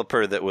 That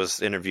developer that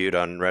was interviewed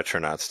on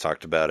Retronauts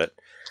talked about it.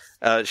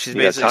 She's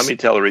basically Tommy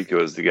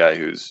Tallarico is the guy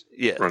who's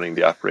running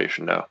the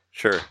operation now.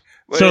 Sure.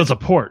 Well, so it's a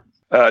port.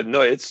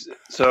 No, it's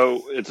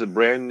a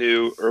brand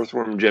new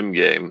Earthworm Jim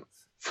game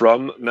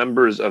from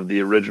members of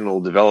the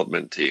original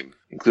development team,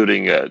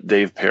 including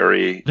Dave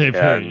Perry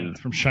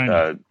from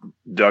China,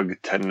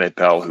 Doug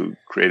Tenenbaum, who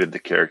created the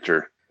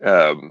character.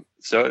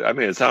 So I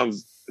mean, it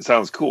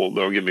sounds cool.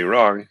 Don't get me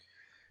wrong.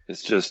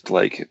 It's just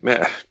like,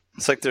 man.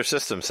 It's like their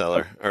system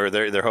seller, or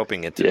they're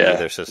hoping it to be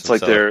their system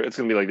seller. It's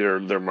going to be like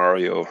their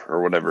Mario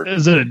or whatever.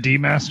 Is it a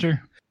D-Master?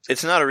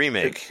 It's not a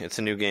remake. It's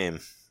a new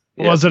game.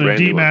 Well, is it a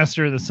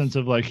D-Master in the sense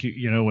of like,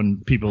 you know,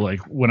 when people like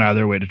went out of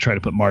their way to try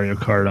to put Mario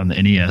Kart on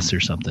the NES or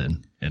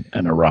something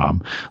and a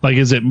ROM? Like,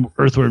 is it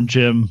Earthworm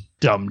Jim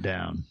dumbed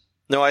down?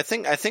 No, I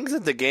think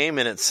that the game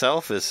in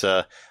itself is,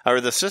 or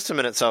the system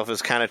in itself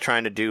is kind of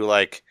trying to do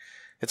like,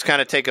 it's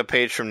kind of take a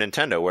page from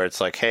Nintendo where it's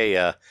like,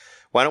 hey,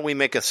 why don't we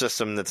make a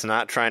system that's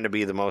not trying to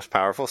be the most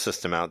powerful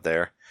system out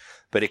there,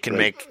 but it can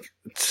make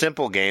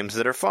simple games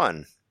that are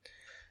fun?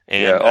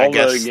 And all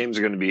the games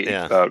are going to be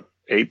about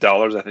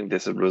 $8, I think they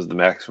said was the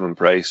maximum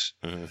price.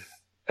 Mm-hmm.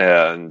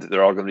 And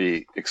they're all going to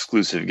be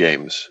exclusive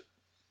games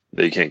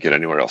that you can't get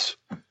anywhere else.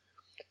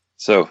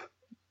 So,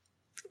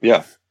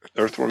 yeah,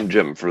 Earthworm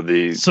Jim for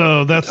the.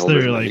 So that's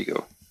their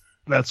Amigo.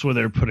 That's where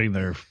they're putting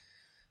their.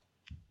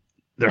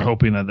 They're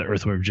hoping that the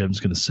Earthworm Jim's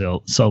going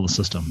to sell the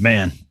system.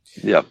 Man.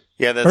 Yeah.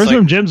 Yeah, that's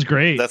Earthworm Jim's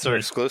great. That's our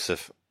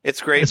exclusive.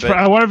 It's great.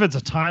 I wonder if it's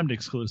a timed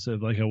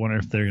exclusive. Like, I wonder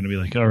if they're going to be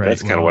like, all right,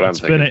 that's kind of what I'm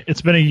thinking.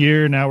 It's been a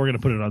year. Now we're going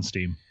to put it on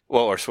Steam.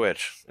 Well, or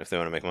Switch if they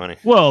want to make money.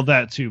 Well,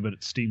 that too, but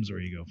Steam's where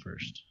you go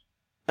first.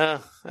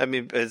 I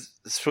mean,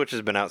 Switch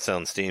has been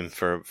outselling Steam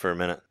for a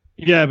minute.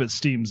 Yeah, but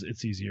it's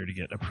easier to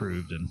get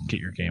approved and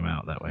get your game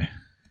out that way.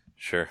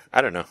 Sure.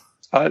 I don't know.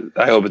 I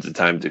hope it's a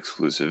timed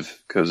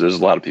exclusive because there's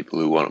a lot of people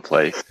who want to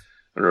play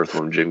an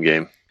Earthworm Jim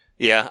game.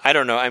 Yeah, I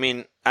don't know. I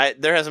mean,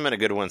 there hasn't been a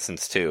good one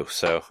since 2,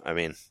 so, I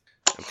mean,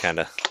 I'm kind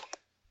of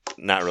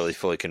not really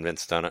fully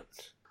convinced on it.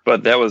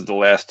 But that was the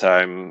last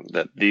time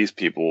that these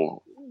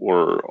people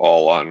were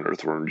all on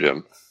Earthworm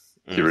Jim,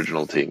 the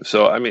original team.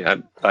 So, I mean,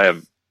 I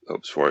have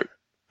hopes for it.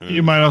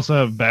 You might also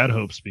have bad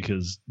hopes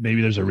because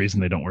maybe there's a reason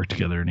they don't work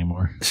together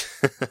anymore.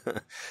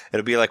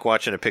 It'll be like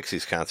watching a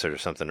Pixies concert or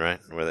something, right?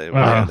 Where they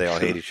all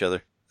hate each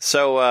other.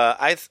 So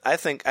I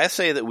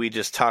say that we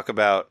just talk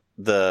about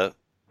the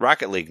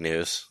Rocket League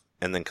news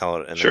and then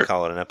call it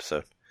an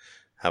episode.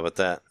 How about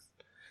that?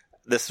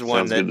 This is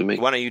one that.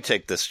 Why don't you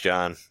take this,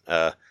 John?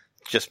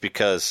 Just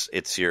because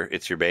it's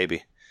your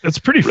baby. It's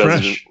pretty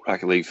Resident fresh.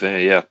 Rocket League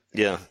fan, yeah.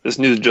 Yeah. This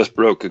news just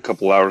broke a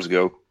couple hours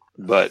ago,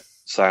 but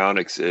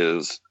Psyonix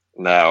is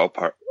now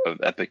part of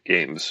Epic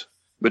Games,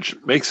 which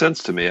makes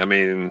sense to me. I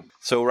mean,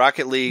 so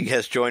Rocket League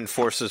has joined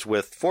forces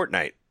with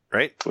Fortnite,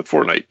 right? With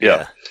Fortnite,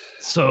 yeah.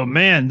 So,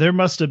 man, there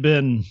must have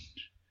been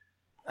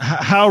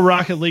how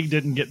Rocket League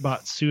didn't get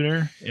bought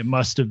sooner. It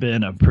must have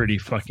been a pretty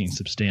fucking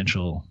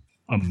substantial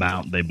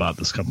amount they bought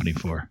this company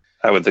for.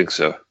 I would think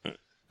so.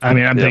 I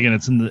mean, I'm thinking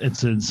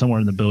it's in somewhere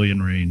in the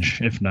billion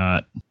range, if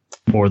not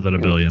more than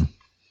 $1 billion.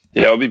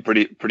 Yeah, it would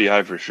be pretty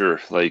high for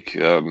sure. Like,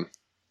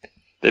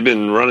 they've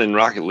been running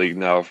Rocket League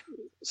now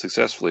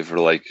successfully for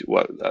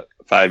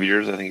 5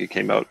 years. I think it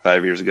came out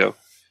 5 years ago.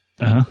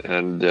 Uh-huh.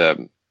 And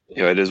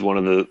it is one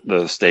of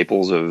the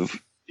staples of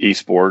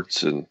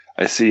esports, and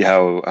I see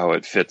how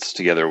it fits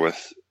together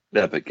with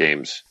Epic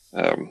Games.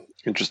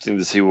 Interesting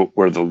to see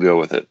where they'll go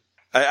with it.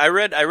 I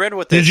read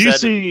what they said. Did you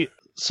see?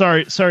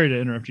 Sorry to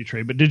interrupt you,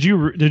 Trey. But did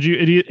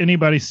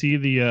anybody see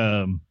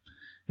the?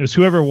 It was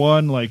whoever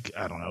won, like,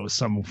 I don't know,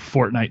 some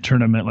Fortnite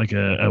tournament, like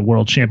a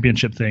world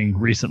championship thing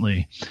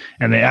recently,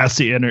 and they asked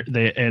the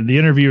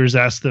interviewers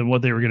asked them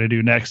what they were going to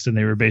do next, and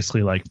they were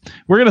basically like,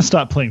 "We're going to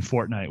stop playing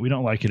Fortnite. We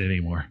don't like it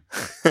anymore."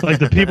 Like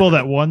the people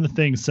that won the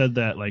thing said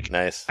that, like,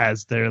 nice.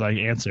 As their like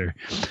answer,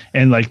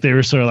 and like they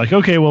were sort of like,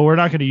 "Okay, well, we're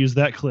not going to use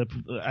that clip."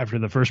 After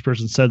the first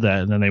person said that,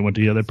 and then they went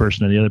to the other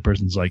person, and the other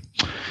person's like,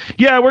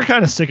 "Yeah, we're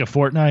kind of sick of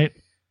Fortnite.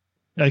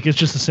 Like it's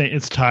just the same.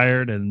 It's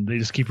tired, and they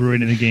just keep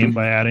ruining the game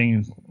by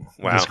adding."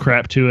 Wow. This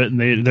crap to it,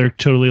 and they're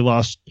totally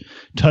lost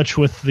touch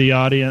with the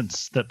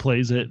audience that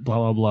plays it, blah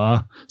blah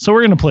blah. So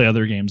we're gonna play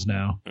other games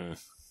now,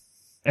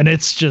 and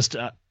it's just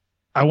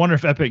I wonder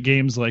if Epic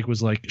Games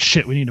was like,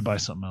 shit, we need to buy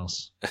something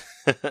else.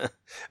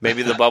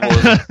 maybe the bubble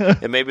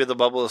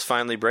is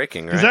finally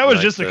breaking, right? Because that was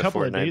like just a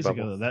couple Fortnite of days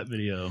bubble. ago that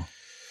video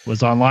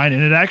was online,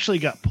 and it actually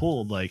got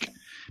pulled, like,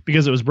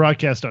 because it was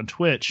broadcast on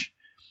Twitch,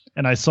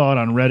 and I saw it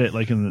on Reddit,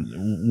 like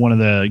in one of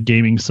the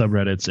gaming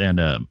subreddits,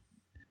 and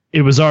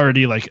it was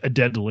already like a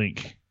dead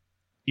link,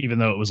 even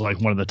though it was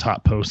like one of the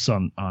top posts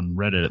on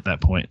Reddit at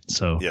that point.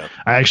 So yeah.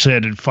 I actually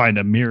had to find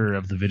a mirror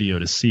of the video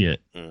to see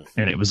it.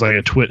 And it was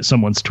like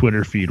someone's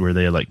Twitter feed where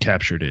they like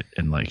captured it.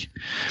 And like,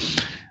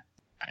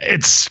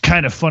 it's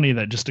kind of funny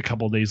that just a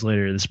couple of days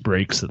later, this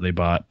breaks that they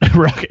bought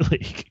Rocket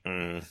League.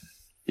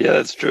 Yeah,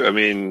 that's true. I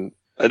mean,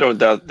 I don't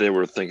doubt they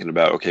were thinking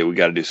about, okay, we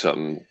got to do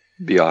something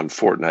beyond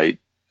Fortnite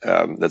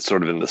that's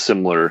sort of in the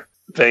similar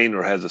vein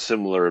or has a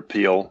similar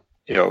appeal.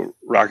 You know,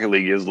 Rocket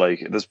League is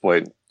like at this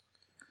point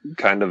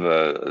kind of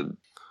a,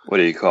 what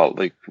do you call it?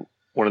 Like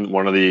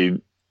one of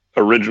the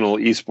original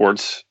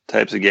esports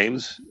types of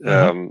games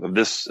of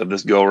this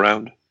go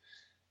around.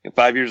 And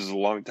 5 years is a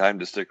long time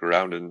to stick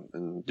around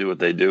and do what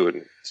they do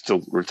and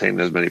still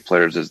retain as many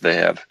players as they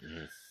have.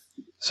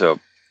 So,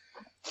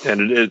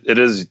 and it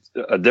is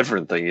a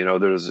different thing. You know,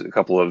 there's a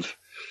couple of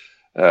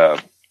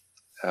what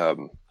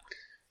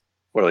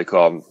do they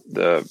call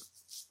them?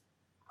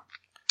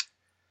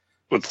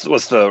 What's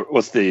the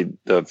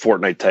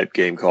Fortnite type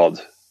game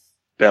called?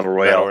 Battle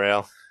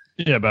Royale.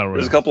 Yeah, Battle Royale.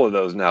 There's a couple of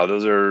those now.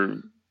 Those are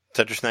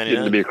Tetris 99.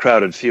 getting to be a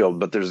crowded field,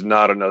 but there's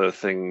not another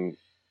thing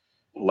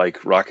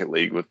like Rocket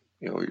League with,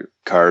 you know, your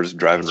cars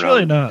driving around,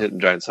 really not. hitting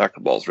giant soccer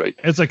balls, right?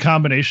 It's a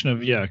combination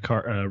of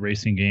car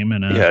racing game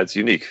and it's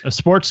unique. A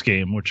sports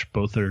game, which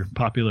both are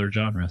popular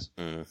genres.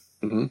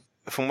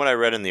 From what I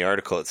read in the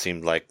article, it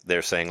seemed like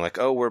they're saying like,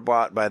 "Oh, we're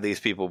bought by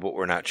these people, but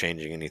we're not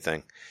changing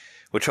anything,"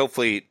 which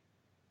hopefully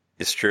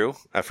is true.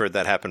 I've heard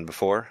that happen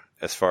before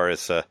as far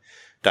as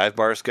dive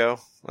bars go.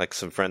 Like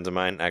some friends of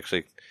mine,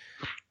 actually,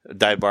 a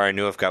dive bar I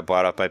knew of got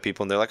bought up by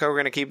people, and they're like, "Oh, we're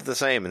going to keep it the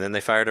same," and then they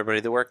fired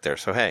everybody that worked there.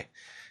 So hey,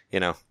 you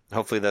know,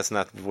 hopefully that's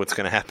not what's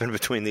going to happen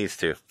between these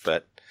two.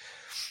 But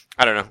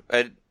I don't know.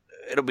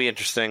 It'll be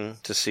interesting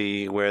to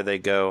see where they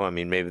go. I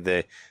mean, maybe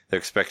they're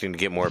expecting to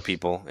get more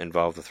people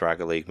involved with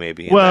Rocket League,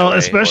 maybe. Well,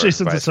 especially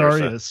since it's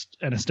already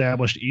an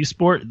established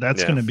esport,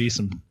 that's going to be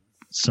some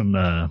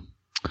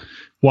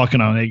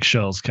walking on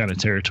eggshells kind of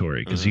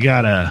territory, because you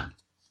gotta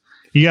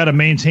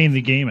maintain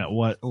the game at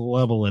what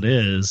level it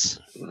is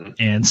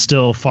and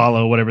still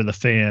follow whatever the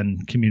fan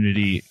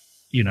community,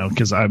 you know,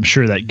 because I'm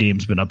sure that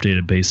game's been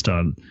updated based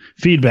on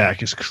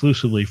feedback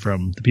exclusively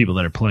from the people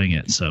that are playing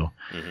it. So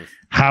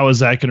how is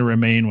that going to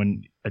remain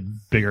when a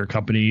bigger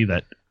company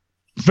that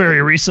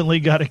very recently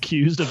got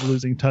accused of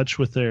losing touch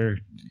with their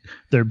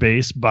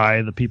base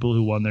by the people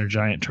who won their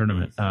giant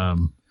tournament?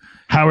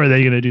 How are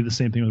they going to do the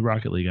same thing with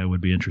Rocket League? I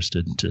would be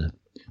interested to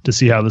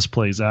see how this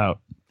plays out.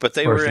 But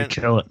they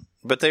kill it.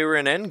 But they were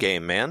in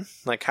Endgame, man.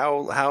 Like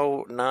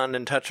how non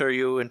in touch are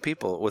you with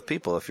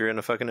people if you're in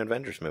a fucking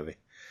Avengers movie?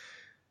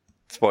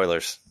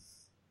 Spoilers.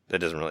 It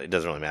doesn't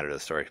really matter to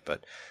the story,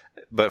 but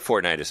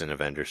Fortnite is in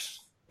Avengers.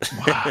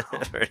 Wow.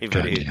 For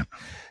anybody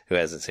who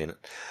hasn't seen it.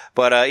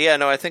 But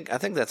I think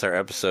that's our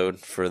episode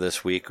for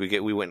this week.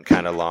 We went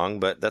kind of long,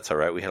 but that's all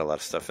right. We had a lot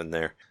of stuff in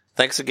there.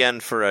 Thanks again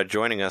for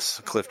joining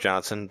us, Cliff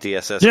Johnson,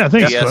 DSS. Yeah,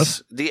 thanks,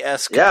 Cliff.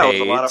 DS-Capades. Yeah, it was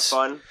a lot of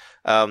fun.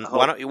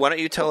 Why don't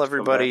you tell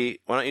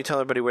everybody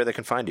where they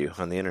can find you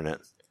on the internet?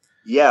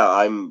 Yeah,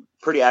 I'm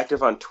pretty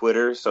active on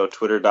Twitter, so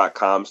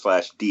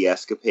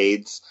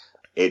twitter.com/DScapades.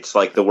 It's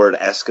like the word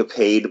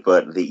escapade,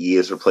 but the E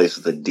is replaced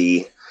with a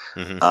D.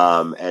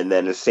 And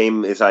then the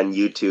same is on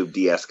YouTube,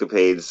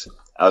 DScapades.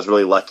 I was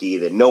really lucky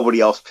that nobody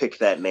else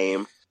picked that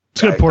name.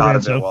 It's good I thought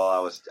of portmanteau. it while I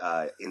was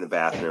in the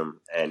bathroom,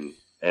 and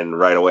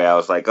right away I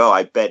was like, oh,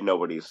 I bet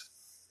nobody's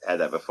had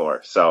that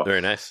before. So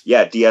very nice.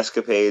 Yeah,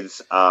 DScapades.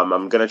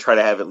 I'm gonna try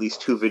to have at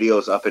least 2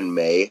 videos up in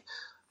May.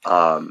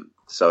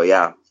 So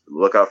yeah,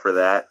 look out for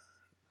that.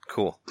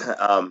 Cool.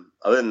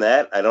 Other than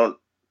that, I don't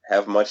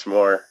have much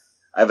more.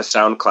 I have a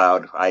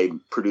SoundCloud. I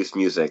produce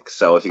music,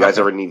 so if you guys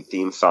ever need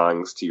theme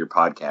songs to your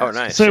podcast, oh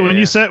nice. So when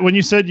you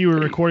said you were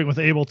recording with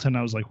Ableton,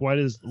 I was like, why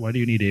do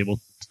you need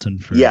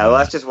Ableton for? Yeah, well,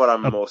 that's just what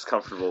I'm most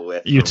comfortable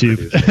with.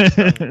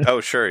 YouTube. Oh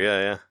sure,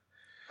 yeah.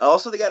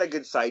 Also, they got a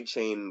good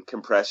sidechain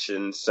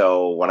compression,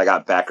 so when I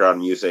got background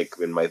music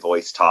and my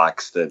voice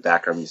talks, the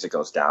background music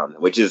goes down,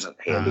 which is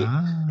handy.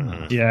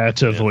 Yeah,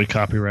 to avoid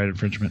copyright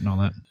infringement and all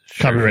that.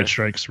 Sure. Copyright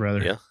strikes,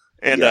 rather. Yeah.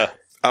 And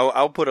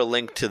I'll put a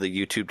link to the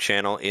YouTube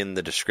channel in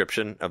the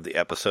description of the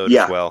episode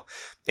as well.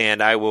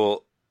 And I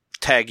will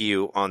tag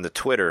you on the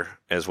Twitter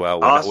as well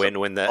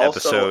when the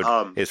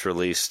episode is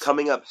released.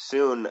 Coming up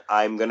soon,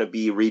 I'm going to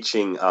be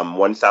reaching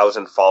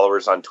 1,000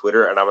 followers on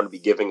Twitter, and I'm going to be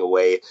giving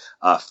away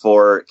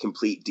 4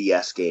 complete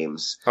DS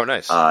games. Oh,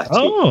 nice.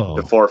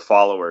 To 4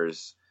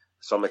 followers.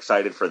 So I'm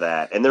excited for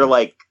that. And they're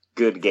like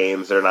good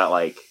games. They're not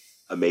like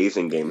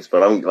amazing games,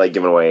 but I'm like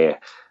giving away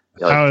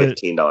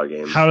 $15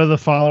 games. How do the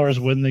followers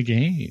win the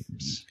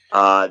games?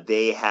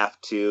 They have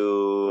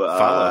to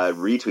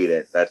retweet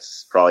it.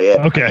 That's probably it.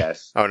 Okay. I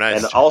guess. Oh,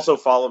 nice. And also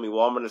follow me. Well,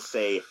 I'm going to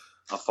say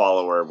a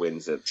follower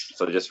wins it.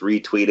 So just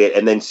retweet it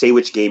and then say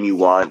which game you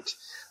want,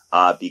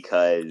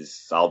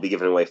 because I'll be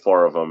giving away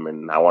 4 of them,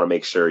 and I want to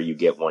make sure you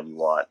get one you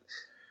want.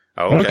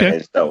 Oh, okay.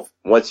 And so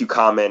once you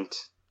comment,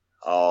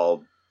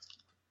 I'll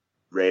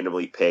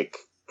randomly pick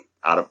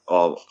out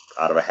of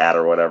a hat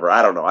or whatever.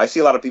 I don't know. I see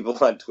a lot of people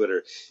on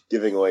Twitter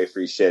giving away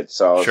free shit.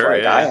 So I was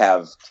I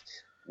have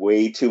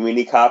way too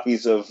many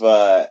copies of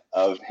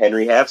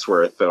Henry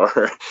Hatsworth,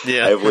 or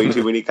I have way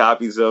too many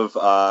copies of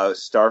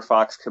Star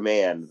Fox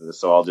Command,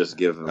 so I'll just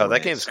give them away.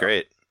 That game's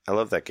great. I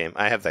love that game.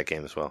 I have that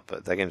game as well,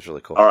 but that game's really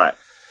cool. All right.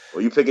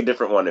 Well, you pick a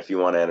different one if you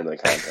want to enter the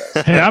contest.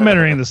 Hey, I'm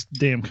entering this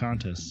damn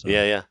contest. So.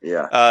 Yeah.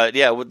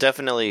 Well,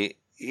 definitely.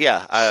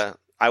 Yeah,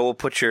 I will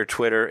put your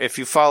Twitter. If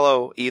you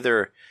follow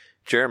either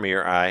Jeremy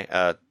or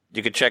I,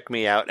 you can check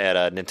me out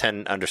at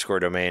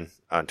Nintendo_domain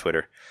on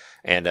Twitter.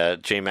 And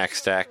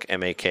JMaxStack,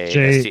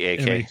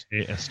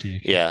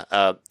 MAKSTAK.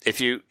 Yeah.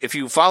 If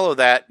you follow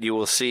that, you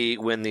will see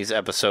when these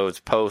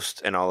episodes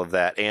post and all of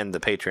that, and the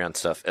Patreon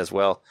stuff as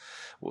well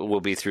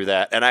will be through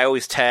that. And I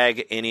always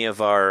tag any of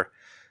our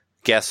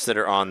guests that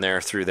are on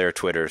there through their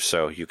Twitters,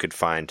 so you could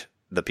find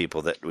the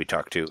people that we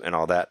talk to and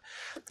all that.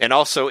 And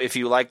also, if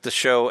you like the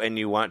show and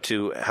you want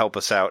to help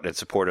us out and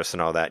support us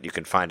and all that, you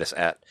can find us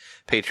at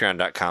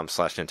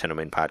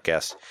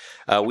patreon.com/NintendoMainPodcast.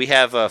 We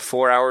have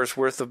 4 hours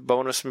worth of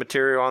bonus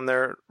material on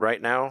there right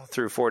now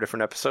through 4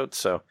 different episodes.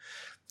 So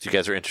if you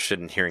guys are interested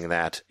in hearing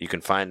that, you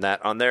can find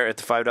that on there at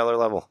the $5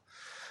 level.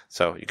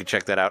 So you can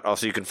check that out.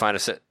 Also, you can find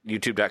us at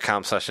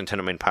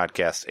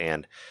youtube.com/NintendoMainPodcast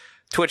and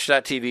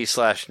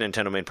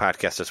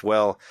twitch.tv/NintendoMainPodcast as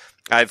well.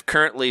 I've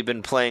currently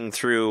been playing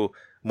through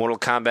Mortal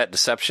Kombat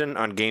Deception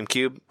on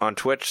GameCube on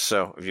Twitch,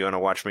 so if you want to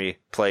watch me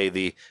play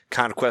the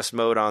Conquest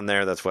mode on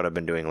there, that's what I've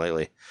been doing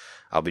lately.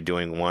 I'll be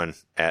doing one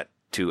at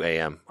 2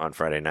 a.m. on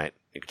Friday night.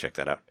 You can check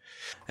that out.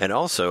 And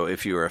also,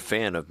 if you are a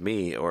fan of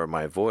me or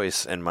my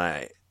voice and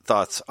my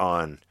thoughts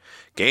on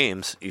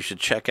games, you should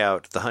check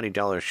out the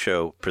 $100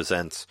 Show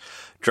presents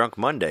Drunk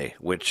Monday,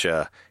 which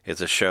is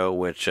a show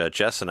which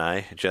Jess,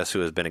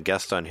 who has been a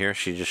guest on here,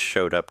 she just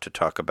showed up to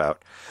talk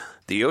about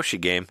the Yoshi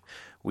game.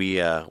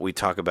 We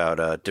talk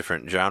about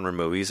different genre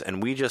movies,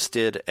 and we just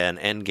did an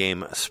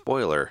Endgame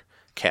spoiler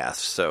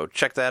cast. So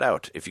check that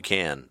out if you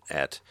can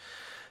at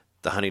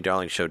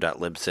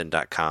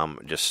thehoneydarlingshow.libsyn.com.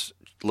 Just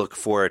look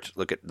for it.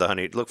 Look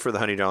for the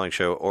Honey Darling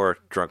Show or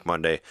Drunk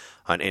Monday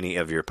on any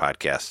of your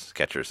podcast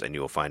catchers, and you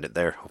will find it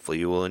there. Hopefully,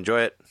 you will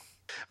enjoy it.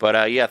 But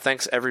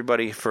thanks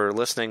everybody for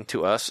listening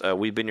to us.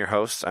 We've been your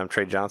hosts. I'm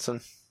Trey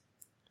Johnson.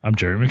 I'm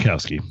Jerry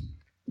Mikowski.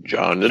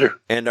 John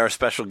Knitter. And our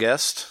special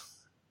guest,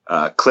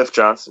 Cliff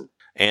Johnson.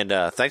 And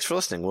thanks for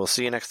listening. We'll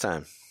see you next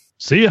time.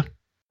 See ya.